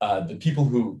the people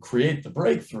who create the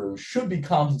breakthrough should be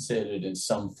compensated in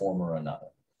some form or another.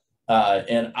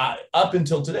 Up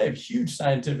until today, huge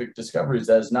scientific discoveries,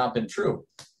 that has not been true.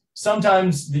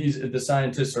 Sometimes the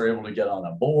scientists are able to get on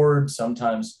a board.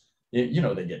 Sometimes, they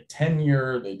get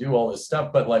tenure, they do all this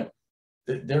stuff, but like,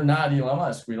 they're not Elon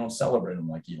Musk. We don't celebrate them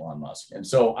like Elon Musk. And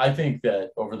so I think that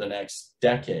over the next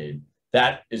decade,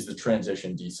 that is the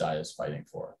transition DeSci is fighting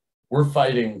for. We're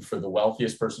fighting for the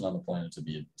wealthiest person on the planet to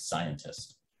be a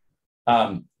scientist.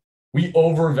 We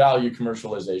overvalue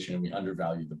commercialization and we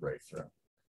undervalue the breakthrough.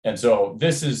 And so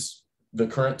this is the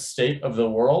current state of the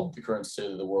world. The current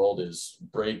state of the world is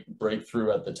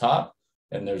breakthrough at the top,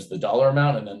 and there's the dollar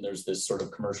amount, and then there's this sort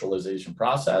of commercialization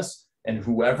process. And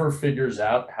whoever figures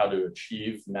out how to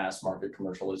achieve mass market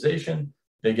commercialization,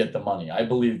 they get the money. I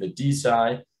believe that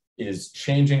DeSci is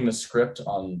changing the script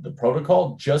on the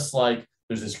protocol, just like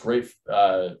there's this great,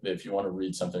 if you want to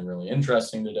read something really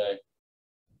interesting today,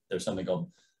 there's something called,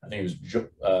 I think it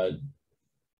was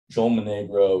Joel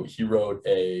Monegro. He wrote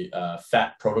a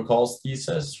fat protocols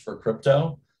thesis for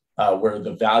crypto, where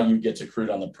the value gets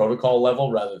accrued on the protocol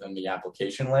level rather than the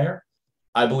application layer.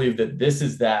 I believe that this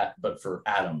is that, but for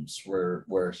atoms,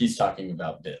 where he's talking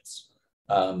about bits.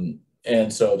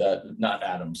 And so that, not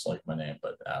atoms like my name,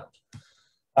 but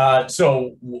atoms.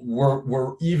 So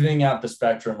we're evening out the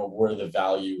spectrum of where the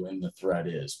value in the thread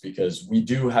is, because we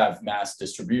do have mass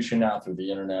distribution now through the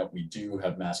internet. We do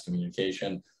have mass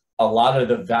communication. A lot of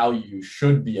the value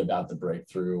should be about the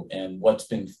breakthrough, and what's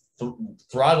been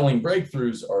throttling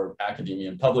breakthroughs are academia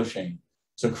and publishing.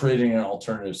 So creating an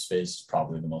alternative space is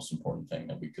probably the most important thing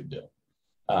that we could do,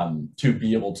 to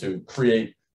be able to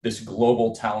create this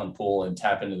global talent pool and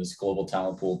tap into this global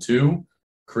talent pool to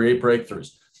create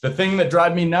breakthroughs. The thing that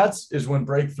drives me nuts is when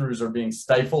breakthroughs are being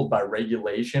stifled by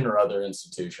regulation or other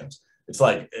institutions. It's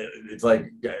like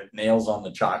nails on the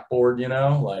chalkboard, you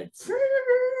know, like,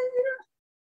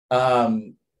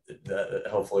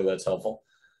 hopefully that's helpful.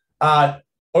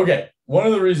 Okay, one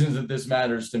of the reasons that this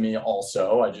matters to me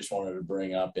also, I just wanted to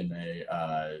bring up in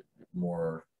a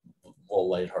more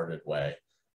lighthearted way,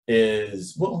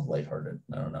 is, well, lighthearted,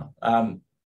 I don't know,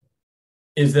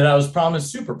 is that I was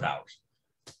promised superpowers.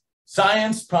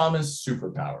 Science promised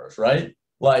superpowers, right?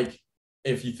 Like,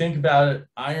 if you think about it,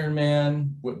 Iron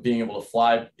Man being able to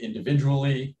fly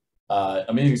individually,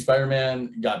 Amazing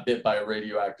Spider-Man got bit by a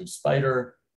radioactive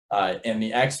spider, and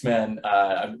the X-Men,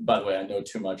 by the way, I know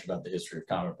too much about the history of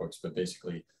comic books, but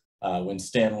basically when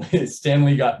Stan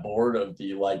Lee got bored of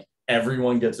the, like,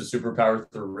 everyone gets a superpower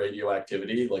through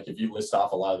radioactivity, like if you list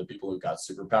off a lot of the people who got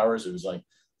superpowers, it was like,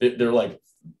 they're like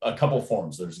a couple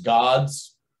forms. There's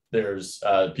gods, there's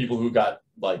people who got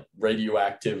like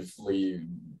radioactively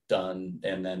done,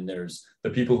 and then there's the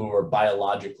people who are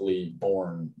biologically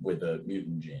born with a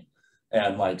mutant gene.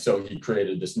 And like, so he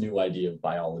created this new idea of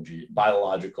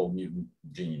biological mutant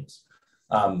genes,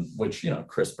 which, you know,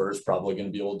 CRISPR is probably going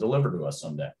to be able to deliver to us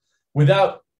someday.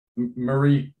 Without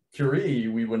Marie Curie,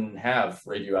 we wouldn't have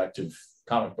radioactive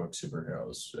comic book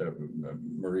superheroes.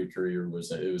 Marie Curie it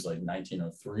was like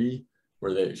 1903,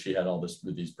 where she had all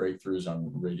these breakthroughs on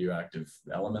radioactive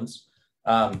elements.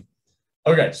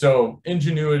 Okay, so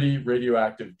ingenuity,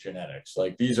 radioactive, genetics,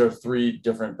 like these are three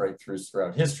different breakthroughs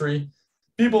throughout history.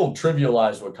 People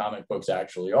trivialize what comic books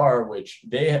actually are, which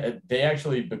they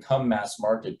actually become mass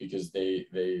market because they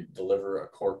deliver a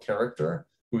core character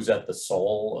who's at the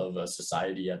soul of a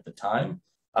society at the time.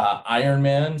 Iron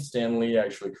Man, Stan Lee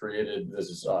actually created, this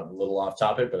is a little off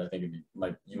topic, but I think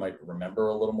you might remember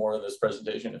a little more of this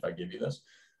presentation if I give you this.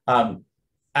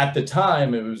 At the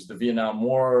time, it was the Vietnam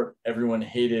War. Everyone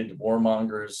hated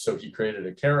warmongers, so he created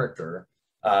a character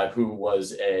who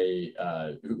was a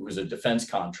defense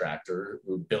contractor,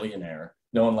 billionaire.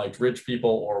 No one liked rich people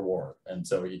or war, and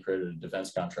so he created a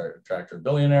defense contractor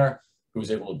billionaire who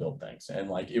was able to build things. And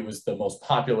like, it was the most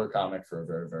popular comic for a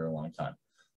very, very long time.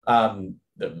 I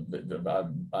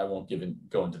won't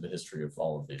go into the history of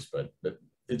all of these, but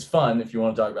it's fun if you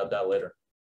want to talk about that later.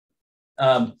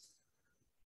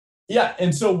 Yeah,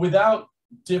 and so without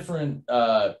different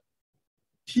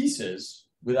pieces,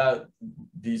 without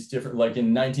these different, like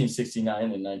in 1969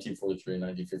 and 1943 and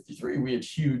 1953, we had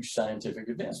huge scientific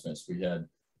advancements. We had,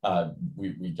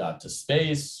 we got to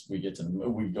space, we go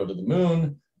to the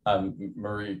moon,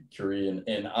 Marie Curie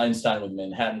and Einstein with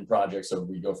Manhattan Project. So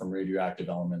we go from radioactive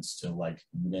elements to like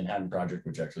Manhattan Project,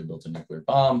 which actually built a nuclear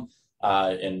bomb.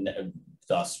 And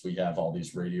thus we have all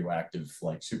these radioactive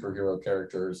like superhero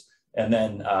characters. And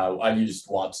then I used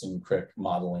Watson Crick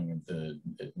modeling of the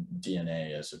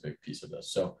DNA as a big piece of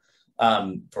this. So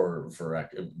and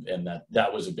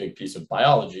that was a big piece of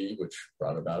biology, which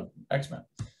brought about X-Men.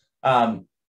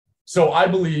 So I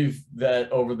believe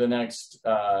that over the next,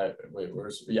 so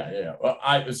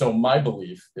my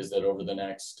belief is that over the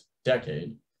next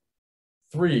decade,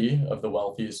 3 of the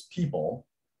wealthiest people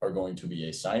are going to be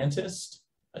a scientist,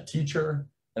 a teacher,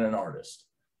 and an artist.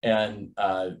 And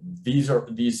it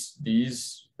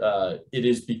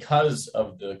is because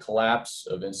of the collapse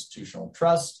of institutional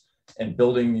trust and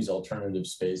building these alternative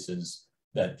spaces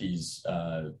that these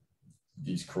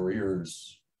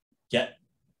careers get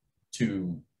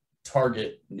to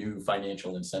target new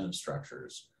financial incentive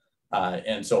structures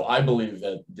And so I believe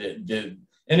that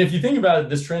and if you think about it,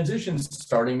 this transition is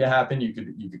starting to happen. You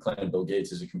could claim Bill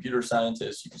Gates is a computer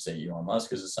scientist. You could say Elon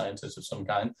Musk is a scientist of some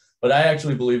kind. But I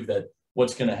actually believe that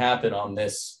what's going to happen on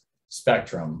this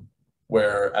spectrum,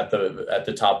 where at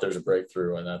the top there's a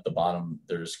breakthrough and at the bottom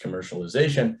there's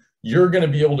commercialization, you're going to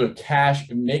be able to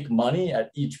make money at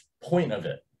each point of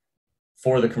it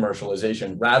for the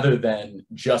commercialization, rather than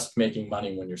just making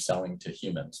money when you're selling to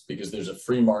humans, because there's a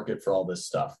free market for all this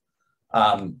stuff.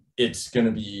 It's going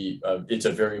to be, it's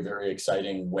a very, very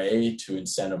exciting way to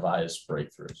incentivize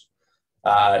breakthroughs.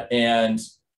 And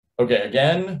okay,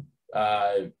 again,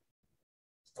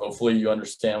 hopefully you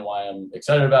understand why I'm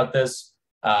excited about this.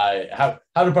 How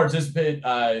to participate?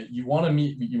 You want to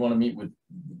meet with,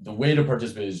 the way to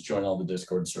participate is join all the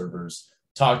Discord servers,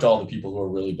 talk to all the people who are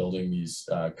really building these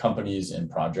companies and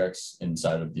projects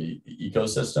inside of the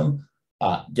ecosystem,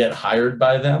 get hired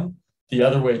by them. The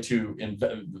other way to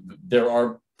there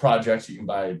are projects you can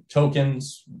buy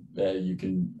tokens, you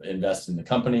can invest in the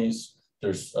companies.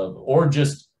 There's or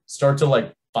just start to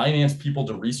like finance people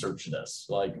to research this,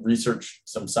 like research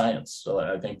some science. So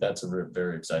I think that's a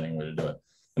very exciting way to do it.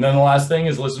 And then the last thing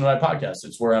is listen to my podcast.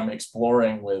 It's where I'm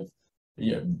exploring with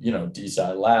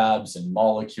DeSci Labs and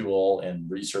Molecule and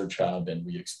ResearchHub, and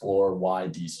we explore why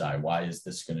DeSci, why is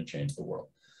this going to change the world?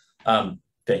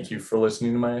 Thank you for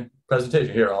listening to my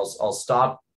presentation. Here, I'll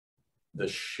stop the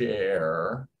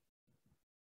share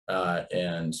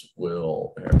and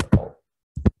I'll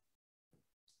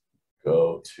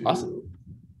go to, awesome.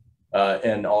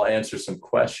 And I'll answer some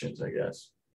questions, I guess.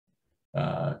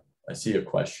 I see a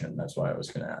question, that's why I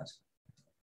was going to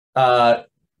ask.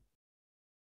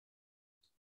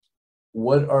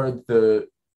 What are the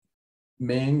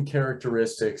main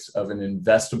characteristics of an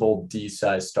investable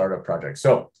DeSci startup project?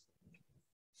 So,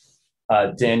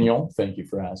 Daniel, thank you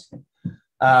for asking.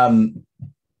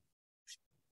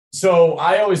 So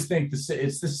I always think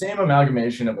it's the same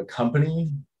amalgamation of a company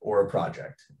or a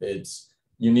project.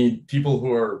 You need people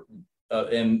who are,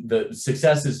 and the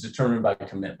success is determined by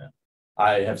commitment.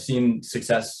 I have seen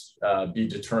success be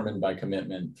determined by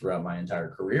commitment throughout my entire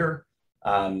career.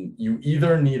 You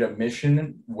either need a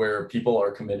mission where people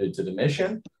are committed to the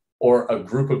mission, or a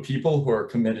group of people who are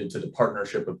committed to the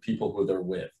partnership of people who they're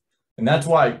with. And that's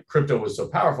why crypto was so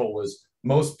powerful, was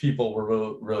most people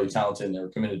were really talented and they were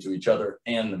committed to each other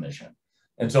and the mission.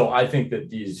 And so I think that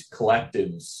these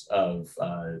collectives of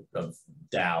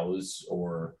DAOs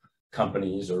or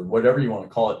companies or whatever you want to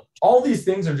call it, all these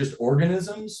things are just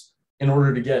organisms in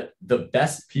order to get the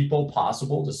best people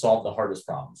possible to solve the hardest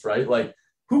problems, right? Like,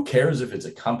 who cares if it's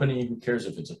a company? Who cares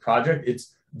if it's a project?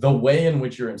 It's the way in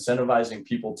which you're incentivizing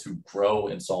people to grow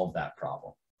and solve that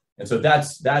problem. And so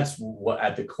that's what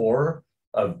at the core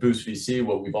of BoostVC,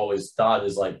 what we've always thought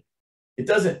is like, it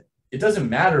doesn't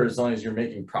matter as long as you're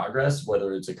making progress,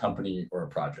 whether it's a company or a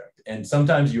project. And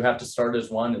sometimes you have to start as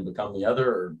one and become the other,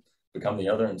 or become the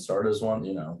other and start as one,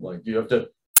 like you have to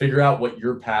figure out what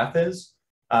your path is.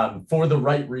 For the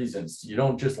right reasons. You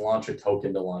don't just launch a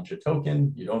token to launch a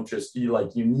token. You don't just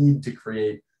you need to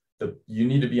create you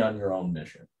need to be on your own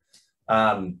mission.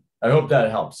 I hope that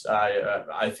helps.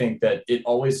 I think that it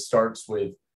always starts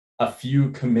with a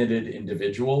few committed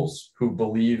individuals who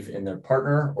believe in their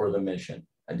partner or the mission,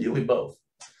 ideally both.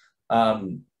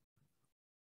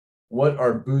 What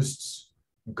are Boost's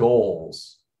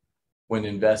goals when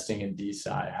investing in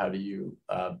DeSci? How do you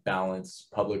balance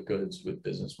public goods with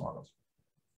business models?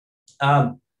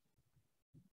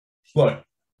 Look,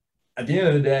 at the end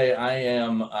of the day, I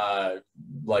am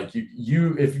like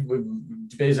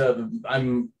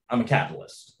I'm a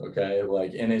capitalist, okay?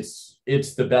 Like, and it's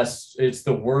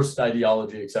the worst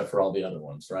ideology except for all the other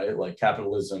ones, right? Like,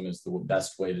 capitalism is the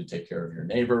best way to take care of your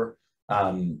neighbor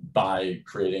by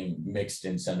creating mixed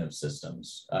incentive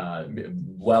systems,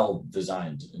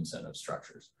 well-designed incentive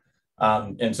structures.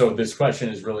 And so this question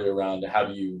is really around how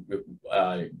do you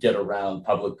get around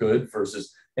public good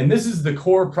versus, and this is the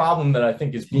core problem that I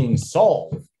think is being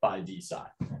solved by DeSci.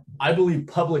 I believe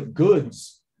public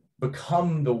goods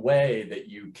become the way that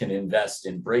you can invest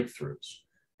in breakthroughs,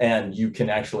 and you can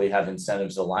actually have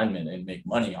incentives alignment and make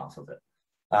money off of it.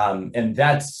 And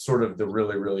that's sort of the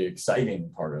really, really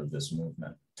exciting part of this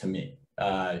movement to me,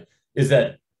 is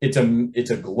that it's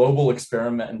a global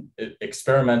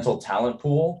experimental talent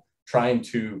pool trying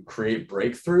to create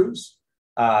breakthroughs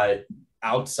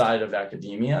outside of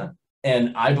academia.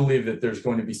 And I believe that there's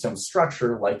going to be some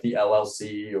structure like the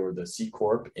LLC or the C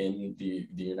Corp in the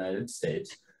United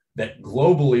States that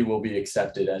globally will be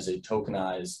accepted as a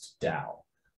tokenized DAO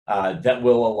that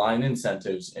will align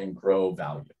incentives and grow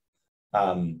value.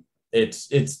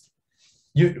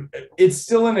 it's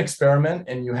still an experiment,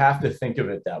 and you have to think of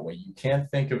it that way. You can't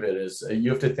think of it as, you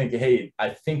have to think, hey, I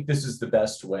think this is the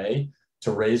best way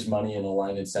to raise money and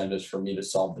align incentives for me to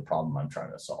solve the problem I'm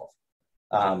trying to solve.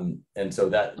 And so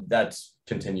that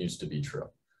continues to be true.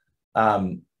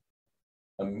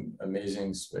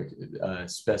 Amazing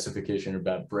specification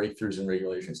about breakthroughs and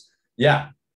regulations. Yeah,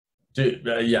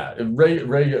 I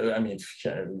mean,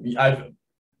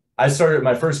 I started,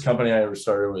 my first company I ever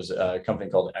started was a company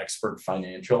called Expert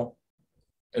Financial.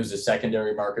 It was a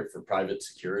secondary market for private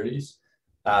securities.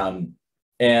 And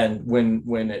after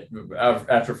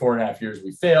 4.5 years,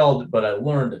 we failed, but I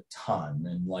learned a ton.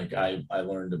 And like, I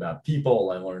learned about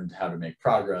people, I learned how to make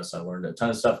progress. I learned a ton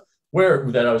of stuff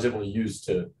that I was able to use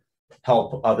to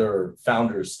help other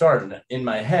founders start. And in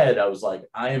my head, I was like,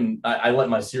 I let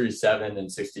my Series 7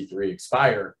 and 63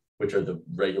 expire, which are the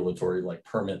regulatory like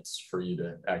permits for you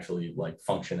to actually like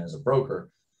function as a broker.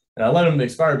 And I let them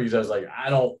expire because I was like, I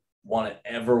don't want to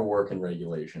ever work in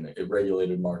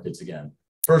regulated markets again.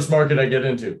 First market I get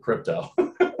into, crypto.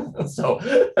 so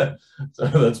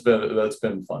that's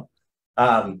been fun.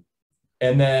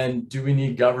 And then, do we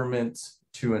need government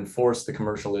to enforce the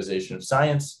commercialization of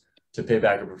science to pay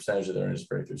back a percentage of their earnings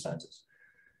breakthrough sciences?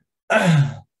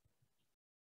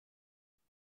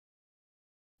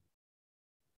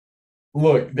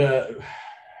 Look,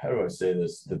 how do I say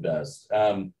this the best?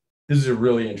 This is a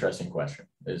really interesting question,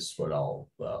 is what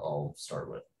I'll start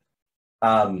with.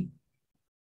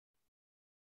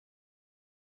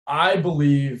 I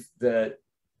believe that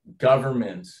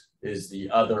government is the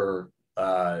other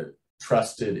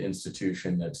trusted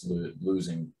institution that's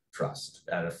losing trust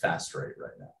at a fast rate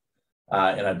right now.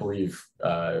 And I believe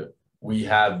we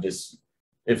have this.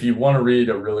 If you want to read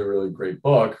a really, really great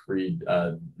book, read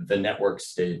The Network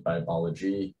State by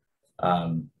Balaji.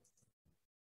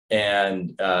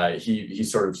 He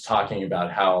sort of talking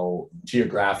about how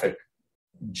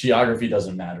geography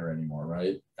doesn't matter anymore,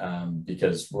 right?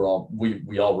 Because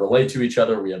we all relate to each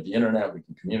other. We have the internet. We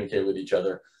can communicate with each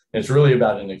other. And it's really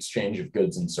about an exchange of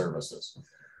goods and services.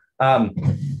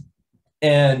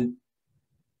 And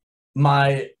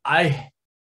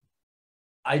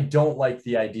I don't like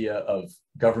the idea of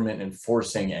government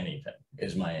enforcing anything,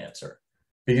 is my answer.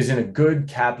 Because in a good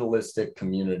capitalistic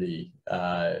community,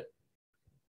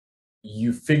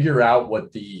 you figure out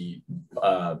what the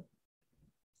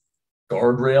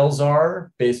guardrails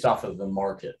are based off of the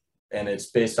market, and it's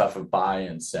based off of buy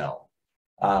and sell,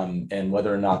 and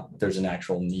whether or not there's an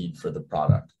actual need for the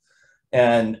product.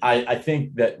 And I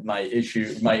think that my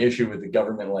issue with the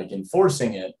government like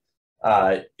enforcing it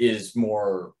is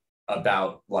more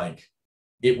about like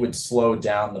it would slow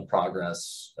down the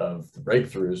progress of the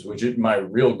breakthroughs, which my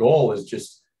real goal is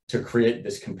just to create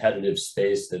this competitive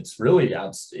space that's really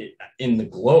out in the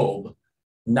globe,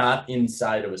 not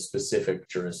inside of a specific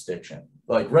jurisdiction.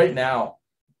 Like right now,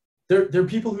 there are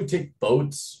people who take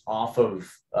boats off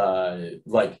of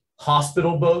like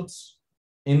hospital boats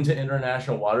into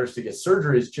international waters to get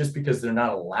surgeries just because they're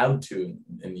not allowed to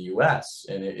in the US,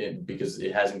 and because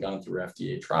it hasn't gone through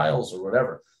FDA trials or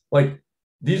whatever. Like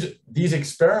these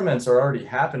experiments are already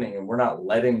happening and we're not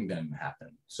letting them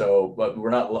happen. So, but we're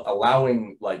not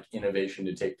allowing like innovation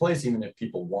to take place even if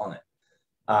people want it.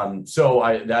 So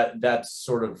that's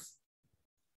sort of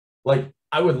like,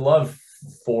 I would love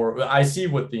I see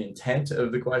what the intent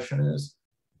of the question is.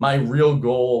 My real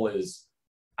goal is,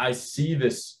 I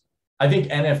think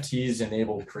NFTs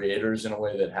enabled creators in a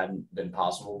way that hadn't been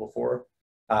possible before.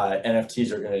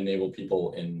 NFTs are going to enable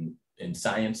people in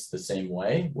science the same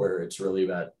way, where it's really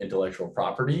about intellectual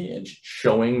property and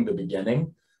showing the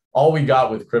beginning. All we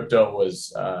got with crypto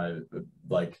was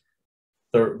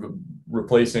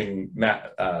replacing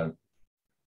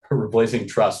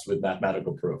trust with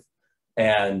mathematical proof.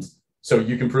 And so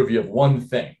you can prove you have one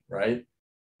thing, right?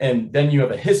 And then you have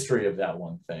a history of that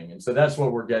one thing. And so that's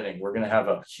what we're getting. We're going to have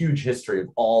a huge history of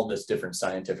all this different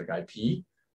scientific IP,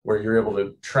 where you're able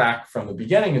to track from the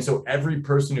beginning. And so every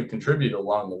person who contributed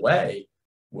along the way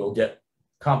will get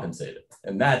compensated.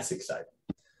 And that's exciting.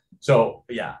 So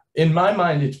yeah, in my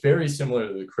mind, it's very similar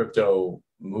to the crypto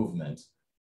movement.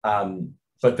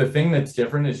 But the thing that's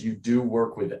different is you do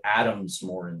work with atoms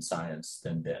more in science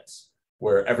than bits,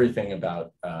 where everything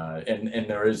about, and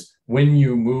there is, when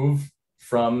you move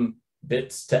from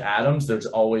bits to atoms, there's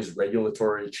always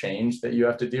regulatory change that you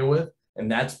have to deal with.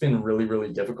 And that's been really,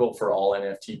 really difficult for all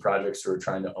NFT projects who are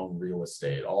trying to own real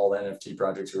estate, all NFT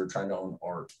projects who are trying to own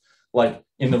art, like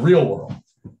in the real world.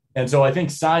 And so I think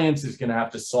science is going to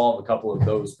have to solve a couple of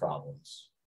those problems.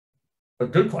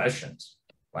 But good questions.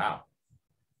 Wow.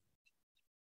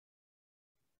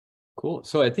 Cool.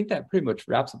 So I think that pretty much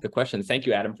wraps up the questions. Thank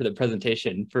you, Adam, for the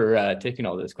presentation, for taking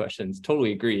all those questions.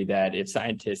 Totally agree that if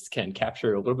scientists can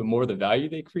capture a little bit more of the value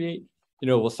they create,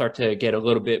 we'll start to get a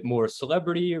little bit more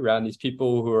celebrity around these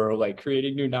people who are like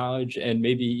creating new knowledge, and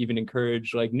maybe even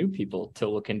encourage like new people to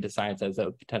look into science as a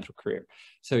potential career.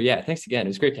 So yeah, thanks again. It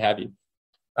was great to have you.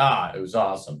 It was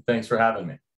awesome. Thanks for having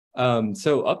me.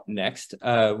 So up next,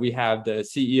 we have the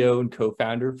CEO and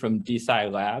co-founder from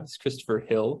DeSci Labs, Christopher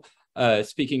Hill,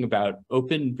 speaking about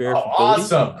open verifiability. Oh,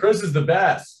 awesome. Chris is the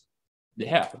best.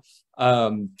 Yeah.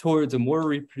 Towards a more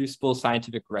reproducible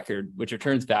scientific record, which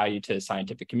returns value to the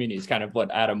scientific community, is kind of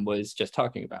what Adam was just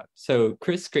talking about. So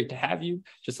Chris, great to have you.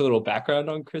 Just a little background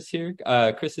on Chris here.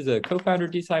 Chris is a co-founder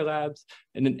of DeSci Labs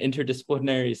and an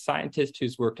interdisciplinary scientist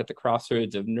who's worked at the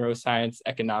crossroads of neuroscience,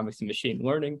 economics, and machine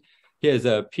learning. He has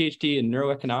a PhD in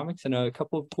neuroeconomics and a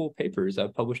couple of cool papers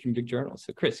published in big journals.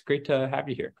 So Chris, great to have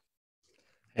you here.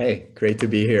 Hey, great to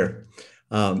be here.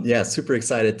 Yeah, super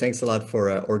excited. Thanks a lot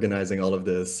for organizing all of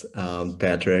this,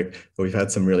 Patrick. We've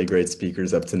had some really great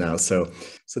speakers up to now. So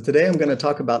today I'm going to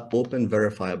talk about open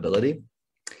verifiability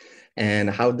and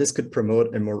how this could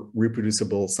promote a more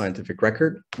reproducible scientific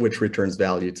record, which returns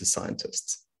value to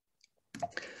scientists.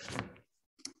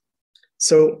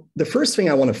 So the first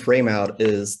thing I want to frame out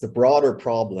is the broader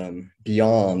problem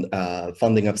beyond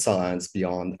funding of science,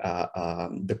 beyond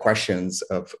the questions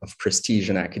of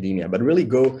prestige in academia, but really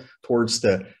go towards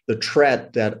the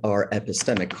threat that our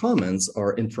epistemic commons,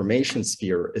 our information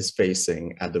sphere, is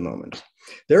facing at the moment.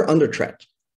 They're under threat.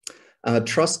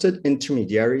 Trusted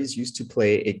intermediaries used to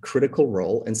play a critical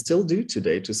role, and still do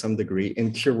today to some degree, in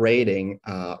curating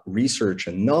research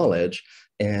and knowledge.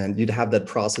 And you'd have that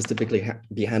process typically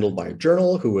be handled by a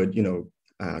journal who would,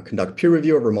 conduct peer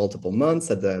review over multiple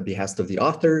months at the behest of the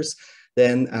authors.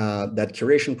 Then that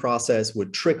curation process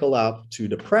would trickle up to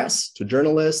the press, to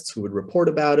journalists who would report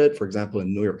about it. For example,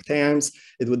 in New York Times,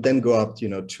 it would then go up,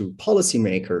 to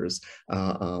policymakers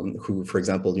who, for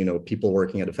example, people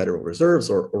working at the Federal Reserves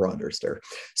or others there.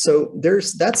 So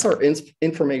that's our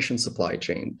information supply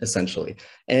chain, essentially.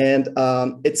 And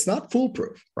it's not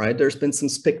foolproof, right? There's been some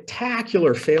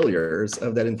spectacular failures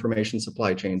of that information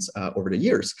supply chains over the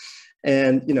years.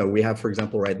 And, we have, for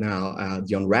example, right now,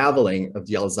 the unraveling of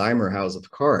the Alzheimer house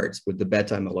of cards with the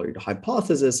beta-amyloid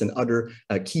hypothesis and other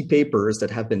key papers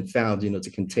that have been found, to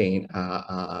contain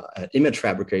image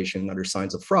fabrication and other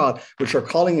signs of fraud, which are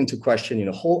calling into question,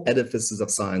 whole edifices of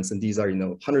science. And these are,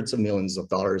 hundreds of millions of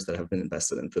dollars that have been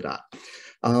invested into that.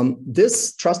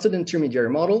 This trusted intermediary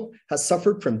model has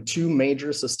suffered from two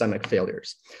major systemic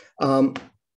failures.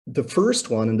 The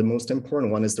first one, and the most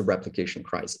important one, is the replication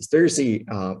crisis. There's a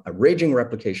raging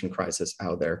replication crisis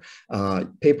out there.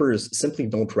 Papers simply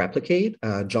don't replicate.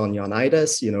 John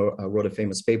Ioannidis, wrote a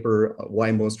famous paper,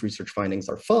 Why Most Research Findings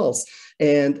Are False.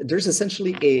 And there's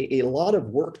essentially a lot of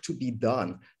work to be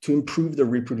done to improve the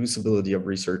reproducibility of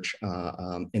research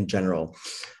in general.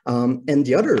 And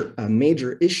the other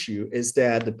major issue is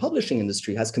that the publishing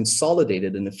industry has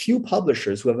consolidated in a few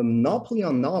publishers who have a monopoly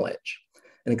on knowledge,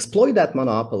 and exploit that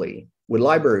monopoly with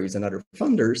libraries and other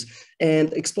funders,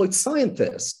 and exploit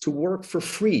scientists to work for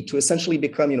free, to essentially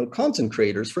become, content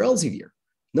creators for Elsevier.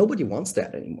 Nobody wants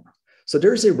that anymore. So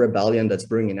there's a rebellion that's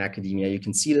brewing in academia. You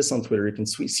can see this on Twitter. You can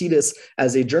see this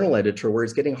as a journal editor, where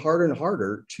it's getting harder and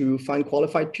harder to find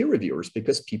qualified peer reviewers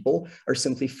because people are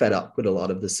simply fed up with a lot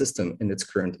of the system in its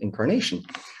current incarnation.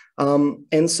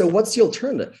 And so what's the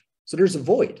alternative? So there's a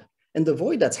void. And the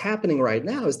void that's happening right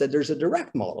now is that there's a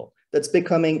direct model that's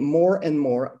becoming more and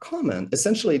more common.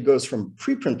 Essentially, it goes from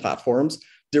preprint platforms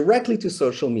directly to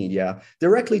social media,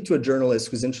 directly to a journalist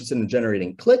who's interested in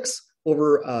generating clicks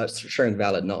over sharing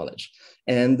valid knowledge.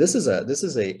 And this is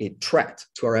a threat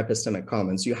to our epistemic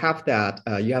commons. You have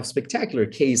you have spectacular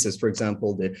cases, for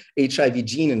example, the HIV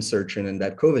gene insertion in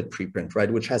that COVID preprint,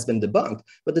 right, which has been debunked,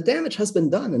 but the damage has been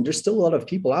done. And there's still a lot of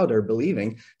people out there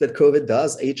believing that COVID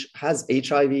has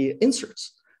HIV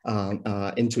inserts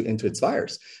into its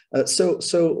virus.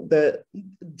 So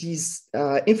these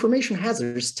information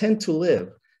hazards tend to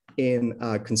live in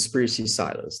conspiracy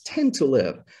silos,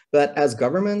 but as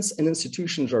governments and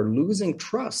institutions are losing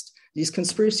trust, these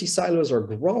conspiracy silos are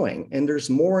growing, and there's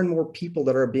more and more people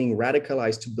that are being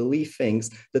radicalized to believe things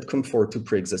that conform to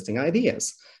pre-existing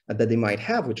ideas that they might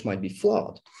have, which might be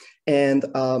flawed. And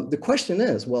the question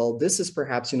is, well, this is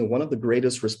perhaps one of the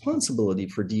greatest responsibility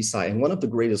for DeSci, and one of the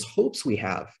greatest hopes we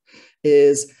have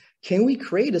is can we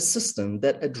create a system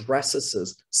that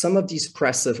addresses some of these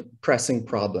pressing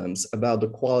problems about the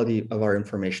quality of our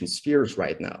information spheres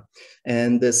right now?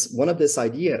 And one of these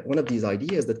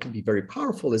ideas that can be very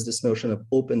powerful is this notion of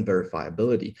open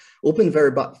verifiability. Open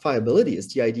verifiability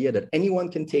is the idea that anyone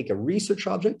can take a research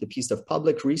object, a piece of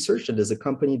public research that is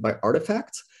accompanied by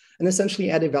artifacts, and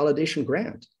essentially add a validation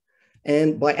grant.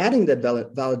 And by adding that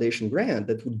validation grant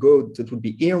that would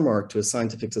be earmarked to a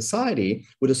scientific society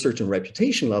with a certain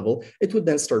reputation level, it would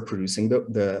then start producing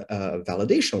the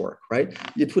validation work, right?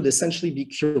 It would essentially be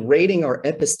curating our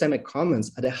epistemic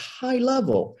commons at a high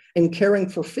level and caring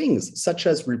for things such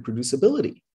as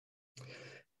reproducibility.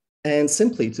 And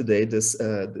simply today, this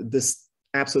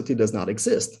absolutely does not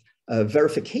exist.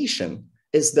 Verification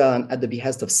is done at the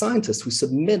behest of scientists who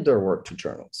submit their work to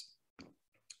journals.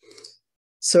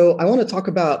 So I want to talk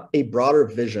about a broader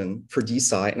vision for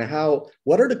DeSci and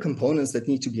what are the components that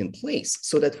need to be in place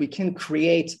so that we can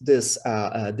create this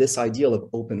ideal of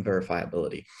open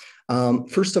verifiability.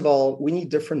 First of all, we need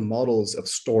different models of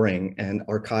storing and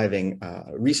archiving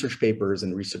research papers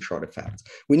and research artifacts.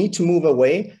 We need to move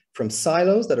away from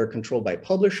silos that are controlled by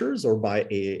publishers or by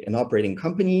an operating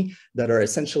company that are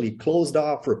essentially closed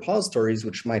off repositories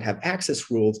which might have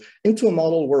access rules into a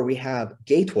model where we have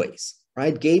gateways.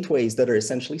 Right? Gateways that are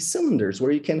essentially cylinders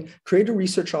where you can create a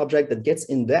research object that gets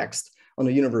indexed on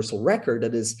a universal record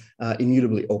that is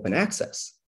immutably open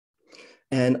access.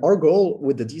 And our goal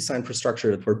with the DeSci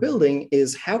infrastructure that we're building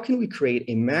is how can we create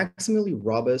a maximally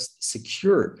robust,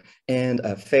 secure, and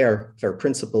fair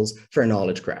principles, fair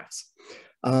knowledge graphs.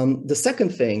 The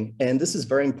second thing, and this is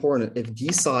very important, if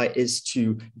DeSci is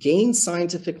to gain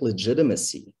scientific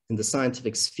legitimacy in the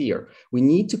scientific sphere, we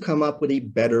need to come up with a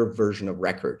better version of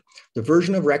record. The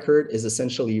version of record is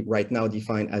essentially right now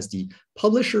defined as the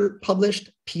published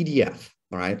PDF,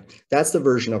 all right? That's the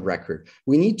version of record.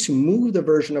 We need to move the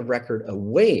version of record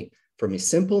away from a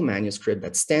simple manuscript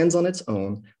that stands on its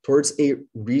own towards a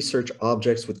research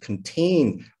objects would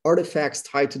contain artifacts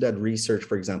tied to that research,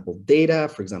 for example, data,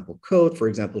 for example, code, for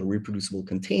example, a reproducible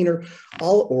container,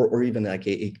 or even like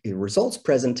a results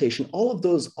presentation. All of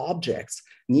those objects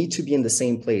need to be in the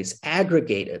same place,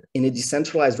 aggregated in a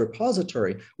decentralized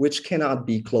repository, which cannot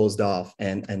be closed off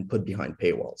and put behind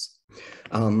paywalls.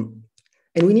 And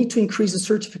we need to increase the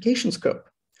certification scope.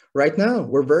 Right now,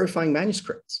 we're verifying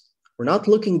manuscripts. We're not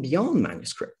looking beyond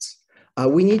manuscripts.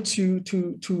 We need to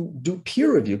do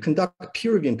peer review, conduct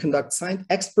peer review, and conduct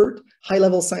expert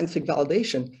high-level scientific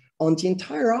validation on the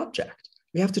entire object.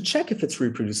 We have to check if it's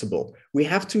reproducible. We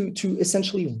have to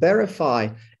essentially verify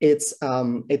its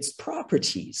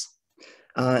properties.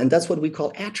 And that's what we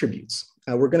call attributes.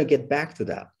 We're going to get back to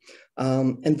that.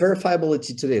 And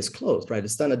verifiability today is closed, right?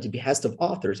 It's done at the behest of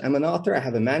authors. I'm an author, I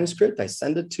have a manuscript, I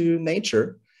send it to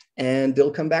Nature, and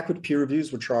they'll come back with peer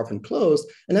reviews, which are often closed.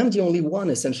 And I'm the only one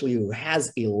essentially who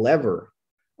has a lever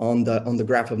on the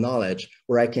graph of knowledge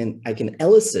where I can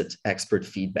elicit expert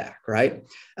feedback, right?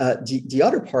 The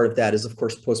other part of that is, of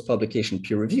course, post-publication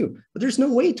peer review, but there's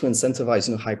no way to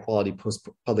incentivize high quality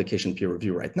post-publication peer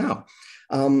review right now.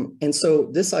 And so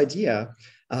this idea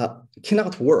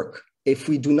cannot work if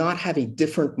we do not have a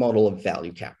different model of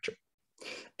value capture.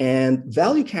 And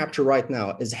value capture right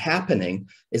now is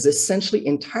essentially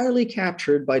entirely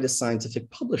captured by the scientific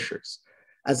publishers.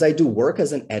 As I do work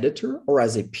as an editor or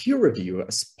as a peer reviewer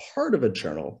as part of a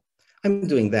journal, I'm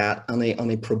doing that on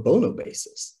a pro bono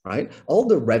basis, right? All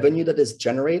the revenue that is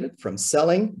generated from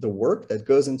selling the work that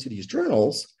goes into these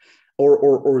journals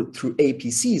or through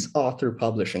APC's author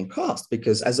publishing cost,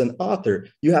 because as an author,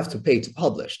 you have to pay to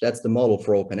publish. That's the model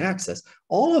for open access.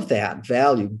 All of that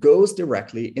value goes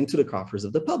directly into the coffers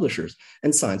of the publishers,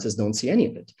 and scientists don't see any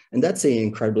of it. And that's an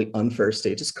incredibly unfair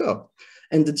status quo.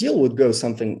 And the deal would go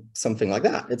something like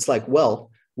that. It's like,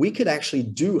 well, we could actually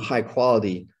do high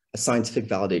quality scientific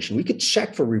validation. We could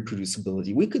check for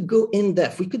reproducibility. We could go in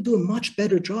depth. We could do a much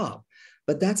better job.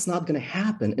 But that's not going to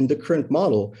happen in the current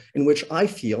model in which I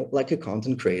feel like a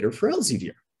content creator for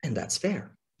Elsevier, and that's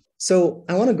fair. So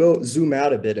I want to go zoom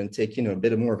out a bit and take a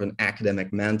bit more of an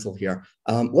academic mantle here.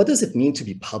 What does it mean to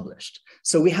be published?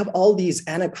 So we have all these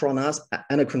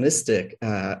anachronistic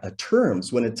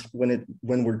terms when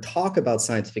we talk about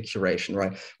scientific curation,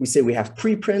 right? We say we have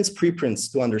preprints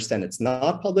to understand it's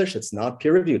not published, it's not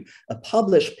peer reviewed. A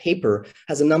published paper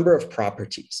has a number of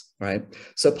properties, right?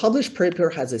 So a published paper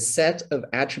has a set of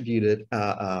attributes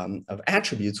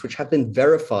which have been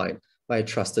verified by a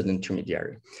trusted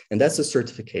intermediary. And that's the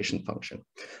certification function.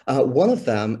 One of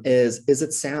them is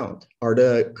it sound? Are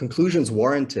the conclusions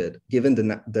warranted given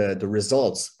the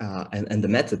results and the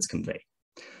methods conveyed?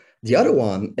 The other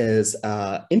one is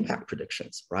impact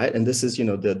predictions, right? And this is,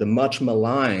 the much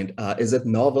maligned, is it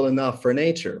novel enough for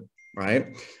nature,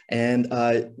 right? And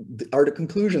are the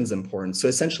conclusions important? So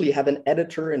essentially you have an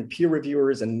editor and peer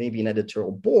reviewers and maybe an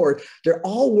editorial board. They're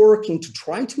all working to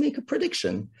try to make a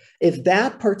prediction if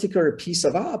that particular piece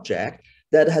of object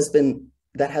that has been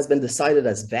decided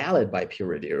as valid by peer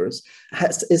reviewers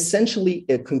has essentially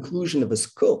a conclusion of a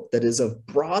scope that is of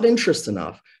broad interest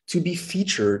enough to be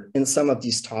featured in some of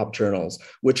these top journals,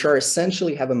 which are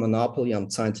essentially have a monopoly on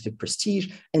scientific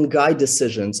prestige and guide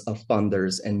decisions of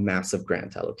funders and massive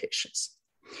grant allocations.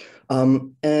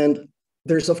 And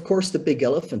there's, of course, the big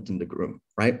elephant in the room,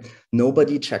 right?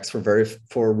 Nobody checks for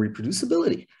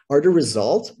reproducibility. Are the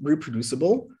results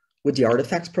reproducible with the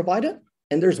artifacts provided?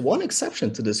 And there's one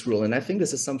exception to this rule, and I think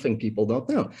this is something people don't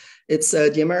know. It's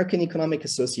the American Economic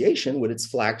Association, with its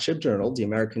flagship journal, the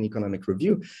American Economic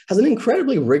Review, has an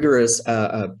incredibly rigorous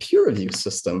peer review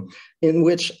system in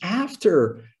which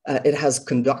after it has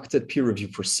conducted peer review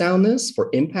for soundness, for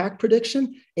impact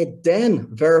prediction, it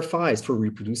then verifies for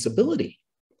reproducibility.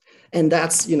 And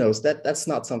that's, that's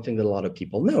not something that a lot of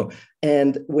people know.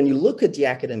 And when you look at the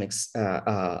academics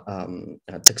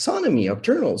taxonomy of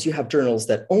journals, you have journals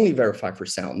that only verify for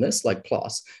soundness, like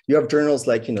PLOS. You have journals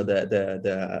like,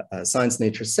 the Science,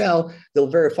 Nature, Cell. They'll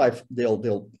verify,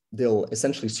 they'll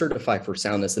essentially certify for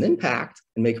soundness and impact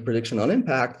and make a prediction on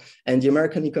impact. And the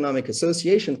American Economic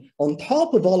Association, on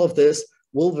top of all of this,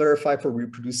 will verify for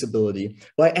reproducibility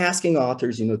by asking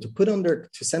authors,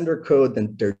 to send their code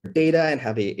and their data and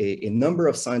have a number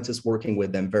of scientists working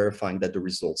with them verifying that the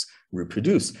results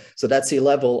reproduce. So that's a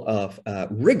level of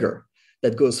rigor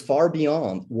that goes far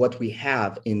beyond what we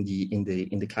have in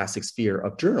the classic sphere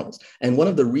of journals. And one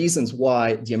of the reasons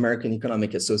why the American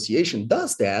Economic Association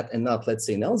does that, and not, let's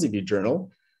say, an Elsevier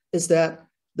journal, is that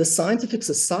the scientific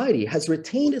society has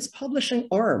retained its publishing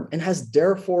arm and has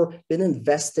therefore been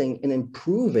investing in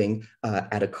improving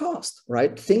at a cost,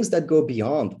 right? Things that go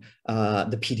beyond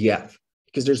the PDF,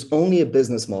 because there's only a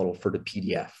business model for the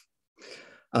PDF.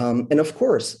 And of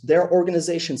course, there are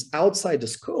organizations outside the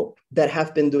scope that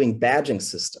have been doing badging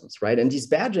systems, right? And these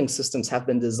badging systems have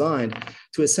been designed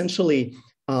to essentially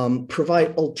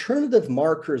provide alternative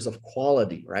markers of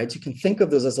quality, right? You can think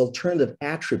of those as alternative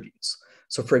attributes.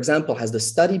 So for example, has the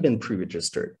study been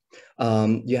pre-registered?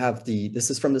 You have this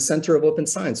is from the Center of Open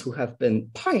Science, who have been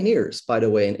pioneers, by the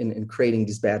way, in creating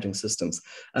these badging systems.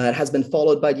 It has been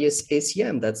followed by the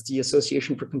ACM, that's the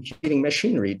Association for Computing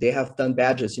Machinery. They have done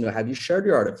badges, have you shared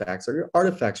your artifacts? Are your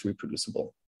artifacts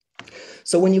reproducible?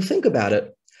 So when you think about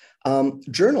it,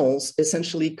 journals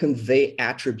essentially convey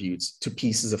attributes to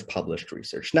pieces of published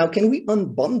research. Now, can we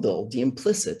unbundle the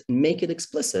implicit and make it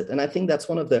explicit? And I think that's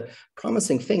one of the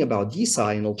promising things about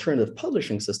DeSci, an alternative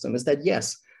publishing system, is that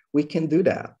yes, we can do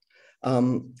that.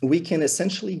 We can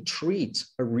essentially treat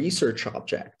a research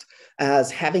object as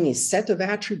having a set of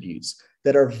attributes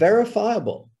that are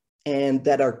verifiable and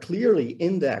that are clearly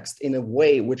indexed in a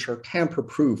way which are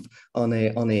tamper-proof on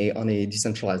a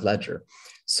decentralized ledger.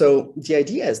 So the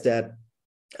idea is that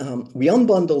we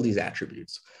unbundle these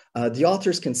attributes. The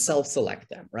authors can self-select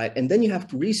them, right? And then you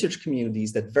have research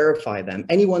communities that verify them.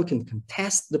 Anyone can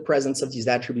contest the presence of these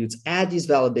attributes, add these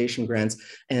validation grants,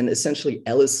 and essentially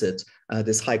elicit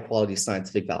this high-quality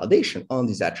scientific validation on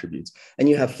these attributes. And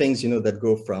you have things, that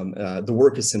go from the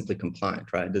work is simply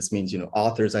compliant, right? This means,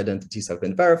 authors' identities have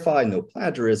been verified, no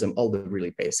plagiarism, all the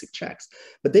really basic checks.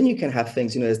 But then you can have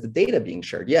things, is the data being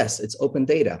shared? Yes, it's open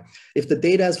data. If the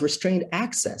data has restrained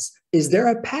access, is there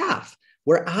a path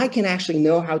where I can actually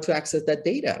know how to access that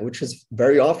data, which is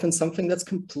very often something that's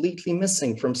completely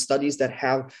missing from studies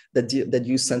that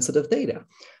use sensitive data?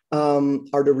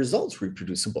 Are the results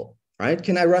reproducible? Right?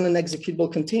 Can I run an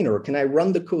executable container, or can I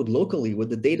run the code locally with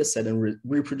the data set and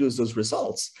reproduce those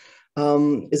results?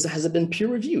 Has it been peer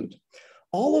reviewed?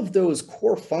 All of those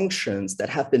core functions that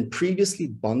have been previously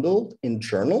bundled in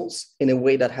journals in a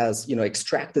way that has,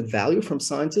 extracted value from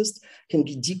scientists can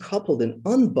be decoupled and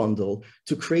unbundled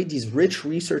to create these rich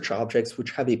research objects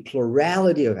which have a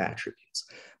plurality of attributes.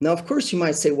 Now, of course, you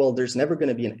might say, well, there's never going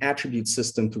to be an attribute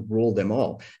system to rule them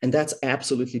all. And that's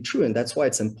absolutely true. And that's why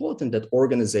it's important that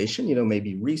organization,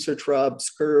 maybe ResearchHub,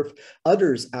 SCIRF,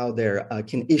 others out there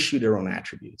can issue their own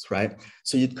attributes, right?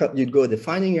 So you'd go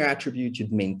defining your attribute,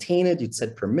 you'd maintain it, you'd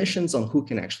set permissions on who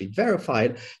can actually verify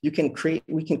it. We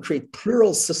can create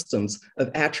plural systems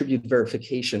of attribute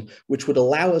verification, which would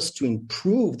allow us to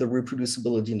improve the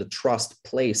reproducibility and the trust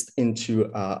placed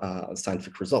into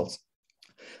scientific results.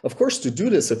 Of course, to do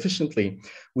this efficiently,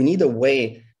 we need a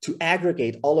way to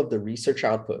aggregate all of the research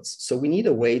outputs. So we need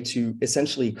a way to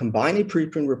essentially combine a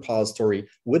preprint repository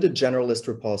with a generalist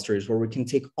repositories where we can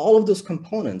take all of those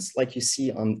components like you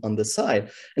see on the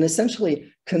side and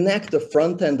essentially connect the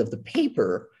front end of the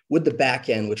paper with the back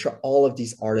end, which are all of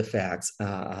these artifacts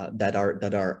that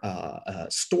are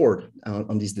stored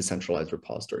on these decentralized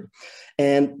repository.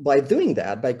 And by doing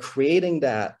that, by creating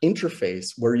that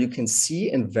interface where you can see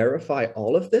and verify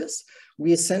all of this,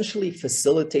 we essentially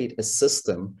facilitate a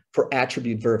system for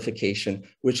attribute verification,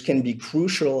 which can be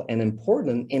crucial and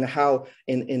important in how,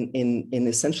 in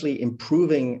essentially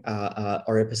improving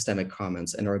our epistemic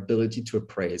comments and our ability to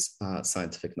appraise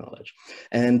scientific knowledge.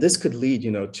 And this could lead,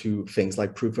 to things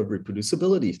like proof of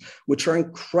reproducibility, which are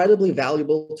incredibly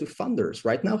valuable to funders.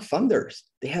 Right now, funders,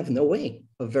 they have no way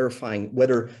of verifying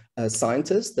whether a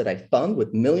scientist that I fund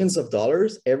with millions of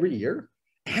dollars every year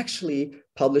actually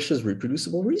publishes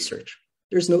reproducible research.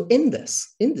 There's no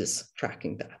indus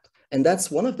tracking that. And that's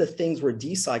one of the things where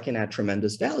DeSci can add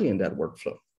tremendous value in that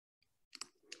workflow.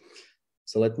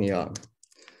 So let me, I'm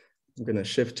gonna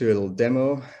shift to a little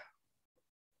demo. All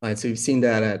right, so you've seen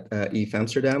that at ETH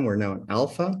Amsterdam. We're now in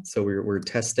alpha. So we're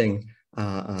testing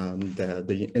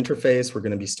the interface. We're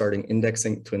going to be starting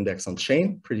indexing to index on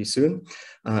chain pretty soon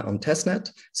on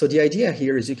testnet. So the idea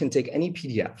here is you can take any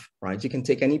PDF, right? You can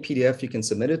take any PDF, you can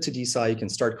submit it to DeSci, you can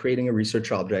start creating a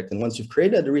research object. And once you've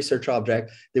created the research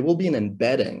object, there will be an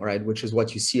embedding, right? Which is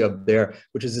what you see up there,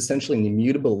 which is essentially an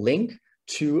immutable link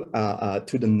to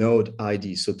the node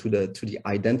ID, so to the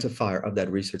identifier of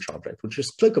that research object, which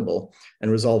is clickable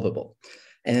and resolvable.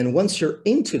 And once you're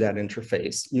into that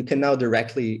interface, you can now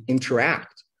directly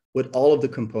interact with all of the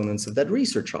components of that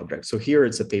research object. So here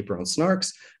it's a paper on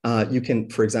snarks. You can,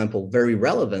 for example, very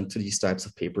relevant to these types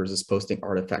of papers is posting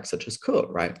artifacts such as code,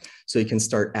 right? So you can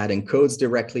start adding codes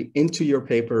directly into your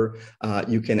paper.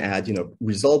 You can add,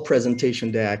 result presentation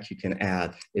deck. You can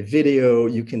add a video.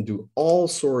 You can do all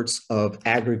sorts of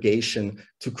aggregation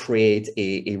to create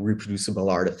a reproducible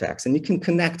artifacts. And you can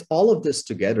connect all of this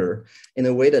together in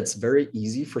a way that's very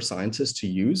easy for scientists to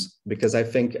use, because I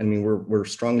think, we're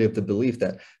strongly of the belief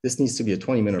that this needs to be a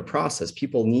 20-minute process.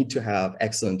 People need to have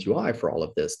excellent UI for all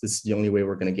of this. This is the only way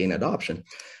we're going to gain adoption.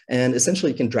 And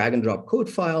essentially, you can drag and drop code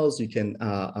files. You can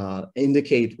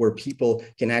indicate where people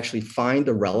can actually find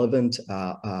the relevant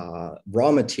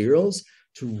raw materials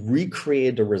to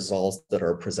recreate the results that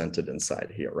are presented inside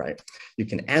here, right? You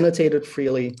can annotate it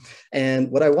freely.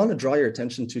 And what I want to draw your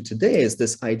attention to today is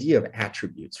this idea of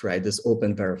attributes, right? This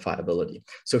open verifiability.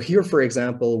 So here, for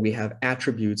example, we have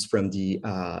attributes from the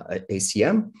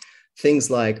ACM, things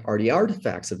like, are the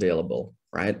artifacts available,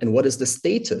 right? And what is the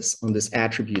status on this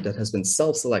attribute that has been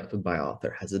self-selected by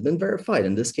author? Has it been verified?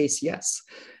 In this case, yes.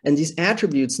 And these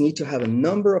attributes need to have a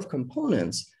number of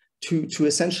components to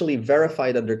essentially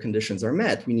verify that their conditions are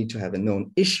met. We need to have a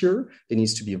known issuer. There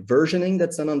needs to be a versioning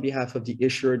that's done on behalf of the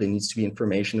issuer. There needs to be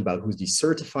information about who's the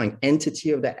certifying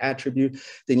entity of that attribute.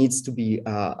 There needs to be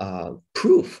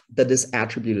proof that this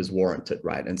attribute is warranted,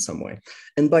 right, in some way.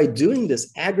 And by doing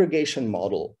this aggregation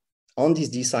model on these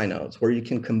DeSci nodes, where you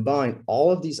can combine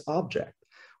all of these objects,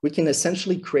 we can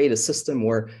essentially create a system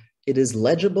where it is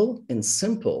legible and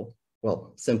simple.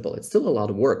 Well, simple, it's still a lot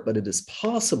of work, but it is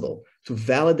possible to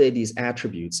validate these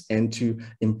attributes and to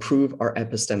improve our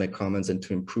epistemic commons and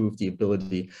to improve the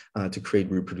ability to create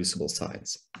reproducible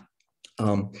science.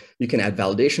 You can add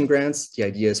validation grants. The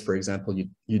idea is, for example,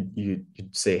 you'd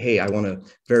say, hey, I want to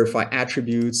verify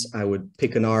attributes. I would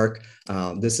pick an arc.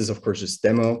 This is, of course, just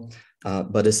demo.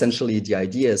 But essentially, the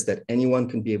idea is that anyone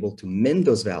can be able to mint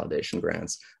those validation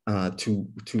grants to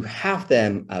have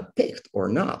them picked or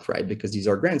not, right? Because these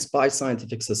are grants by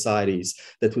scientific societies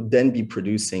that would then be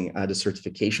producing the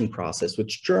certification process,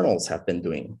 which journals have been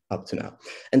doing up to now.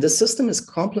 And the system is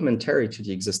complementary to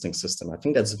the existing system. I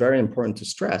think that's very important to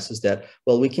stress, is that,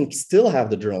 well, we can still have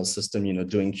the journal system,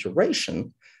 doing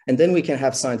curation. And then we can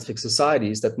have scientific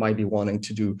societies that might be wanting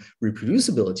to do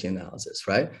reproducibility analysis,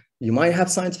 right? You might have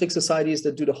scientific societies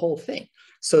that do the whole thing.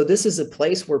 So this is a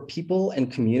place where people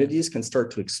and communities can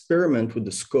start to experiment with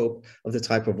the scope of the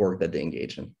type of work that they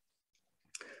engage in.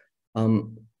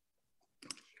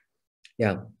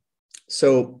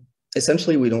 So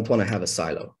essentially, we don't want to have a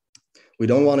silo. We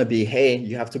don't want to be, hey,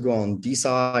 you have to go on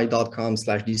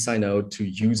DeSci.com/DeSciNode to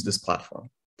use this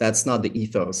platform. That's not the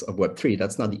ethos of Web3.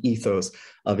 That's not the ethos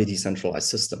of a decentralized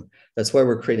system. That's why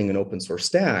we're creating an open source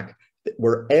stack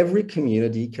where every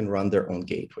community can run their own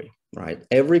gateway, right?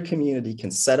 Every community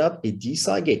can set up a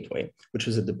DeSci gateway, which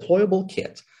is a deployable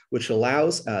kit, which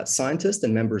allows scientists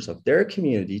and members of their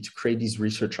community to create these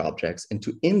research objects and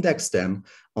to index them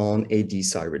on a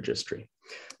DeSci registry.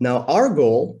 Now, our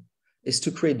goal is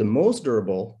to create the most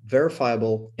durable,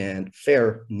 verifiable, and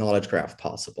fair knowledge graph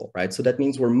possible, right? So that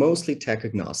means we're mostly tech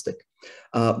agnostic,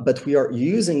 but we are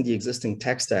using the existing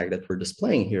tech stack that we're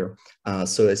displaying here.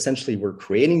 So essentially, we're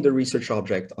creating the research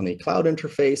object on a cloud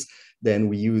interface. Then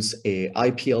we use a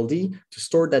IPLD to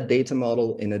store that data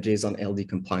model in a JSON LD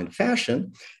compliant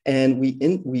fashion. And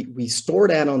we store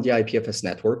that on the IPFS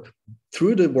network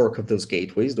through the work of those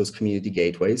gateways, those community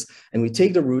gateways, and we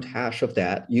take the root hash of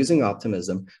that using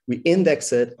Optimism. We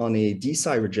index it on a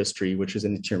DeSci registry, which is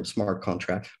an Ethereum smart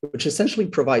contract, which essentially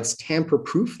provides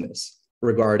tamper-proofness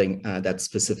regarding that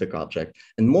specific object.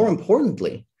 And more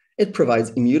importantly, it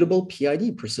provides immutable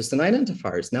PID, persistent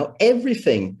identifiers. Now,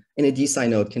 everything in a DeSci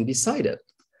node can be cited.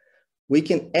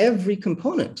 Every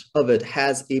component of it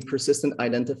has a persistent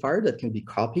identifier that can be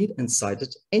copied and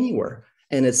cited anywhere.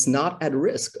 And it's not at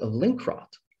risk of link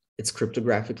rot. It's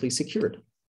cryptographically secured.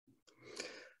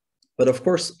 But of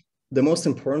course, the most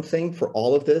important thing for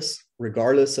all of this,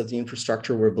 regardless of the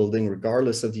infrastructure we're building,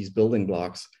 regardless of these building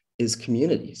blocks, is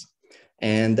communities.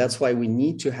 And that's why we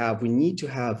need to have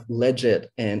legit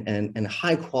and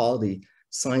high quality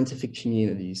scientific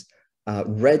communities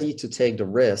ready to take the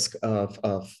risk of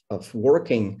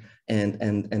working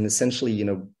and essentially,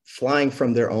 flying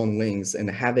from their own wings and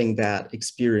having that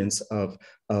experience of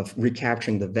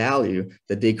recapturing the value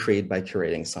that they create by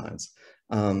curating science.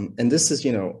 And this is,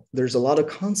 there's a lot of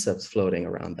concepts floating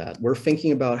around that. We're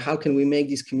thinking about how can we make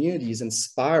these communities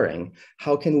inspiring?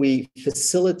 How can we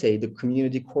facilitate the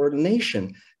community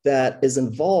coordination that is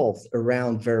involved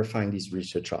around verifying these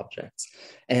research objects?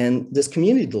 And this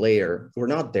community layer, we're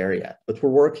not there yet, but we're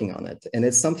working on it. And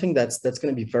it's something that's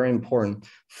going to be very important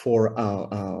for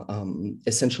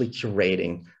essentially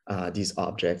curating these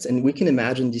objects. And we can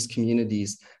imagine these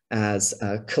communities as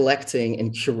collecting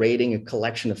and curating a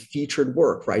collection of featured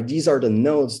work, right? These are the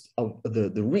nodes of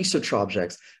the research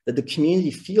objects that the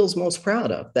community feels most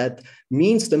proud of, that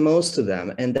means the most to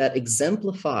them, and that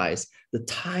exemplifies the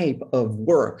type of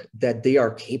work that they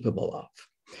are capable of.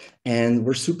 And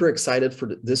we're super excited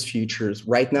for this future.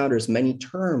 Right now, there's many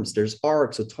terms. There's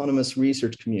ARCs, autonomous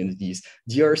research communities,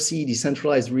 DRC,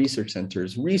 decentralized research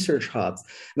centers, research hubs.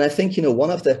 And I think, one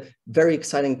of the very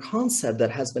exciting concepts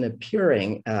that has been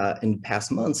appearing in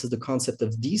past months is the concept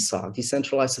of DSOC,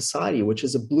 decentralized society, which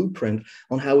is a blueprint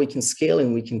on how we can scale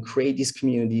and we can create these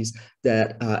communities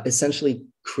that essentially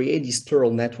create these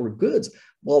plural network goods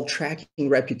while tracking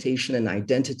reputation and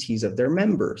identities of their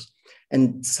members.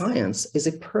 And science is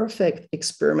a perfect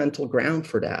experimental ground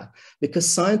for that, because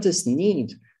scientists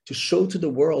need to show to the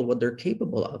world what they're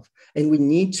capable of. And we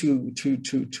need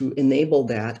to enable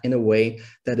that in a way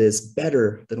that is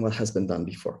better than what has been done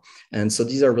before. And so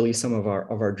these are really some of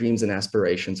our dreams and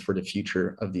aspirations for the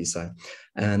future of DeSci.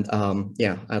 And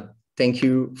thank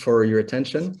you for your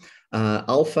attention.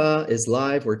 Alpha is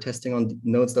live. We're testing on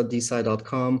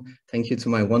nodes.desci.com. Thank you to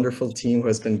my wonderful team who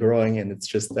has been growing, and it's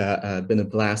just been a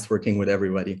blast working with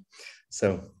everybody.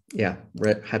 So yeah,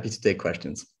 we're happy to take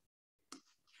questions.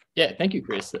 Yeah, thank you,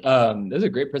 Chris. That was a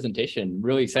great presentation,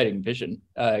 really exciting vision.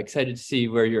 Excited to see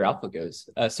where your alpha goes.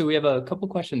 So we have a couple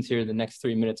questions here in the next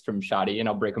 3 minutes from Shady, and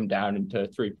I'll break them down into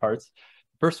 3 parts.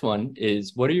 First one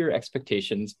is, what are your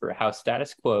expectations for how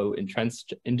status quo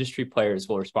entrenched industry players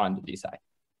will respond to DeSci?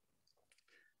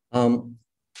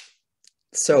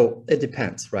 So it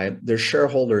depends, right? Their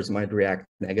shareholders might react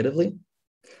negatively,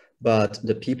 but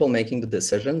the people making the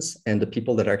decisions and the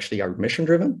people that actually are mission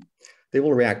driven, they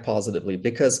will react positively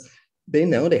because they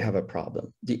know they have a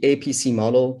problem. The APC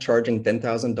model charging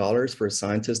 $10,000 for a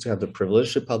scientist to have the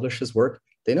privilege to publish his work,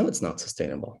 they know it's not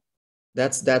sustainable.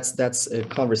 That's a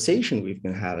conversation we've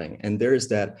been having. And there's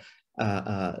that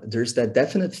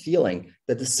definite feeling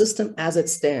that the system as it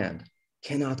stands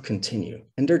cannot continue.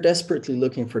 And they're desperately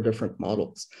looking for different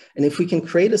models. And if we can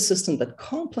create a system that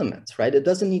complements, right, it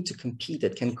doesn't need to compete,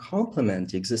 it can complement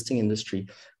the existing industry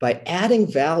by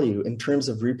adding value in terms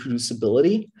of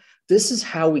reproducibility, this is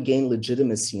how we gain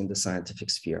legitimacy in the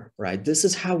scientific sphere, right? This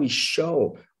is how we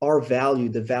show our value,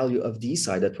 the value of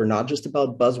DeSci, that we're not just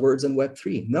about buzzwords and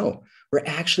Web3. No, we're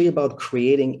actually about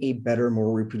creating a better,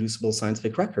 more reproducible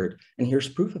scientific record. And here's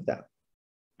proof of that.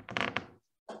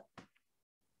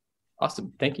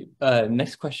 Awesome, thank you.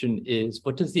 Next question is,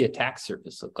 what does the attack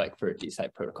surface look like for a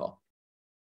DeSci protocol?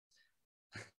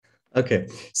 Okay,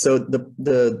 so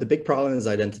the big problem is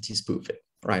identity spoofing,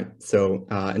 right? So,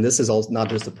 and this is also not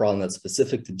just a problem that's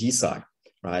specific to DeSci,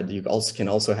 right? You also can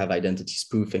have identity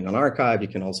spoofing on Archive. You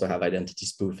can also have identity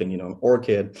spoofing, on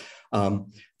ORCID.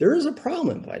 There is a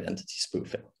problem with identity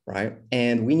spoofing, right?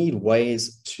 And we need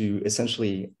ways to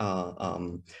essentially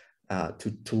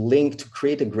to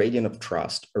create a gradient of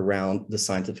trust around the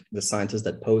scientists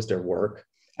that post their work,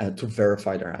 to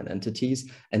verify their identities,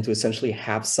 and to essentially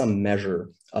have some measure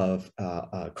of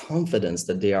confidence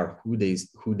that they are who they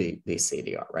say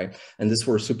they are, right? And this,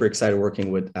 we're super excited working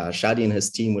with Shady and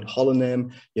his team with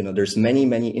Holonym. You know, there's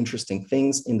many interesting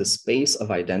things in the space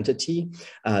of identity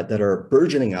that are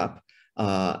burgeoning up.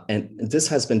 And this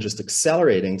has been just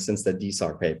accelerating since the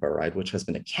DSAR paper, right, which has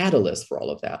been a catalyst for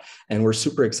all of that. And we're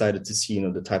super excited to see, you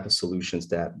know, the type of solutions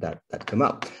that come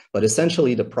up. But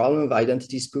essentially, the problem of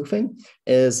identity spoofing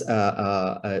is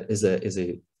a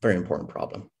very important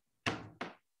problem.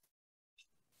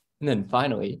 And then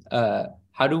finally,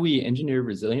 how do we engineer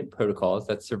resilient protocols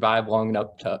that survive long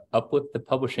enough to uplift the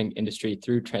publishing industry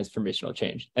through transformational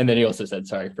change? And then he also said,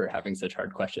 sorry for having such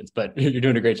hard questions, but you're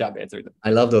doing a great job answering them.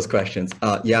 I love those questions.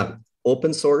 Yeah,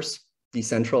 open source,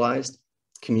 decentralized,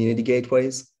 community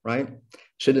gateways, right?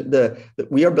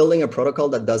 We are building a protocol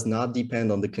that does not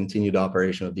depend on the continued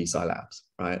operation of DeSci Labs,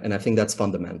 right? And I think that's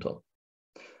fundamental.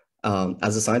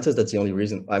 As a scientist, that's the only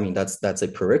reason, I mean, that's a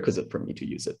prerequisite for me to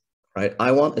use it. Right,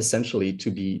 I want essentially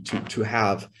to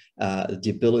have the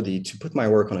ability to put my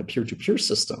work on a peer-to-peer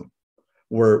system,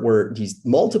 where these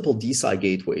multiple DeSci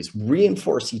gateways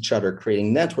reinforce each other,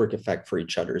 creating network effect for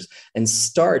each other's, and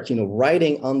start, you know,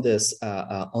 writing on this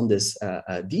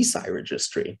DeSci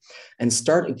registry, and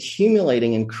start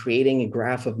accumulating and creating a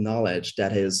graph of knowledge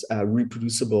that is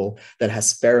reproducible, that has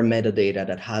spare metadata,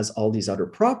 that has all these other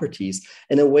properties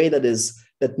in a way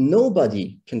that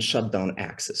nobody can shut down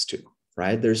access to.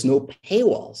 Right? There's no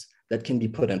paywalls that can be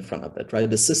put in front of it, right?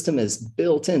 The system is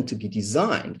built in to be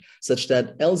designed such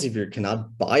that Elsevier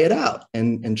cannot buy it out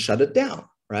and shut it down,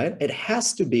 right? It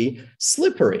has to be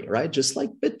slippery, right? Just like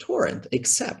BitTorrent,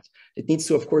 except it needs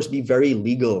to, of course, be very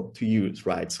legal to use,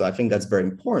 right? So I think that's very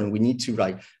important. We need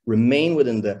to remain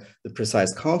within the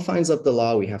precise confines of the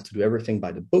law. We have to do everything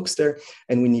by the books there.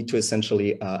 And we need to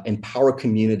essentially empower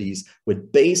communities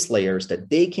with base layers that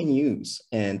they can use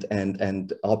and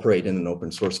operate in an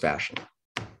open source fashion.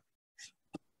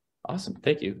 Awesome,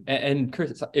 thank you. And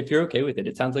Chris, if you're okay with it,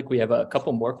 it sounds like we have a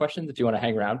couple more questions if you want to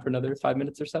hang around for another 5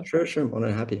 minutes or so. Sure, more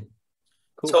than happy.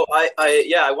 Cool. So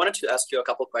I wanted to ask you a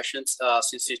couple of questions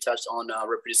since you touched on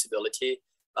reproducibility.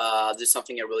 This is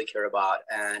something I really care about,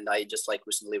 and I just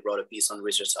recently wrote a piece on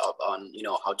ResearchHub on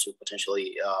how to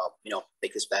potentially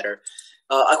make this better.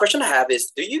 A question I have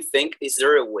is, do you think is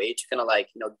there a way to kind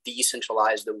of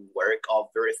decentralize the work of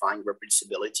verifying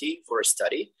reproducibility for a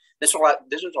study,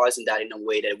 decentralizing that in a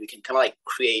way that we can kind of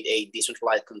create a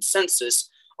decentralized consensus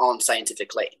on scientific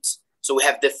claims? So we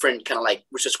have different kind of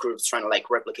research groups trying to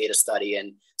replicate a study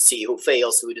and see who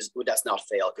fails, who does not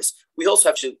fail, because we also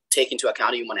have to take into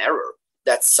account human error.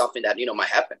 That's something that might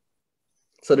happen.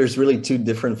 So there's really two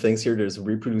different things here. There's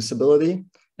reproducibility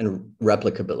and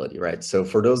replicability, right? So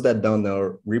for those that don't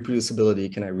know,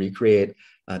 reproducibility, can I recreate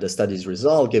the study's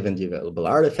result given the available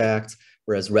artifacts?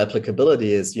 Whereas replicability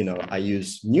is, I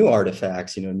use new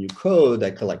artifacts, new code, I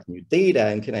collect new data,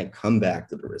 and can I come back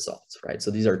to the results, right?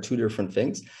 So these are two different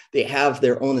things. They have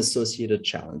their own associated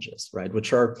challenges, right?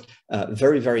 Which are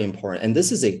very, very important. And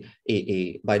this is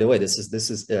by the way, this is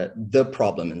the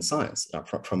problem in science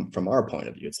from our point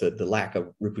of view. It's the lack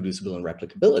of reproducibility and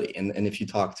replicability. And if you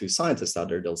talk to scientists out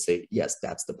there, they'll say, yes,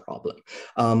 that's the problem.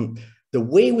 The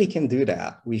way we can do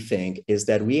that, we think, is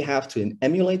that we have to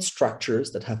emulate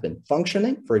structures that have been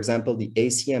functioning. For example, the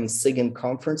ACM SIGINT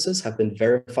conferences have been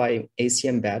verifying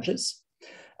ACM badges.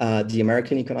 The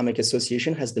American Economic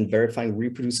Association has been verifying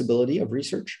reproducibility of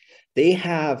research. They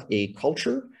have a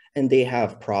culture and they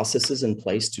have processes in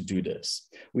place to do this.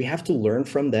 We have to learn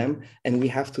from them, and we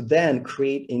have to then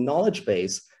create a knowledge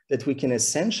base that we can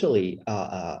essentially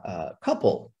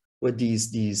couple with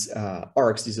these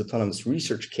ARCs, these autonomous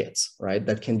research kits, right,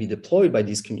 that can be deployed by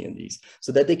these communities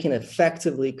so that they can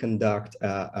effectively conduct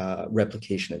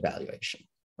replication evaluation,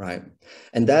 right?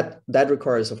 And that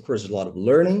requires, of course, a lot of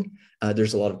learning.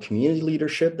 There's a lot of community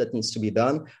leadership that needs to be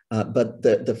done. But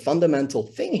the fundamental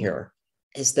thing here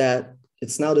is that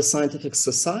it's now the scientific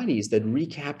societies that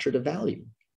recapture the value,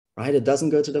 right? It doesn't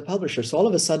go to the publisher. So all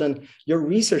of a sudden, your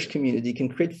research community can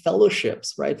create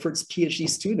fellowships, right, for its PhD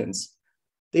students.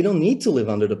 They don't need to live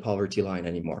under the poverty line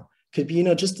anymore. Could be,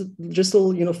 just a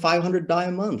 $500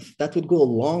 a month. That would go a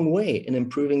long way in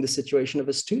improving the situation of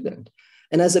a student.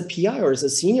 And as a PI or as a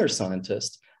senior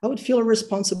scientist, I would feel a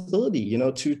responsibility,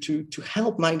 to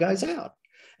help my guys out.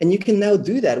 And you can now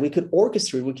do that. We could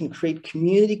orchestrate. We can create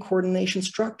community coordination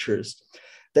structures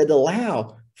that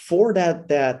allow for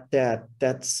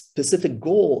that specific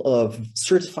goal of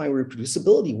certifying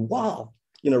reproducibility while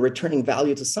returning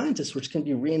value to scientists, which can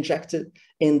be reinjected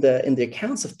in the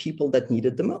accounts of people that need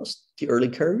it the most, the early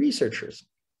career researchers.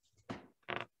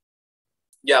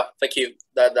 Yeah, thank you.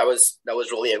 That was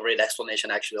really a great explanation.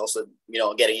 Actually, also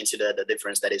getting into the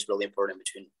difference that is really important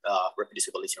between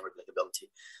reproducibility and replicability.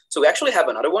 So we actually have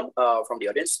another one from the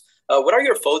audience. What are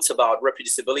your thoughts about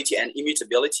reproducibility and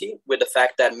immutability with the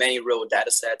fact that many raw data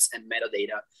sets and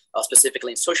metadata,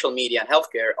 specifically in social media and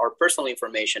healthcare, are personal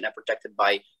information and protected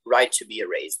by right to be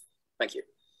erased? Thank you.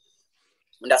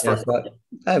 And that's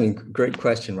great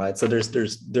question, right? So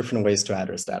there's different ways to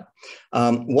address that.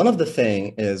 One of the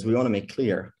things is we want to make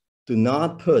clear, do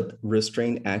not put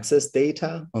restrained access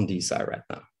data on DeSci right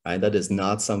now, right? That is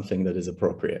not something that is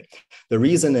appropriate. The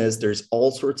reason is there's all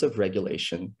sorts of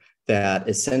regulation that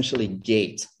essentially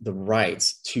gate the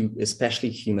rights to especially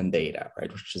human data,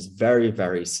 right? Which is very,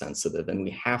 very sensitive. And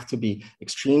we have to be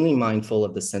extremely mindful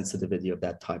of the sensitivity of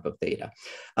that type of data.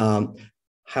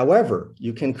 However,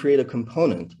 you can create a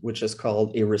component which is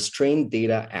called a restrained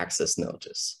data access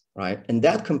notice, right? And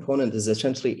that component is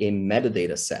essentially a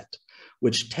metadata set,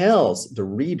 which tells the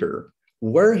reader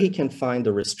where he can find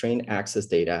the restrained access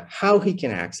data, how he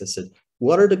can access it,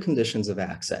 what are the conditions of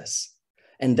access.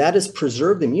 And that is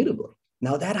preserved immutably.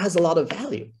 Now that has a lot of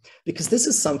value because this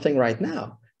is something right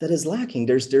now that is lacking.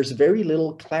 There's very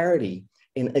little clarity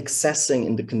in accessing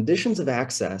in the conditions of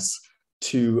access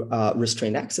to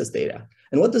restrained access data.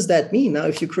 And what does that mean? Now,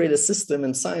 if you create a system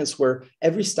in science where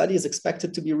every study is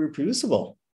expected to be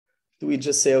reproducible, do we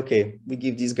just say, okay, we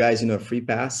give these guys, a free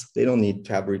pass? They don't need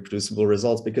to have reproducible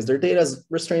results because their data is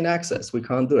restrained access. We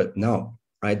can't do it. No,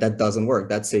 right? That doesn't work.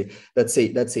 That's a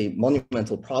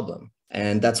monumental problem.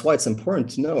 And that's why it's important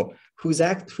to know who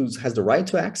has the right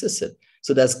to access it.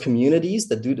 So that's communities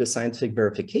that do the scientific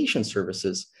verification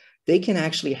services, they can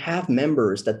actually have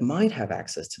members that might have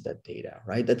access to that data,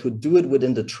 right? That would do it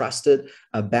within the trusted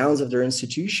bounds of their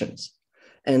institutions.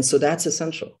 And so that's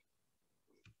essential.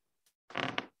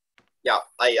 Yeah,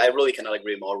 I really cannot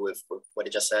agree more with what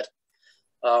you just said.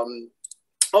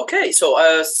 Okay,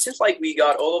 so seems like we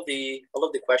got all of the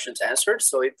questions answered.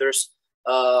 So if there's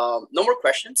no more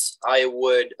questions, I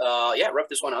would wrap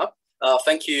this one up.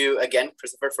 Thank you again,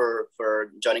 Christopher,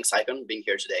 for joining SciCon, being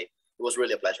here today. It was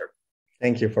really a pleasure.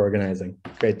 Thank you for organizing.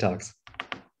 Great talks.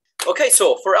 Okay,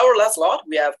 so for our last lot,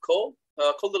 we have Cole.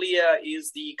 Cole D'Elia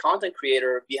is the content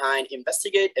creator behind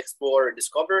Investigate, Explore,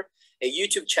 Discover, a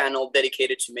YouTube channel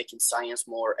dedicated to making science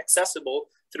more accessible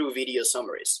through video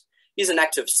summaries. He's an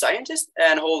active scientist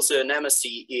and holds an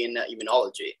MSc in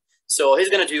immunology. So he's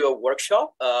going to do a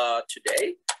workshop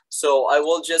today. So I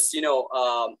will just,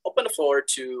 open the floor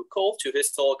to Cole to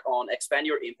his talk on Expand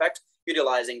Your Impact,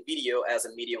 utilizing video as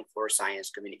a medium for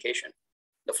science communication.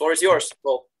 The floor is yours,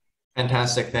 Cole.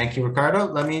 Fantastic. Thank you, Ricardo.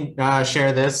 Let me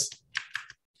share this.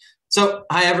 So,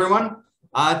 hi, everyone.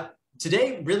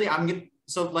 Today, really,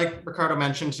 like Ricardo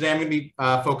mentioned, today I'm going to be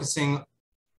focusing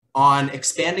on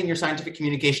expanding your scientific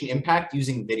communication impact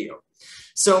using video.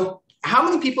 So, how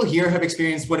many people here have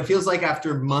experienced what it feels like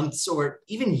after months or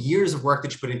even years of work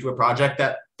that you put into a project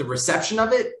that the reception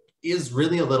of it is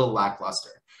really a little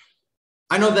lackluster?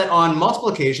 I know that on multiple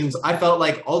occasions, I felt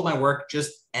like all of my work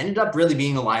just ended up really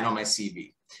being a line on my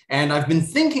CV. And I've been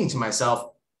thinking to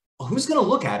myself, who's going to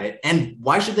look at it and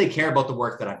why should they care about the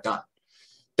work that I've done?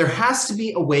 There has to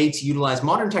be a way to utilize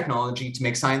modern technology to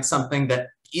make science something that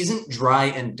isn't dry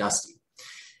and dusty.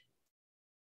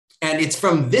 And it's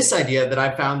from this idea that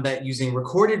I found that using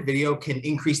recorded video can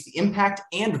increase the impact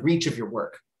and reach of your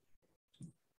work.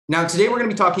 Now, today we're going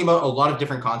to be talking about a lot of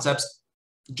different concepts,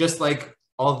 just like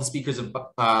all of the speakers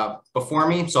before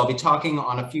me. So I'll be talking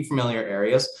on a few familiar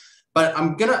areas, but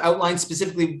I'm going to outline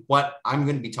specifically what I'm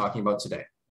going to be talking about today.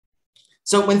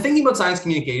 So when thinking about science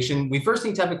communication, we first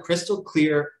need to be crystal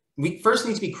clear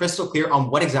on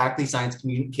what exactly science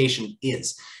communication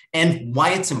is and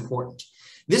why it's important.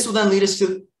 This will then lead us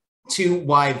to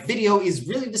why video is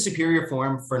really the superior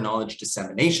form for knowledge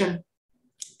dissemination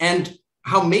and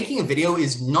how making a video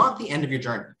is not the end of your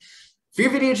journey. For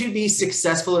your video to be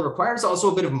successful, it requires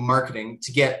also a bit of marketing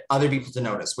to get other people to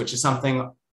notice, which is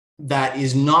something that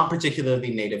is not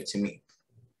particularly native to me.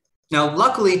 Now,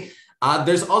 luckily,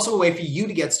 there's also a way for you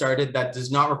to get started that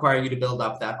does not require you to build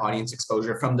up that audience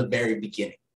exposure from the very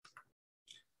beginning.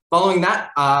 Following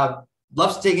that,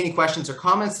 love to take any questions or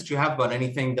comments that you have about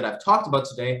anything that I've talked about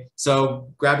today.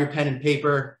 So grab your pen and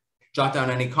paper, jot down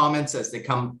any comments as they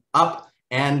come up,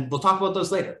 and we'll talk about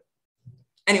those later.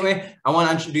 Anyway, I want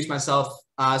to introduce myself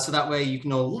so that way you can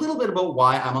know a little bit about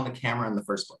why I'm on the camera in the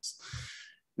first place.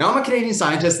 Now, I'm a Canadian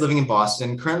scientist living in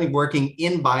Boston, currently working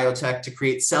in biotech to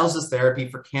create cells as therapy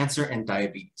for cancer and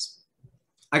diabetes.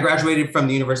 I graduated from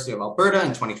the University of Alberta in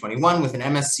 2021 with an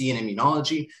MSc in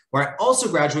immunology, where I also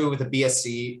graduated with a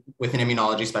BSc with an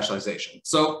immunology specialization.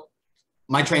 So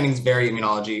my training is very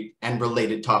immunology and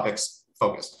related topics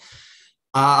focused.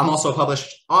 I'm also a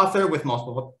published author with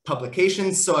multiple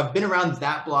publications, so I've been around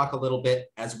that block a little bit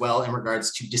as well in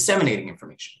regards to disseminating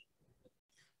information.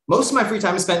 Most of my free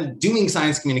time is spent doing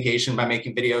science communication by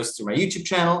making videos through my YouTube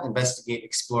channel, Investigate,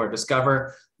 Explore,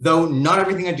 Discover, though not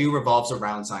everything I do revolves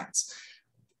around science.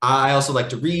 I also like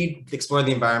to read, explore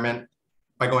the environment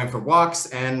by going for walks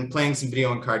and playing some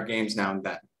video and card games now and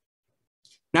then.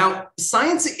 Now,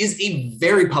 science is a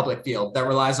very public field that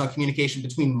relies on communication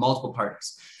between multiple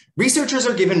parties. Researchers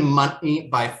are given money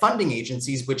by funding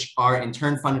agencies, which are in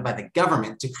turn funded by the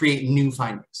government to create new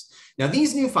findings. Now,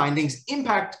 these new findings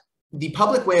impact the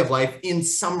public way of life in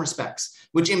some respects,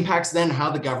 which impacts then how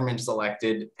the government is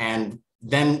elected and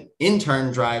then in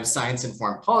turn drives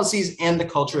science-informed policies and the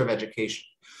culture of education.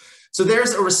 So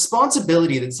there's a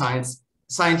responsibility that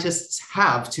scientists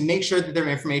have to make sure that their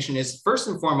information is first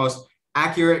and foremost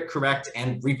accurate, correct,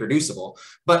 and reproducible,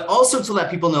 but also to let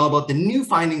people know about the new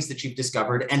findings that you've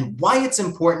discovered and why it's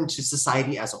important to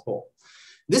society as a whole.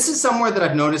 This is somewhere that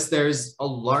I've noticed there's a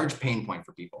large pain point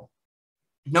for people.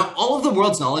 Now, all of the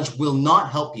world's knowledge will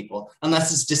not help people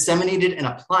unless it's disseminated and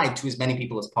applied to as many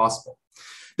people as possible.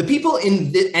 The people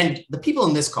in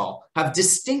this call have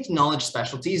distinct knowledge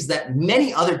specialties that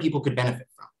many other people could benefit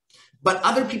from, but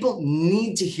other people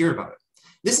need to hear about it.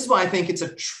 This is why I think it's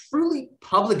a truly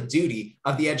public duty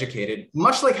of the educated,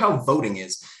 much like how voting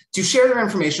is, to share their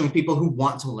information with people who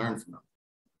want to learn from them.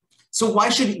 So why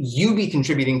should you be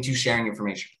contributing to sharing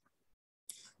information?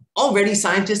 Already,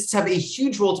 scientists have a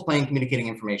huge role to play in communicating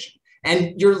information,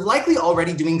 and you're likely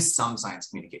already doing some science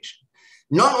communication.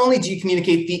 Not only do you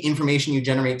communicate the information you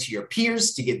generate to your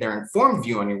peers to get their informed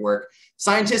view on your work,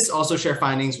 scientists also share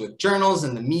findings with journals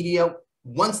and the media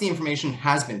once the information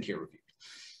has been peer-reviewed.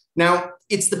 Now,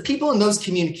 it's the people in those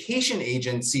communication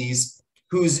agencies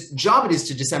whose job it is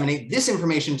to disseminate this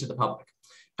information to the public.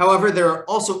 However, there are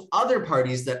also other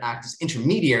parties that act as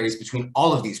intermediaries between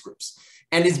all of these groups.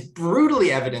 And is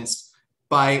brutally evidenced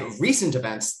by recent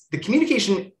events, the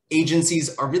communication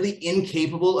agencies are really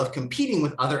incapable of competing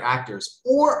with other actors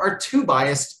or are too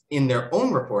biased in their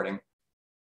own reporting,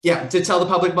 to tell the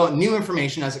public about new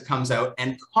information as it comes out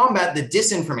and combat the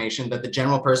disinformation that the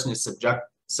general person is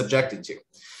subjected to.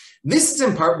 This is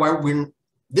in part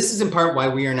why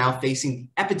we are now facing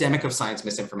the epidemic of science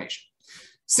misinformation.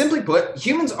 Simply put,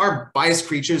 humans are biased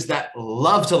creatures that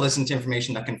love to listen to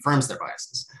information that confirms their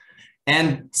biases.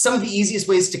 And some of the easiest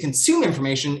ways to consume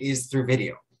information is through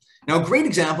video. Now, a great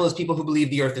example is people who believe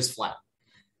the earth is flat.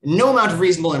 No amount of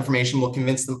reasonable information will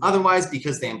convince them otherwise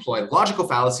because they employ logical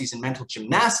fallacies and mental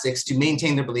gymnastics to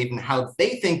maintain their belief in how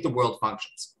they think the world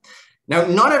functions. Now,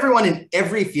 not everyone in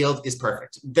every field is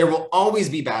perfect. There will always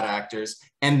be bad actors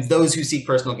and those who seek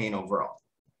personal gain overall.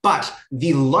 But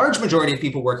the large majority of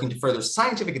people working to further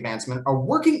scientific advancement are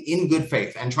working in good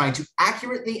faith and trying to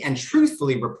accurately and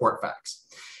truthfully report facts.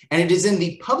 And it is in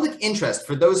the public interest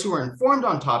for those who are informed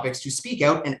on topics to speak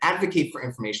out and advocate for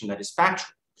information that is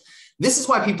factual. This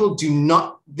way,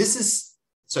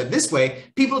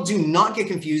 people do not get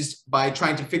confused by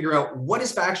trying to figure out what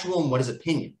is factual and what is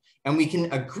opinion. And we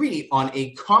can agree on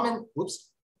a common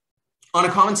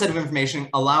set of information,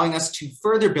 allowing us to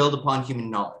further build upon human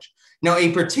knowledge. Now,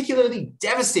 a particularly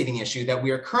devastating issue that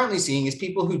we are currently seeing is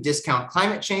people who discount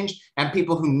climate change and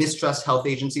people who mistrust health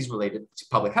agencies related to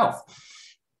public health.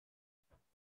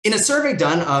 In a survey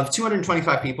done of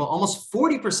 225 people, almost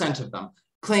 40% of them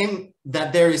claim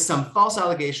that there is some false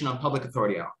allegation on public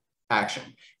authority action.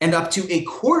 And up to a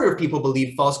quarter of people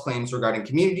believe false claims regarding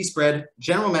community spread,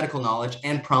 general medical knowledge,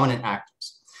 and prominent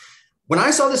actors. When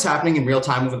I saw this happening in real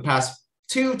time over the past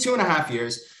two and a half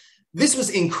years, this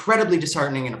was incredibly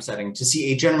disheartening and upsetting to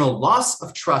see a general loss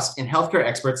of trust in healthcare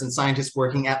experts and scientists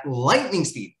working at lightning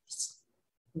speed.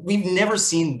 We've never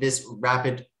seen this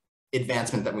rapid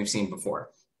advancement that we've seen before,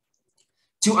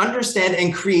 to understand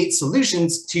and create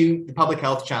solutions to the public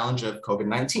health challenge of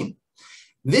COVID-19.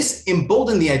 This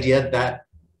emboldened the idea that,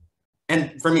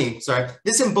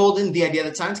 this emboldened the idea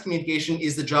that science communication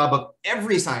is the job of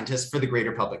every scientist for the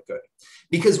greater public good,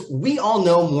 because we all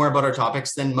know more about our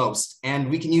topics than most, and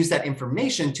we can use that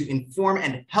information to inform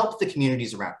and help the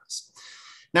communities around us.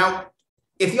 Now,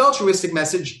 if the altruistic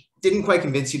message didn't quite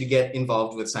convince you to get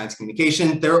involved with science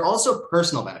communication, there are also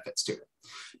personal benefits to it.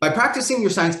 By practicing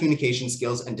your science communication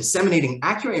skills and disseminating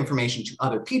accurate information to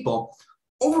other people,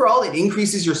 overall, it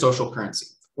increases your social currency,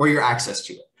 or your access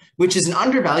to it, which is an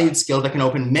undervalued skill that can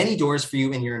open many doors for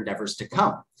you in your endeavors to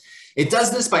come. It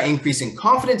does this by increasing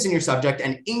confidence in your subject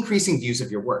and increasing views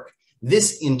of your work.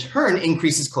 This in turn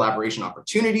increases collaboration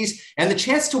opportunities and the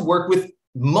chance to work with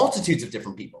multitudes of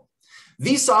different people.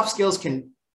 These soft skills can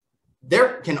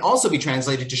also be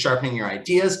translated to sharpening your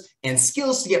ideas and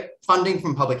skills to get funding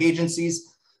from public agencies,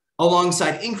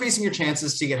 alongside increasing your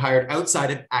chances to get hired outside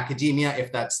of academia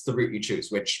if that's the route you choose,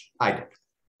 which I did.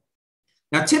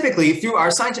 Now, typically, through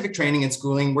our scientific training and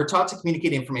schooling, we're taught to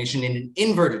communicate information in an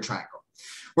inverted triangle.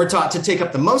 We're taught to take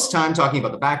up the most time talking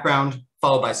about the background,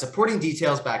 followed by supporting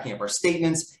details backing up our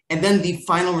statements, and then the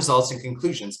final results and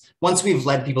conclusions once we've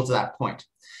led people to that point.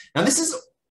 Now, this is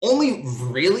only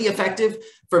really effective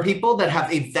for people that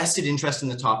have a vested interest in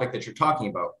the topic that you're talking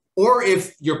about, or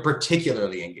if you're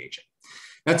particularly engaging.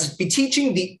 Now, to be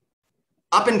teaching the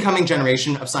up-and-coming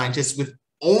generation of scientists with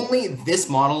only this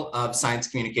model of science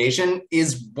communication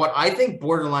is what I think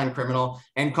borderline criminal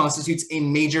and constitutes a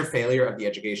major failure of the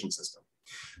education system.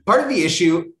 Part of the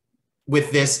issue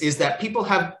with this is that people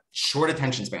have short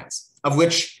attention spans, of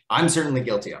which I'm certainly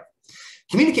guilty of.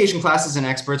 Communication classes and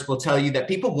experts will tell you that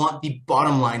people want the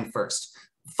bottom line first,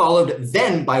 followed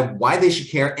then by why they should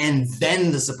care, and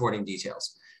then the supporting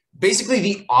details. Basically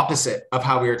the opposite of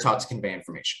how we are taught to convey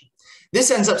information.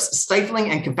 This ends up stifling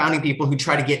and confounding people who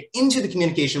try to get into the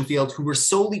communication field who were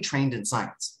solely trained in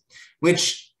science,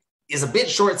 which is a bit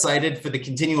short-sighted for the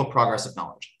continual progress of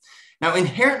knowledge. Now,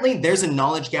 inherently, there's a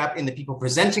knowledge gap in the people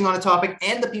presenting on a topic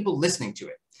and the people listening to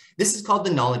it. This is called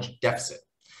the knowledge deficit.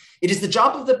 It is the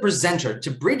job of the presenter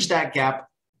to bridge that gap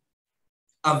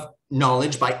of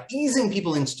knowledge by easing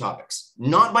people into topics,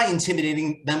 not by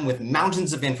intimidating them with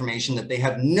mountains of information that they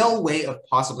have no way of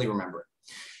possibly remembering.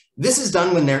 This is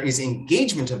done when there is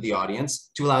engagement of the audience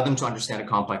to allow them to understand a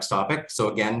complex topic. So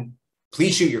again,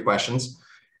 please shoot your questions.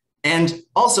 And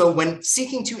also when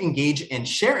seeking to engage and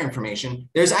share information,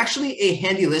 there's actually a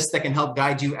handy list that can help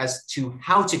guide you as to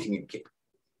how to communicate.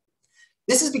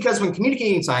 This is because when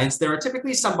communicating science, there are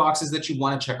typically some boxes that you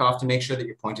want to check off to make sure that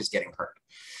your point is getting heard.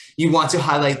 You want to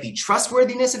highlight the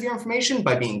trustworthiness of your information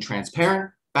by being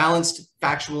transparent, balanced,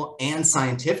 factual, and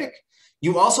scientific.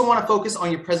 You also want to focus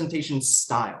on your presentation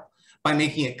style by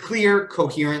making it clear,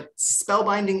 coherent,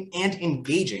 spellbinding, and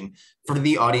engaging for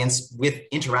the audience with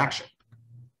interaction.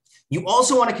 You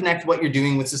also want to connect what you're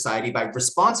doing with society by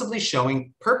responsibly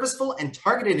showing purposeful and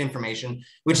targeted information,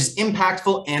 which is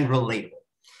impactful and relatable.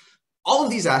 All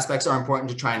of these aspects are important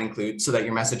to try and include so that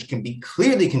your message can be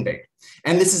clearly conveyed.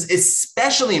 And this is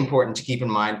especially important to keep in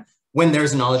mind when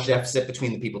there's a knowledge deficit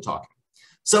between the people talking.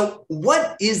 So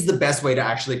what is the best way to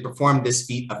actually perform this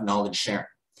feat of knowledge sharing?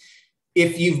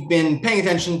 If you've been paying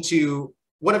attention to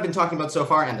what I've been talking about so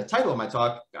far and the title of my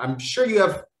talk, I'm sure you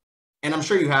have, and I'm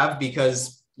sure you have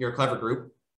because you're a clever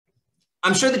group.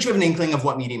 I'm sure that you have an inkling of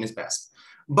what medium is best,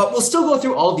 but we'll still go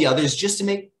through all the others just to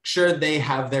make sure they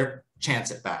have their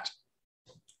chance at that.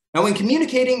 Now, when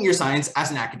communicating your science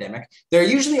as an academic, there are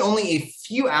usually only a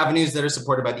few avenues that are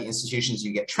supported by the institutions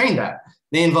you get trained at.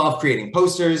 They involve creating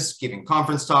posters, giving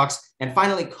conference talks, and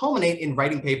finally culminate in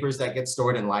writing papers that get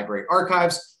stored in library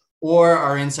archives or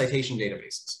are in citation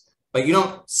databases. But you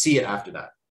don't see it after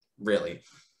that, really.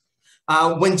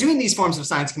 When doing these forms of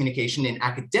science communication in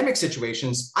academic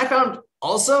situations, I found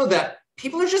also that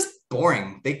people are just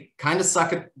boring. They kind of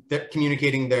suck at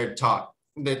communicating their talk.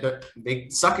 They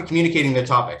suck at communicating their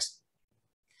topics.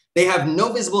 They have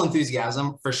no visible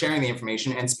enthusiasm for sharing the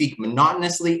information and speak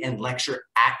monotonously and lecture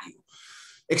at you,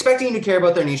 expecting you to care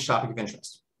about their niche topic of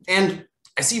interest. And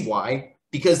I see why,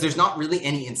 because there's not really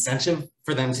any incentive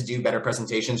for them to do better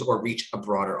presentations or reach a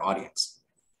broader audience.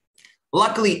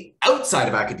 Luckily, outside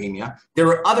of academia, there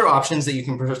are other options that you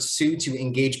can pursue to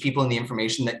engage people in the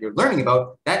information that you're learning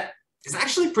about that is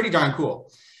actually pretty darn cool.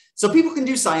 So people can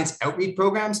do science outreach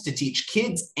programs to teach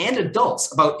kids and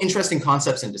adults about interesting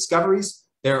concepts and discoveries.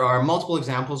 There are multiple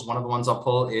examples. One of the ones I'll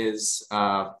pull is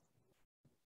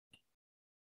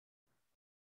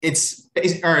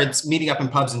it's meeting up in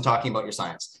pubs and talking about your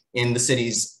science in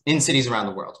cities around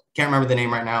the world. Can't remember the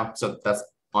name right now, so that's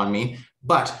on me.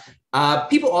 But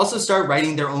people also start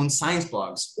writing their own science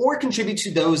blogs or contribute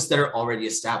to those that are already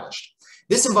established.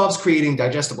 This involves creating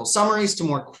digestible summaries to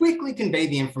more quickly convey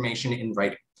the information in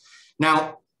writing.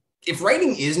 Now, if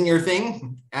writing isn't your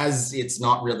thing, as it's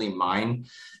not really mine,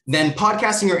 then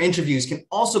podcasting or interviews can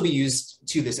also be used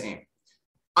to this aim.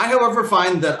 I, however,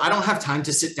 find that I don't have time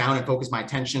to sit down and focus my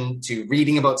attention to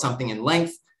reading about something in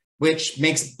length, which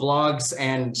makes blogs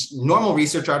and normal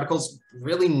research articles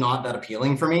really not that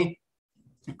appealing for me.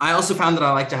 I also found that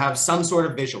I like to have some sort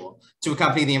of visual to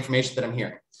accompany the information that I'm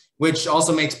hearing, which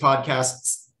also makes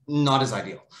podcasts not as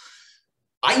ideal.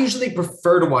 I usually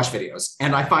prefer to watch videos,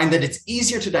 and I find that it's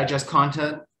easier to digest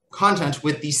content content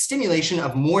with the stimulation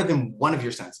of more than one of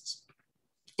your senses.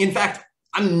 In fact,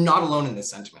 I'm not alone in this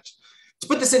sentiment. To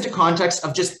put this into context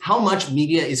of just how much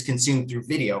media is consumed through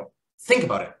video, think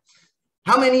about it.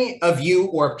 How many of you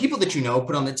or people that you know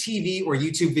put on the TV or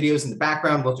YouTube videos in the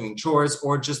background while doing chores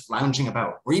or just lounging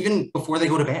about, or even before they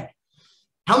go to bed?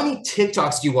 How many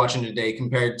TikToks do you watch in a day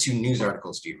compared to news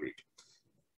articles do you read?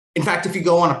 In fact, if you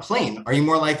go on a plane, are you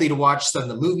more likely to watch some of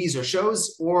the movies or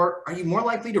shows, or are you more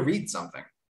likely to read something?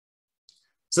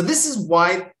 So this is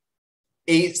why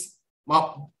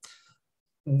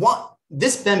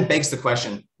this then begs the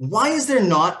question, why is there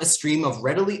not a stream of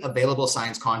readily available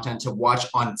science content to watch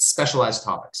on specialized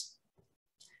topics?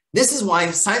 This is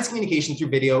why science communication through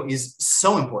video is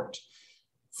so important.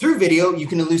 Through video, you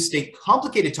can elucidate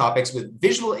complicated topics with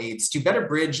visual aids to better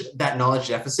bridge that knowledge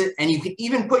deficit, and you can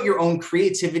even put your own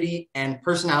creativity and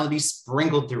personality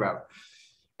sprinkled throughout.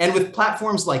 And with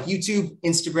platforms like YouTube,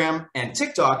 Instagram, and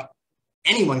TikTok,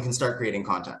 anyone can start creating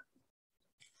content.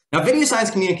 Now, video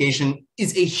science communication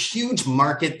is a huge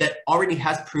market that already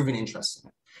has proven interest in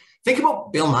it. Think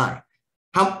about Bill Nye,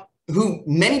 who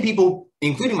many people,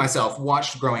 including myself,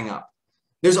 watched growing up.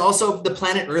 There's also the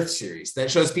Planet Earth series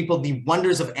that shows people the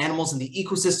wonders of animals and the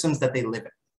ecosystems that they live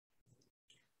in.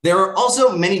 There are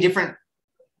also many different,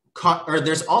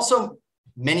 there's also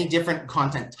many different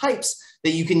content types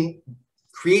that you can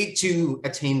create to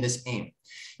attain this aim.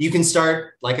 You can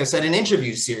start, like I said, an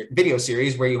video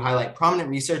series where you highlight prominent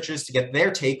researchers to get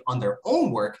their take on their own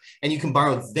work, and you can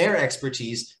borrow their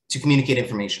expertise to communicate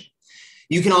information.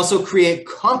 You can also create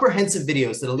comprehensive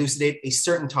videos that elucidate a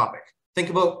certain topic. Think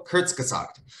about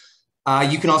Kurzgesagt.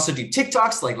 You can also do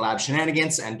TikToks like Lab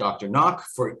Shenanigans and Dr. Knock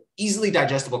for easily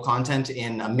digestible content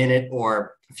in a minute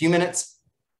or a few minutes.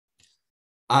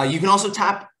 You can also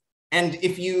tap, and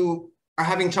if you are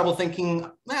having trouble thinking,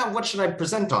 what should I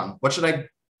present on? What should I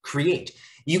create?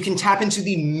 You can tap into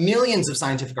the millions of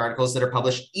scientific articles that are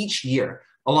published each year,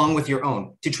 along with your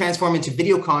own, to transform into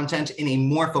video content in a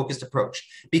more focused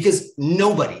approach, because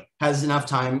nobody has enough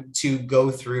time to go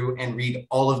through and read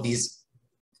all of these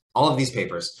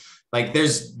papers. Like,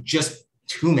 there's just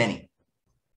too many.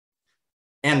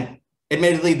 And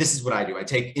admittedly, this is what I do. I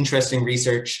take interesting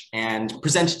research and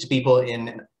present it to people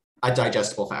in a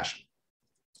digestible fashion.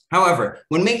 However,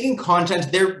 when making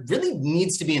content, there really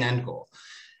needs to be an end goal,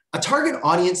 a target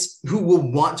audience who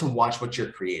will want to watch what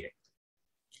you're creating.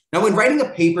 Now, when writing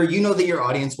a paper, you know that your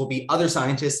audience will be other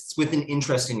scientists with an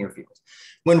interest in your field.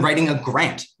 When writing a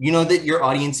grant, you know that your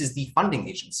audience is the funding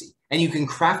agency, and you can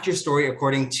craft your story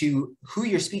according to who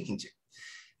you're speaking to.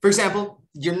 For example,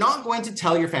 you're not going to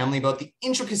tell your family about the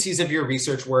intricacies of your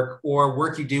research work or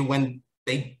work you do when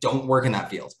they don't work in that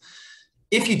field.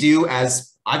 If you do,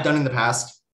 as I've done in the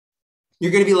past,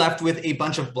 you're going to be left with a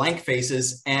bunch of blank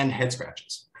faces and head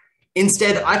scratches.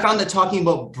 Instead, I found that talking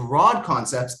about broad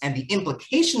concepts and the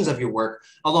implications of your work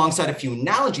alongside a few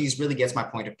analogies really gets my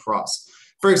point across.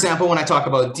 For example, when I talk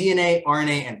about DNA,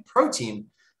 RNA, and protein,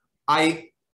 I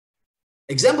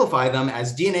exemplify them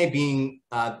as DNA being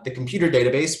the computer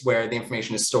database where the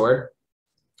information is stored.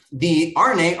 The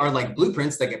RNA are like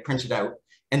blueprints that get printed out,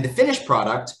 and the finished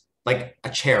product, like a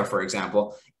chair, for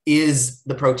example, is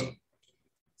the protein.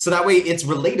 So that way it's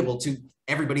relatable to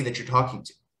everybody that you're talking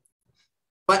to.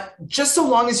 But just so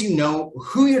long as you know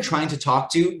who you're trying to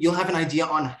talk to, you'll have an idea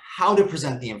on how to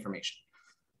present the information.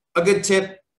 A good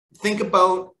tip, think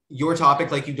about your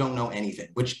topic like you don't know anything,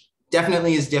 which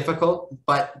definitely is difficult,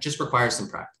 but just requires some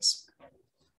practice.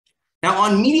 Now,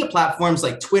 on media platforms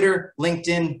like Twitter,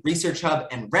 LinkedIn, ResearchHub,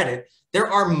 and Reddit, there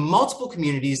are multiple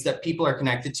communities that people are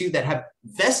connected to that have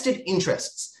vested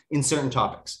interests in certain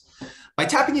topics. By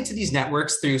tapping into these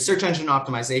networks through search engine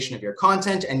optimization of your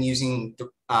content and using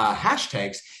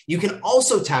hashtags, you can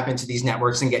also tap into these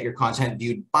networks and get your content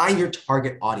viewed by your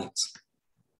target audience.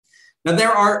 Now,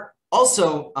 there are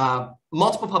also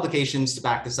multiple publications to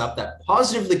back this up that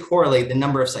positively correlate the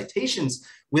number of citations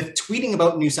with tweeting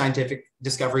about new scientific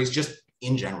discoveries just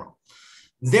in general.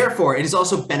 Therefore, it is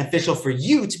also beneficial for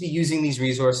you to be using these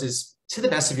resources to the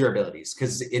best of your abilities,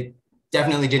 because it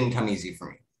definitely didn't come easy for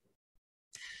me.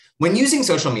 When using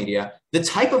social media, the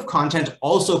type of content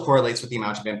also correlates with the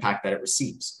amount of impact that it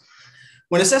receives.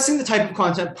 When assessing the type of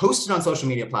content posted on social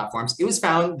media platforms, it was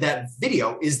found that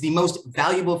video is the most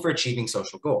valuable for achieving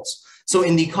social goals. So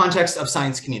in the context of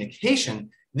science communication,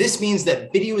 this means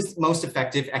that video is most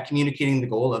effective at communicating the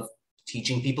goal of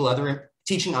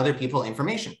teaching other people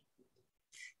information.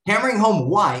 Hammering home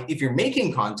why, if you're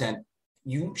making content,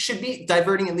 you should be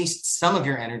diverting at least some of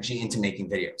your energy into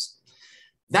making videos.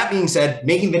 That being said,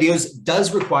 making videos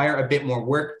does require a bit more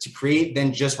work to create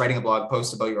than just writing a blog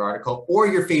post about your article or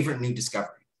your favorite new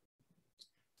discovery.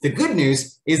 The good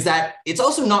news is that it's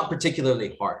also not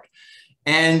particularly hard,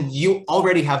 and you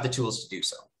already have the tools to do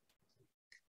so.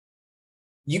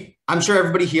 I'm sure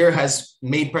everybody here has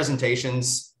made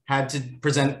presentations, had to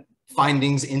present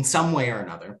findings in some way or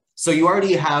another. So you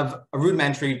already have a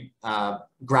rudimentary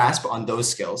grasp on those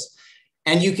skills,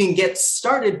 and you can get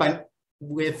started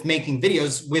with making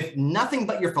videos with nothing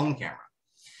but your phone camera.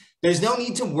 There's no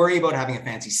need to worry about having a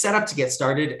fancy setup to get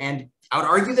started, and I would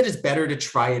argue that it's better to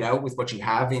try it out with what you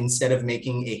have instead of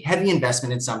making a heavy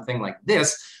investment in something like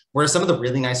this, where some of the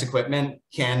really nice equipment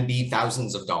can be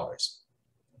thousands of dollars.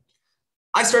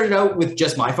 I started out with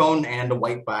just my phone and a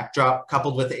white backdrop,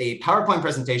 coupled with a PowerPoint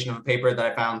presentation of a paper that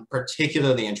I found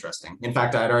particularly interesting. In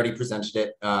fact, I had already presented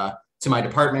it to my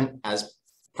department as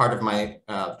part of my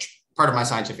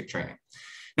scientific training.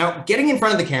 Now, getting in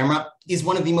front of the camera is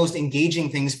one of the most engaging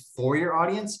things for your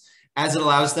audience, as it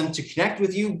allows them to connect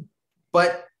with you.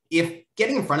 But if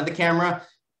getting in front of the camera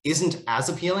isn't as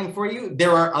appealing for you,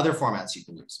 there are other formats you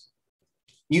can use.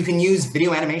 You can use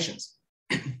video animations.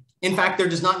 In fact, there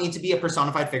does not need to be a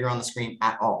personified figure on the screen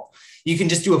at all. You can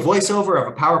just do a voiceover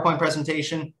of a PowerPoint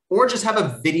presentation, or just have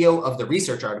a video of the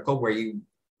research article where you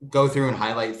go through and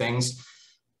highlight things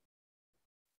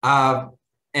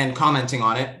and commenting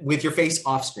on it with your face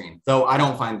off screen, though I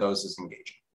don't find those as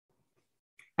engaging.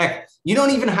 Heck, you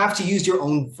don't even have to use your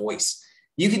own voice.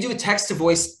 You could do a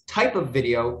text-to-voice type of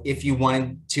video if you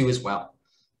wanted to as well.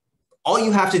 All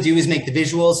you have to do is make the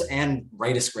visuals and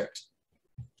write a script.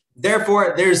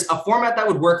 Therefore, there's a format that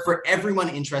would work for everyone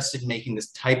interested in making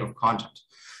this type of content.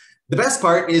 The best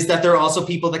part is that there are also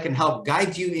people that can help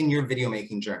guide you in your video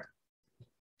making journey.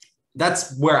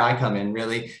 That's where I come in,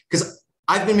 really, because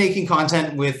I've been making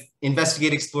content with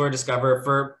Investigate, Explore, Discover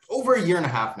for over 1.5 years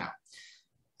now.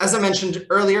 As I mentioned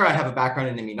earlier, I have a background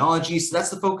in immunology, so that's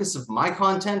the focus of my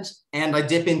content, and I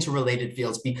dip into related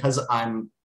fields because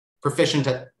I'm proficient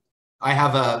I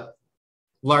have a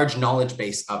large knowledge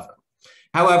base of them.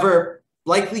 However,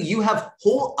 likely you have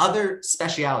whole other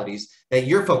specialities that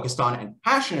you're focused on and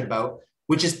passionate about,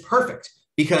 which is perfect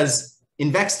because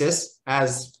Invextis,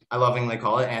 as I lovingly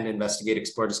call it, and Investigate,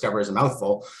 Explore, Discover is a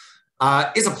mouthful,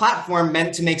 is a platform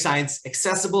meant to make science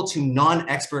accessible to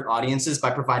non-expert audiences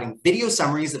by providing video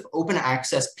summaries of open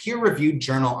access, peer-reviewed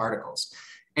journal articles.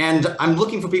 And I'm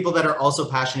looking for people that are also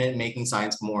passionate in making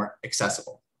science more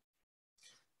accessible.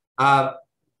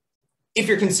 If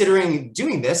you're considering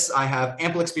doing this, I have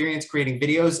ample experience creating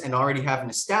videos and already have an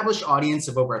established audience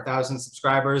of over 1,000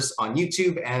 subscribers on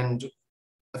YouTube and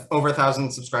over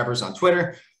 1,000 subscribers on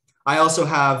Twitter. I also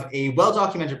have a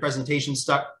well-documented presentation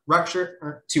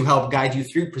structure to help guide you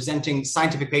through presenting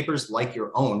scientific papers like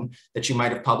your own that you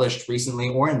might have published recently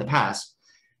or in the past.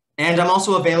 And I'm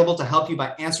also available to help you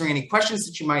by answering any questions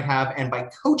that you might have and by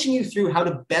coaching you through how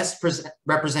to best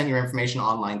represent your information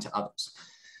online to others.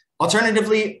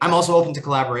 Alternatively, I'm also open to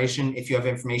collaboration if you have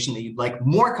information that you'd like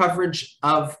more coverage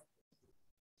of,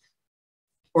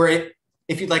 or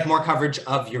if you'd like more coverage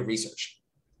of your research.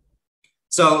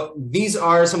 So these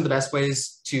are some of the best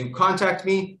ways to contact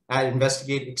me at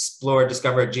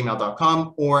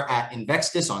investigateexplorediscover@gmail.com or at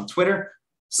Invextis on Twitter.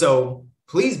 So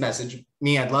please message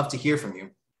me. I'd love to hear from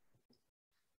you.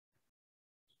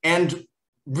 And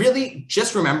really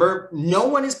just remember, no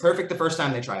one is perfect the first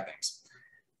time they try things.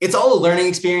 It's all a learning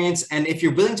experience. And if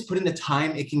you're willing to put in the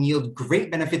time, it can yield great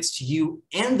benefits to you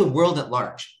and the world at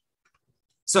large.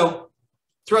 So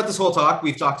throughout this whole talk,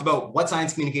 we've talked about what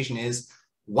science communication is,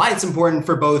 why it's important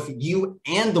for both you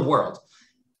and the world.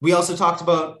 We also talked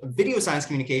about video science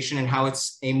communication and how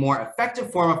it's a more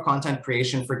effective form of content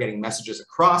creation for getting messages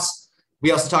across.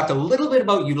 We also talked a little bit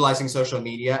about utilizing social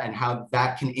media and how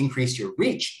that can increase your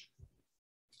reach.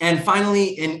 And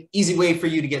finally, an easy way for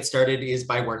you to get started is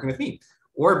by working with me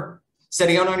or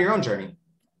setting out on your own journey.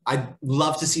 I'd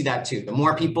love to see that too. The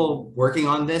more people working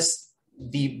on this,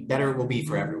 the better it will be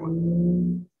for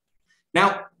everyone.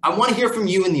 Now, I want to hear from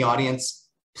you in the audience.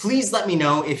 Please let me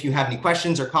know if you have any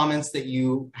questions or comments that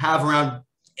you have around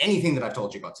anything that I've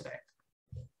told you about today.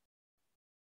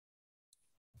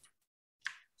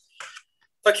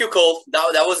 Thank you, Cole.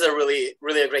 That was a really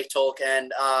a great talk,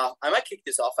 and I might kick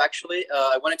this off. Actually,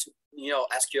 I wanted to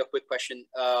ask you a quick question.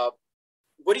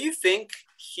 What do you think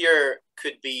here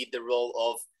could be the role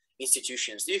of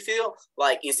institutions? Do you feel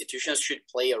like institutions should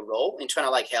play a role in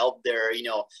trying to help their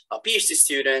PhD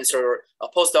students or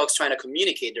postdocs trying to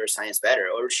communicate their science better,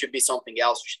 or it should be something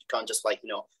else? It should come just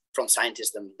from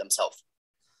scientists themselves?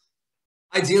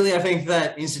 Ideally, I think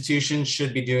that institutions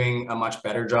should be doing a much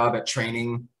better job at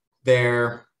training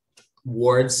their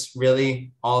wards,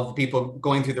 really, all of the people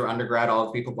going through their undergrad, all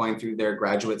of the people going through their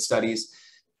graduate studies.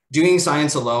 Doing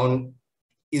science alone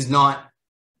is not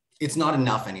it's not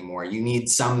enough anymore. You need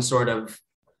some sort of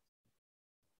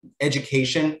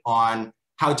education on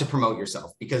how to promote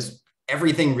yourself, because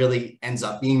everything really ends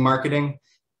up being marketing.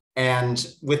 And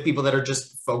with people that are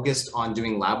just focused on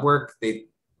doing lab work,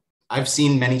 I've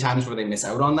seen many times where they miss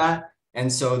out on that.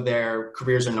 And so their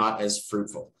careers are not as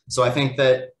fruitful. So I think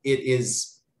that it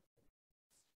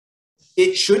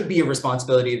should be a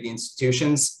responsibility of the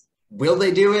institutions. Will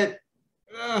they do it?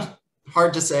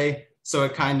 Hard to say. So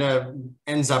it kind of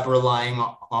ends up relying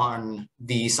on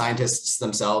the scientists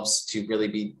themselves to really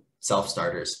be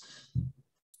self-starters.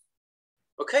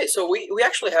 Okay, so we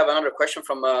actually have another question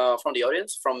from the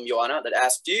audience, from Joanna, that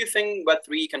asks, do you think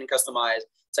Web3 can customize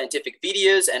scientific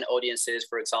videos and audiences,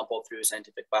 for example, through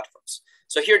scientific platforms?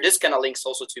 So here, this kind of links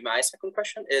also to my second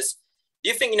question is, do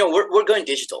you think, we're going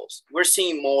digital. We're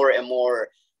seeing more and more,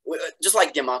 just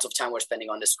like the amount of time we're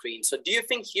spending on the screen. So do you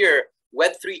think here,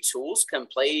 Web3 tools can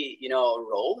play, a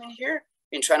role in here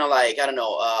in trying to kind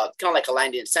of like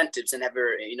align the incentives and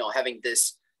having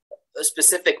this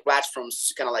specific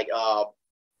platforms kind of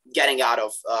getting out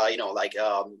of,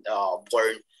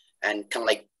 burn and kind of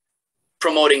like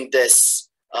promoting this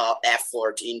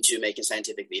effort into making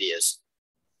scientific videos?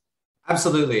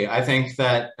 Absolutely. I think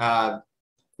that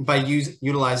by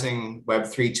utilizing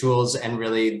Web3 tools and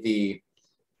really the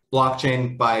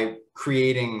blockchain, by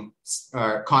creating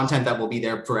content that will be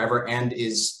there forever and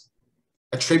is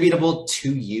attributable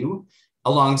to you,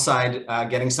 alongside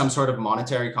getting some sort of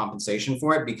monetary compensation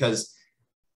for it. Because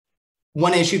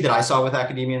one issue that I saw with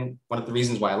academia, and one of the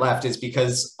reasons why I left, is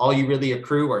because all you really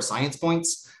accrue are science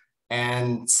points,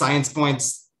 and science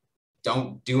points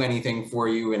don't do anything for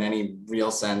you in any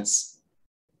real sense,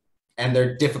 and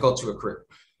they're difficult to accrue.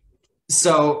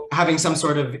 So having some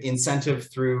sort of incentive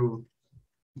through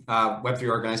Web3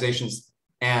 organizations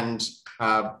and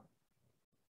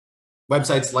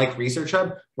websites like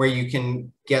ResearchHub, where you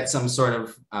can get some sort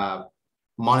of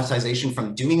monetization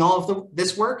from doing all of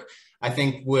this work, I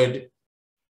think would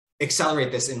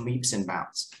accelerate this in leaps and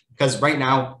bounds. Because right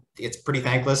now, it's pretty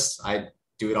thankless. I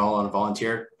do it all on a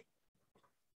volunteer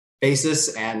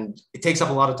basis, and it takes up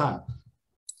a lot of time.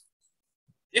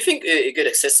 Do you think it could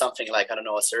exist something like, I don't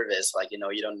know, a service, like, you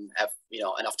don't have,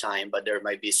 enough time, but there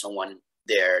might be someone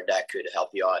there that could help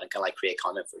you out and kind of like create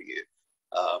content for you?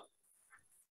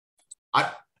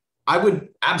 I would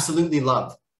absolutely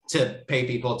love to pay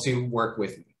people to work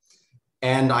with me.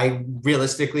 And I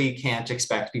realistically can't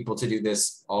expect people to do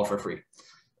this all for free.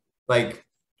 Like,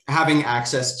 having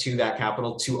access to that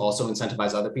capital to also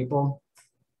incentivize other people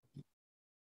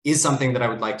is something that I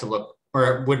would like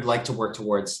to work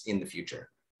towards in the future.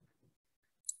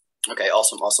 Okay,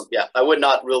 awesome. Yeah, I would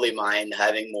not really mind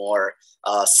having more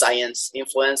science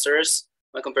influencers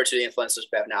when compared to the influencers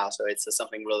we have now. So it's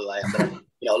something really like that I'm,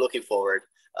 looking forward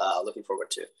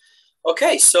to.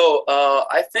 Okay, so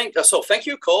I think so. Thank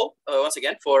you, Cole, once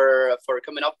again for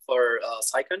coming up for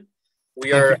SciCon.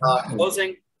 We are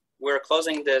closing. We're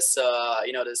closing this.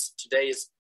 This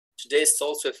today's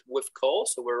talks with Cole.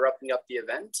 So we're wrapping up the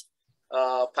event.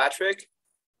 Patrick,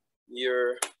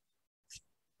 you're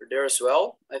there as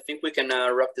well. I think we can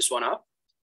wrap this one up.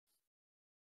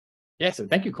 Yeah, so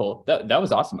thank you, Cole. That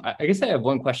was awesome. I guess I have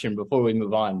one question before we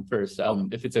move on first,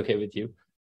 if it's okay with you.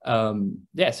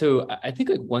 Yeah, so I think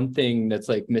like one thing that's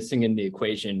like missing in the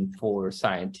equation for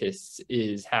scientists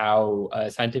is how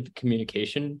scientific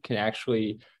communication can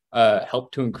actually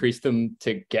help to increase them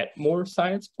to get more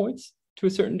science points to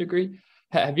a certain degree.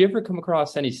 Have you ever come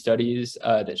across any studies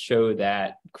that show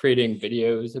that creating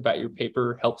videos about your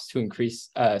paper helps to increase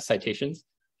citations,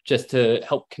 just to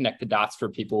help connect the dots for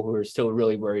people who are still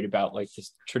really worried about like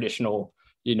this traditional,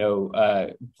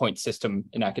 point system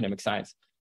in academic science?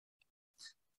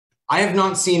 I have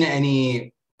not seen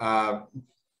any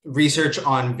research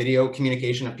on video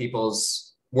communication of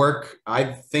people's work. I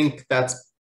think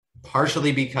that's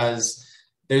partially because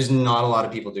there's not a lot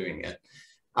of people doing it.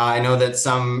 I know that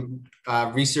some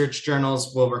research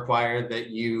journals will require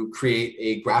that you create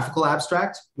a graphical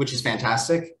abstract, which is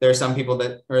fantastic. There are some people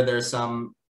there's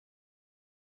some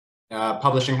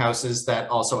publishing houses that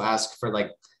also ask for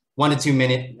like 1 to 2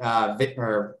 minute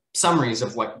or summaries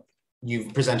of what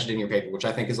you've presented in your paper, which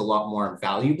I think is a lot more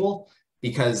valuable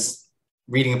because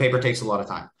reading a paper takes a lot of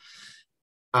time.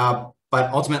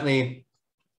 But ultimately,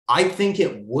 I think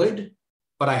it would,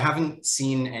 but I haven't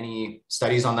seen any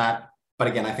studies on that. But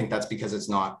again, I think that's because it's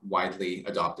not widely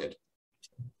adopted.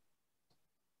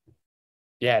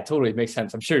 Yeah, it totally makes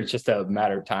sense. I'm sure it's just a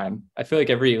matter of time. I feel like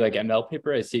every like ML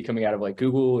paper I see coming out of like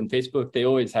Google and Facebook, they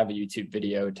always have a YouTube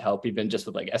video to help even just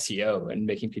with like SEO and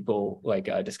making people like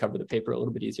discover the paper a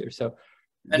little bit easier. So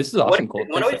This is awesome. Cool.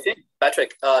 What do you think,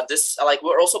 Patrick? This like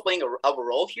we're also playing our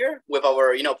role here with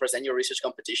our present your research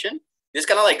competition. This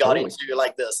kind of like got into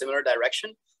like the similar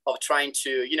direction of trying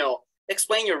to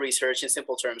explain your research in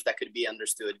simple terms that could be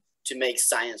understood to make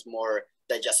science more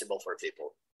digestible for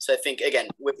people. So I think again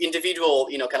with individual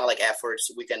kind of like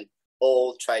efforts we can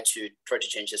all try to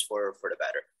change this for the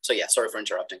better. So yeah, sorry for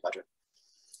interrupting, Patrick.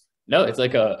 No, it's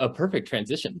like a perfect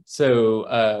transition.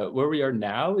 So where we are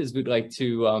now is we'd like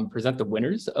to present the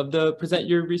winners of the Present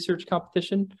Your Research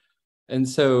competition. And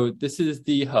so this is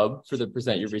the hub for the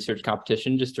Present Your Research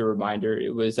competition. Just a reminder,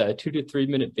 it was a 2 to 3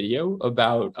 minute video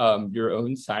about your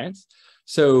own science.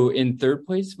 So in third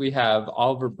place, we have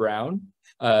Oliver Brown,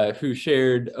 who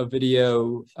shared a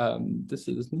video. This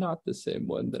is not the same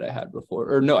one that I had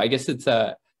before, or no, I guess it's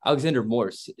Alexander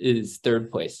Morse is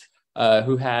third place,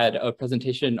 who had a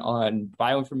presentation on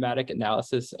bioinformatic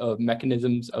analysis of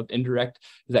mechanisms of indirect,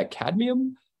 is that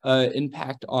cadmium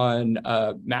impact on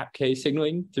MAPK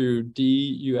signaling through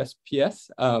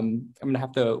DUSPS. I'm gonna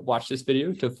have to watch this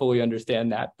video to fully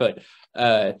understand that, but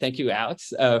thank you,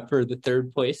 Alex, for the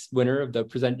third place winner of the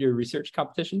Present Your Research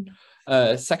competition.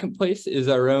 Second place is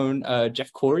our own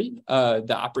Jeff Corey,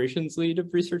 the operations lead of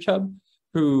ResearchHub,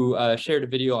 who shared a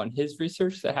video on his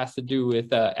research that has to do with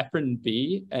eprin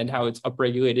B and how it's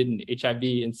upregulated in HIV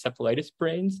encephalitis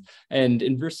brains and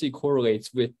inversely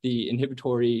correlates with the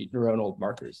inhibitory neuronal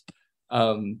markers.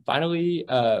 Finally,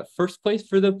 first place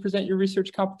for the Present Your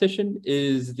Research competition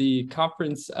is the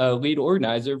conference lead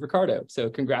organizer, Ricardo. So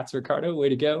congrats, Ricardo, way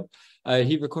to go.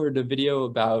 He recorded a video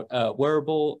about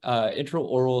wearable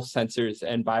intraoral sensors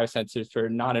and biosensors for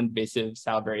non-invasive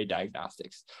salivary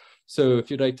diagnostics. So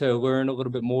if you'd like to learn a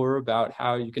little bit more about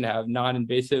how you can have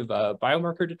non-invasive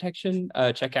biomarker detection,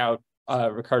 check out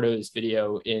Ricardo's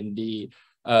video in the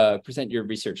Present Your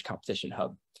Research competition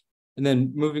hub. And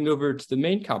then moving over to the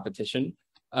main competition,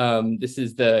 this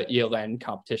is the ELN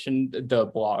competition, the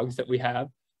blogs that we have.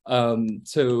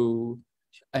 So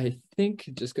I think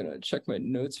just gonna check my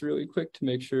notes really quick to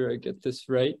make sure I get this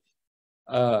right.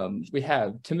 We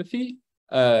have Timothy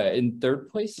in third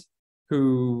place,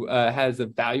 who has a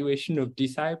valuation of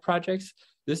DeSci projects.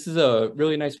 This is a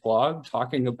really nice blog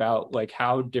talking about like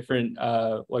how different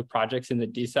like projects in the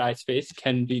DeSci space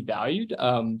can be valued,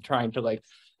 trying to like,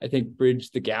 I think,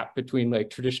 bridge the gap between like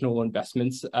traditional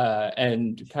investments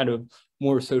and kind of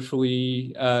more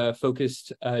socially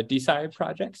focused DeSci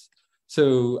projects.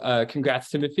 So congrats,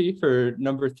 Timothy, for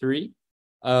number 3.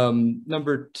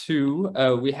 Number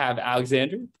 2, we have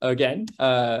Alexander again,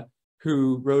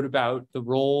 who wrote about the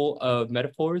role of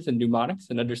metaphors and mnemonics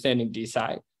in understanding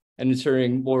DeSci and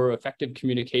ensuring more effective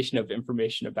communication of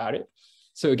information about it.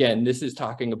 So again, this is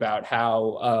talking about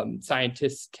how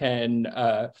scientists can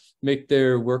make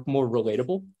their work more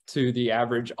relatable to the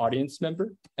average audience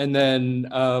member. And then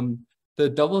the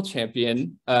double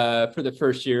champion for the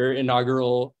first year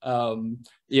inaugural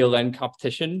ELN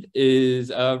competition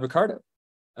is Ricardo,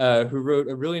 who wrote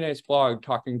a really nice blog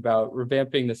talking about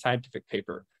revamping the scientific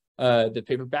paper. The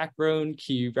paper backbone,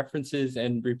 key references,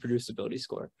 and reproducibility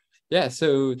score. Yeah,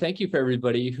 so thank you for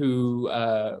everybody who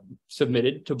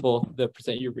submitted to both the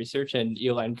Present Your Research and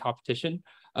ELN competition.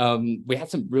 We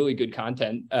had some really good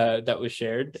content that was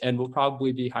shared, and we'll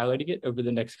probably be highlighting it over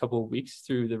the next couple of weeks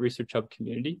through the ResearchHub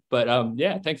community. But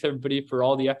yeah, thanks everybody for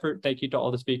all the effort. Thank you to all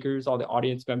the speakers, all the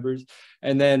audience members.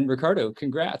 And then Ricardo,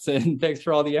 congrats, and thanks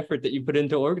for all the effort that you put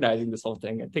into organizing this whole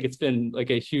thing. I think it's been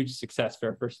like a huge success for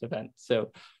our first event.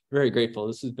 So very grateful.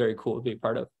 This is very cool to be a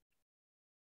part of.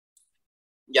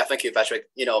 Yeah, thank you, Patrick.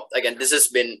 Again, this has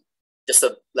been just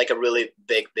a really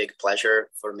big pleasure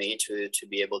for me to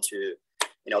be able to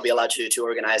be allowed to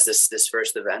organize this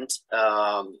first event.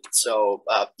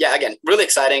 Yeah, again, really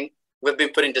exciting. We've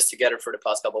been putting this together for the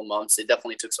past couple of months. It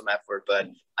definitely took some effort, but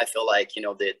I feel like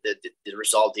the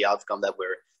result, the outcome that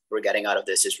we're getting out of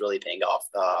this is really paying off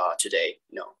today.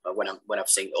 When I'm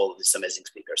seeing all of these amazing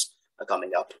speakers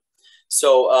coming up.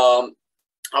 So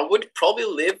I would probably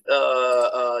leave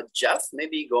Jeff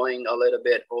maybe going a little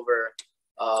bit over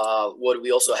what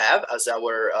we also have as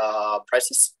our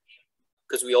prizes,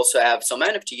 because we also have some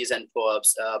NFTs and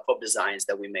pop designs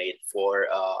that we made for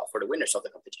the winners of the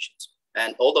competitions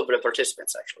and all of the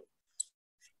participants actually.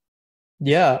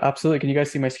 Yeah, absolutely. Can you guys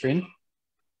see my screen?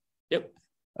 Yep.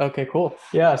 Okay, cool.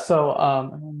 Yeah, so I'm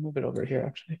gonna move it over here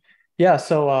actually. Yeah,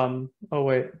 so oh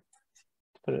wait,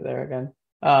 put it there again.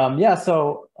 Yeah,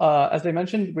 so as I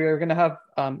mentioned, we're going to have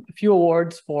a few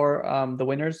awards for the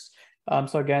winners.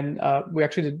 So again, we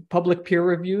actually did public peer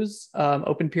reviews,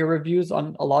 open peer reviews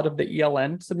on a lot of the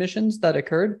ELN submissions that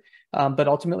occurred. But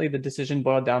ultimately, the decision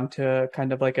boiled down to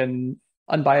kind of like an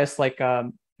unbiased,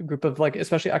 group of like,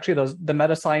 especially actually the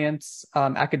Metascience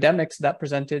academics that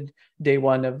presented day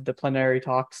one of the plenary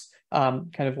talks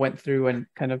kind of went through and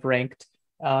kind of ranked.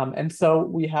 And so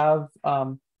we have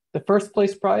the first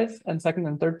place prize and second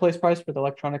and third place prize for the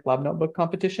electronic lab notebook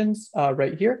competitions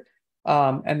right here.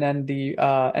 And then the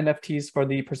NFTs for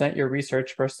the present your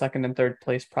research for second and third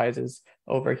place prizes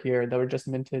over here that were just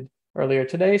minted earlier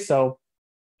today. So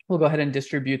we'll go ahead and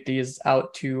distribute these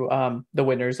out to the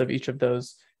winners of each of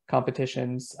those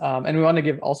competitions. And we want to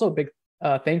give also a big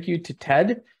thank you to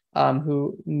Ted,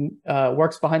 who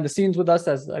works behind the scenes with us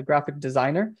as a graphic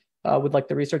designer with like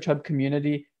the ResearchHub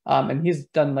community. And he's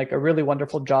done like a really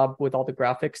wonderful job with all the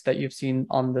graphics that you've seen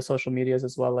on the social medias,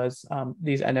 as well as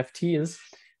these NFTs.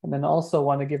 And then also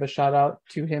want to give a shout out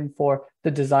to him for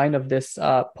the design of this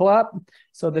POAP.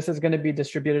 So this is going to be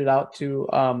distributed out to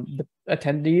the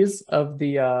attendees of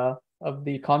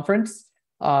the conference.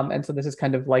 And so this is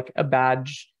kind of like a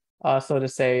badge, so to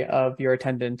say, of your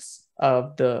attendance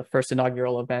of the first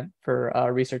inaugural event for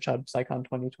ResearchHub SciCon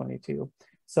 2022.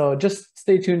 So just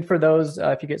stay tuned for those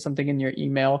if you get something in your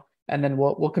email, and then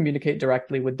we'll communicate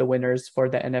directly with the winners for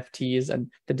the NFTs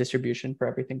and the distribution for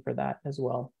everything for that as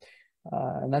well.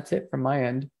 And that's it from my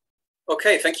end.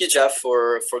 Okay, thank you, Jeff,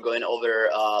 for going over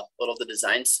all of the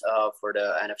designs for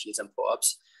the NFTs and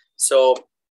POAPs. So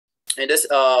in this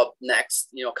next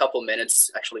couple minutes,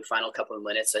 actually final couple of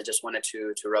minutes, I just wanted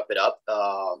to wrap it up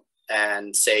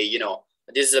and say,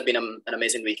 this has been an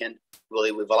amazing weekend,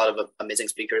 really, with a lot of amazing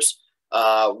speakers.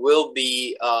 We'll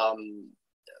be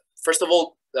first of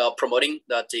all promoting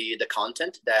the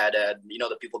content that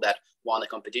the people that won the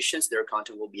competitions, their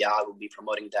content will be out. We'll be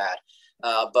promoting that,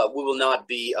 but we will not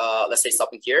be let's say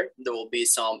stopping here. There will be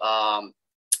some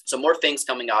more things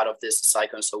coming out of this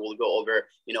SciCon. So we'll go over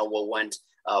what went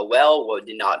well, what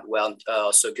did not well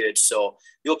so good. So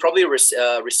you'll probably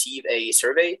receive a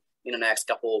survey in the next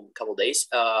couple days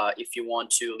if you want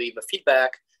to leave a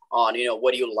feedback on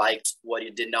what you liked, what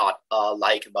you did not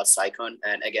like about SciCon,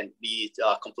 and again, be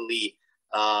completely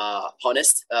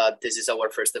honest. This is our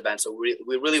first event, so we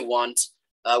really want,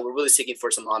 we're really seeking for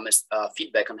some honest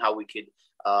feedback on how we could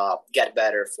get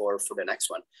better for the next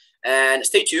one. And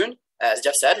stay tuned, as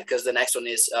Jeff said, because the next one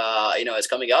is is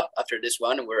coming up after this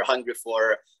one, and we're hungry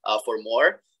for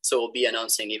more. So we'll be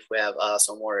announcing if we have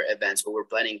some more events, but we're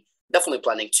definitely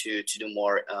planning to do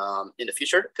more in the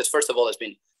future. Because first of all, it's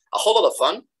been a whole lot of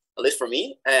fun, at least for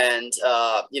me, and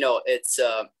it's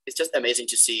just amazing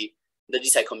to see the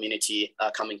DeSci community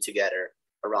coming together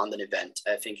around an event.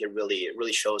 I think it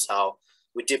really shows how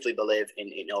we deeply believe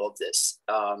in all of this.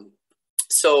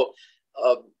 So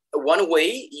one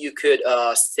way you could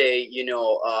stay in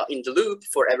the loop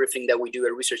for everything that we do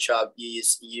at ResearchHub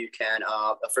is you can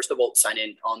first of all sign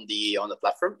in on the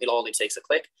platform. It only takes a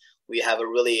click. We have a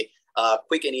really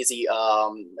quick and easy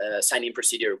sign-in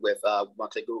procedure with one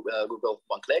click, Google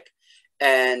one click,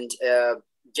 and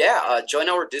join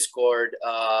our Discord,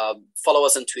 follow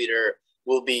us on Twitter.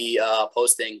 We'll be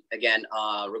posting again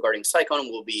regarding SciCon.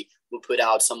 We'll put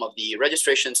out some of the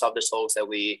registrations of the talks that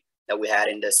we had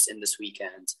in this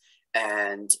weekend.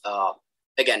 And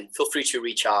again, feel free to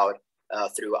reach out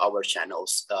through our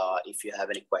channels if you have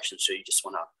any questions, or you just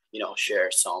want to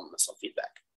share some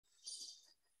feedback.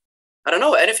 I don't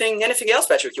know, anything else,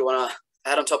 Patrick, you want to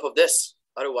add on top of this?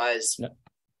 Otherwise,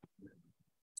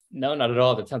 no, not at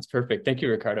all. That sounds perfect. Thank you,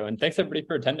 Ricardo, and thanks everybody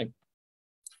for attending.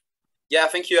 Yeah,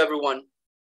 thank you, everyone.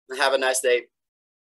 Have a nice day.